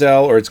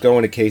Denzel or it's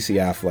going to Casey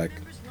Affleck,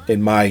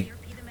 in my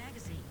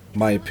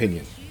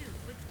opinion.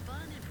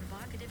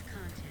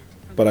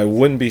 But I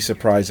wouldn't be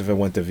surprised if it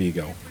went to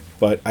Viggo.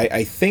 But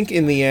I think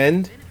in the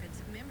end,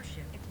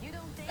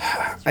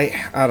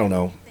 I don't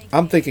know.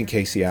 I'm thinking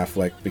Casey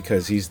Affleck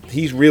because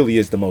he really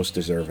is the most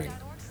deserving.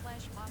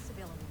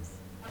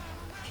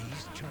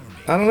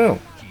 I don't know.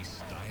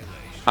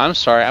 I'm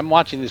sorry. I'm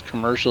watching these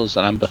commercials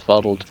and I'm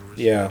befuddled.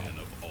 Yeah.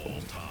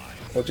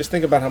 Well, just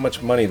think about how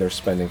much money they're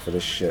spending for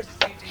this shit.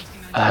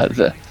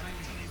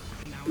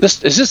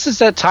 This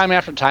that time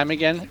after time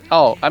again?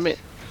 Oh, I mean,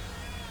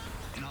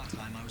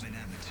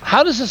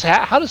 how does this?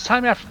 How does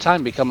Time After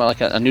Time become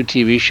like a new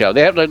TV show?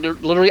 They're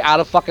literally out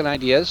of fucking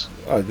ideas.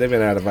 Oh, they've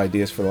been out of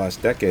ideas for the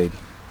last decade.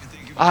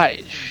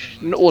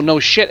 No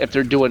shit. If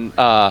they're doing,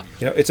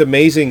 it's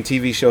amazing.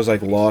 TV shows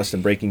like Lost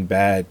and Breaking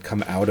Bad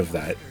come out of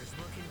that.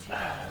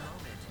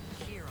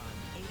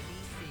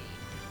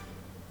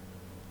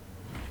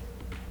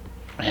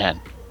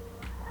 Man.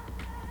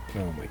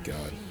 Oh my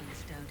god.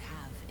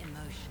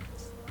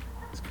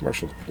 These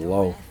commercials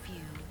blow.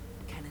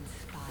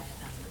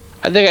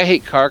 I think I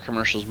hate car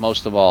commercials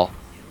most of all.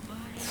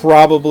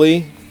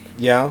 Probably,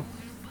 yeah.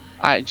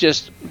 I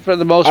just, for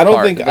the most part. I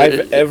don't think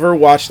I've ever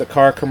watched a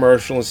car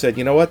commercial and said,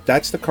 you know what,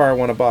 that's the car I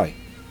want to buy.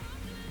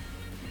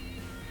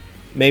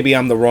 Maybe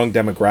I'm the wrong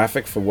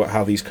demographic for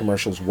how these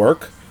commercials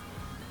work.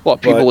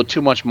 What, people with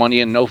too much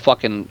money and no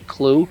fucking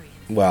clue?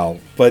 Well,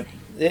 but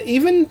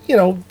even,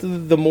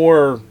 the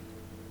more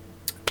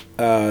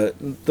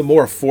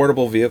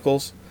affordable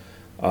vehicles,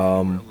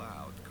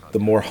 the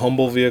more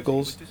humble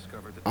vehicles,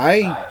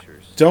 I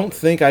don't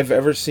think I've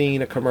ever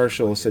seen a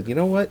commercial that said, you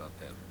know what,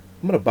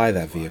 I'm going to buy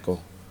that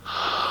vehicle.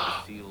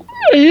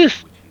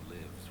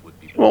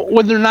 Well,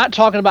 when they're not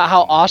talking about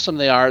how awesome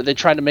they are, they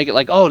try to make it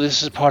like, oh,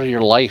 this is part of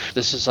your life.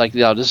 This is like,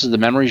 this is the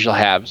memories you'll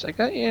have. It's like,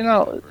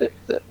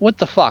 what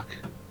the fuck?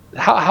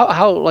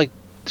 How like,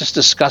 just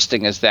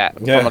disgusting is that?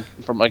 Yeah.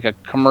 From like a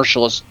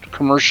commercial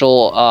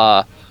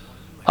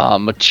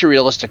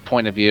materialistic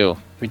point of view.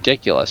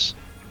 Ridiculous.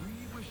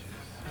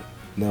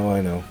 No,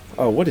 I know.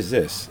 Oh, what is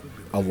this?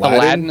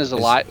 Aladdin is a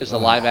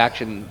live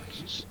action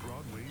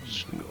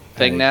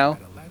thing now.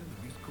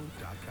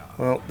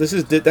 Well,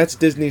 that's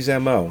Disney's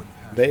MO.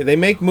 They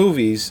make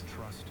movies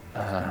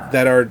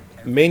that are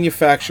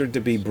manufactured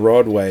to be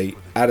Broadway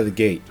out of the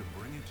gate.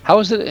 How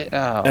is it?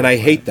 Oh. And I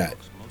hate that.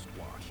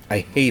 I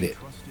hate it.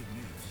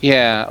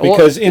 Yeah.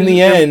 Because in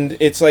the end,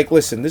 it's like,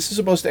 listen, this is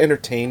supposed to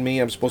entertain me.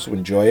 I'm supposed to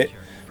enjoy it.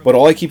 But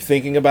all I keep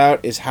thinking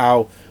about is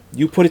how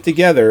you put it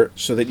together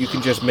so that you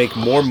can just make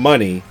more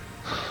money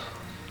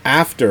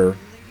after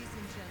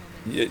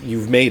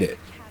you've made it.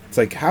 It's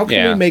like, how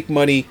can we make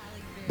money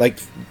like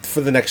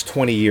for the next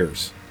 20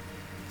 years?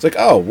 It's like,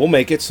 oh, we'll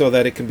make it so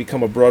that it can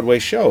become a Broadway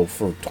show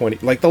for 20,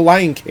 like The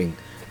Lion King.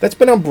 That's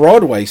been on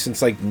Broadway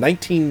since like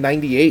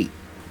 1998.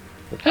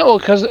 Yeah, well,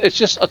 because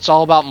it's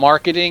all about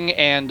marketing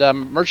and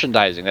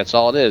merchandising. That's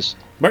all it is.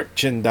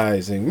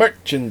 Merchandising.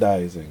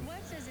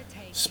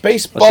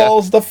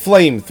 Spaceballs the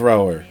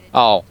Flamethrower.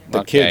 Oh,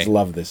 the kids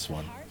love this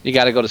one. You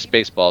got to go to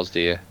Spaceballs, do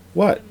you?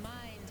 What?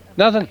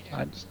 Nothing.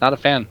 I'm just not a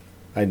fan.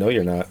 I know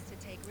you're not.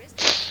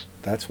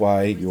 That's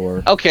why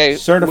you're okay.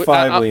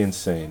 Certifiably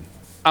insane.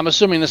 I'm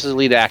assuming this is the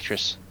lead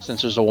actress,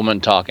 since there's a woman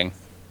talking.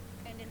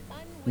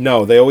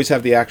 No, they always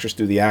have the actress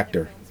do the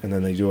actor, and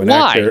then they do an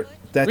actor.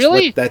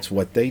 That's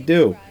what they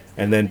do.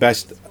 And then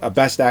best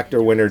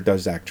actor winner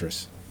does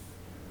actress.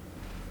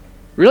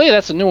 Really,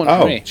 that's a new one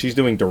for me. She's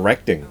doing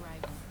directing.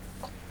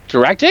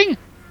 Directing?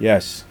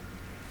 Yes.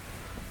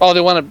 Oh,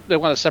 they want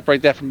to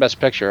separate that from best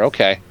picture.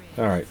 Okay.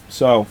 All right.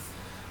 So,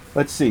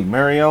 let's see.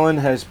 Mary Ellen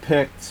has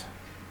picked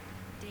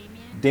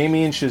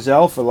Damien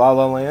Chazelle for La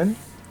La Land.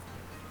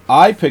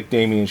 I picked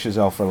Damien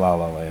Chazelle for La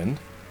La Land.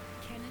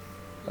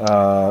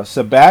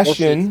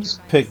 Sebastian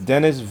picked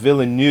Denis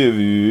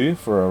Villeneuve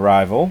for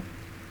Arrival.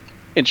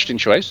 Interesting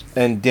choice.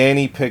 And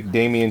Danny picked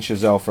Damien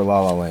Chazelle for La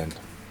La Land.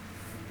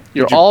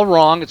 You're all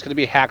wrong. It's going to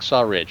be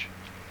Hacksaw Ridge.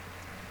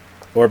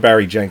 Or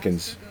Barry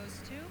Jenkins.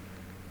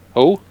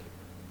 Who?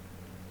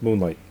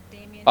 Moonlight.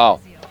 Oh.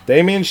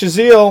 Damien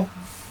Chazelle.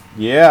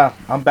 Yeah,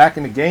 I'm back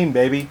in the game,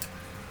 baby.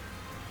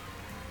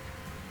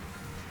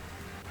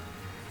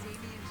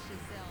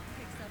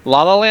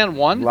 La La Land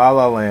won? La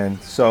La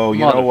Land. So, you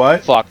know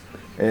what? Fuck.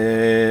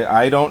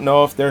 I don't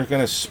know if they're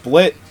going to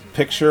split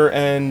picture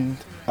and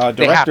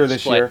director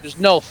this year. There's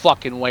no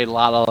fucking way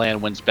La La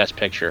Land wins Best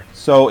Picture.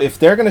 So, if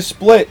they're going to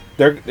split,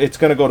 it's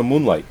going to go to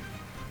Moonlight.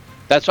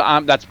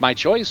 That's my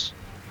choice.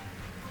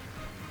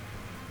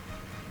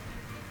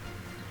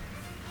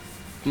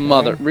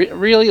 Mother,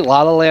 really?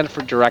 La La Land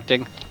for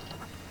directing?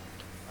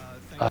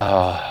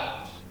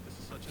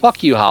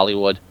 Fuck you,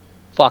 Hollywood.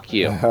 Fuck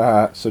you.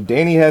 So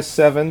Danny has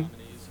 7.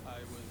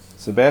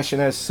 Sebastian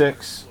has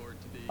 6.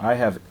 I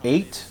have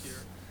 8.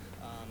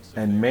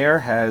 And Mare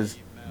has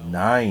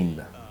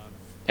 9.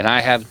 And I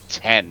have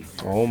 10.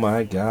 Oh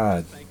my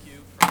god.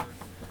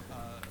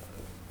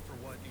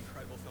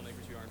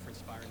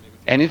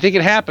 Anything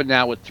can happen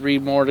now with 3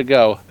 more to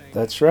go.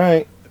 That's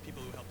right.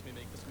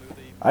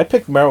 I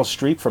picked Meryl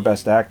Streep for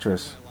Best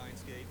Actress.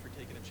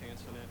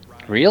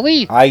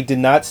 Really? I did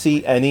not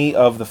see any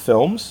of the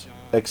films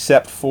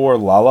except for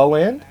La La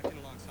Land.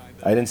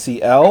 I didn't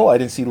see Elle, I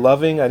didn't see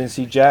Loving, I didn't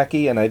see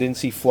Jackie, and I didn't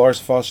see Florence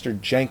Foster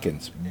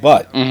Jenkins.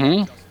 But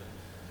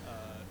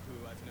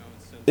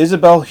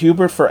Isabelle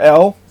Hubert for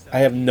Elle, I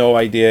have no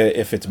idea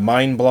if it's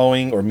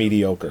mind-blowing or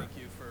mediocre.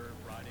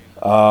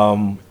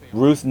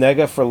 Ruth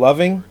Negga for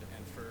Loving,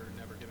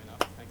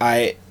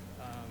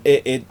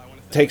 it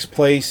takes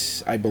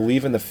place, I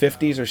believe, in the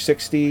 50s or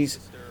 60s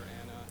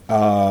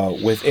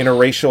with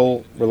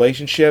interracial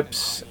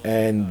relationships,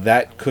 and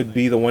that could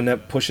be the one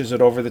that pushes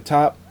it over the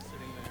top.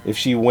 If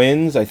she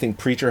wins, I think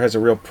Preacher has a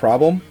real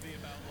problem.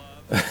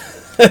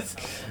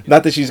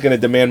 Not that she's going to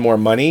demand more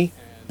money,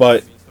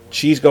 but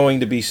she's going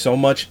to be so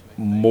much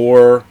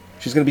more...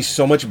 She's going to be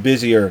so much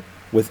busier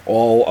with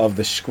all of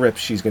the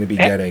scripts she's going to be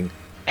getting.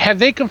 Have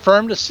they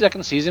confirmed a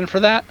second season for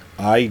that?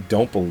 I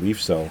don't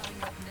believe so.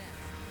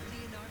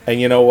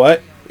 And you know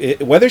what?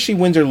 Whether she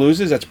wins or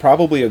loses, that's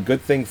probably a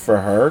good thing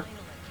for her.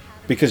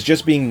 Because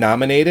just being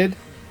nominated,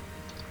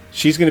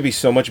 she's going to be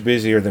so much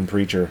busier than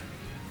Preacher.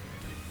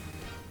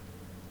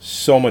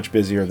 So much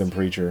busier than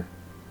Preacher.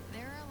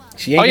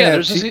 She ain't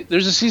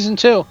there's a season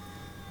 2.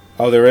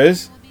 Oh, there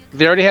is?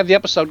 They already have the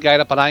episode guide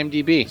up on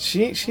IMDb.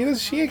 She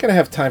ain't gonna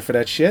have time for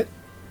that shit.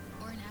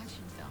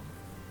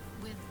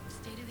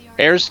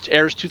 Airs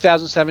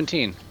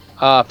 2017.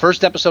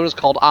 First episode is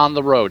called On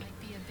the Road.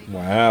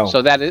 Wow.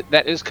 So that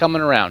is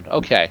coming around.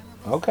 Okay.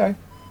 Okay.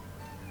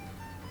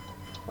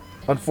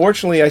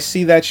 Unfortunately, I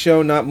see that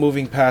show not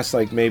moving past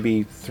like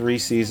maybe 3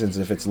 seasons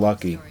if it's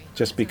lucky,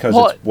 just because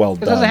it's well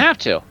done. It doesn't have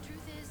to.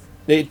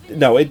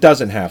 It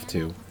doesn't have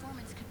to.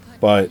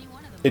 But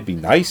it'd be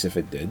nice if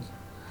it did,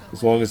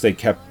 as long as they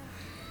kept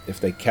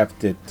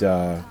it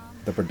the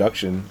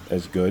production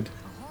as good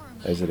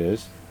as it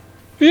is.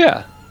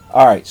 Yeah.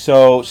 All right.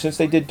 So since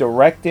they did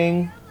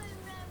directing,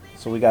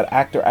 so we got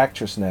actor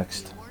actress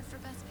next.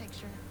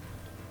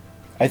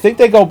 I think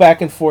they go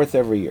back and forth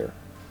every year.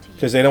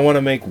 because they don't want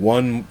to make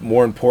one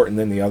more important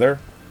than the other.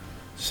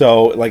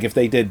 So, like, if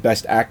they did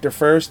Best Actor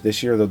first,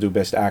 this year they'll do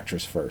Best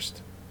Actress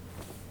first.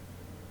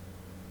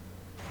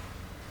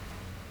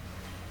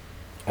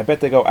 I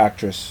bet they go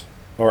actress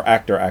or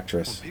actor,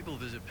 actress. When people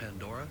visit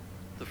Pandora,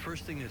 the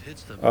first thing that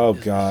hits them Oh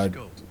is God, the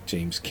scope.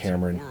 James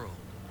Cameron. It's a world.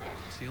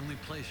 It's the only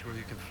place where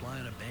you can fly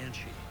in a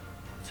banshee.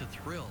 It's a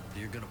thrill.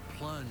 You're gonna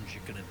plunge,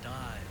 you're gonna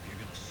dive, you're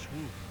gonna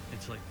swoop.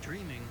 It's like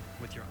dreaming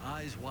with your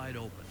eyes wide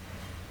open.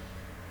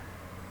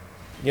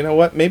 You know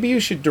what? Maybe you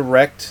should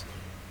direct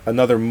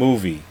another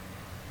movie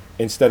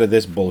instead of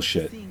this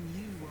bullshit.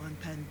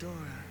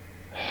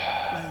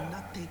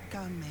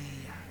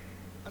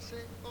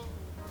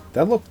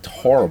 That looked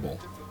horrible.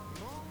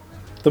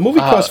 The movie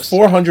cost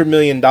 $400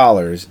 million,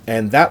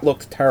 and that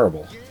looked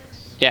terrible.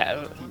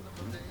 Yeah.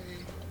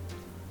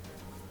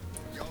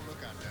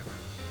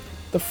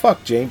 The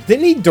fuck, James?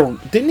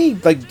 Didn't he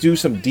like do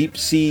some deep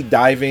sea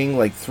diving,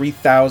 like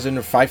 3,000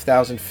 or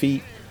 5,000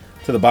 feet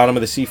to the bottom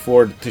of the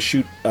seafloor to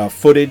shoot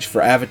footage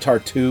for Avatar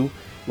 2,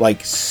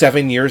 like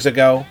 7 years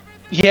ago?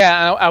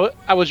 Yeah,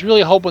 I was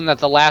really hoping that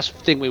the last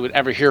thing we would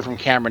ever hear from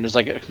Cameron is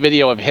like a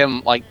video of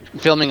him like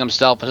filming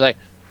himself. It's like,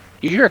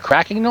 you hear a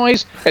cracking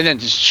noise, and then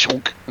just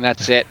choke, and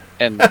that's it.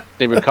 And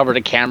they recovered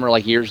a camera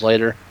like years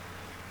later.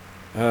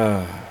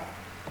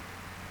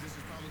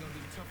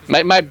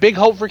 My big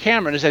hope for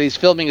Cameron is that he's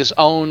filming his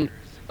own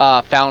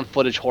found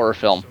footage horror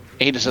film.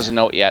 He just doesn't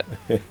know it yet.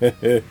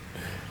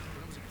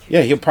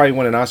 Yeah, he'll probably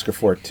win an Oscar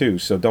for it too,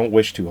 so don't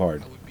wish too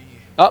hard.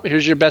 Oh,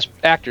 here's your best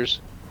actors.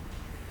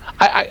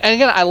 And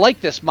again, I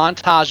like this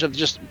montage of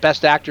just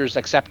best actors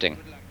accepting.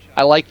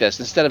 I like this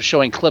instead of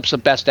showing clips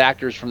of best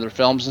actors from their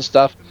films and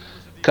stuff,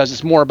 because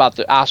it's more about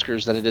the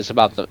Oscars than it is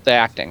about the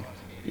acting.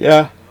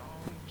 Yeah.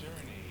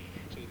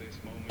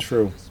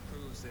 True.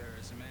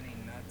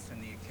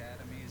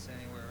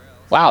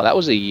 Wow, that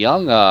was a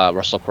young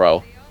Russell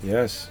Crowe.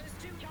 Yes.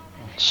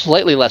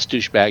 Slightly less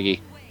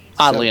douchebaggy,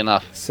 oddly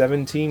enough.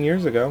 17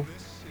 years ago.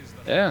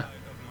 Yeah.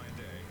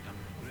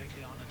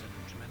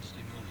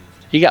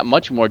 He got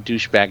much more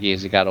douchebaggy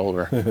as he got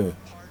older.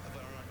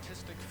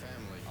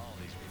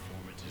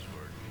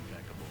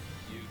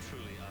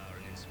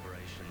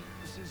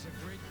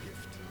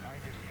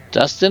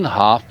 Dustin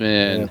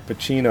Hoffman. Yeah,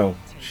 Pacino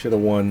should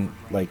have won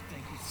like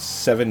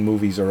 7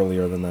 movies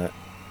earlier than that.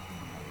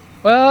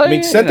 Well, I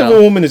mean, Scent of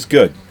a Woman is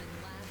good,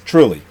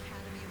 truly,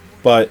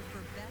 but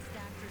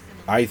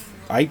I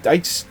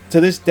to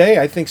this day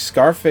I think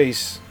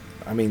Scarface.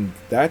 I mean,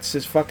 that's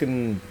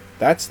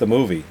the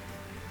movie.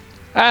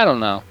 I don't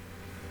know.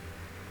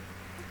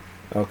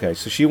 Okay,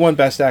 so she won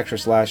Best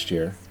Actress last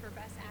year,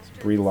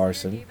 Brie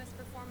Larson.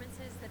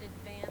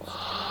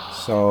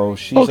 So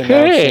she's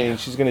announcing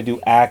she's going to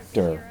do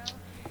actor.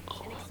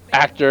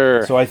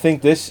 So I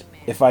think this.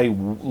 If I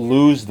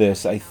lose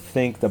this, I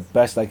think the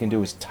best I can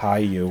do is tie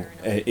you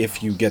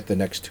if you get the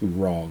next 2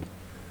 wrong.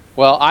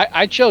 Well,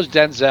 I chose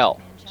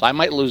Denzel, so I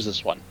might lose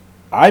this one.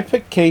 I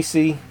picked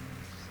Casey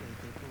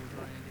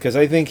because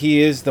I think he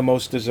is the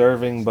most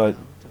deserving, but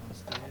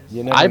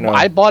you never know.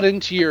 I bought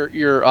into your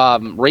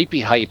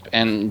rapey hype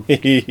and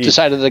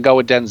decided to go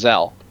with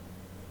Denzel.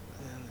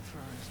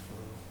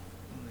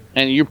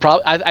 And you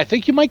probably, I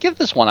think you might get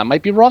this one. I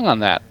might be wrong on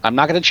that. I'm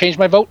not going to change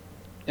my vote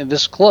in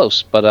this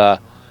close, but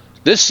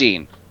this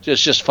scene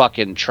just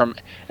fucking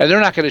and they're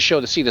not going to show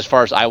the scene as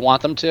far as I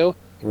want them to.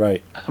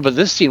 Right. But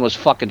this scene was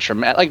fucking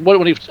traumatic. Like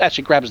when he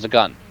actually grabs the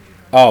gun.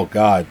 Oh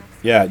God,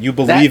 yeah, you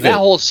believe it. That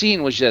whole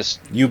scene was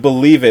just. You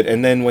believe it,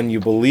 and then when you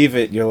believe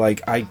it, you're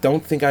like, I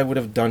don't think I would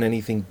have done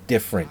anything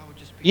different.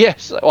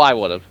 Yes, well, I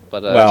would have,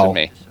 but well,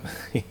 me.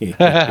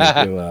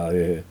 Well,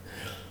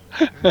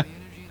 yeah.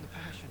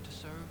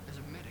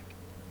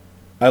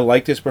 I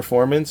liked his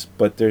performance,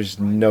 but there's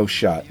no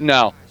shot.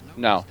 No,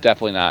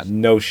 definitely not.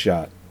 No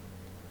shot.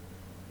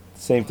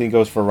 Same thing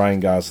goes for Ryan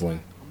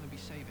Gosling.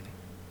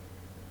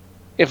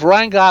 If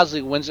Ryan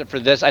Gosling wins it for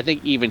this, I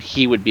think even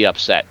he would be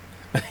upset.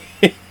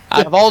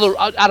 out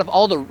of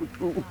all the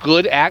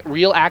good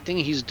real acting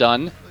he's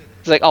done,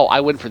 it's like, oh, I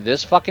win for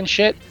this fucking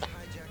shit.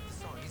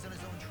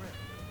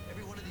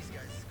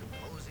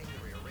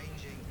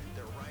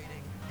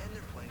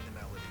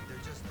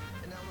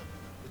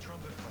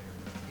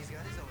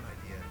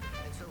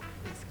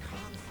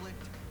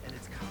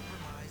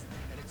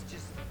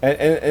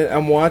 And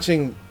I'm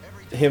watching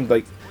him,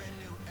 like,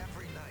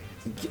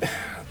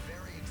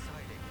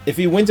 if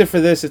he wins it for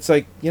this, it's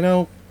like, you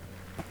know,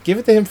 give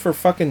it to him for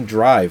fucking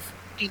Drive.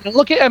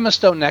 Look at Emma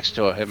Stone next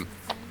to him.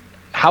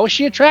 How is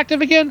she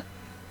attractive again?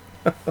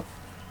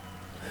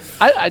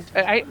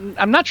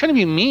 I'm not trying to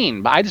be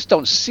mean, but I just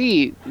don't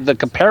see the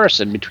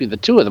comparison between the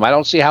two of them. I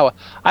don't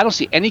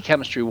see any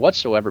chemistry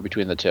whatsoever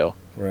between the two.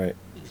 Right.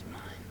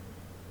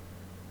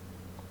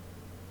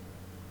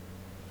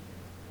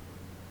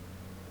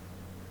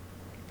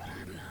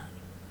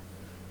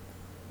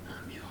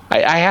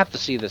 I have to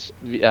see this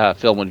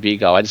film with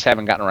Vigo. I just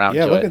haven't gotten around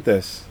to it. Yeah, look at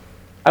this.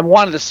 I've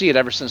wanted to see it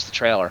ever since the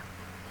trailer.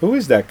 Who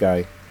is that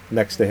guy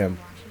next to him?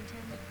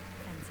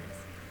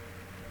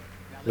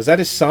 Was that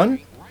his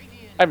son?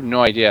 I have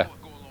no idea.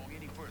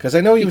 Because I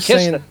know he was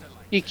saying...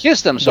 He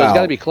kissed him, so he's Wow.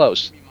 got to be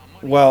close.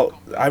 Well,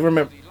 I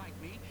remember.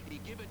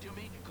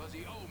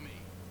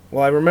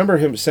 Well, I remember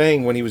him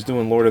saying when he was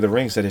doing Lord of the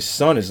Rings that his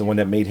son is the one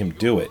that made him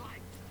do it.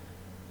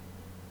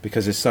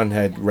 Because his son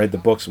had read the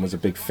books and was a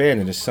big fan,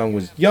 and his son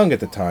was young at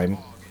the time,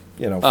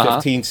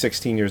 15,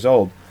 16 years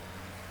old.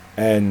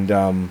 And,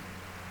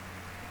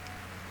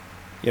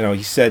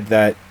 he said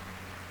that,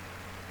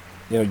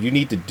 you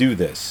need to do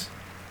this.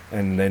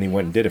 And then he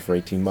went and did it for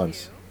 18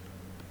 months.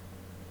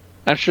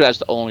 I'm sure that's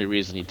the only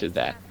reason he did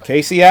that.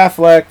 Casey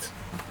Affleck.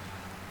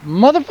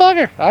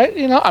 Motherfucker.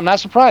 I'm not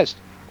surprised.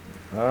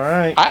 All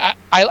right.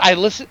 I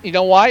listen. You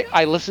know why?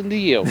 I listened to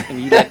you,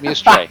 and you led me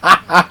astray.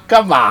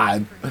 Come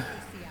on.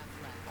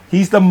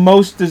 He's the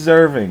most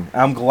deserving.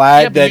 I'm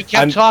glad but you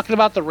kept talking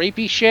about the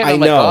rapey shit. I I'm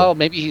know. like, oh,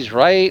 maybe he's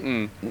right.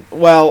 And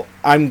well,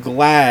 I'm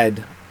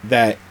glad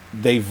that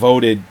they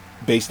voted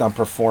based on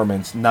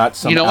performance, not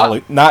some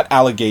not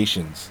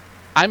allegations.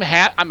 I'm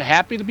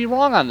happy to be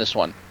wrong on this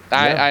one.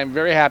 Yeah. I'm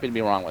very happy to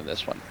be wrong with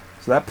this one.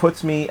 So that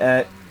puts me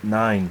at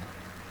 9.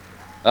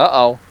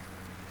 Uh-oh.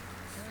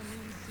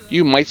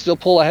 You might still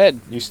pull ahead.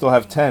 You still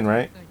have 10,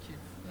 right?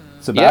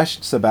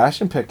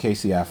 Sebastian picked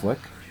Casey Affleck.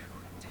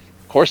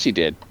 Of course he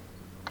did.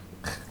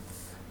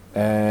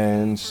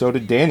 And so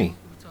did Danny.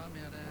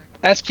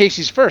 That's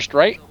Casey's first,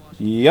 right?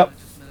 Yep.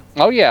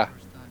 Oh, yeah.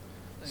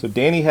 So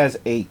Danny has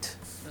 8.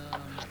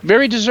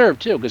 Very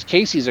deserved, too, because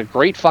Casey's a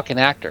great fucking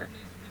actor.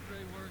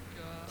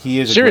 He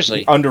is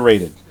seriously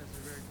underrated.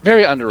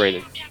 Very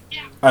underrated.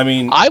 I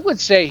mean, I would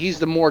say he's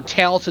the more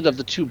talented of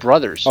the two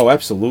brothers. Oh,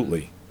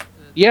 absolutely.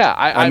 Yeah,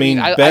 I mean,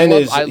 Ben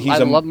I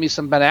love me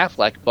some Ben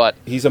Affleck, but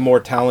he's a more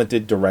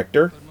talented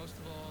director.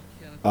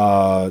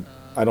 I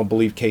don't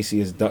believe Casey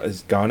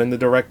has gone in the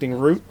directing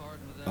route.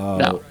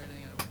 No.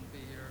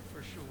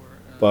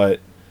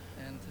 But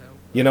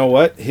you know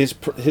what? His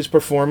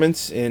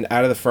performance in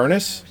Out of the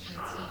Furnace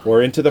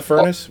or Into the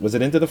Furnace, was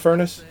it Into the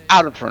Furnace?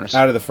 Out of the Furnace.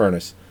 Out of the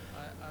Furnace.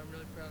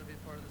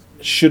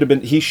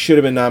 He should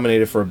have been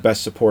nominated for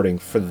Best Supporting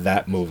for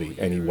that movie,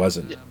 and he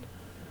wasn't.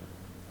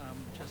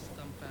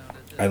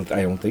 I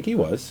don't think he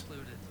was.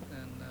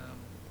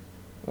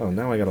 Oh,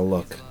 now I gotta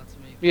look.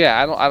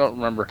 Yeah, I don't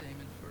remember.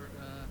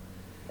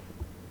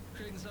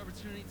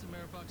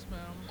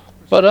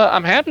 But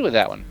I'm happy with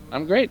that one.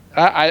 I'm great.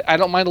 I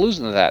don't mind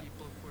losing to that.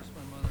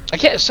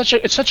 Again, it's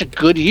such a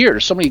good year.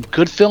 There's so many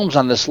good films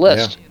on this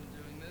list.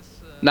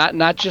 Yeah.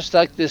 Not just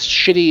like this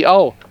shitty.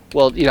 Oh,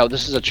 well,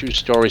 this is a true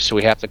story, so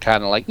we have to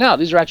kind of like. No,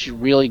 these are actually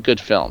really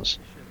good films.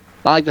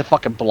 Not like the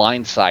fucking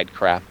Blind Side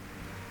crap.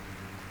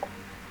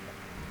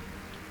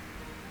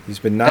 He's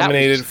been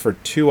nominated for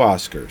 2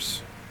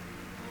 Oscars.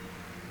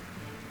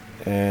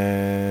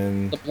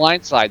 And The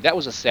Blind Side, that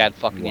was a sad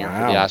fucking year for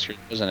the Oscars,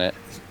 wasn't it?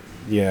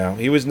 Yeah,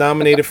 he was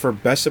nominated for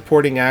Best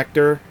Supporting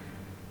Actor.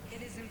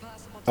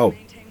 Oh,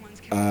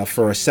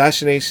 for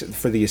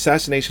the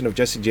assassination of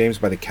Jesse James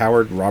by the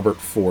coward Robert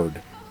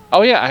Ford.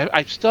 Oh yeah,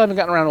 I still haven't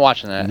gotten around to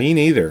watching that. Me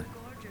neither.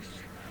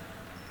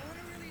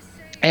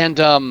 And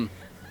and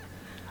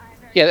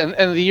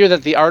the year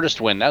that The Artist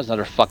win, that was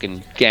another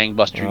fucking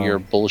gangbuster year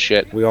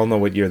bullshit. We all know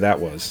what year that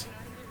was.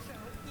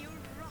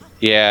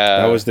 Yeah.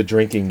 That was The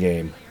Drinking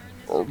Game.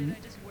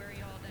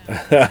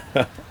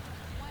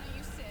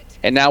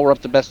 And now we're up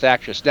to Best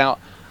Actress. Now,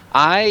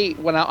 I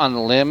went out on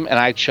a limb and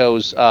I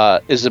chose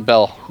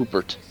Isabelle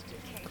Huppert.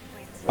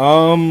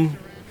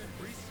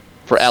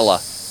 For Ella.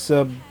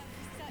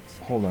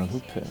 Hold on, who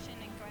picked?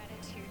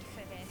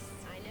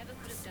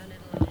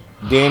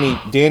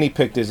 Danny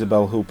picked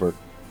Isabelle Huppert.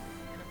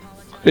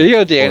 There you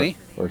go, Danny.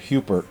 Or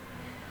Huppert.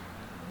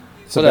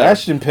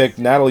 Sebastian picked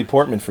Natalie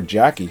Portman for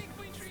Jackie.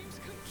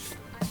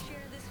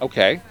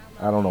 Okay.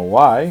 I don't know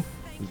why.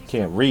 He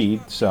can't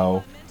read,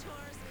 so.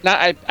 Now,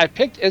 I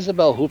picked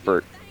Isabelle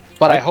Huppert,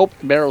 but I hope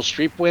Meryl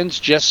Streep wins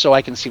just so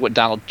I can see what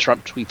Donald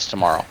Trump tweets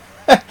tomorrow.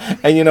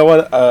 And you know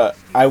what?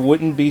 I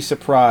wouldn't be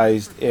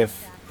surprised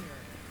if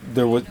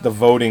the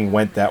voting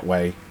went that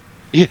way.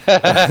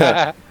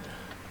 Yeah.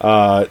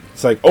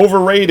 It's like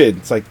overrated.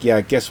 It's like,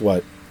 yeah, guess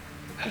what?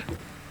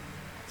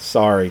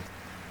 Sorry.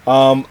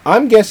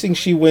 I'm guessing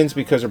she wins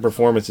because her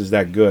performance is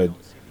that good.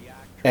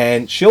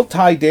 And she'll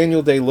tie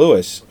Daniel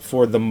Day-Lewis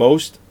for the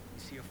most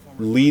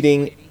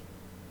leading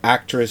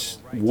actress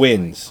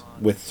wins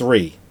with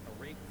 3.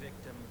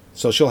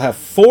 So she'll have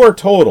 4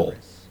 total.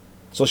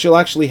 So she'll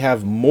actually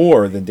have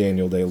more than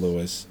Daniel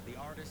Day-Lewis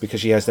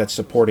because she has that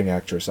supporting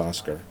actress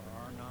Oscar.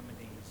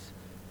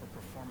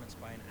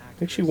 I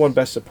think she won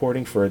Best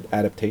Supporting for an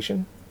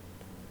adaptation.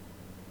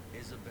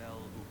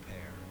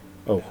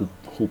 Oh,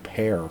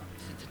 Huppert.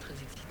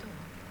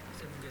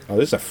 Oh,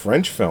 this is a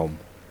French film.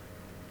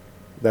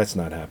 That's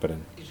not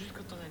happening.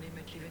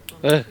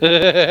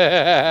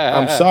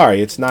 I'm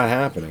sorry, it's not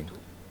happening.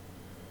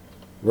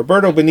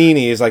 Roberto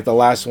Benigni is like the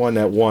last one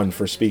that won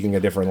for speaking a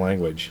different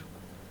language.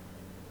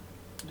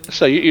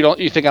 So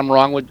you think I'm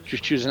wrong with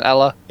just choosing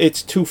Ella?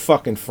 It's too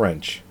fucking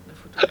French.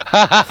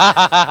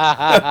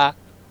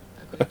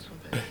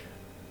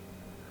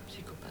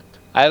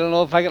 I don't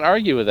know if I can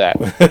argue with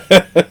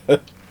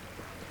that.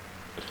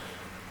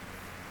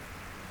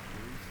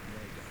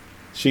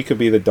 She could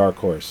be the dark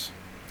horse.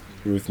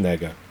 Ruth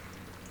Negga.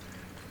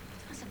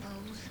 I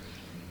suppose.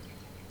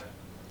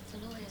 The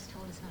lawyers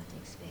told us not to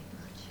expect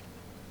much.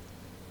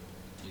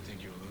 You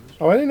think you'll lose?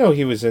 Oh, I didn't know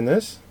he was in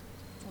this.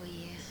 Oh,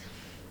 yes.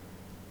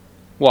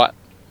 What?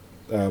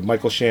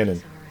 Michael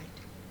Shannon.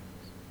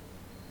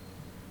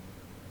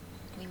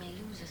 We may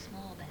lose the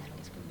small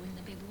battles, but win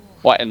the big war.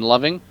 What, in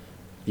Loving?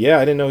 Yeah,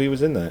 I didn't know he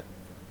was in that.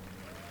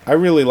 I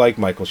really like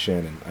Michael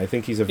Shannon. I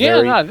think he's a Yeah,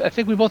 very... no, I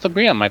think we both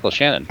agree on Michael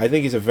Shannon. I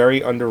think he's a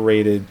very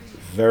underrated,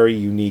 very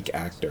unique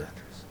actor.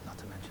 Am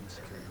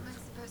I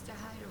supposed to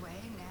hide away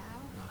now?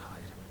 Not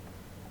hide.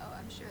 Oh,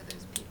 I'm sure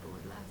those people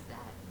would love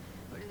that.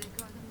 What do they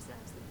call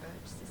themselves? The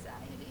Birch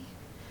Society?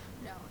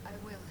 No, I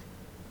will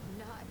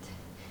not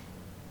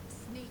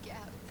sneak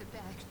out the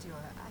back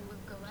door. I will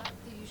go out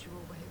the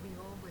usual way. We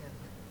all will.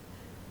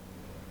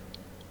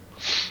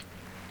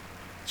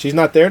 She's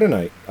not there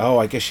tonight. Oh,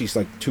 I guess she's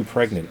like too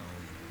pregnant.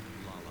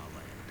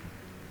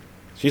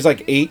 She's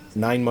like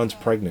 9 months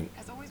pregnant.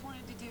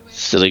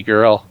 Silly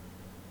girl.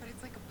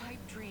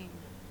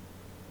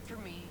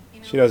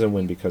 She doesn't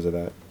win because of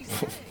that.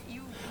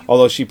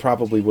 Although she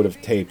probably would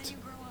have taped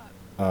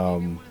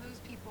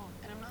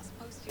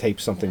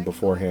something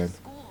beforehand,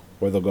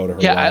 or they'll go to her.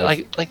 Yeah, I,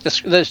 live. like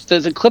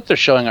the clip they're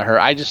showing of her.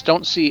 I just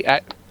don't see. I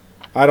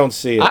don't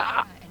see it.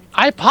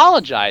 I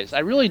apologize. I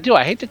really do.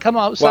 I hate to come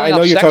out. Well, I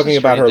know you're talking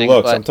about her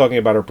looks. But... I'm talking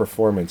about her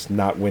performance,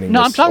 not winning. No,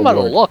 this I'm talking about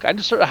her award. look. I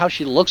just sort of how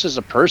she looks as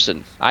a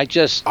person. I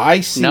see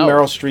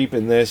Meryl Streep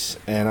in this,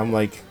 and I'm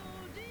like,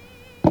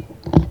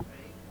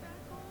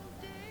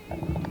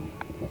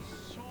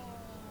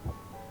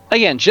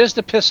 again, just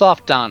to piss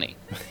off Donnie.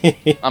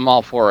 I'm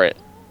all for it.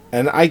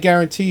 And I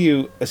guarantee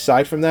you,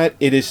 aside from that,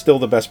 it is still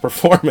the best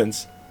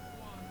performance.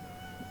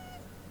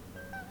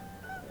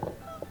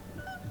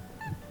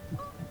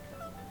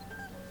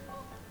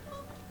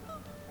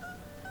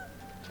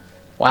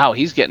 Wow,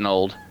 he's getting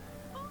old.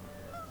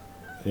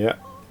 Yeah.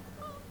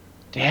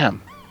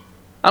 Damn.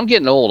 I'm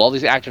getting old. All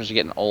these actors are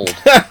getting old.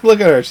 Look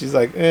at her. She's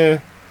like, eh.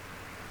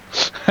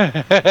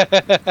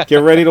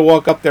 Get ready to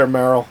walk up there,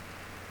 Meryl.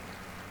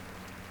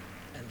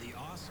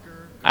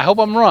 I hope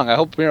I'm wrong. I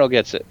hope Meryl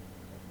gets it.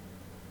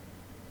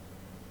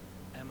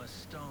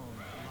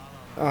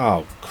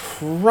 Oh,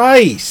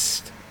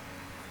 Christ.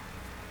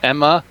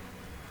 Emma.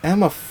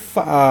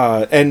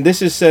 And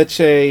this is such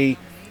a...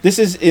 This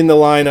is in the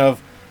line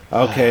of,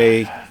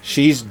 okay,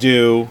 she's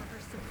due.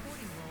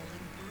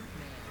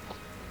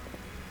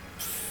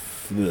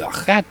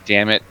 Ugh. God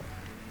damn it.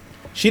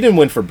 She didn't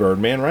win for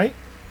Birdman, right?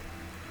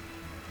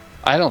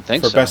 I don't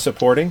think for so. For Best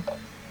Supporting?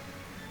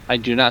 I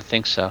do not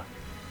think so.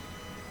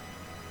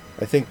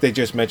 I think they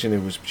just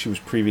mentioned she was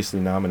previously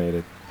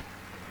nominated.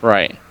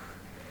 Right.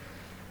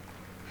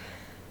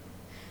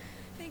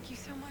 Thank you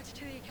so much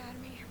to the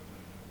Academy.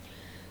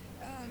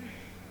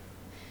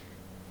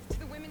 To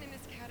the women in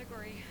this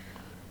category,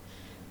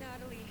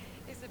 Natalie,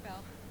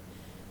 Isabel,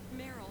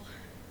 Meryl,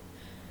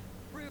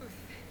 Ruth,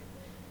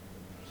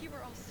 you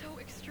are all so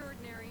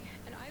extraordinary,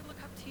 and I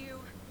look up to you,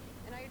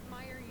 and I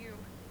admire you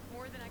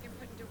more than I can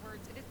put into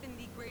words. It has been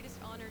the greatest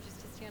honor just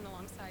to stand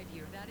alongside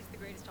you. That is the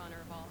greatest honor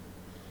of all.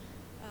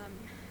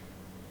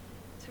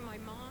 To my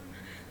mom,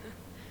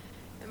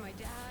 and my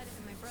dad,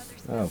 and my brother,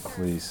 Oh,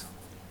 please.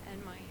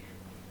 and my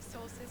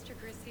soul sister,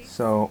 Chrissy.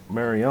 So,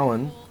 Mary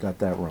Ellen got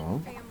that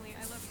wrong.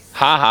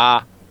 Ha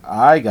ha.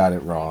 I got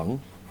it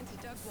wrong. And to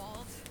Doug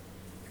Wald,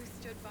 who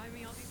stood by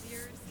me all these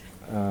years.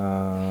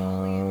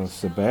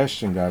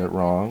 Sebastian got it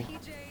wrong.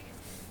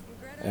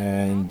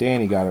 And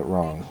Danny got it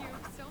wrong.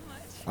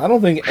 I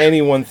don't think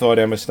anyone thought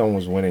Emma Stone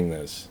was winning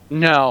this.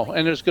 No,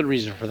 and there's good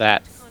reason for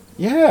that.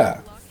 Yeah.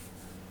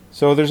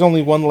 So there's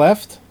only one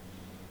left?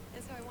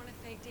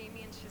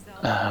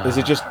 Is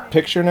it just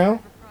picture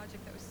now?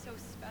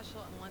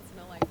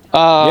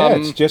 Yeah,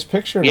 it's just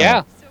picture now.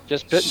 Yeah,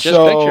 just picture.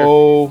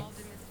 So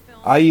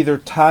I either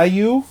tie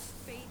you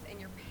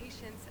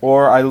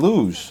or I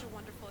lose.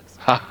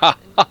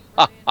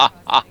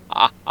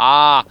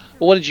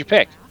 What did you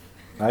pick?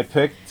 I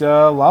picked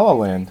La La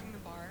Land.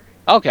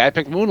 Okay, I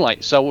picked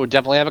Moonlight, so we'll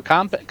definitely have a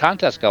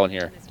contest going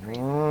here.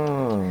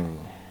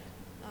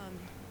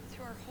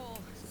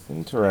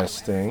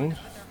 Interesting.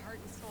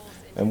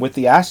 And with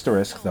the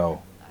asterisk,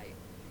 though.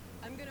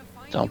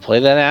 Don't play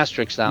that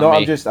asterisk on No,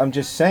 me. I'm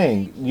just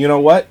saying. You know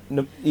what?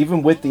 No,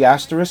 even with the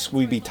asterisk,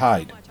 we'd be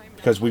tied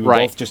because we would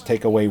both just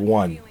take away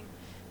one.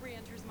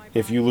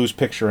 If you lose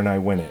picture and I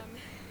win it,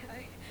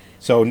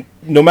 so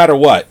no matter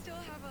what,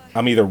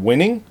 I'm either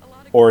winning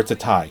or it's a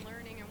tie.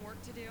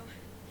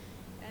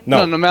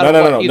 No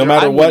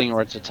matter what, winning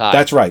or it's a tie.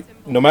 That's right.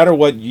 No matter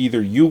what,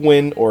 either you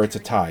win or it's a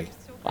tie.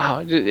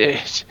 Wow!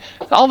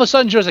 All of a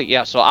sudden, Joe's like,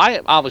 "Yeah." So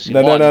I obviously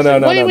No.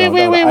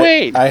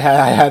 wait. I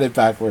had it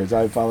backwards.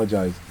 I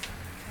apologize.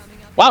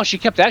 Wow, she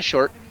kept that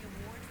short.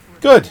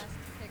 Good,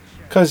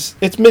 because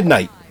it's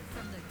midnight.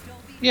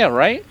 Yeah,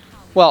 right.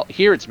 Well,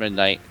 here it's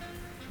midnight.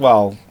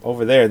 Well,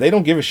 over there they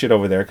don't give a shit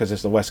over there because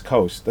it's the West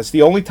Coast. That's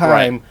the only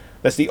time. Right.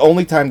 That's the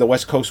only time the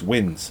West Coast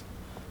wins.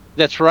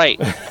 That's right.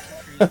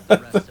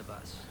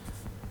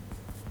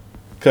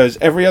 Because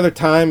every other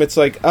time it's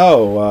like,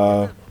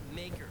 oh,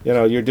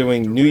 you're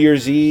doing New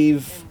Year's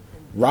Eve,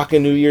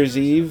 rockin' New Year's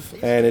Eve,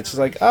 and it's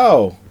like,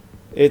 oh,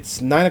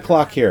 it's 9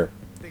 o'clock here.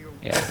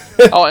 Yeah.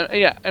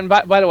 Yeah. And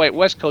by the way,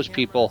 West Coast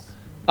people,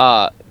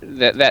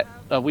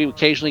 we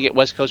occasionally get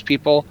West Coast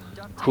people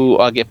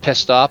who get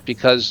pissed off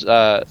because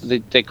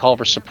they call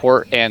for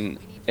support, and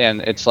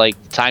it's like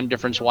time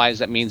difference wise,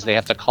 that means they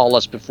have to call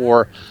us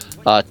before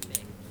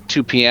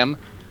 2 p.m.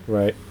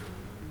 Right.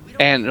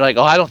 And they're like,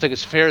 oh, I don't think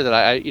it's fair that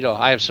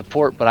I have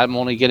support, but I'm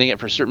only getting it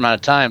for a certain amount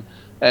of time.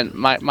 And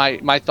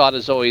my thought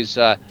is always,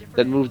 then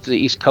move to the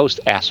East Coast,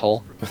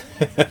 asshole.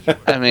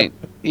 I mean,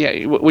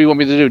 yeah, what you want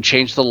me to do?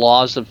 Change the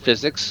laws of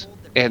physics?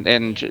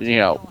 And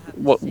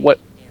what?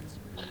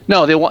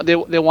 No, they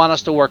want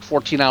us to work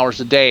 14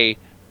 hours a day,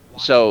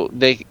 so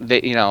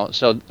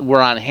so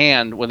we're on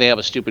hand when they have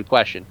a stupid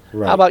question.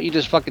 Right. How about you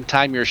just fucking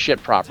time your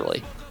shit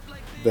properly?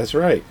 That's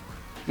right.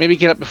 Maybe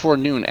get up before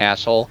noon,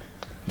 asshole.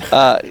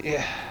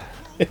 Yeah.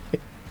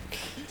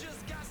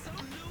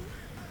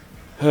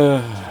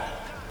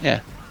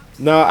 Yeah.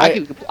 No,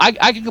 I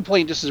can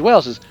complain just as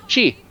well. Says,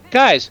 gee,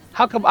 guys,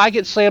 how come I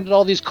get slammed at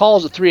all these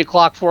calls at 3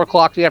 o'clock, 4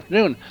 o'clock in the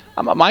afternoon?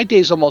 My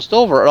day's almost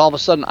over, and all of a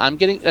sudden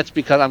that's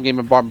because I'm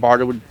getting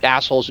bombarded with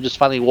assholes who just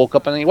finally woke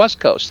up on the West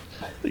Coast.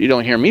 You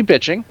don't hear me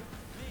bitching.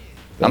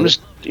 I'm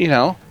just,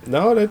 No,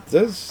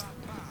 that's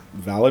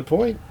valid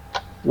point.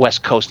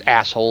 West Coast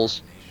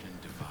assholes.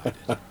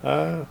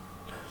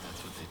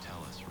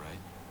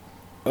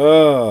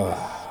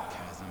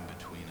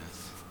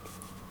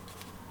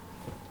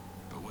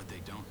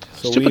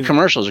 Stupid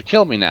commercials are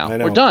killing me now.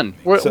 We're done.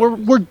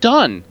 We're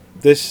done.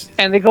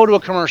 And they go to a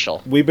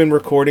commercial. We've been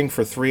recording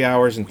for 3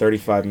 hours and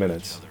 35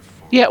 minutes.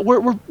 Yeah,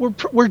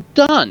 we're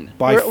done.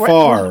 By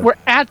far, we're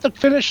at the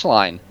finish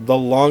line. The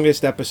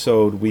longest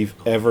episode we've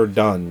ever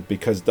done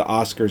because the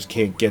Oscars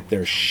can't get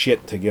their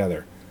shit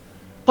together.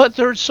 But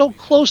they're so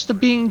close to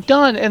being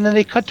done, and then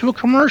they cut to a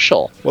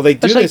commercial. Well, they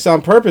do this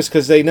on purpose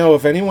because they know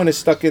if anyone is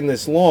stuck in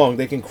this long,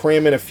 they can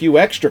cram in a few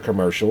extra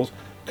commercials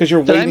because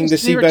you're waiting to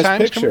see Best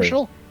Picture.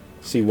 Commercial?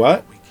 See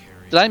what?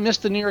 Did I miss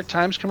the New York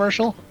Times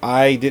commercial?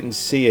 I didn't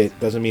see it.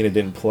 Doesn't mean it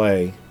didn't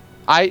play.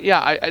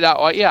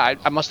 I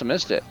must have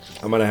missed it.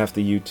 I'm gonna have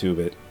to YouTube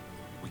it.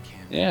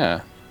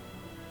 Yeah.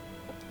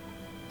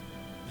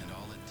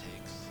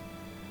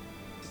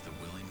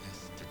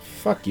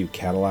 Fuck you,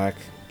 Cadillac.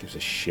 Gives a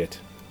shit.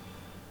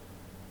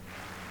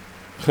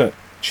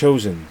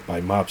 Chosen by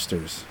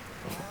mobsters.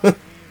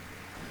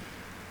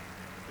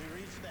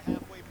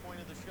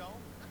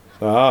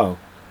 Oh.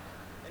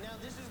 And now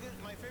this is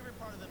my favorite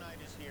part of the night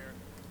is here.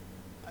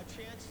 A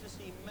chance to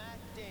see Matt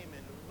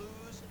Damon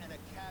lose an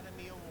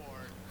Academy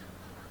Award.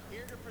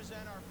 Here to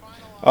present our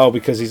final Oh,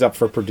 because he's up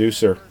for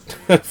producer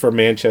for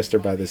Manchester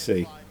by the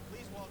Sea.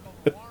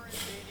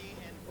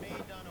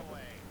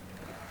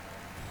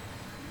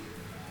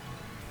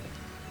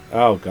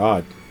 Oh,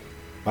 God.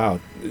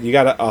 Wow. You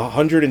got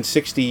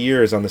 160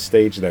 years on the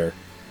stage there.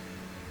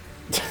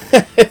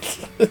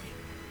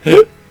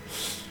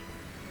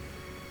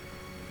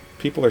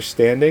 People are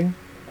standing?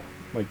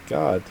 My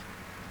God.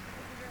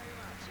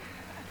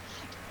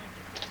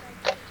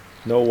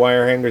 No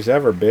wire hangers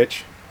ever,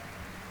 bitch.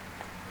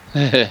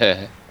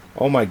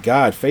 Oh my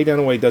God. Faye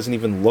Dunaway doesn't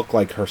even look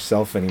like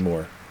herself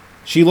anymore.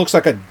 She looks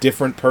like a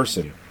different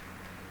person.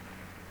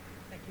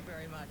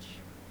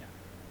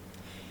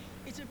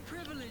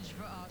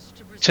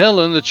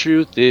 Telling the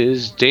truth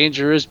is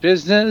dangerous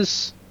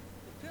business.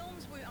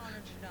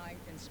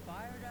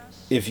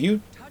 If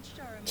you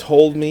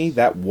told me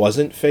that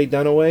wasn't Faye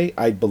Dunaway,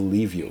 I'd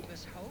believe you.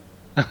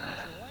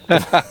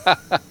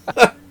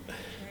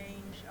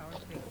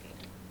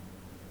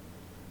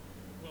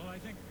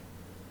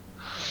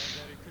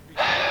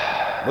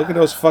 Look at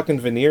those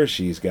fucking veneers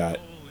she's got.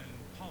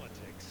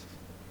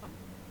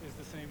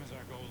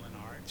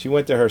 She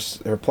went to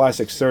her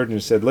plastic surgeon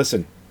and said,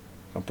 listen,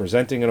 I'm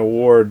presenting an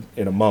award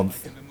in a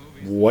month.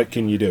 What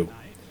can you do?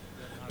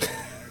 They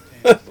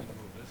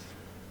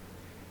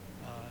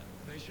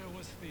show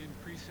us the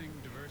increasing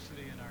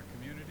diversity in our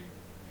community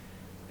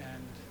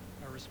and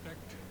our respect.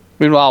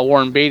 Meanwhile,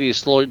 Warren Beatty is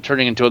slowly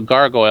turning into a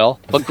gargoyle,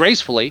 but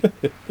gracefully.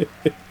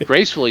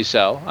 Gracefully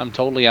so. I'm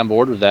totally on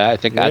board with that. I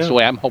think that's the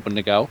way I'm hoping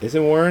to go.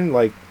 Isn't Warren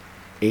like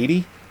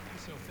 80?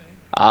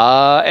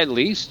 At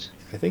least.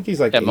 I think he's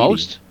like at 80.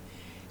 most.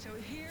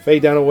 Faye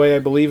Dunaway, I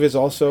believe, is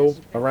also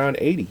around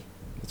 80.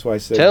 That's why I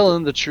said.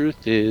 Telling the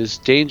truth is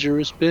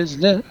dangerous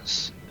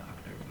business.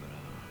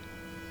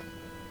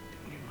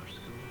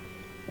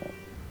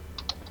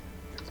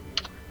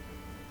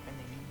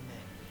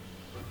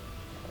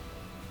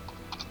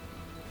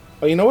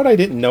 Oh, you know what I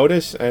didn't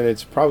notice, and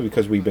it's probably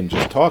because we've been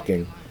just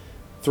talking.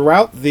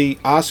 Throughout the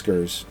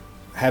Oscars,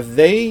 have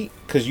they?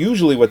 Because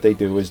usually what they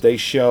do is they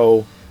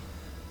show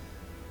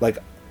like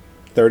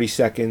 30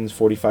 seconds,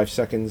 45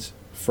 seconds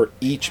for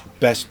each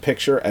Best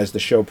Picture as the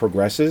show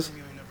progresses.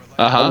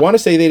 I want to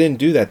say they didn't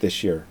do that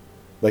this year.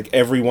 Like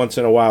every once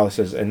in a while, it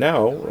says, and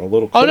now a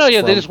little. Oh no,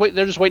 yeah, they're just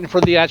waiting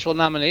for the actual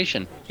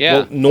nomination. Yeah.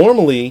 Well,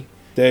 normally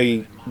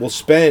they will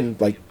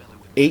spend like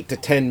 8 to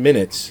 10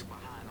 minutes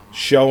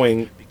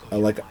showing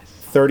like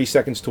 30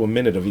 seconds to a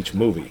minute of each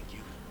movie.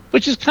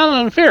 Which is kind of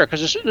unfair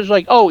because there's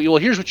like, oh, well,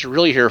 here's what you're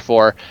really here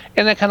for,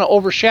 and that kind of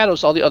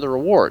overshadows all the other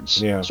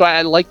awards. Yeah. So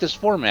I like this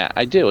format.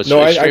 I do. It's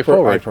No, I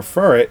straightforward.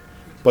 prefer it,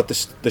 but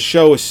the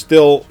show is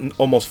still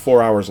almost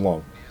 4 hours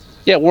long.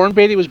 Yeah, Warren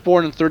Beatty was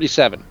born in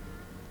 1937.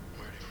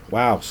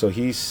 Wow, so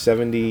he's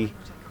 70.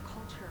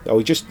 Oh,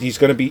 he's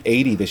going to be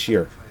 80 this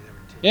year.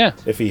 Yeah.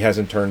 If he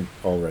hasn't turned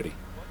already.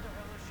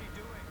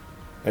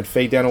 And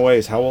Faye Dunaway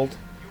is how old?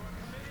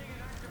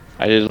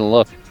 I didn't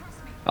look.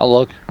 I'll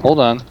look. Hold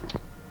on.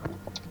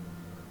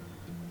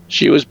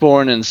 She was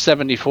born in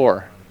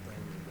 1974.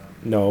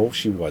 No,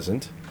 she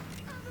wasn't.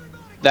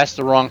 That's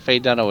the wrong Faye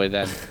Dunaway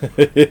then.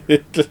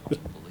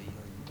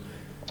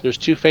 There's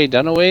two Faye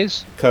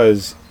Dunaways?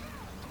 Because,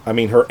 I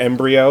mean, her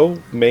embryo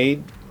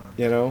made,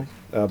 Bonnie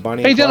Faye and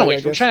Clyde, I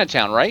Dunaway from guess?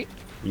 Chinatown, right?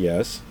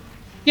 Yes.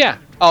 Yeah.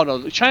 Oh,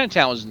 no.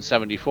 Chinatown was in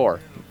 1974.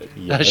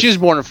 Yes. She was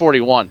born in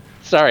 1941.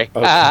 Sorry.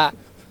 Okay.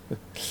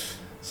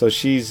 So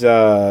she's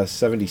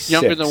 76.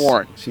 Younger than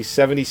Warren. She's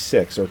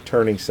 76 or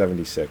turning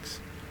 76.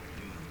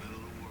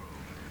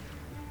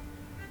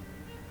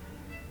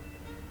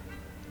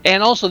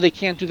 And also, they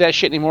can't do that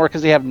shit anymore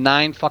because they have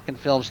 9 fucking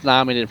films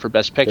nominated for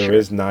Best Picture. There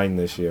is 9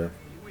 this year.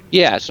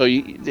 Yeah, so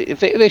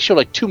if they show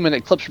like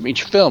 2-minute clips from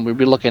each film, we'd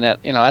be looking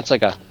at, that's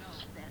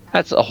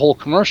a whole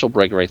commercial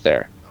break right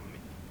there.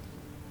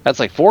 That's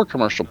like 4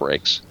 commercial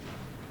breaks.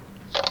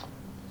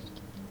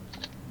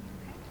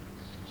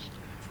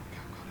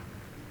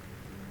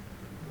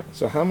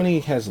 So how many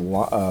has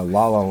La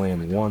La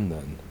Land won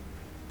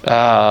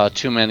then?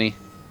 Too many.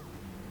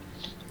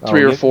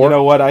 3 or 4. You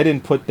know what? I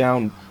didn't put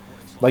down,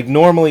 like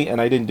normally, and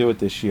I didn't do it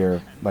this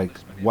year, like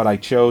what I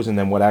chose and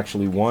then what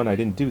actually won. I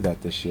didn't do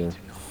that this year.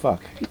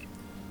 Fuck.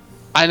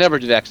 I never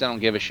do that because I don't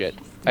give a shit.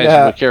 I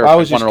Yeah, just care I if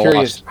was just won or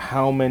curious lost.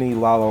 how many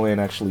La La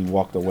Land actually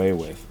walked away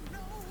with.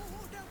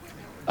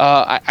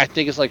 I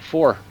think it's like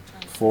 4.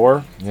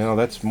 4?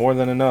 That's more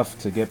than enough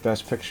to get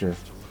Best Picture.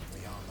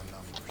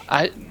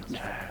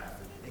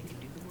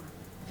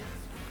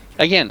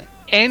 Again,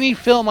 any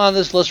film on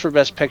this list for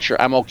Best Picture,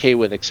 I'm okay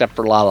with, except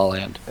for La La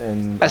Land.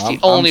 And That's the I'm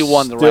only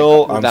one that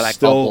I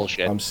call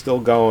bullshit. I'm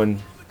still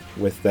going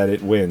with that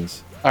it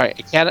wins. All right,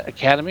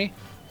 Academy,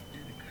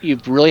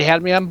 you've really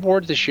had me on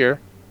board this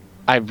year.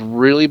 I've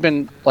really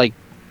been like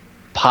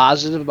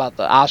positive about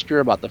the Oscar,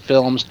 about the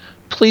films.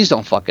 Please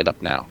don't fuck it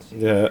up now.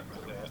 Yeah.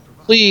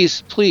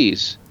 Please,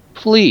 please,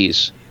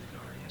 please,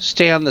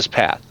 stay on this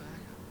path.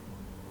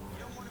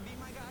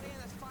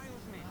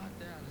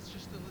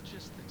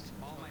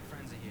 All my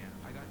friends are here.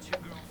 I got 2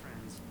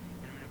 girlfriends,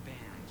 and I'm in a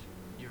band.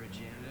 You're a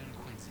janitor in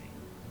Quincy.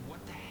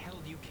 What the hell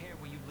do you care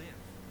where you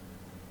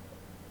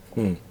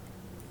live?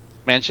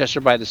 Manchester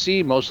by the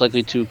Sea, most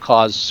likely to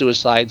cause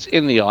suicides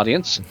in the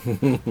audience.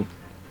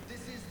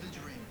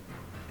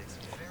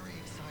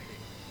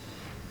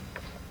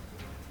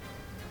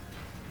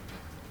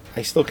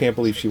 I still can't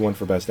believe she won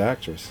for Best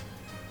Actress.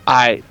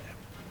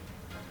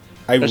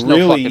 There's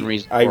no fucking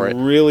reason for it.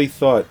 really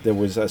thought there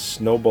was a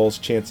snowball's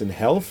chance in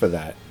hell for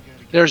that.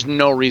 There's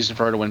no reason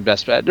for her to win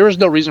Best Picture. There was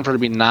no reason for her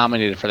to be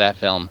nominated for that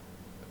film.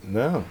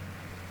 No.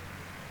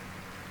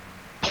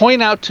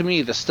 Point out to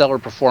me the stellar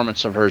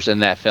performance of hers in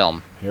that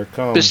film. Here it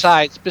comes.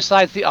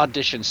 Besides the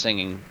audition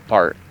singing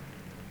part.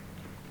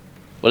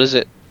 What is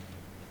it?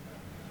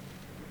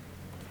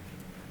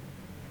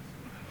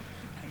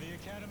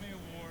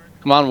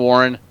 Come on,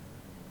 Warren.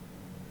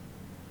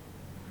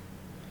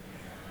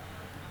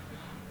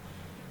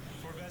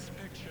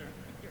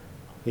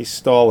 He's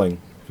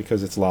stalling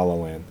because it's La La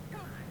Land.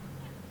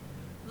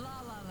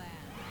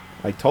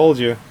 I told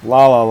you,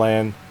 La La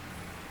Land.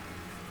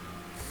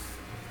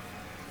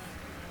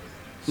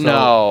 So,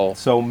 No.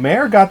 So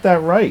Mare got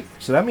that right.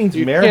 So that means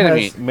You're Mare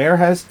kidding me.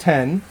 has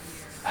 10.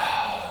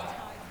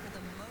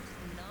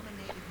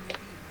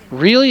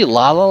 Really?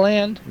 La La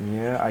Land?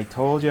 Yeah, I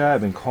told you.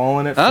 I've been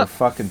calling it Huh? for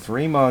fucking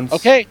 3 months.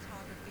 Okay.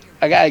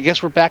 I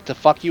guess we're back to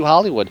fuck you,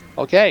 Hollywood.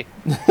 Okay.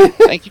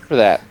 Thank you for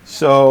that.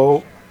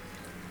 So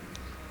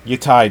you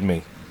tied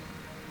me.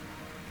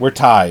 We're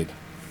tied.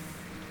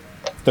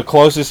 The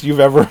closest you've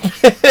ever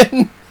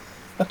been.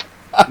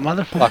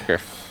 Motherfucker.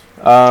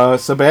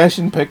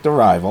 Sebastian picked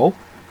Arrival.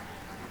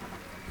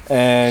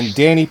 And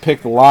Danny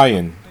picked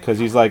Lion. Because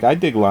he's like, I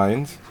dig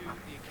lions.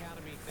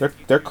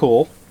 They're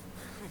cool.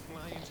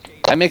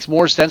 That makes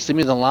more sense to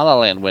me than La La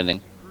Land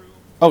winning.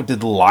 Oh, did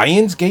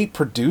Lionsgate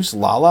produce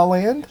La La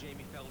Land?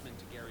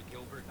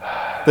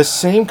 The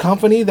same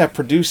company that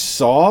produced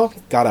Saw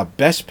got a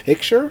Best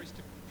Picture?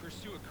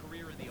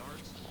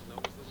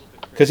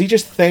 Because he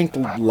just thanked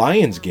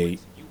Lionsgate.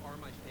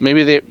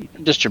 Maybe they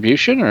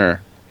distribution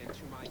or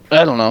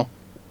I don't know.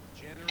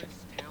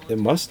 It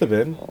must have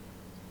been.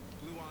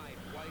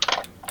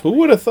 Who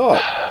would have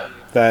thought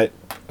that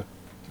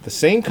the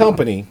same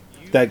company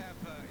that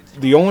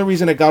the only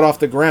reason it got off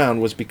the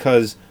ground was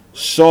because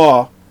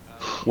Saw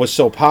was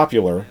so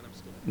popular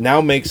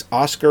now makes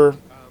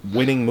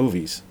Oscar-winning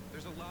movies?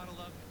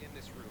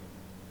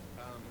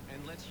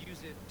 And let's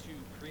use it to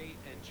create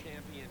and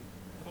champion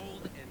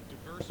bold and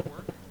diverse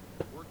work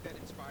that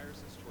inspires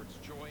us towards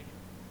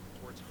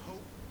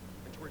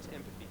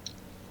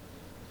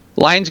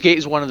Lionsgate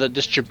is one of the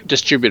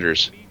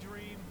distributors.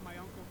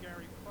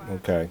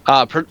 Okay.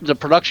 The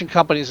production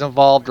companies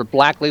involved are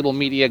Black Label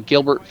Media,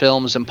 Gilbert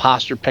Films,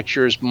 Imposter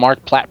Pictures,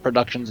 Mark Platt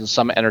Productions, and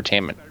Summit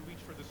Entertainment.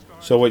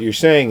 So what you're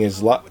saying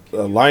is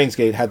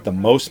Lionsgate had the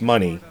most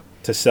money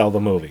to sell the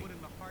movie.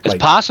 It's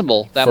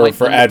possible that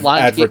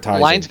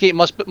advertising.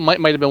 Lionsgate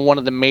might have been one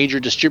of the major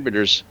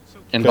distributors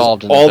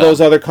involved in all the film.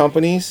 those other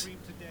companies,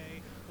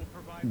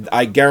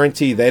 I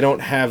guarantee they don't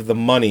have the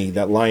money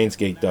that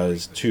Lionsgate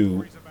does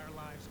to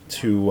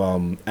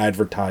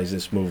advertise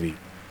this movie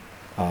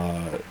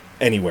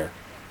anywhere.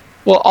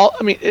 Well,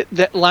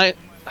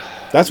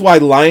 that's why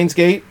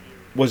Lionsgate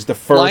was the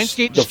first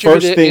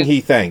thing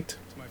he thanked.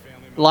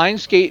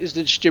 Lionsgate is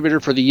the distributor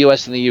for the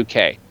U.S. and the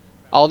U.K.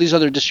 All these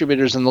other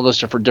distributors in the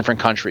list are for different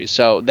countries.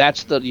 So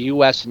that's the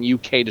U.S. and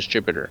U.K.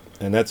 distributor.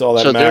 And that's all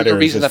that so matters. There's the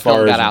reason the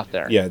film got out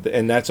there. Yeah,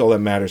 and that's all that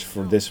matters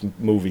for this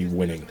movie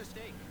winning.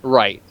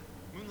 Right.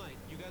 Moonlight,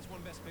 you guys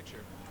won Best Picture.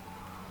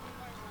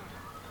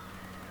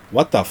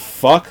 What the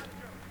fuck?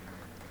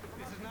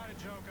 This is not a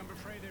joke. I'm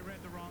afraid they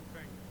read the wrong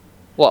thing.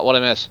 What I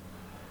miss?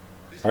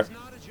 This is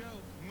not a joke.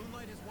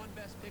 Moonlight has won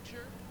Best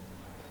Picture.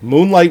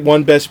 Moonlight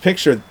won Best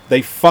Picture.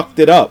 They fucked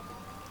it up.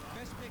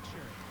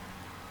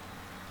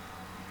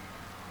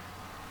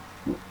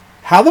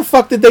 How the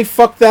fuck did they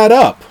fuck that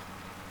up?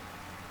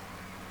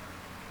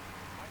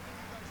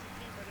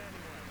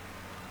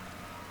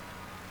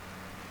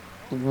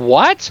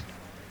 What?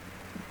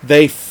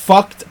 They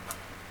fucked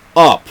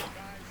up.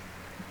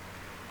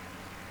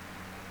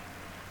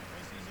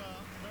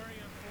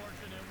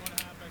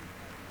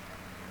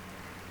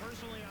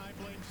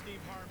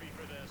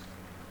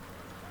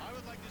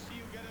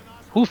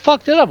 Who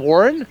fucked it up,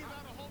 Warren?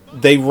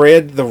 They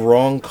read the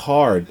wrong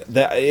card.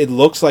 It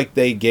looks like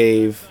they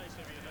gave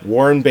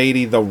Warren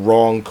Beatty the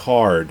wrong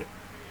card,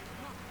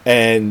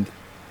 and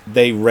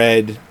they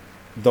read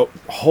the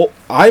whole.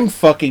 I'm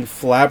fucking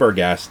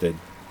flabbergasted.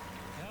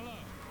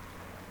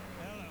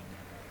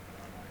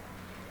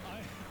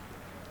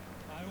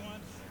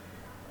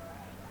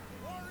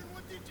 Warren,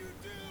 what did you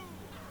do?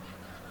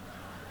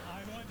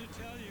 I want to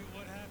tell you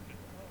what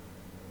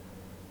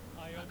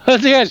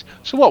happened. Yes.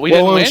 So what? We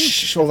didn't win.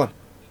 Shh, hold on.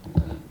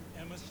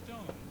 Emma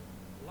Stone,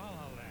 La La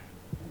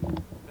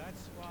Land.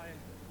 That's why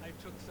I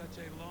took such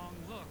a long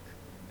look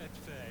at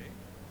Faye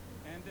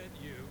and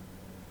at you.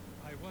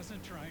 I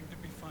wasn't trying to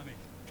be funny.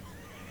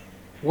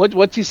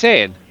 What's he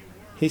saying?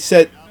 He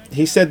said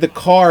the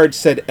card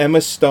said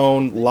Emma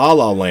Stone, La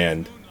La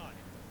Land.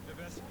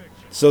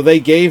 So they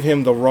gave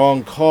him the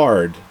wrong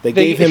card. They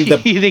gave him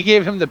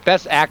the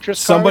best actress.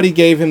 Somebody card?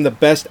 gave him the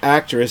best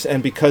actress,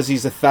 and because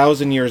he's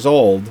 1,000 years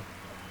old,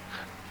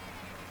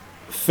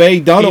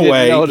 Faye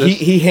Dunaway,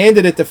 he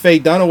handed it to Faye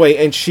Dunaway,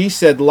 and she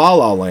said La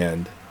La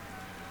Land.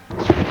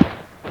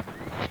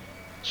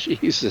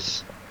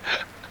 Jesus.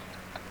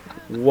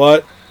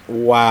 What?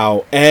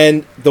 Wow.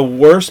 And the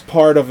worst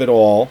part of it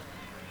all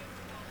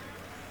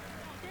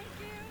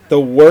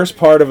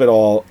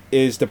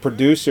is the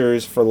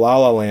producers for La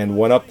La Land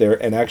went up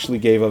there and actually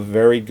gave a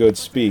very good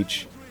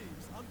speech.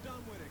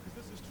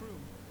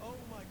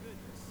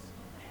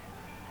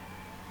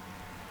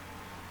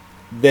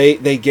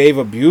 They gave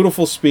a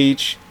beautiful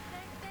speech,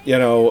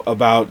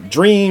 about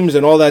dreams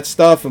and all that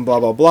stuff and blah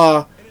blah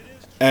blah.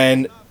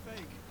 And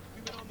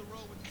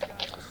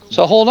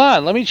so hold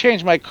on, let me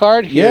change my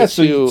card here. yeah,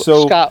 so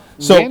Scott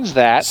wins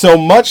that. So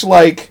much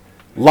like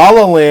La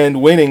La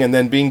Land winning and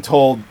then being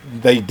told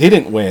they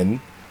didn't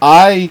win,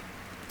 I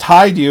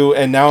tied you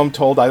and now I'm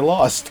told I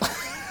lost.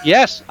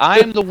 Yes, I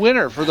am the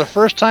winner for the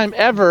first time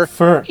ever.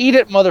 Eat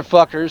it,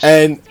 motherfuckers.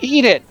 And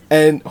eat it.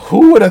 And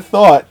who would have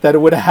thought that it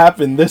would have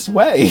happened this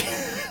way?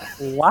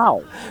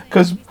 Wow.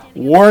 Because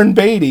Warren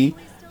Beatty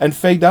and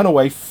Faye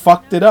Dunaway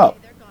fucked it up.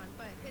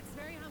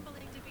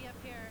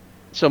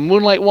 So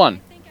Moonlight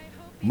won.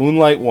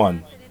 Moonlight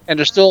won. And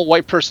there's still a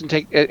white person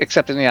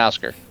accepting the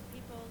Oscar.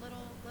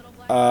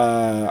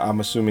 I'm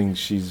assuming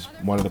she's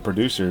one of the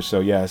producers, so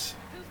yes.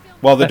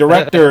 Well, the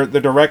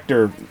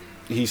director,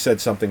 he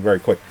said something very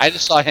quick. I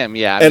just saw him,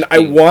 yeah. And I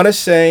want to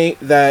say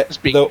that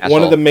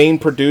one of the main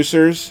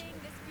producers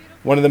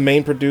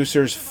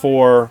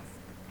for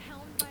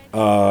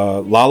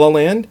La La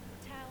Land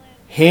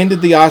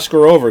handed the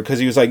Oscar over because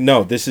he was like,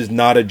 no, this is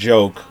not a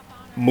joke.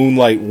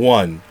 Moonlight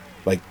won.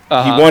 Like,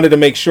 he wanted to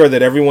make sure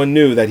that everyone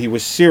knew that he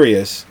was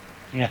serious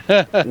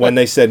when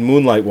they said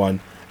Moonlight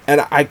won.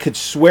 And I could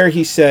swear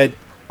he said,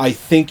 I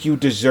think you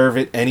deserve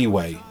it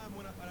anyway.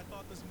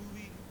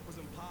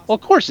 Well,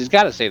 of course, he's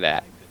got to say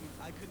that.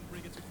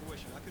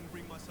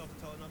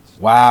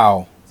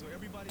 Wow.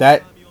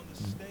 That,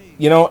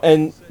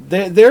 and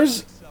there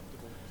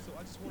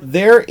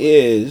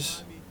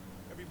is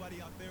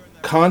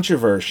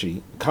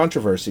controversy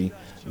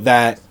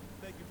that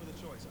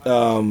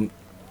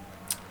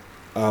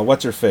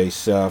what's her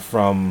face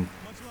from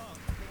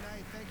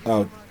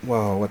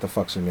what the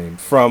fuck's her name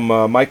from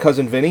My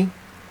Cousin Vinny,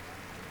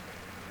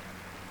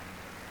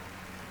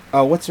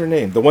 what's her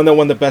name, the one that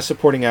won the Best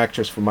Supporting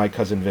Actress for My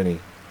Cousin Vinny.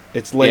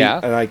 It's late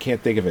and I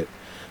can't think of it.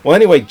 Well,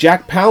 anyway,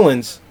 Jack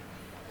Palance,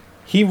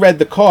 he read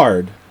the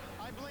card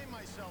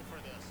for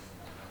this.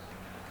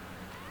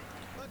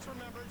 Let's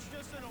remember, it's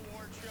just an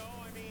award show.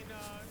 I mean,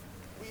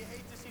 we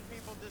hate to see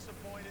people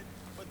disappointed,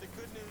 but the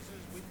good news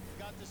is we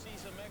got to see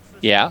some extra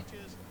Yeah.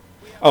 speeches.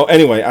 Oh,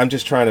 anyway, I'm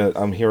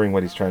hearing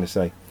what he's trying to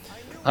say.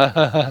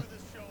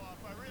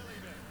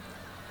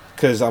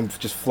 Because I'm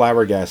just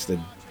flabbergasted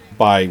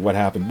by what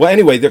happened. Well,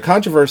 anyway, the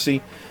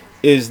controversy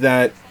is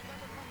that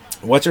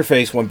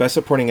What's-Her-Face won Best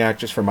Supporting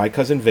Actress for My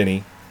Cousin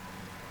Vinny,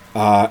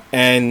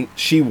 and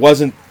she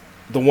wasn't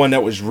the one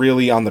that was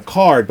really on the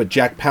card, but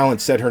Jack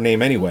Palance said her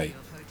name anyway.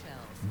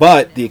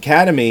 But the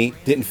Academy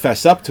didn't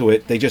fess up to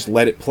it. They just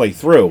let it play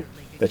through.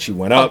 That she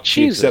went up,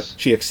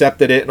 she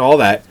accepted it and all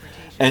that.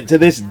 And to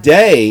this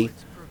day,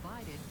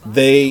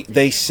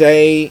 they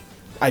say,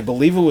 I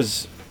believe it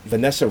was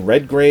Vanessa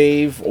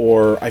Redgrave,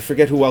 or I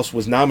forget who else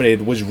was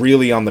nominated, was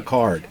really on the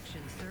card.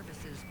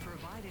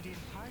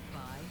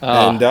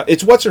 And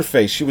it's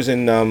What's-Her-Face. She was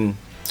in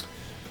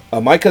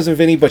My Cousin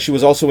Vinny, but she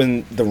was also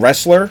in The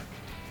Wrestler.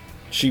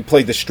 She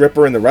played the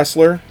stripper in The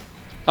Wrestler.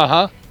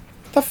 Uh-huh.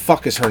 What the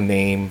fuck is her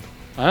name?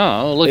 I don't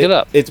know. Look it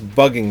up. It's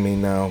bugging me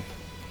now.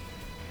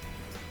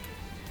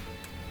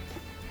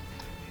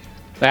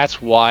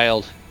 That's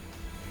wild.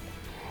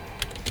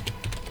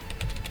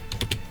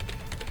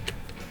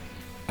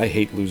 I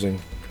hate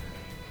losing.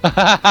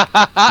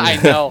 I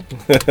know.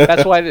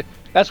 That's why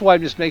it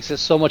just makes it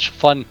so much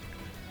fun.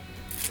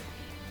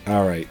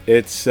 All right.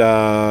 It's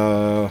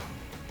Marissa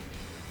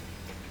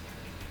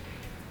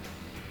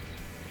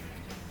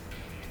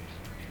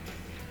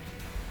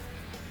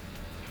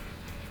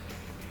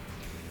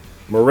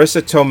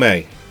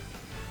Tomei.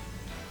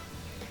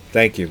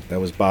 Thank you. That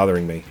was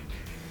bothering me.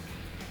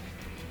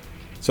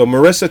 So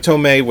Marissa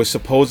Tomei was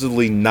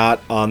supposedly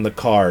not on the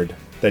card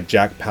that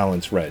Jack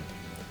Palance read.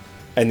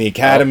 And the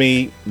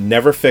Academy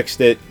never fixed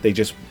it. They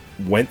just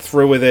went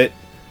through with it.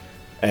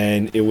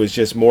 And it was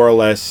just more or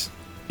less,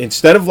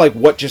 instead of like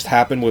what just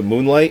happened with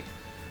Moonlight,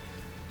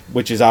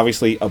 which is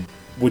obviously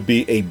would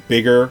be a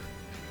bigger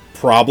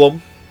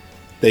problem,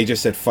 they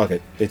just said, fuck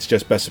it. It's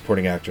just Best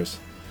Supporting Actress.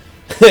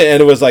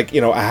 And it was like,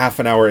 a half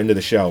an hour into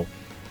the show.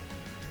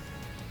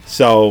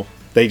 So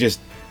they just,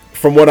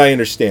 from what I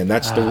understand,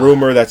 that's the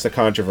rumor, that's the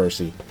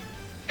controversy.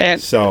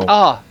 And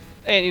so,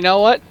 and you know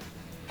what?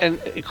 And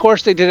of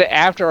course they did it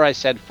after I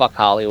said fuck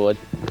Hollywood.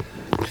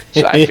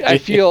 So I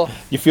feel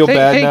you feel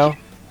bad now?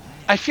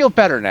 I feel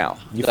better now.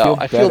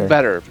 I feel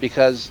better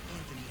because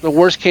the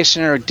worst case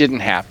scenario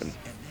didn't happen.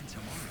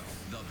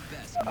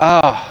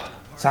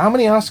 So how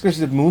many Oscars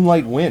did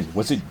Moonlight win?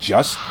 Was it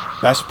just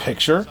Best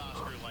Picture?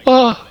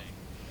 No,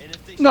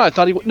 I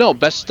thought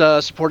Best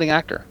Supporting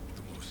Actor.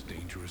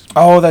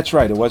 Oh, that's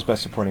right. It was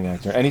Best Supporting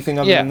Actor. Anything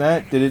other than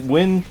that? Did it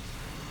win?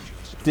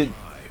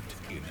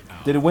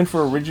 Did it win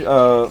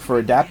for for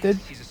adapted?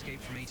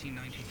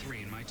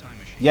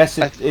 Yes,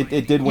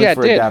 it did win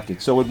for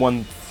adapted. So it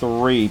won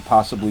 3,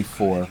 possibly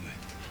 4.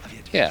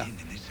 Yeah.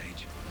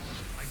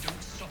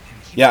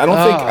 Yeah,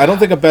 I don't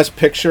think a Best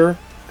Picture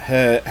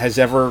has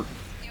ever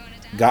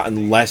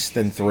gotten less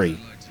than 3.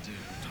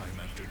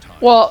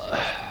 Well,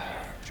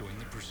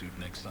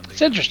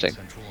 it's interesting,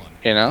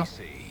 I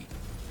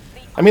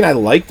mean, I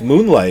liked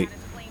Moonlight.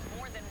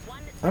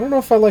 I don't know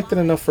if I liked it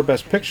enough for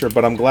Best Picture,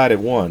 but I'm glad it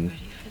won.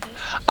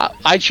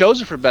 I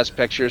chose it for Best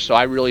Picture, so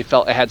I really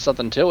felt it had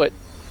something to it.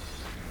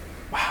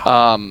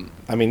 Wow.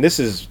 I mean, this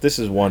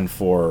is one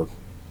for.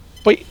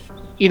 But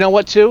you know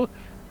what, too?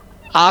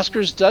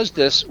 Oscars does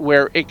this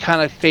where it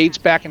kind of fades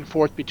back and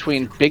forth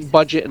between big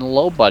budget and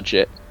low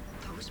budget,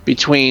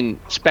 between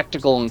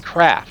spectacle and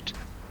craft,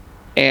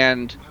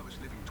 and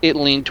it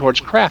leaned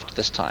towards craft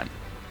this time.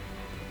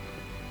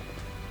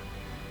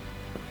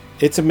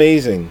 It's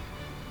amazing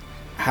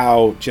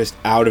how just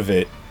out of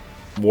it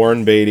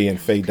Warren Beatty and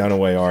Faye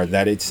Dunaway are,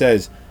 that it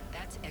says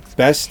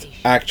Best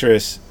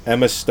Actress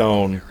Emma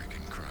Stone,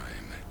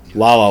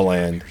 La La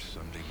Land,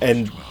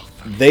 and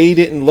they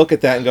didn't look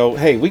at that and go,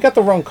 hey, we got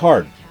the wrong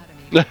card.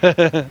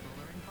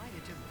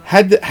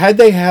 Had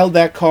they held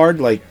that card,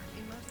 like,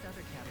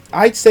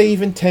 I'd say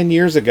even 10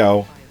 years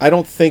ago, I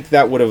don't think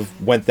that would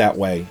have went that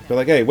way. They're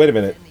like, hey, wait a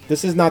minute,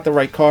 this is not the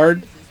right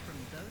card.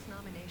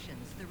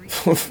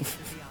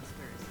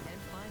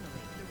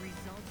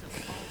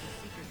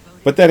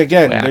 But then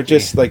again, they're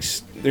just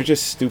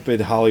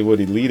stupid Hollywood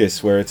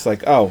elitists where it's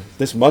like, oh,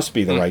 this must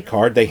be the right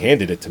card. They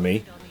handed it to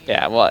me.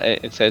 Yeah, well,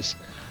 it says.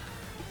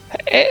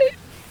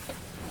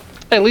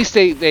 At least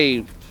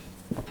they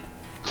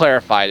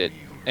clarified it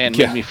and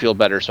made me feel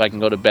better, so I can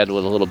go to bed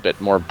with a little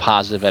bit more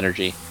positive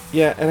energy.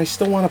 Yeah, and I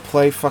still want to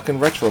play fucking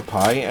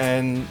RetroPie,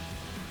 and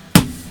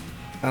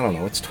I don't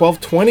know, it's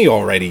 12:20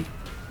 already.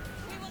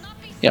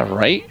 Yeah,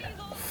 right.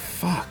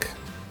 Fuck.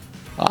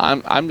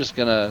 I'm just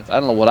gonna. I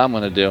don't know what I'm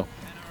gonna do.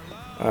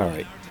 All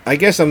right. I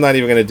guess I'm not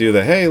even going to do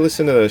the, hey,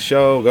 listen to the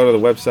show, go to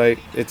the website.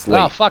 It's late.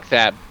 No, fuck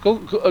that.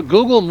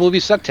 Google Movie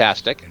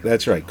Sucktastic.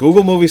 That's right.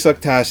 Google Movie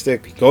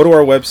Sucktastic. Go to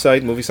our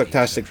website,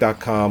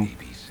 moviesucktastic.com.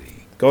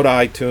 Go to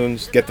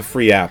iTunes. Get the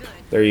free app.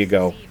 There you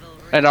go.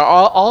 And are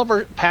all of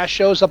our past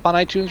shows up on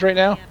iTunes right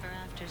now?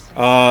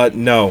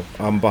 No.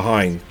 I'm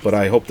behind, but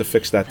I hope to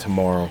fix that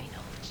tomorrow.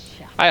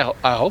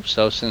 I hope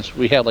so, since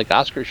we have like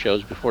Oscar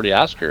shows before the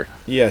Oscar.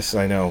 Yes,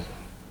 I know.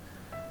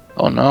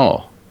 Oh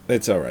no.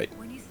 It's all right.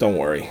 Don't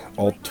worry.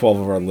 All 12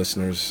 of our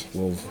listeners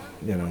will,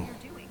 you know.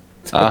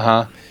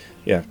 Uh-huh.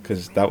 Yeah,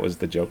 because that was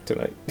the joke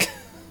tonight.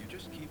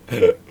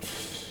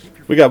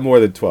 We got more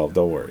than 12.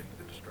 Don't worry.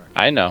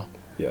 I know.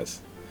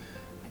 Yes.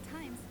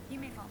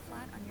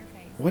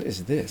 What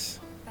is this?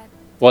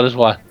 What is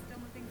what?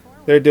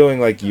 They're doing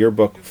like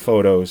yearbook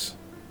photos.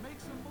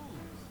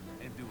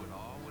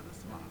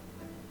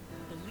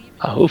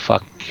 Oh, who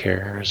fucking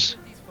cares?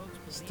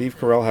 Steve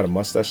Carell had a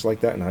mustache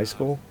like that in high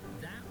school?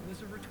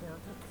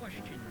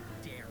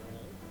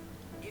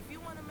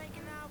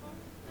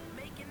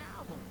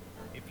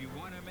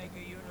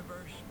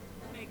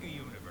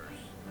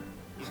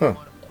 Huh.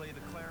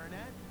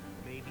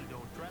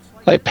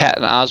 Like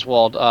Patton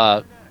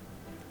Oswalt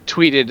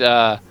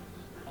tweeted,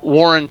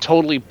 Warren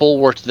totally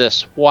bulwarked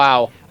this.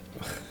 Wow.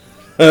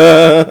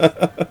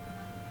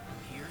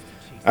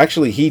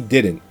 Actually, he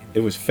didn't. It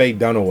was Faye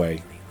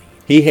Dunaway.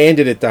 He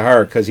handed it to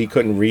her because he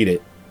couldn't read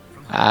it.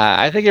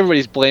 I think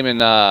everybody's blaming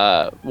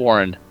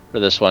Warren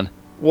for this one.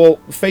 Well,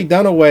 Faye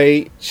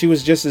Dunaway, she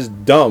was just as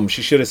dumb.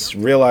 She should have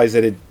realized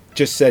that it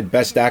just said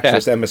Best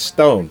Actress Emma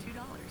Stone.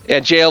 Yeah,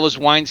 J. Elvis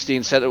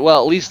Weinstein said,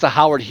 well, at least the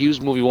Howard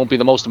Hughes movie won't be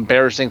the most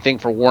embarrassing thing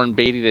for Warren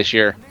Beatty this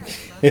year.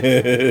 I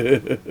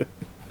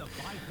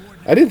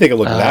didn't think it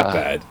looked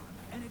that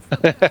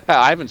bad.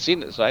 I haven't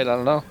seen it, so I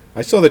don't know.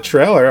 I saw the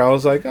trailer. I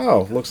was like,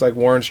 oh, looks like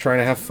Warren's trying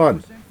to have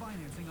fun.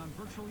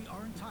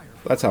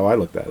 That's how I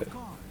looked at it.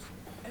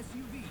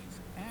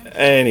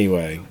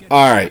 Anyway.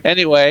 All right.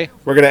 Anyway.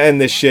 We're going to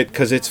end this shit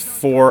because it's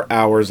 4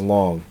 hours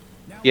long.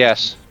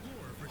 Yes.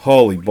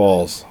 Holy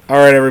balls. All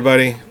right,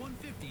 everybody.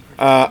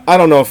 I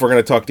don't know if we're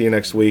going to talk to you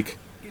next week.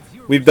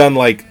 We've done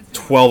like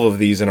 12 of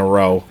these in a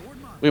row.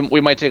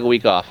 We might take a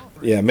week off.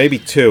 Yeah, maybe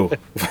 2.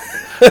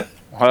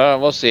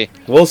 We'll see.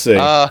 We'll see.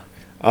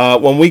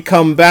 When we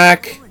come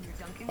back,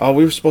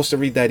 we were supposed to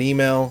read that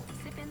email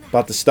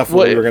about the stuff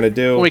we were going to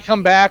do. When we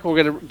come back,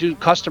 we're going to do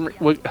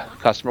We're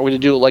going to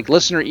do like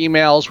listener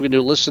emails. We're going to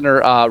do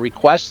listener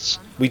requests.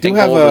 We do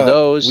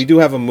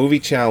have a movie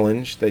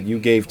challenge that you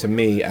gave to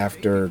me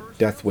after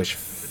Death Wish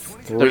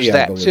 3. There's I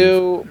that believe.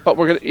 too, but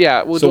we're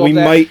gonna we'll so do we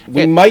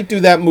that. might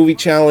do that movie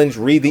challenge,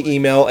 read the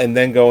email, and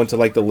then go into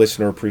like the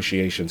listener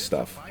appreciation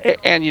stuff.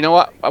 And you know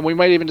what? We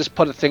might even just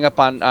put a thing up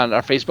on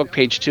our Facebook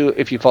page too.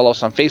 If you follow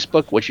us on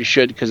Facebook, which you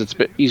should, because it's a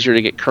bit easier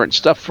to get current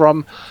stuff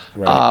from.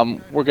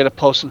 Right. We're gonna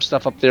post some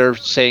stuff up there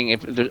saying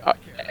if they're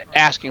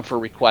asking for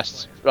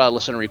requests,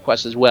 listener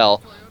requests as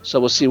well. So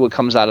we'll see what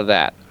comes out of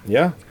that.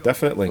 Yeah,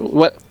 definitely.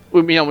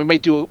 We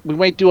might do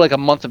like a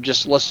month of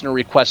just listener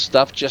request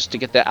stuff just to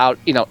get that out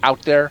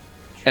there.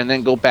 And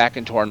then go back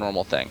into our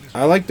normal thing.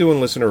 I like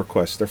doing listener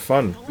requests. They're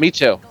fun. Me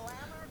too.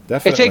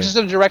 Definitely. It takes us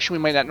in a direction we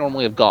might not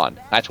normally have gone.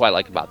 That's what I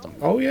like about them.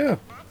 Oh, yeah.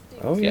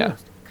 Oh, yeah.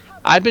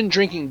 I've been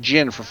drinking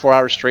gin for 4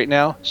 hours straight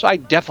now, so I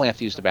definitely have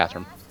to use the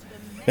bathroom.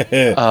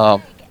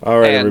 All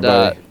right,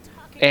 everybody.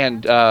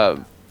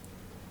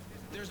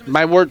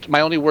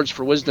 My only words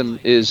for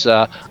wisdom is,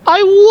 I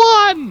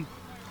won!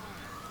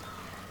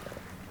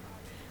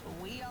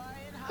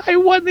 I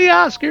won the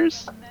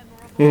Oscars.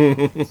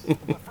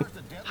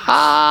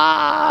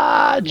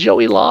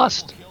 Joey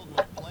lost.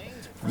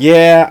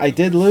 Yeah, I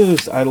did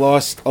lose. I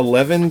lost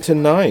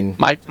 11-9.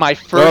 My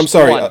first I'm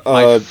sorry. one.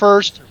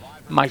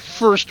 My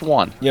first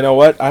one. You know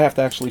what? I have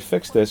to actually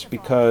fix this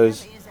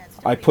because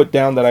I put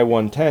down that I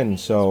won 10.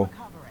 So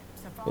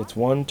it's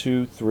 1,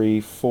 2,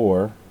 3,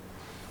 4,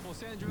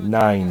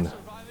 9.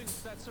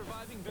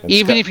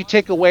 Even if you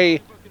take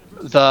away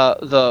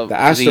the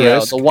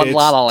asterisk, the one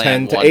La La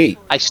Land 10-8.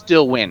 I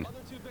still win.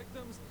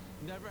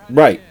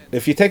 Right.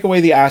 If you take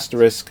away the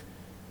asterisk,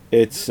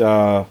 it's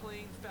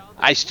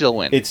I still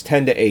win. It's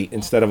 10-8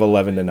 instead of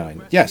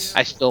 11-9. Yes.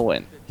 I still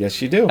win.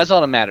 Yes, you do. That's all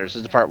that matters.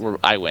 Is the part where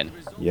I win.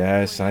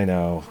 Yes, I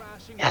know.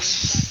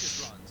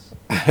 Yes.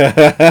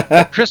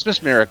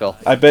 Christmas miracle.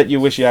 I bet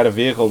you wish you had a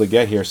vehicle to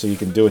get here so you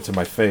can do it to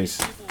my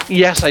face.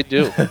 Yes, I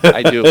do.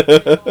 I do.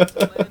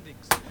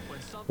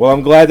 Well,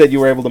 I'm glad that you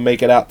were able to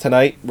make it out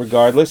tonight,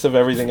 regardless of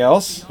everything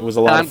else. It was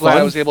a lot of fun. I'm glad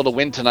I was able to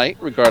win tonight,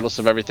 regardless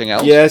of everything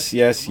else. Yes,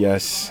 yes,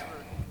 yes.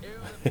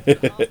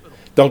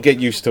 Don't get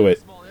used to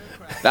it.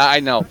 I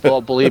know. Well,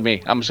 believe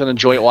me, I'm just going to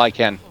enjoy it while I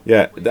can.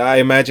 Yeah, I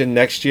imagine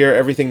next year,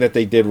 everything that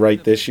they did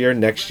right this year,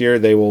 next year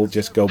they will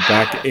just go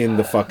back in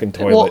the fucking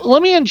toilet. Well,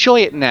 let me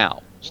enjoy it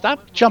now.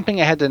 Stop jumping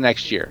ahead to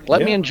next year.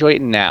 Let me enjoy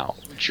it now,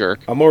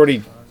 jerk. I'm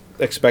already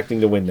expecting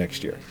to win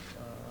next year.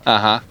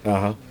 Uh-huh.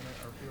 Uh-huh.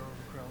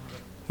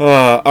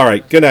 All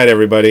right. Good night,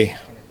 everybody.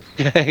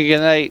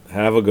 Good night.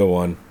 Have a good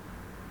one.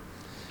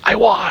 I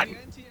won.